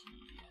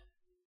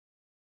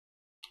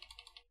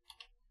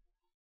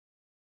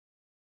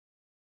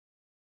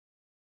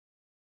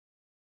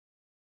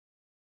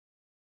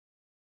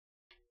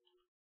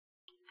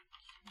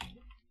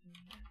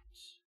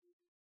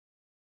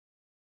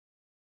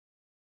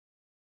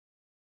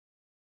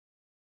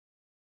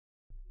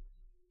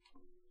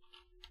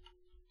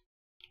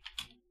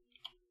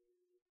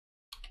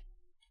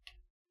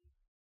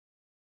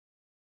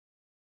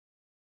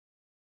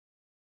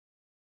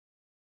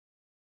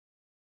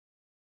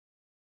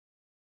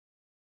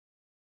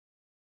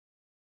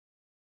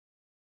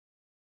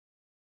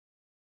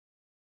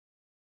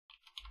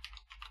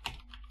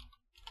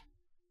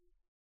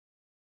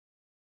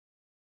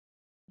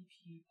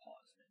 EP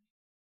pause menu.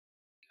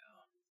 Go.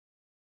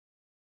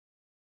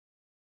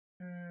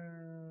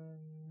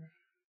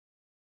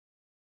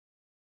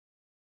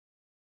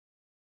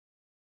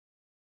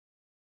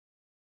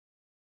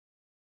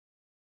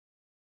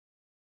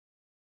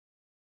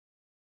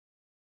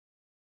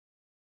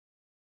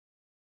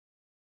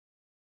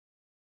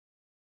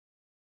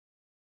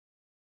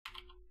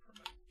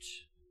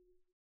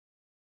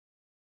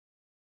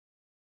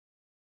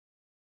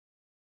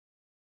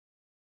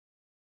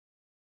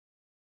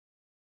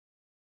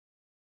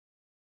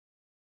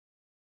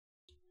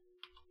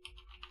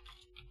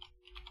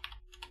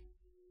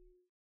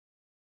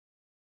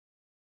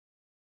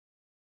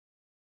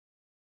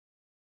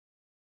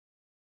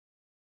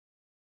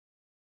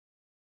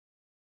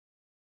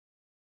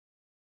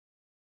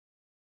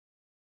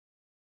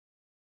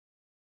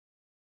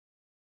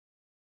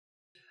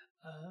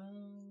 Oh.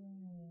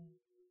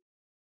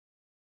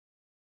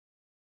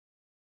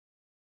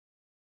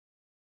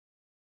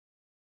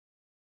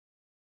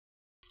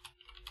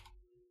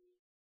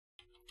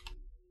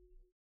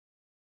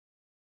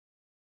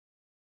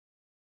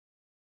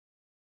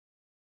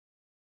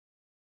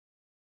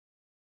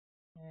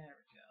 There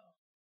we go.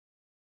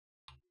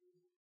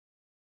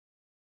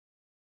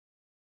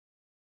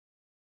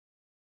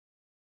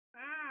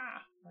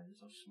 Ah! Why is it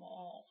so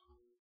small?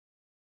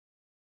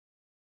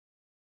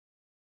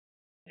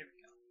 Here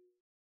we go.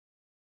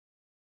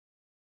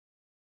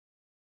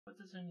 Put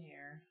this in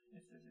here.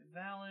 If there's a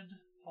valid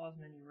pause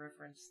menu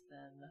reference,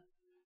 then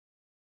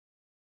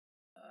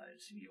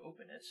just you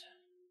open it.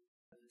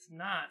 If it's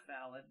not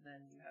valid,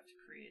 then you have to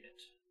create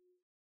it.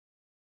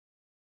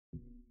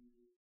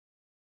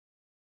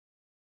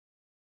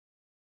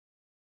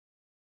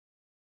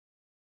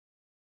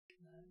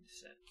 And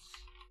set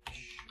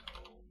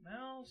show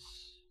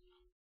mouse.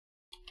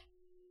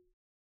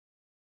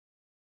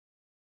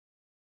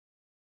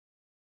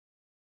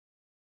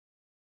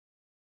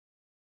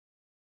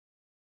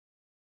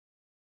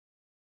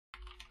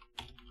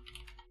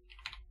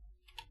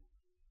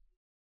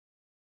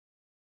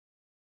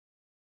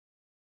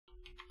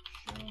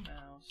 Show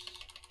mouse.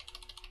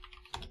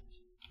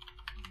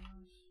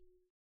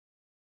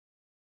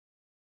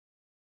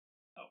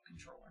 Oh,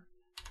 controller.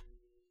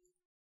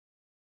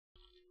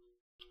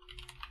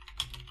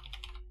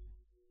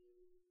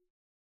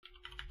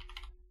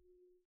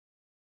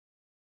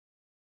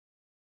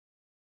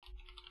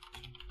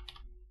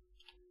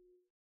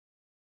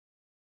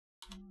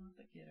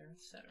 The getter,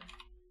 setter.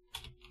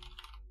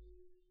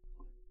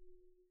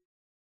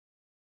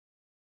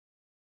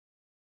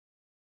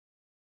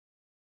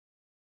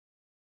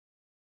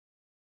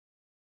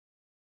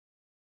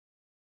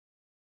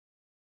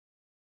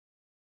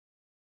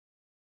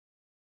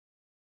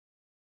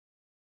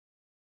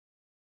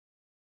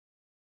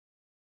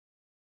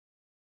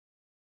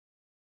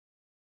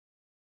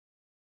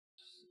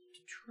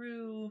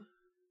 True.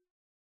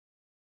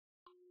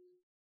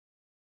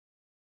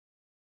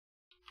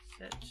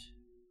 Set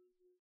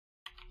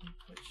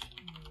input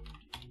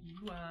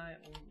mode UI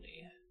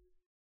only.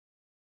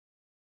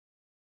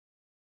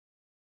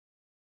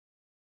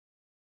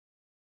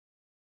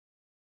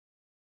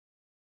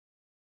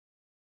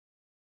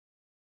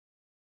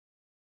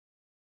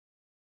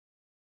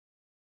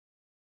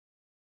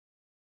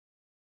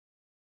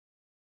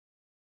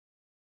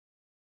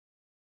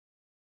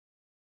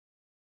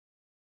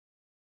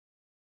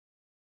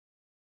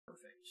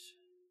 Perfect.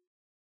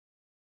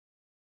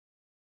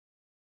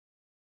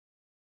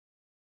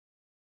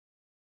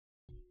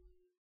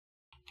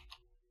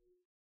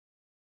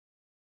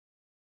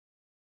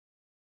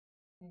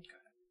 Okay.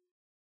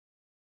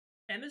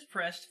 M is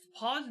pressed. The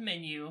pause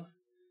menu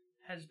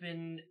has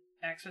been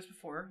accessed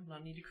before. Will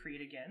not need to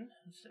create again.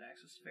 Instead,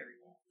 access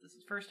variable. This is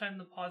the first time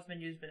the pause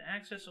menu has been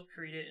accessed. I'll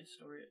create it and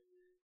store it.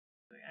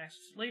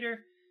 Access it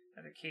later.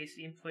 In either case,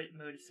 the input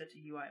mode is set to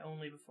UI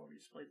only before we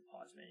display the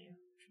pause menu,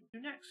 which we'll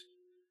do next.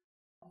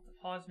 Off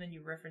the pause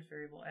menu reference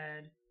variable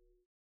add.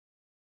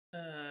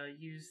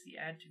 Use the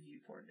add to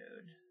viewport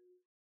node.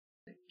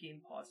 Set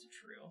game pause to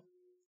true.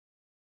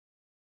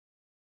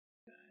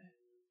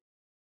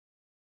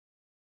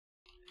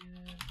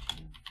 Add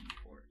to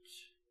viewport.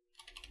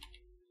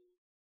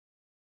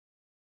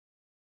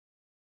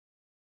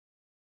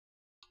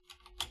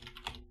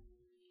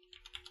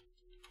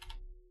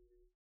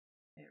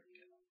 There we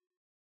go.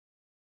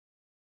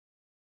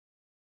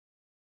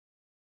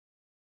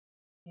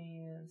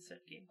 And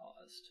set game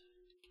paused.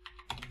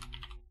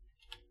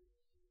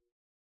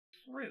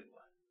 True.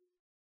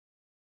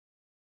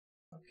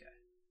 Okay.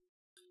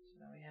 So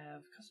now we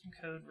have custom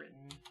code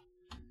written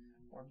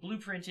or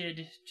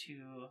blueprinted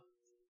to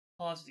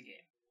pause the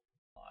game.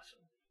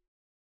 Awesome.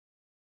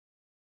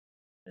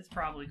 This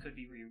probably could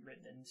be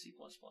rewritten in C++,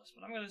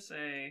 but I'm going to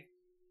say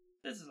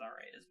this is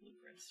alright as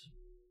blueprints.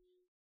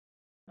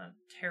 Not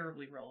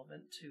terribly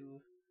relevant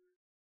to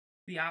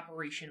the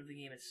operation of the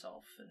game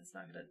itself, and it's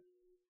not going to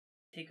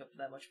take up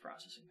that much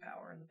processing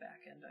power in the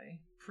back end, I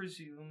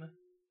presume.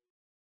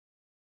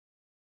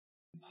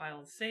 Compile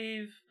and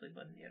save, play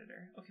button in the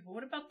editor. Okay, but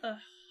what about the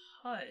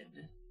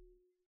HUD?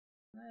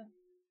 That...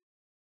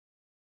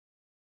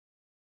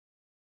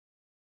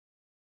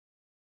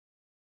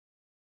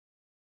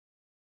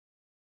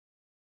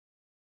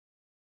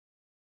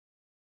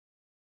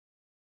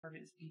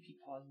 Target is BP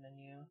pause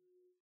menu.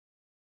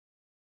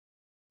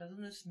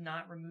 Doesn't this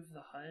not remove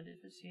the HUD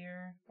if it's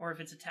here? Or if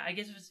it's attached, I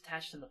guess if it's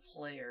attached to the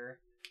player,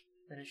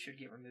 then it should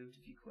get removed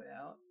if you quit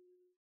out.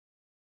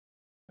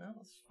 Well,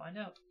 let's find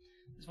out.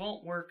 This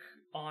won't work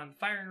on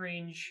firing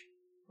range,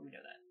 but we know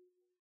that.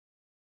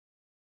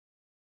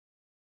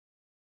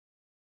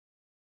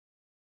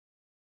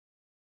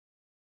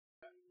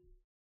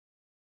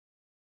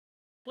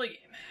 Play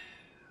game.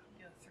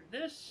 Go through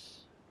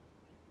this.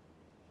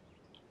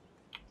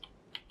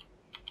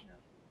 No.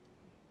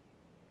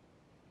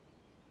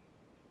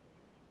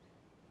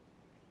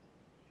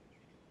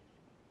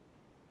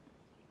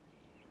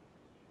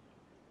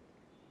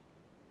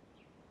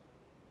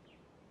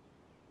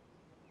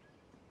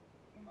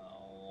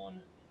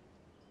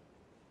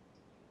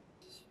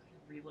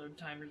 load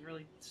timer's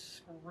really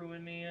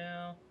screwing me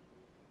out.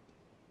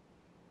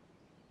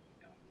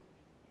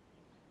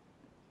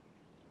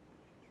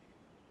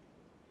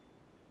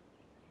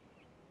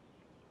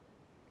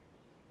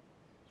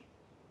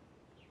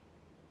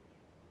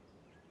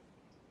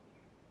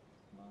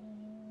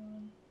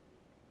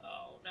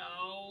 Oh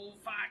no,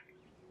 fuck!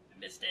 I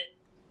missed it.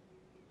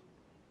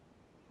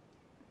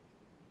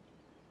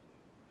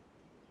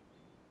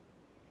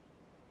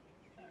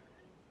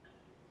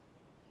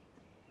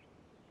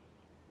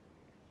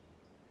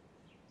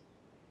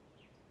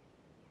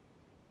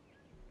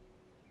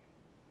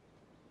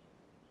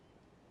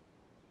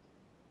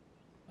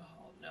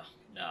 Oh no,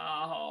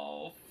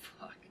 no,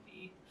 fuck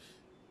me.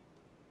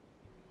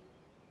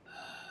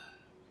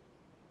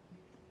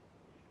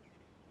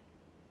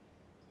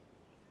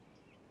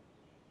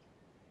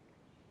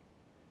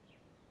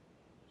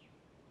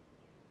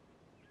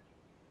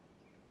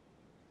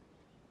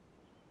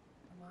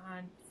 Come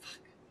on, fuck.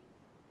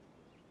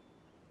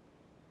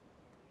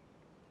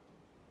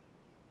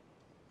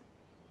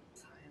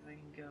 As high as I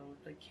can go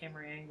with the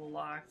camera angle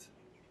locked.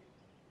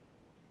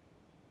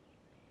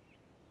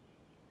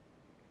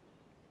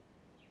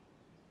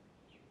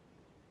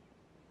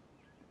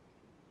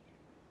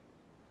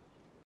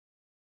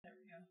 There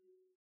we go.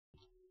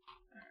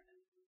 Alright.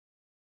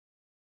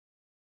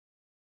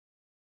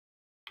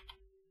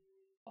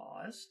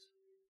 Paused.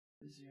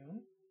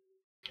 Resume.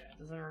 Okay, it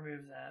doesn't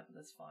remove that, but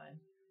that's fine.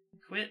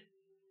 Quit.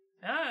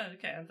 Ah,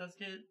 okay, let's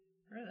get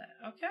rid of that.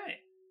 Okay,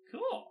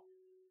 cool.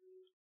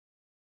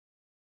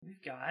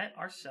 We've got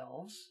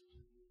ourselves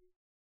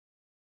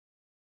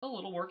a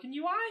little working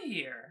UI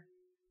here.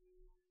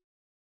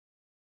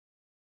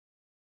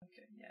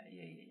 Okay,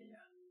 yeah.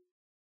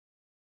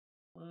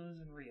 Close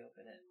and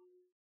reopen it.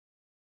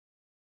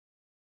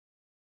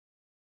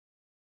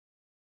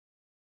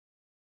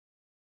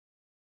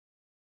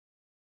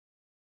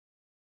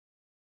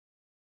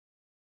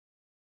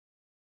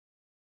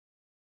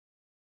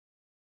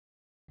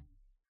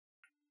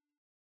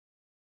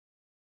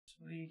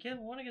 So we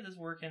want to get this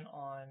working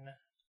on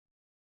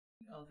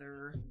the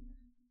other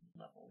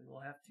level. We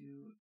will have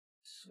to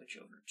switch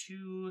over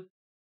to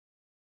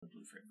the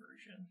blueprint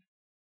version.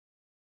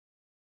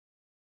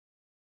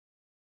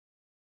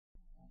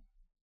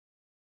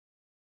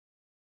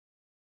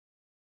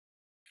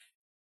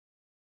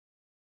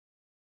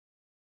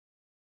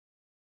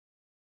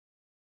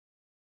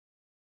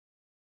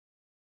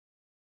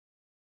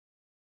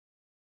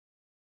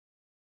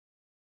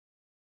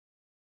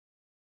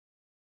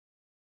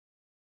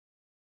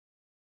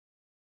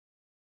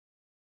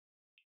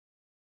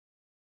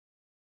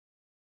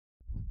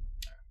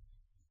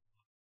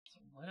 So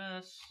let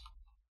us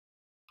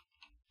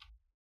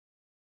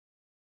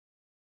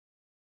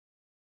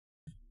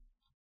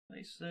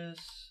place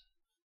this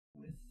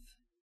with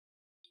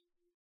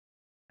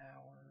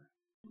our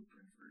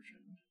blueprint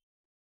version.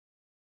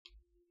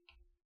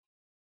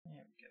 There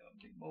we go,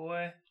 big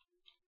boy.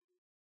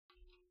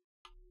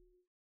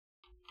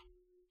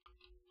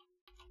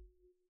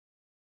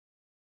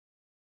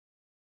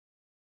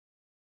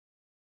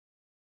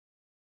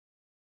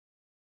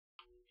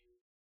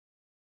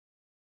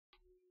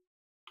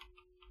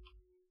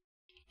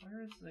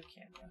 Where is the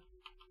camera?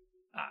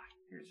 Ah,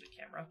 here's the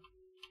camera.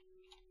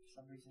 For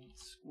some reason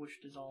it's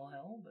squished as all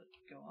hell, but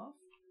go off.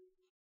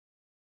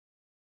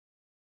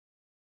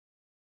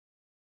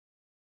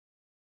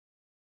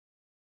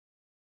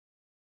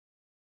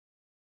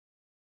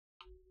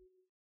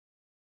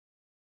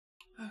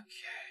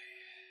 Okay.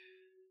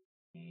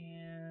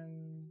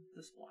 And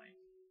the spline.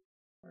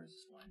 Where's the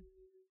spline?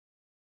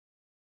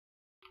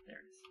 There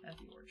it is, at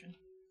the origin.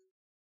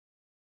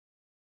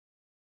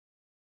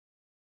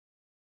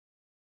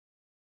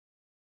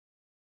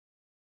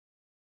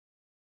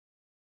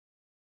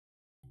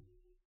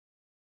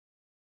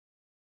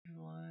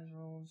 Visualize,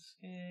 roll, and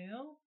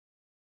scale.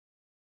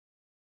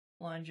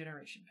 Line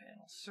generation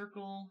panel.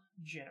 Circle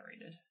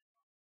generated.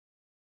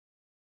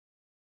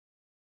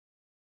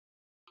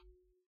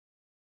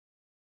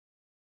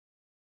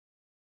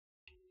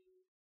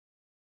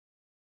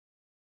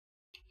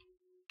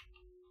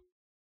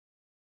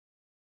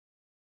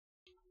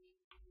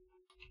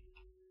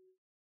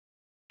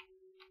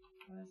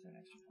 Why is there an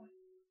extra point?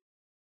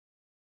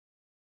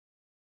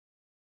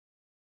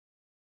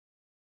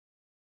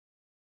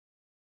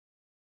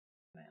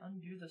 Can I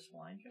undo the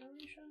spline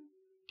generation?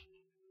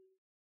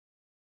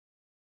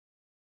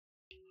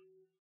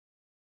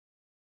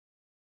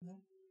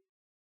 Nope.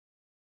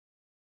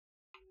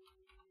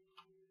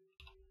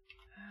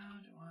 How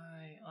do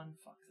I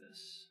unfuck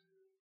this?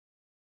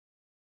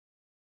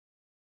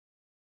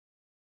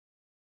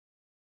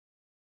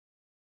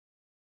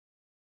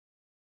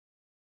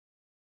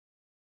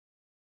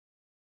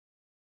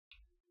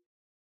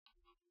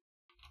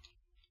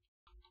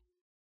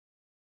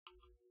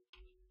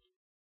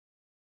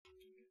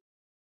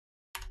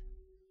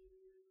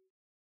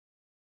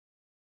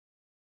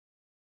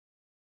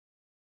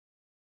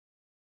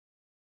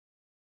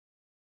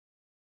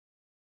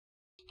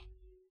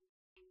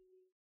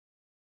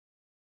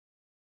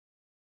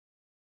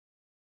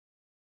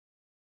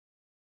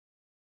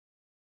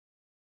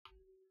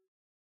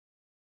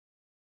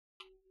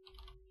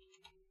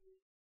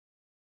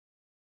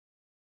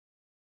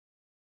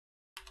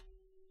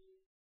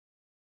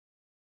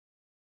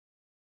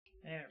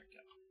 There we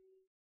go.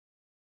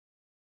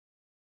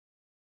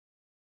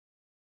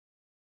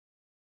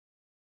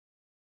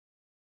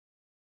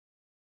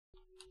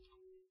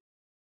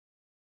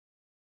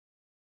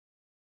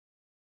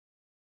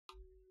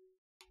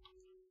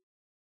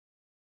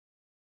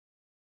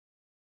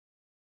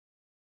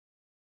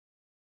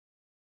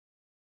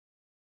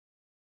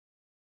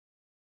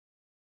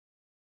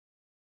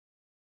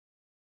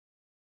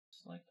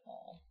 Select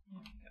all.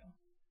 There we go.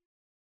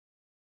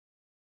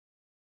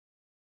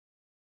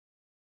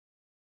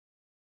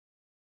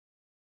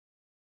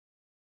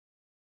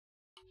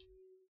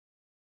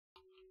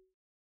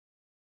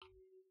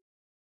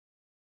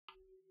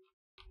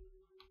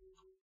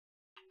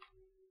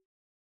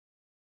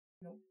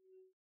 Nope.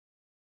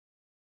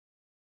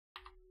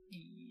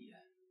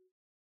 Yeah.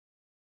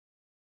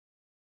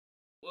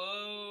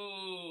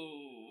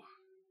 Whoa!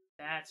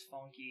 That's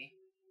funky.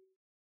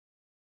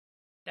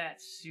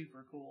 That's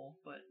super cool,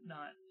 but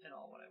not at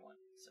all what I want,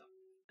 so,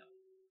 no.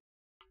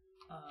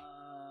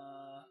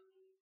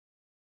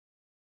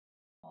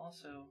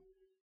 Also,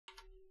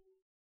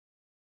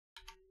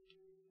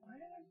 why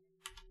did I...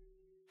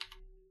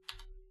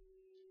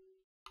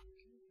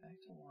 Okay, back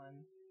to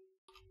 1.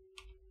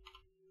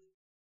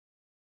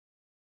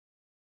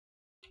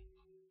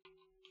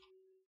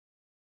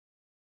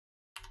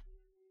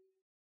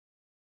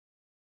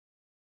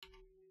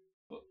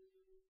 Oh.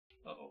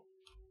 Uh-oh.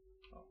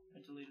 Oh, I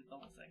deleted the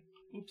whole thing.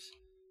 Oops.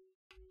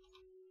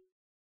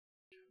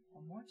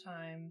 One more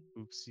time.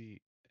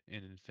 Oopsie,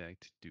 and in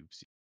fact,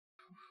 doopsie.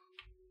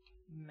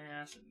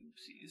 Massive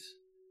oopsies.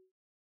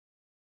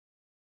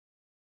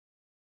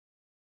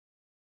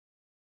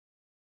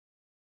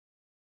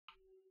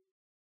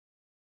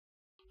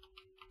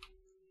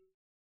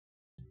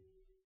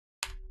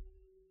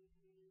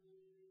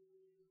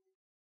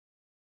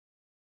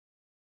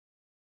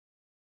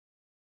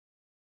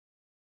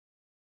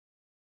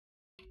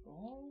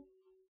 Goal.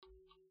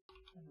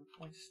 Number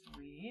points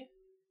 3.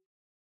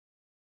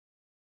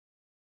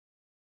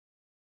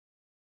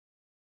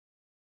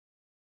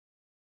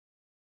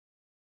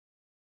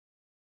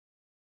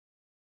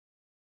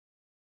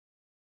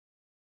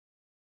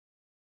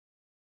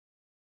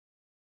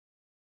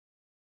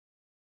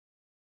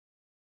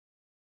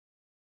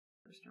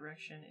 First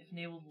direction. If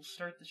enabled, will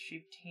start the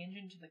shape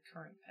tangent to the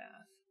current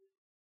path.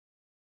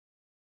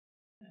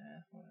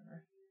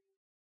 Whatever.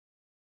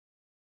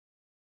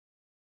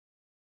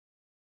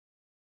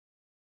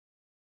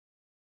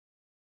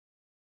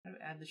 How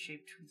to add the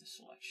shape to the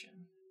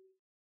selection.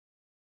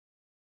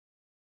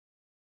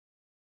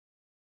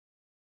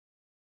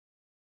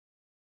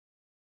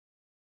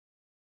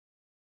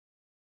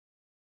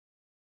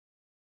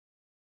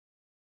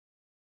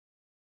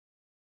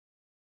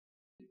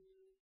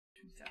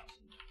 $2,000.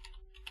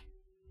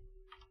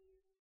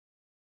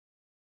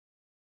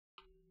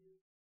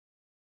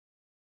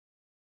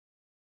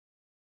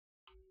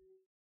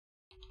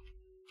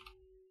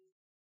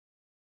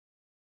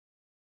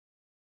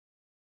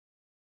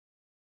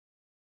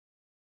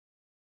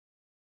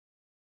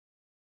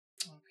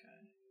 Okay.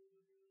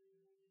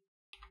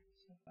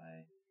 So if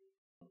I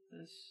put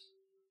this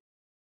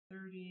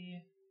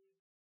 30,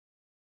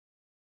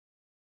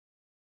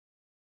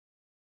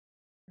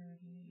 30,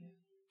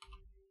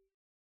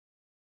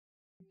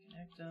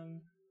 connect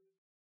them.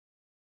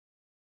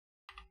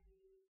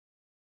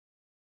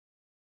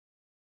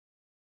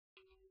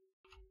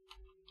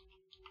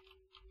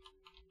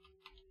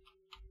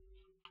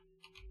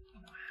 I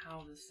don't know how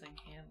this thing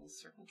handles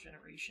circle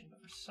generation, but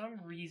for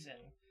some reason,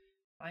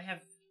 I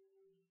have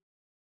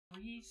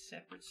 3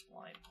 separate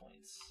spline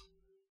points.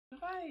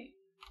 If I...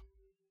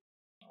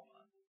 Hold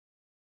on.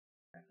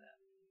 Grab that.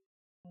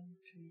 1,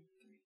 2,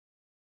 3.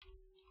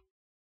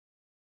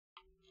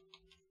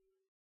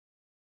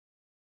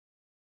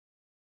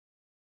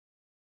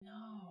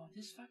 No,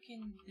 this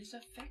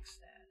affects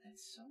that.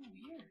 That's so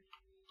weird.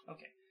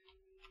 Okay.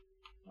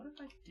 What if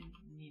I didn't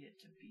need it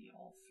to be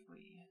all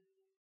 3?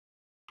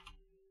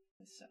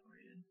 It's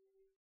separated.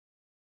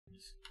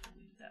 Just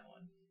delete that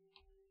one.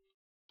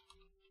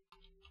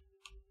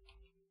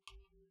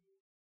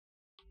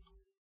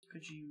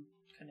 Could you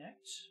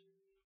connect?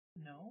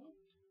 No?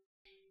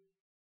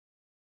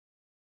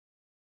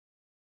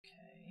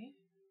 Okay.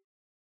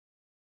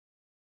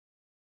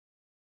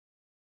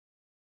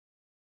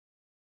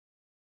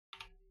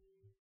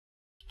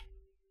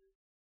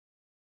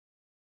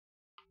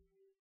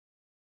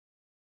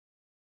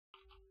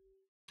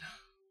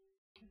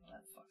 Well,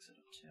 that fucks it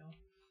up too.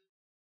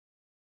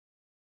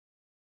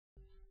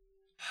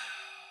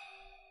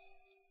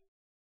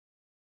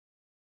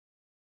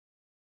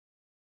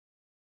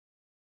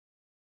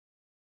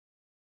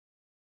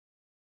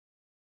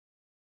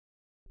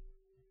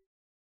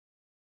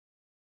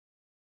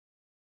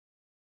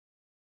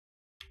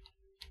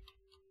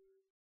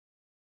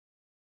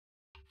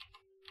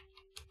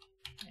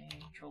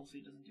 And Control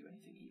C doesn't do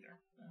anything either.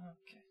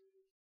 Okay.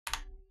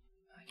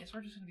 I guess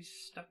we're just gonna be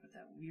stuck with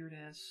that weird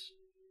ass.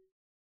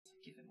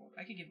 Give it more.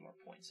 I could give it more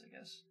points, I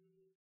guess.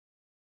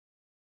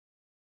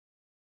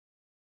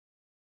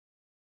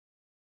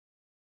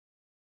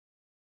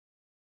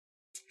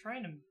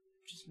 trying to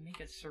just make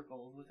a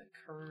circle with a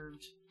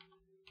curved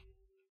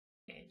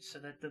edge so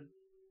that the,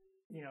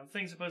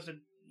 thing's supposed to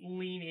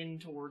lean in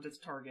towards its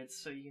targets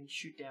so you can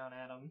shoot down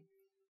at them.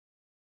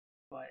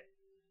 But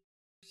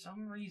for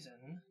some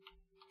reason,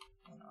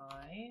 when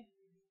I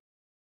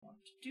want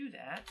to do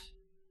that,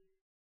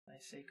 I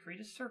say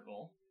create a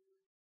circle,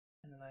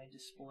 and then I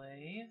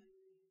display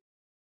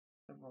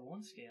the roll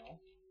and scale.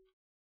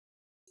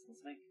 So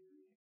let's make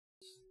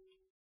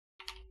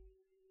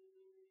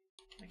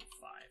it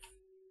 5.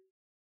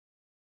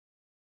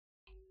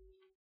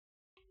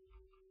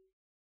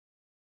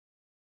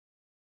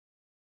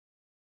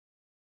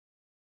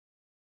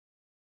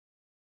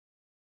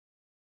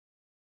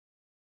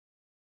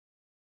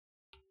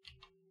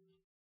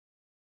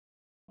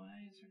 Why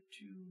is there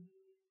 2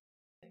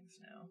 things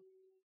now?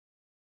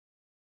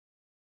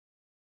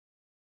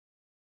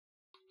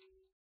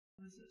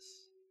 What is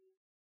this?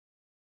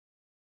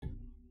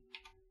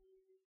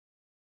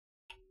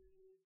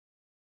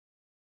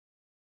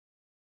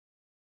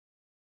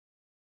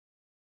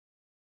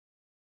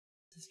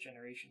 This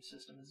generation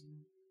system is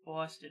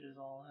busted as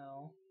all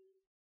hell.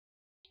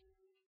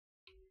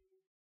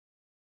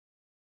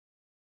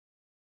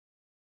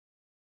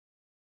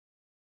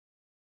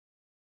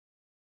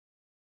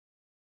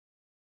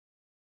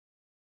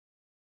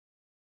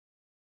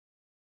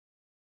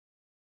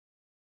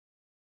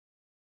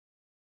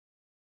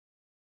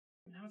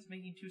 Now it's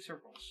making 2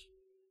 circles.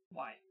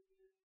 Why?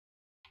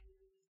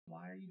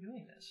 Why are you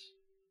doing this?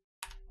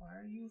 Why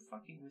are you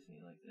fucking with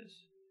me like this?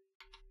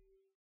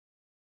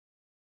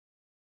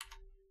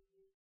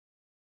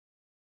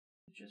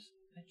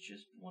 I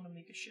just want to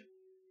make a ship.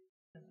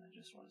 And I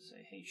just want to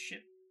say, hey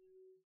ship,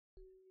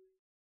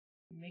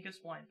 make a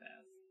spline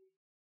path.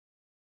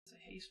 Say,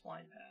 hey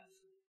spline path.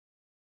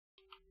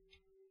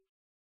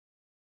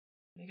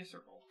 Make a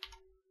circle.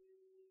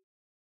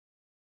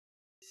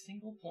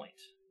 Single point.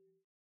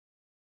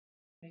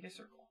 Make a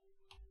circle.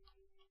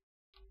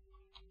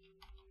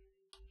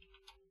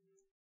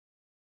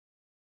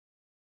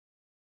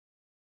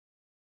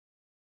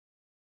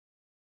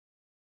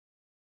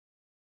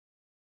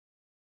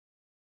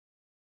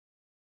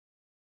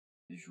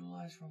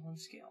 Visualize roll and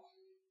scale.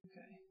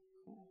 Okay,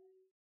 cool.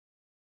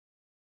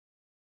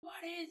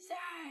 What is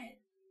that?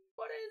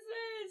 What is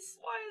this?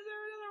 Why is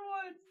there another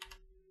one?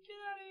 Get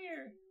out of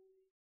here.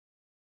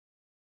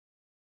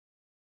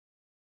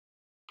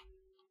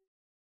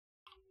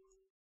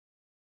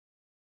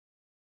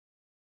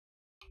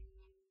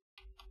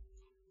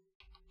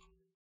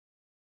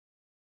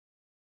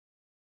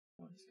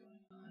 What is going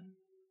on?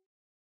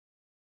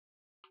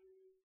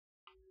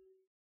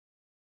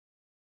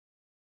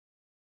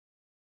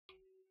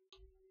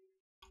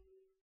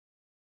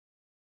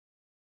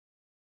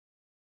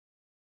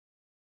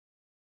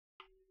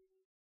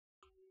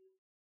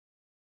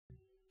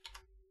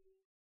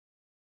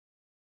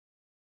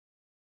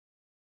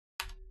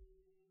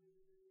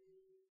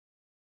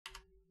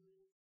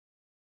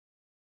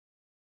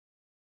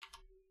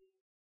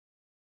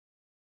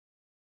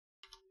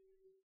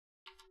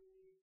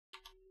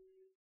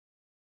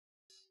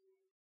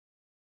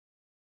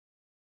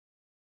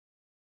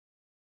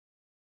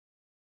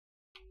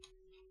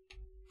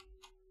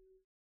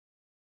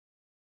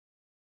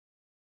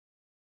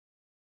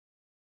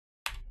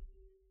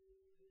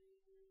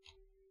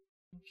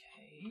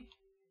 Okay.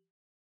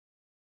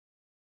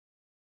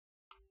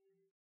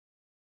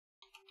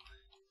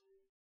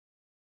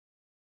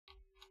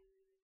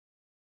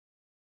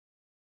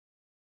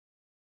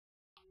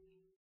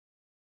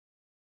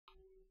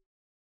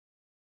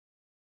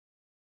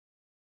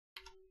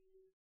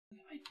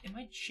 Am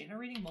I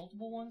generating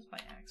multiple ones by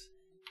accident?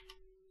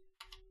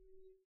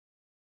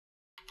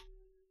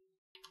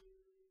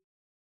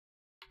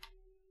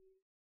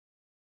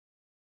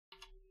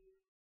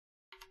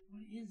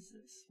 What is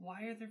this?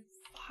 Why are there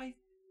 5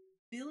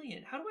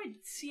 billion? How do I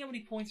see how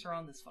many points are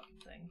on this fucking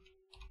thing?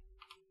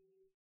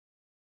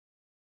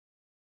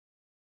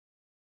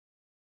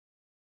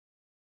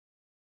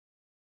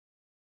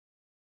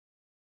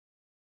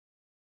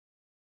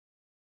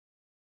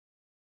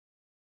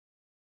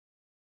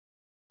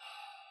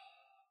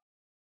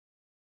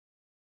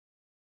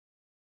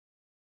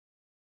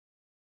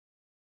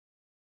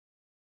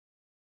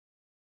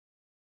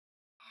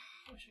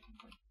 I wish I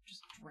could like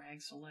just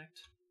drag select.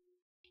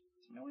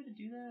 Is there no way to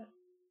do that?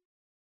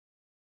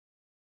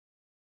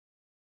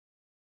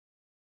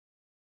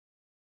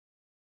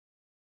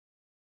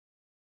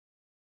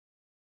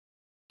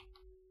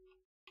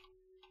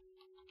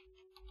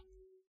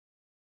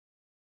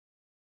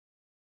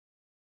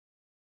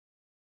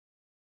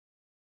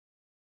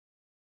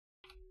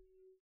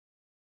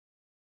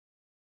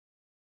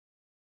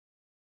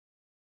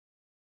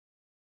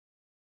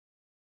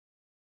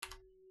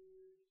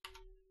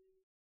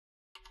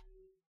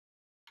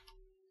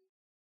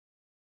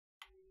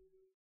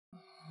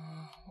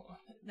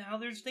 Now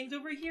there's things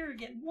over here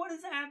again. What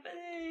is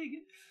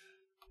happening?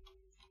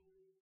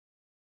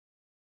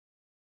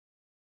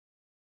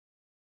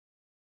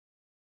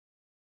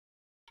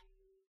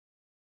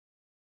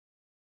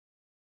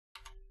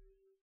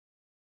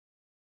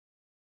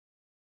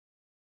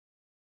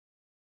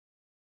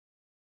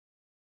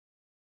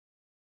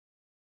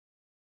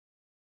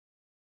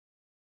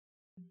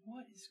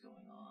 What is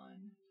going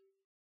on?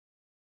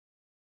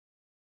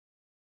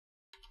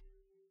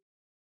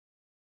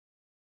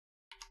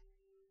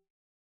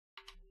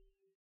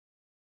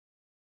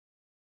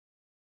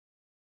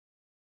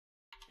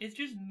 It's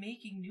just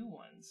making new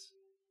ones.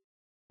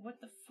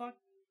 What the fuck?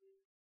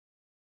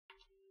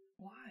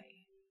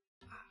 Why?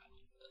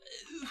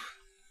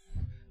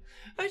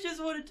 I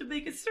just wanted to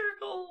make a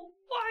circle!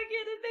 Why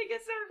can't it make a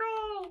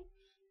circle?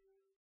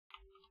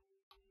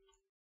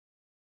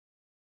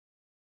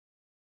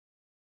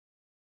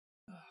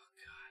 Oh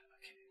god,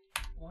 okay.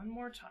 One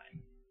more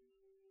time.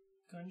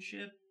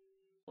 Gunship,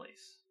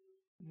 place.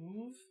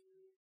 Move.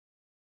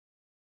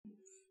 Move.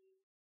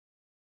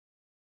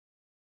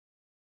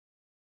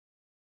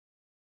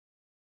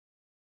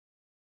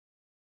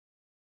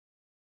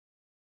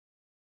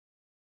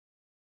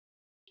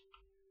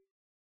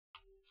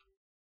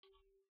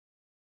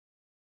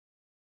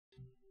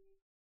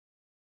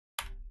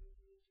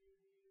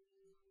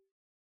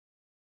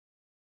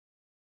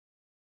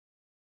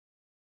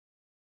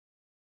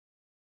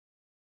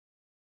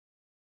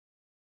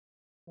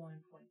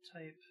 Blind point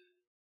type.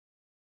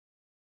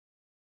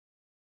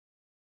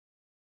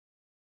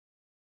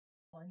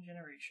 Line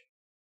generation.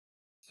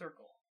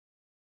 Circle.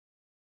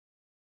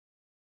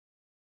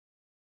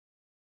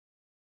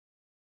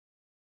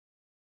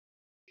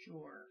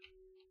 Sure.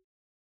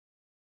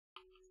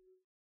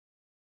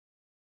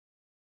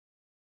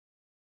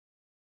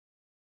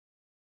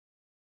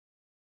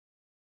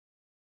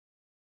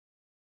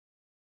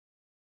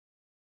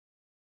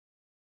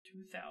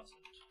 $2,000.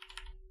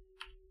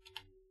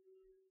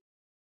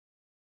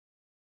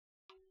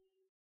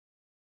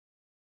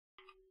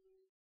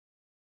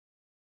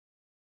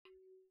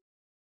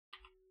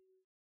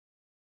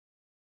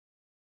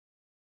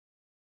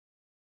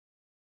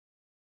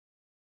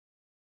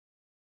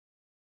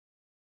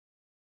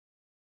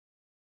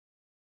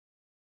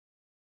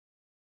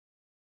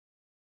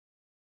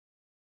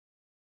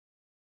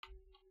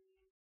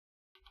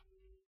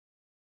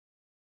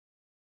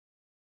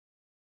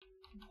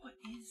 What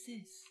is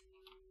this?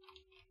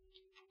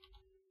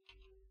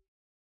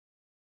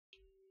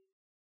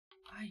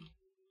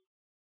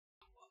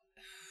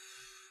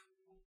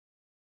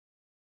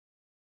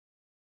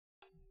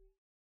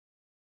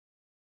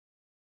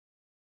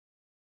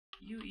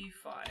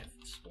 UE5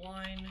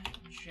 spline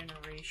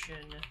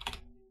generation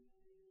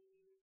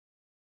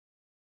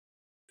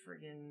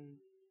friggin'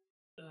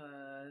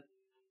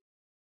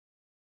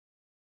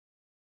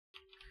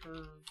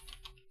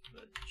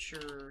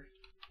 curvature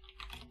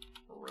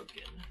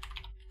broken.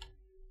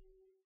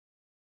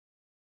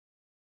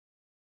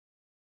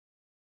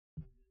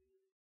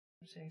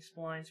 I'm saying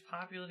splines,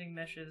 populating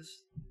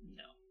meshes,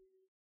 no.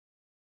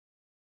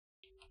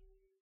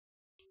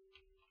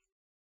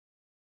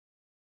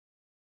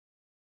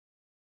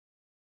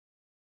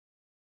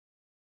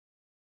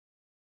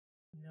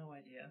 No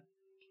idea.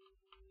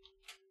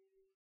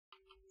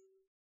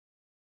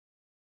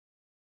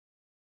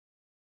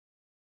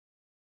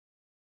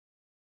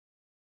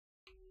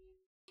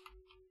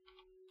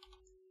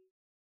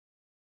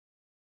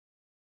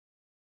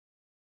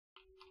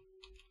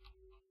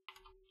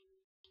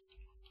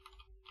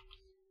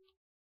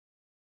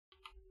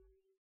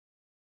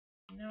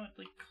 Now it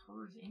like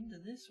curves into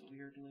this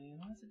weirdly.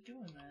 Why is it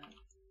doing that?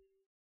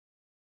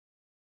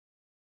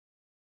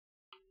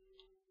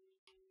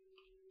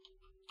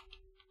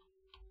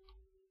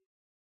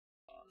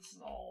 Oh, this is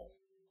all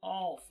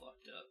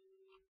fucked up.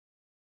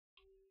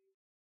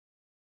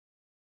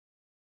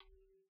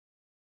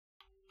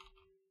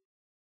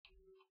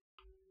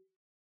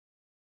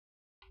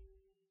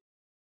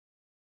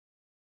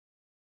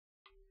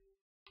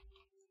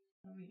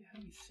 How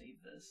do we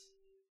save this?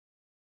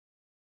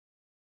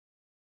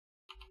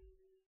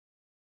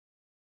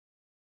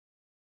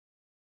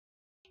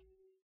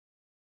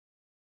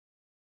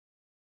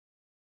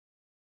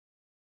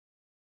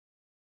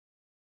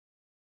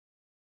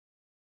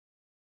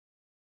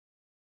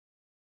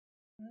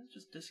 It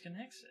just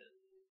disconnects it.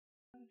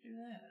 How do you do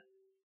that?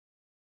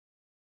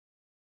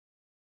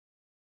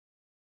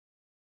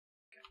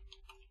 Okay.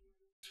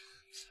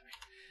 Sorry.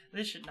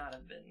 This should not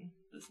have been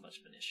this much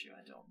of an issue.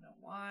 I don't know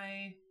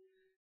why.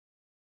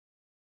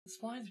 The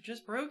splines are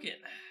just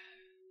broken.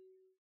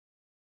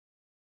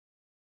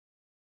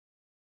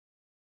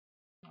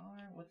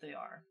 Are what they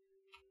are.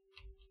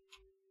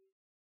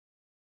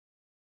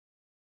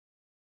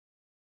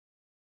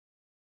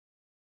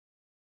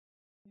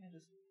 Yeah,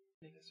 just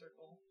make a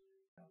circle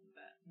out of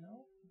that.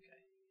 No? Okay.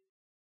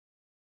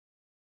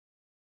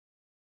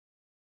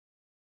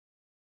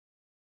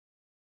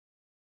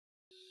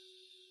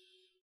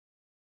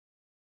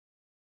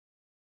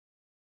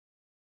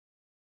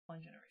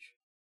 Line generation.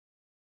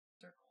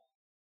 Circle.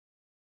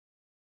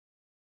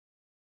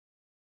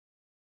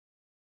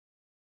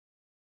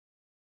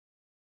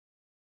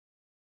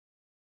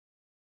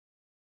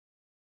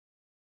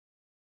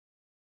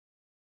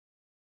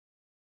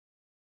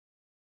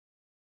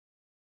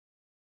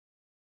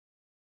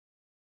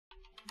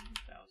 $1,000.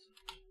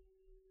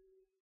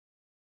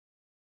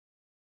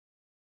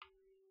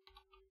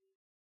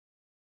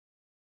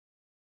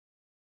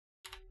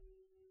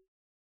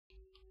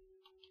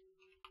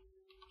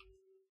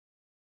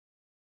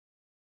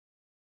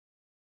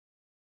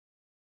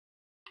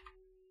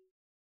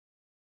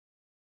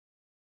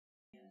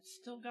 It's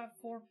still got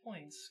 4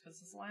 points, because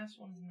this last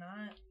one's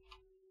not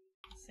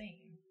the same.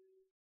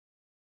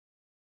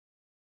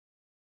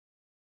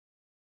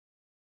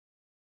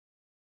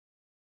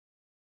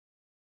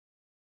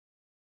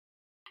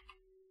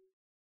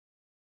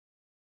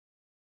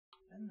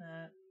 And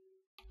that.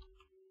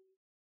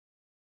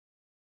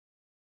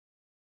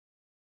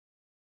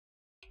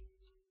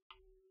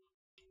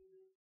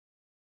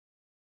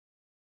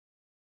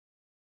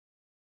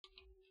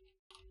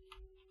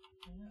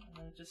 Yeah, and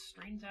then it just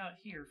straightens out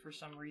here for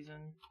some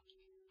reason.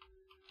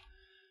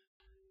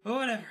 But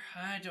whatever,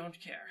 I don't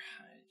care.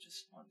 I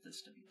just want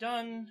this to be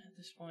done at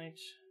this point.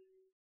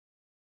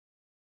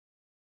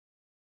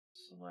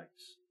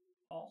 Select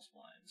all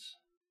splines.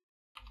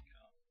 There we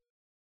go.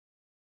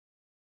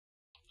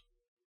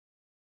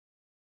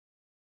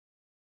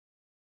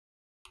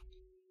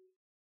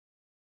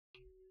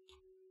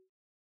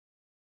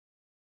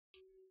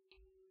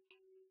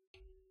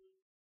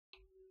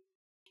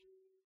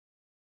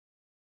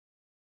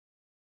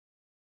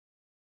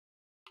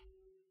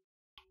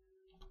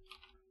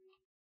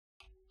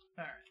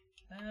 Alright,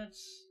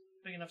 that's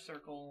big enough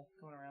circle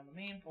going around the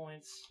main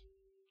points.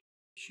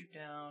 Shoot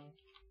down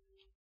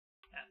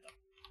at them.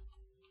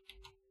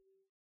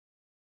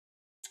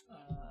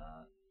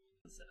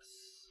 What's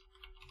this?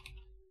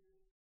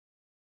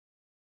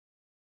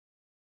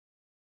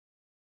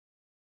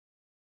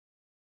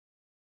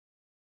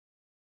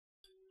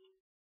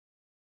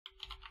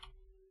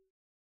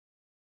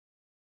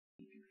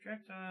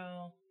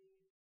 Projectile.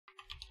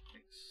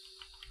 Fix.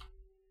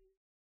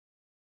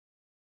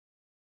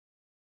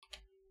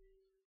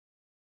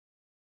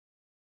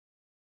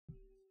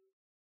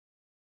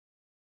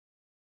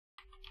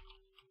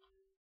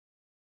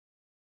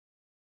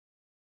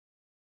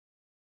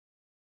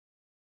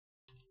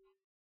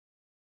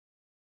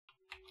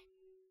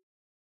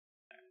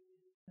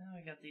 Now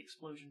we got the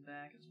explosion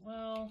back as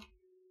well.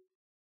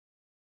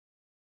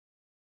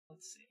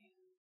 Let's see.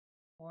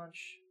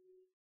 Launch.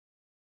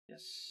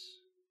 Yes.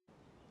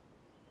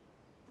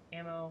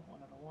 Ammo,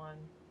 1 out of 1.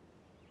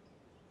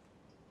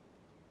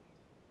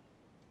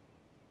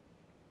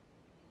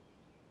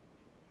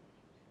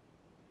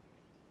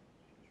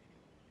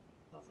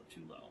 It's also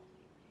too low.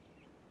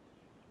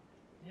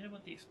 Hit him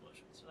with the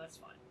explosion, so that's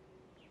fine.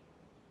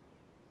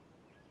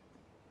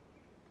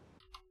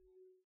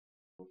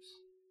 Oops.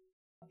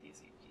 Not the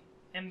escape key.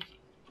 M key.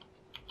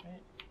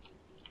 Right?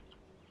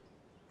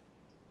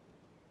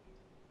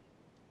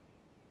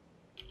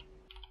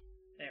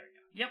 There we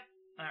go. Yep.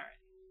 Alright.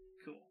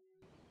 Cool.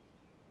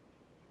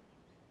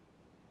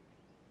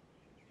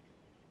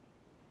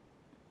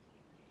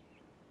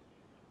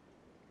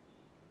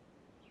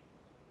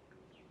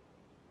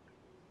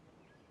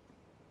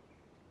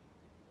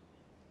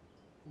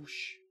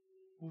 Whoosh.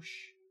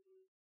 Whoosh.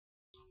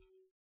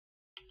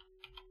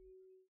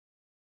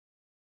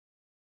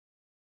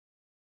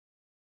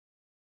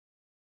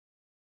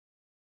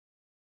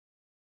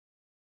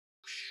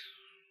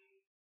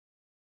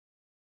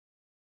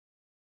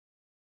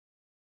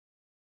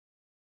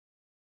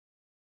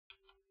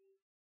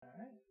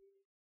 Alright.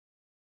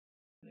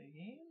 Play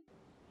game.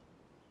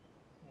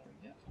 There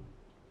we go.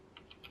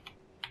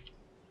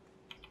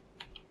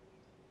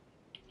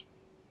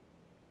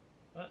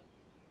 What?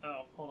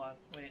 Oh, hold on.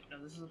 Wait,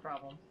 no, this is a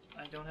problem.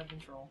 I don't have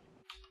control.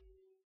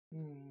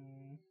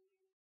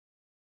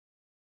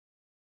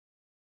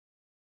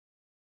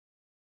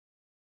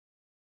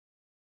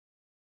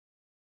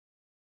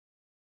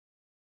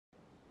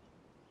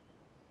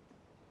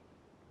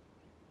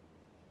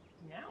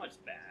 Now it's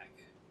back.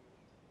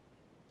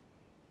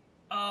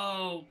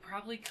 Oh,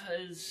 probably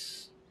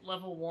because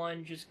level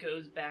 1 just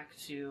goes back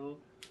to...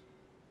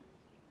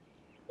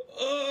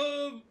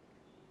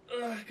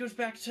 goes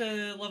back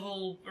to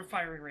level or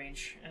firing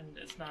range, and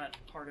it's not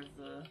part of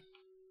the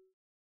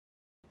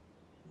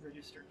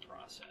registered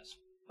process.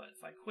 But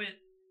if I quit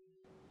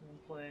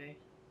and play...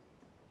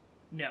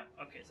 No,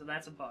 okay, so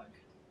that's a bug.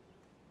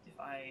 If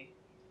I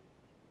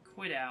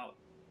quit out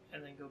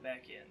and then go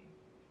back in,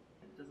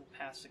 it doesn't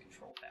pass the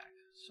control back.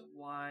 So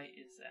why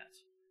is that?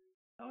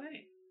 Oh,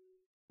 hey,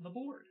 the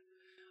board.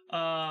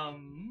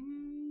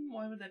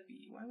 Why would that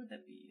be? Why would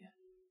that be?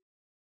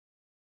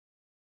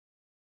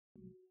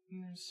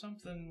 There's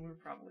something we're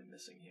probably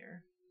missing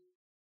here.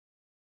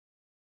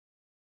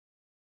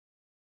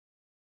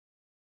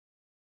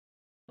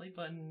 Play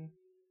button,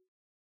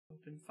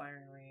 open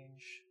firing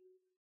range,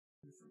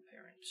 move from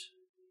parent.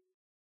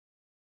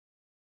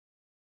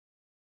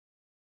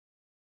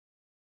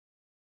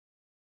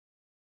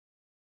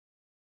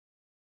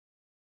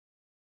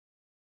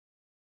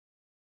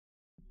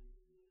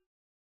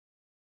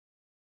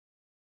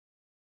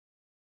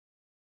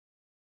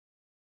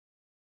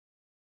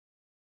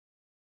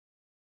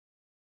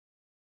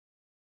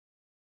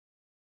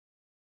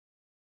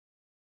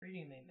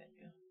 Reading main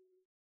menu.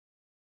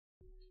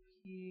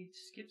 He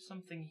skipped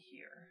something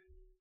here.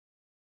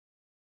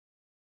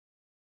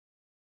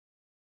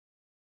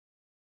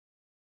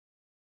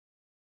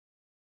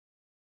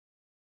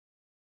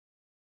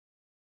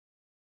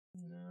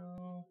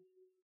 No.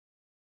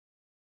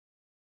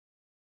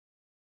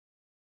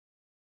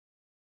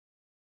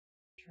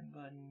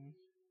 button.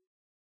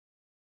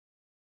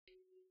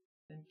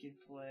 Then gig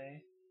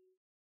play.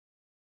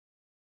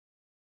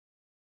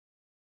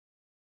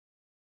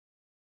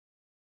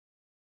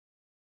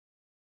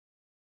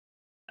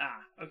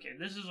 Ah, okay,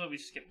 this is what we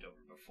skipped over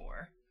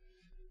before.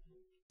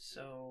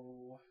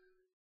 So,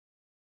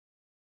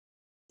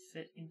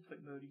 set input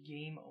mode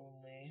game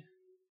only.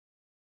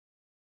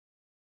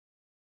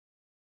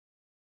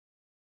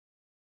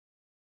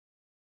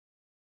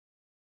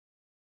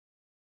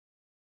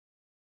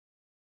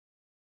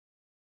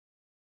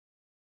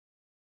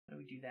 How do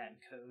we do that in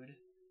code?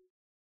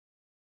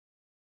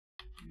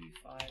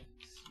 UV5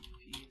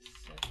 CP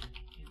set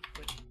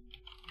input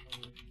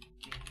mode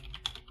game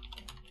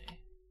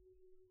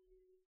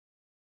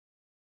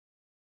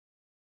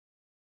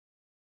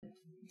only.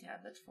 Yeah,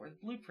 that's for the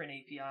Blueprint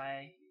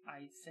API.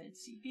 I said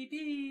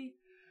CPP!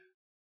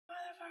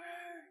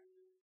 Motherfucker!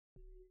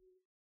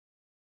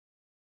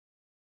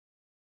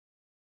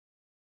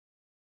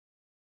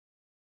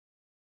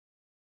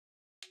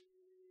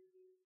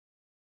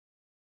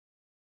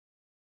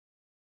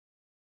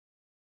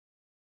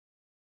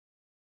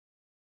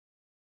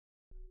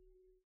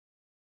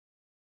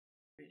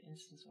 Create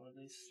instance one of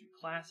these three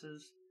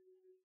classes.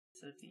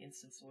 Set the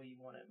instance the way you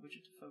want it,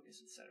 widget to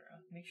focus, etc.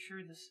 Make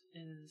sure this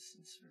is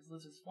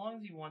as long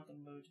as you want the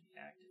mode to be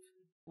active.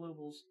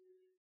 Globals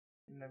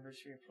and members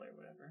for your player,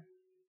 whatever.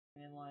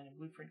 Command line and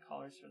blueprint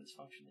callers for this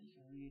function that you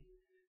can read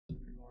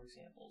for more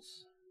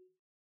examples.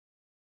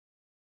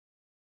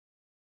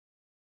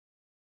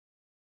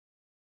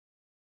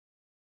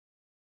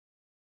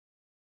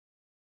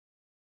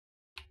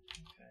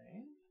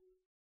 Okay.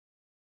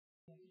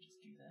 I can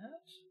just do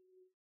that.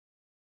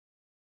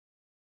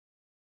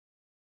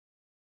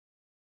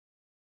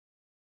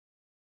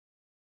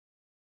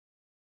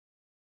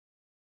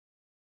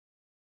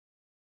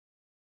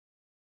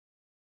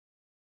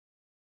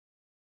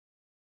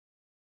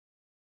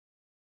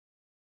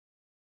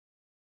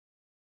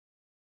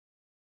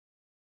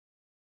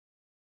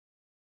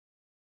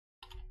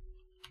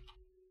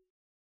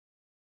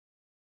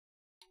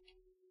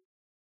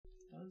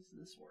 Does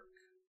this work?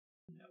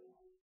 No.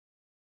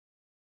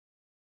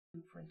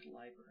 Blueprint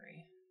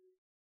library.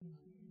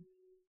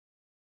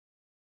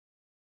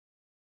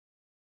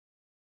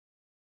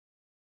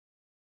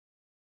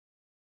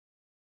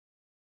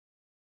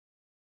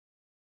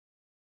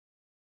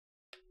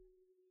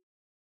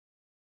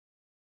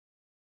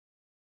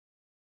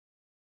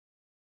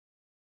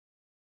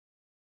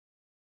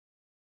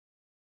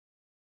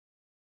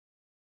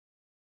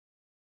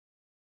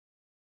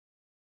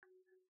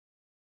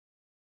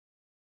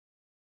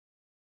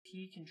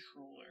 P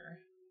controller.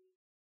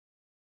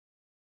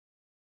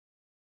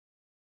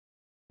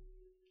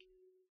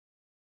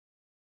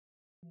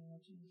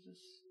 What is this?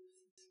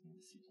 It's in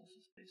the C++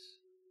 space.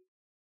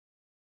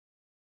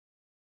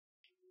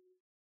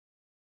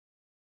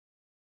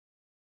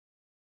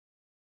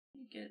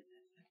 You get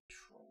a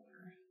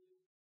controller.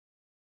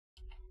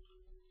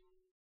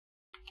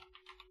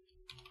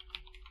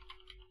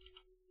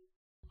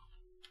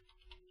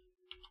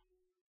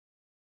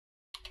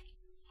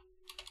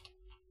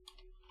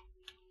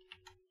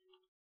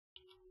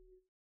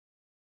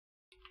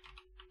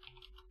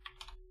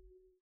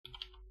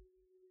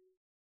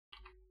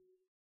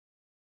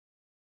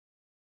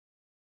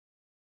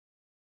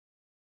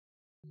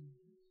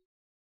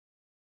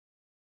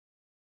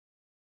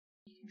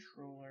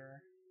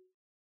 Controller.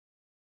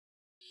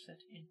 Set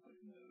input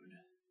mode.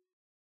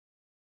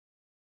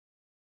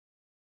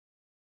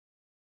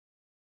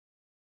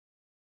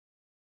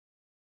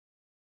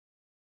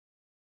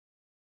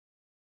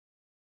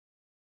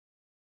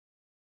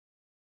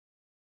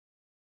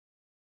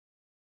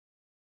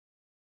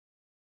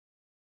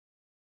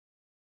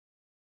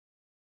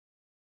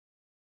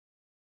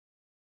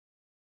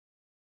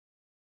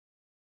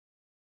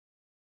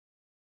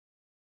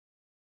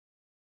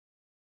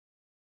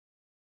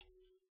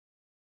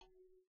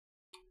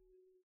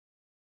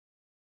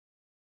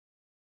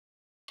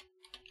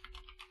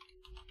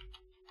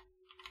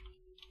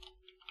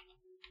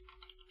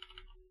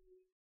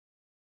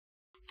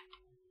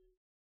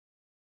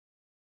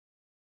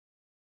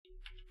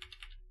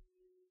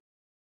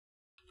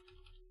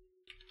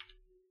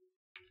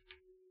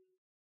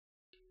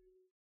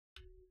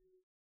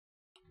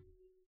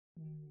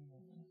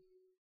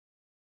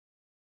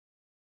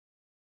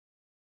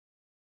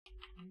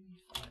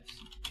 UV5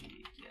 CP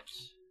get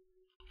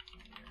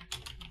player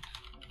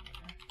controller.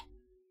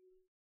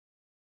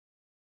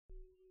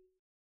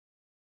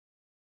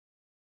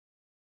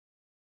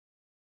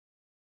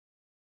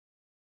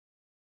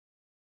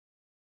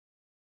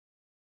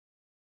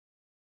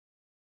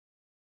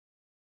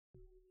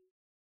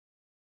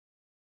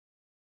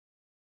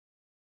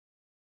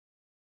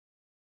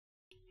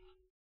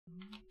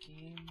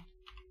 Game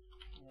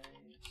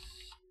play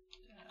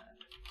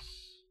status.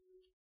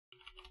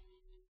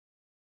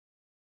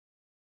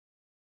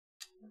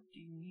 What do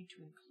you need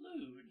to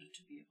include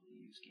to be able to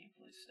use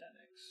gameplay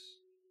statics?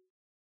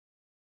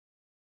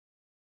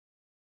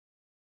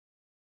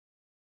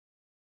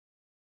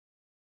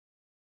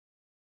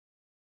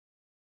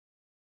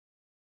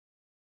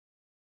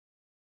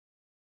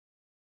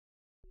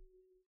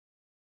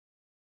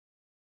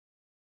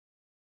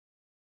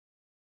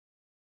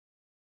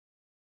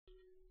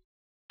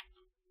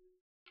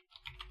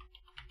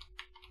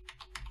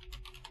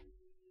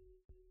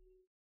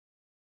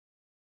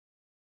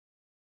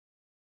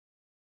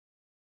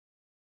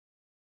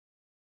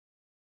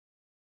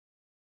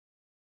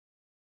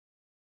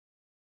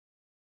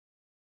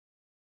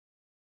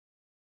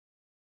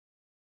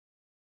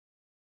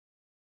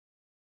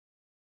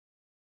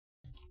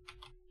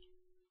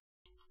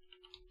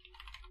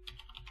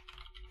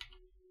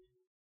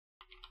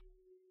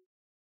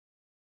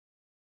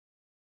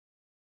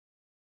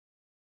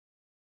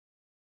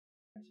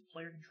 There's a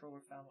player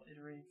controller found while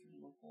iterating through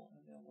the local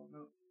and available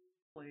remote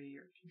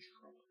player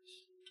controllers.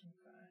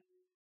 Okay.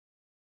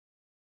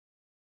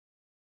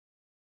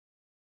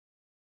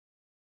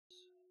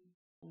 So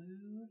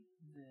include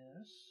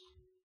this.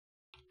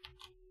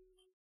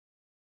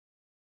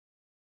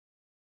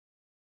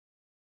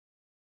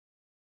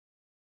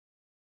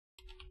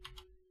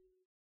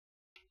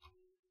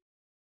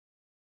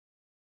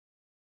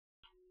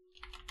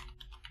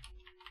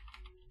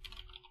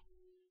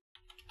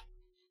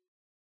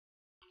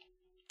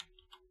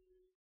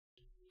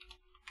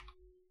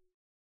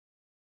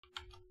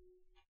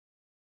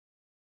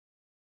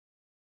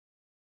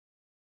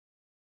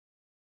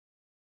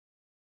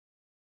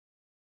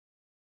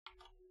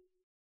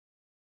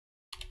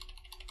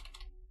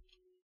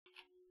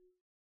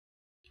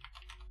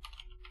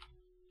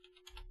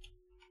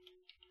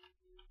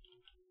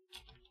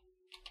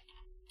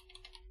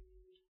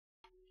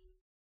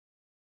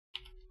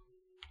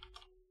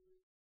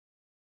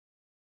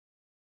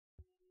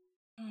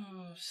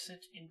 Oh,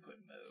 set input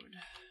mode.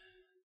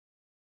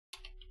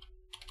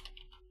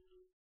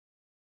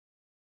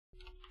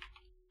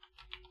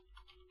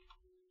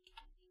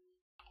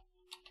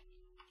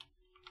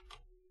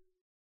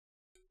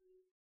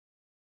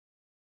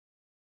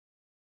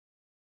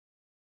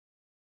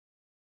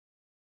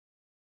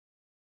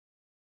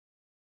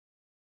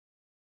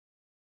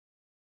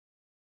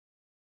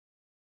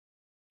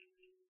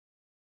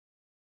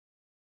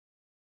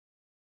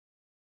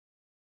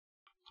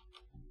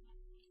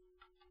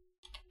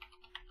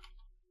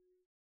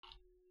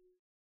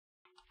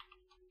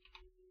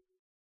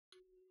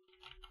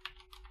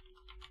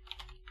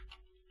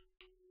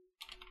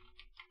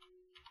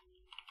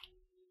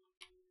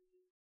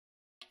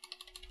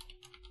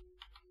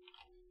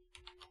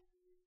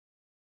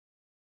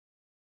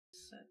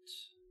 Set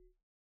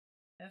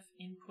F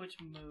input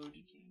mode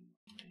game.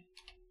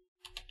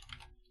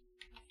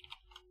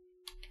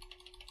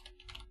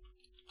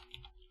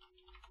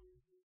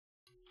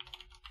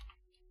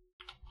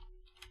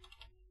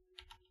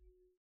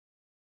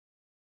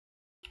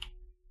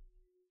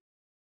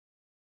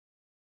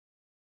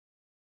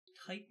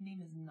 Type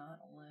name is not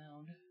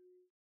allowed.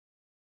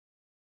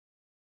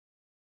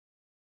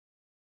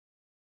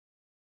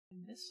 Did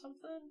I miss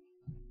something?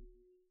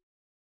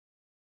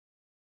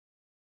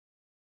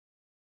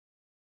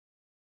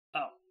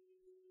 Oh.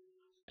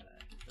 Get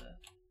the...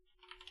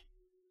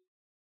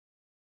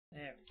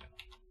 There we go.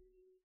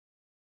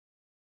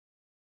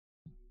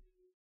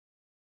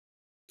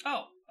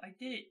 Oh, I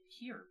did it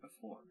here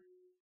before.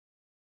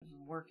 It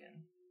wasn't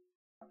working.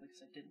 Probably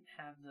because I didn't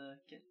have the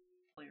get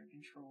player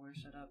controller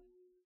set up.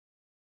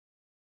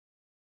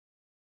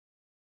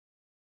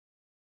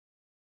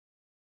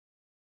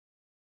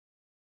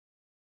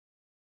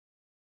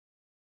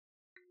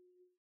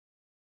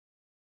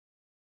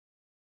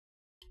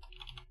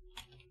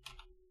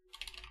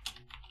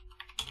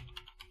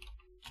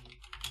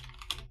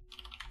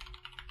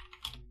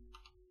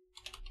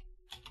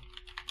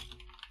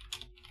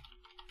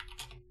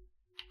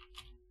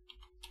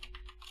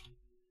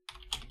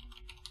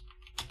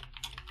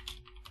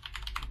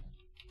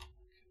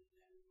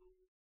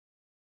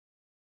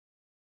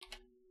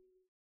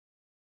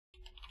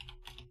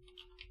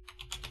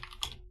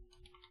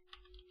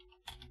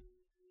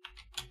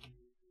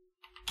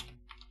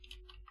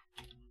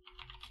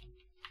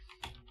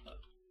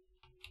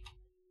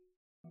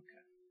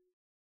 Okay.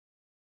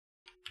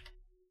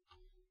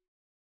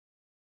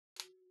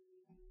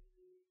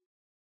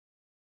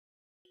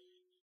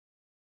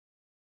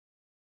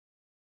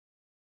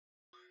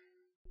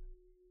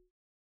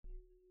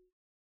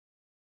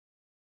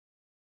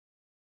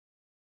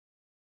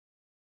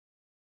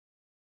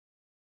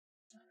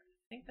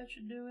 I think that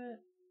should do it.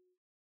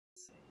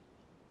 Let's see.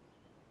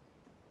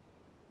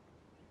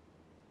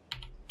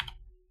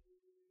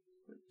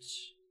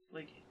 Which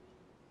blinking.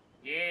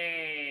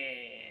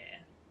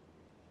 Yeah.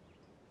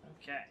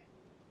 Okay.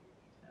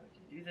 Now we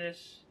can do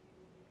this.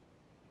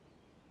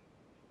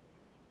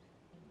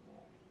 And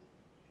we'll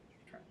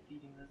try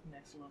beating the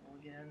next level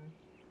again.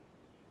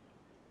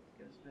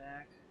 Goes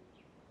back.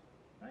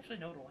 I actually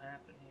know what will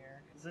happen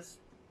here, because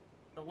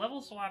the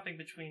level swapping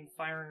between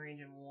firing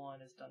range and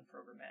 1 is done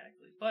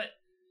programmatically, but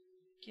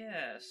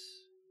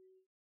guess.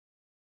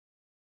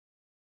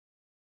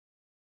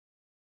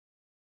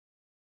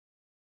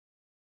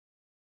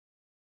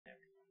 There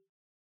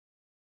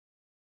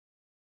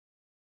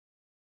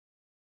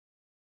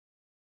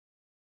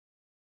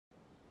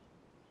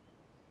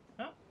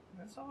we go. Oh,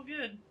 that's all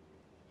good.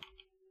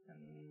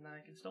 And I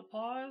can still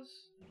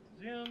pause,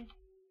 resume,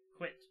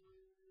 quit.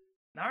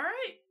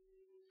 Alright,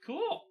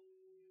 cool.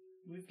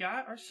 We've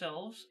got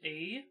ourselves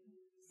a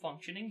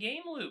functioning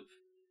game loop.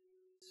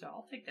 So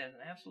I'll take that as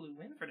an absolute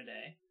win for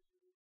today.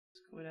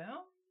 Let's quit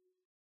out.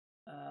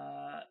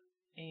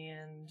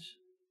 And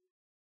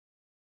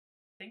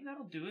I think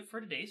that'll do it for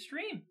today's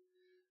stream.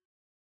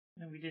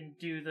 And we didn't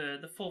do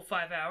the full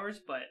 5 hours,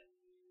 but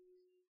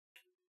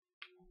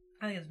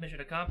I think it's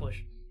mission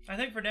accomplished. I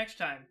think for next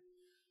time,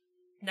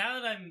 now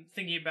that I'm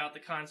thinking about the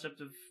concept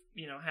of,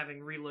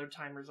 having reload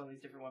timers on these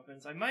different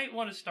weapons, I might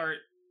want to start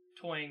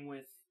toying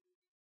with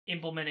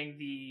implementing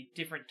the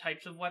different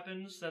types of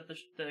weapons that the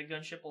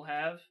gunship will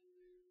have.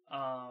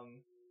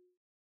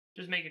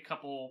 Just make a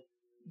couple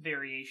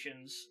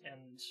variations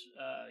and,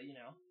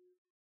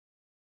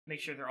 make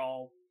sure they're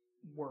all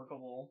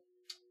workable.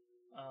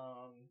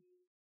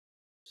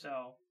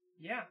 So,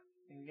 yeah,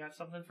 we got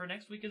something for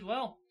next week as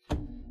well.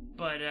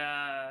 But,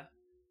 I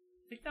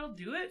think that'll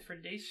do it for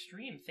today's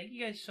stream. Thank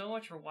you guys so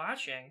much for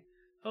watching.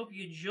 Hope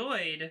you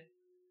enjoyed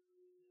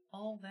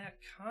all that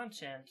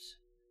content.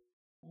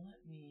 Let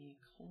me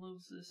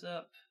close this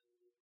up.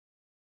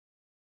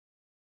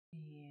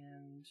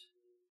 And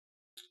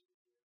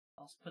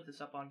I'll put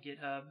this up on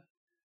GitHub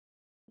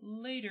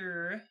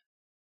later.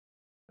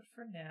 But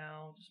for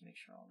now, just make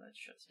sure all that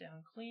shuts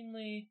down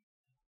cleanly.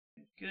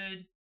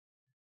 Good.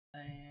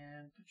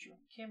 And put you on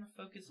camera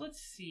focus. Let's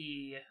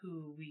see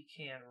who we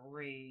can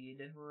raid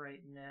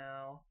right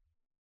now.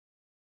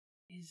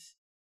 Is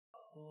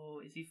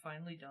he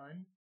finally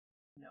done?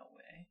 No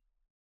way.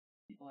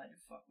 People had to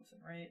fuck with him,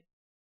 right?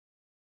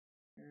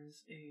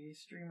 There's a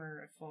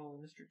streamer I follow,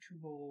 Mr. Too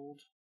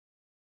Bold,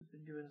 who's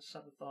been doing a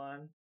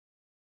subathon.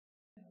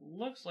 It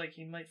looks like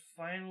he might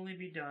finally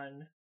be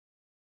done.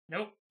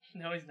 Nope.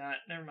 No, he's not.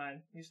 Never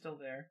mind. He's still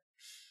there.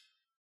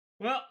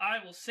 Well,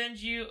 I will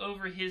send you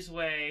over his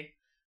way.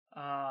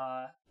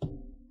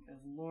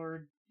 Because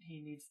Lord,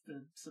 he needs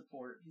the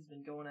support. He's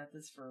been going at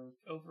this for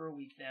over a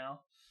week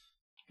now.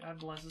 God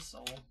bless his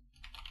soul. But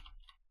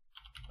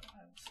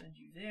I will send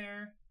you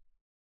there.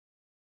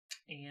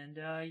 And,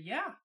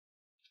 yeah.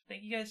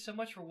 Thank you guys so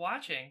much for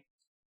watching.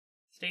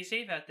 Stay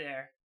safe out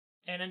there.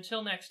 And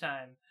until next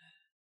time,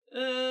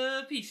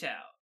 peace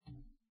out.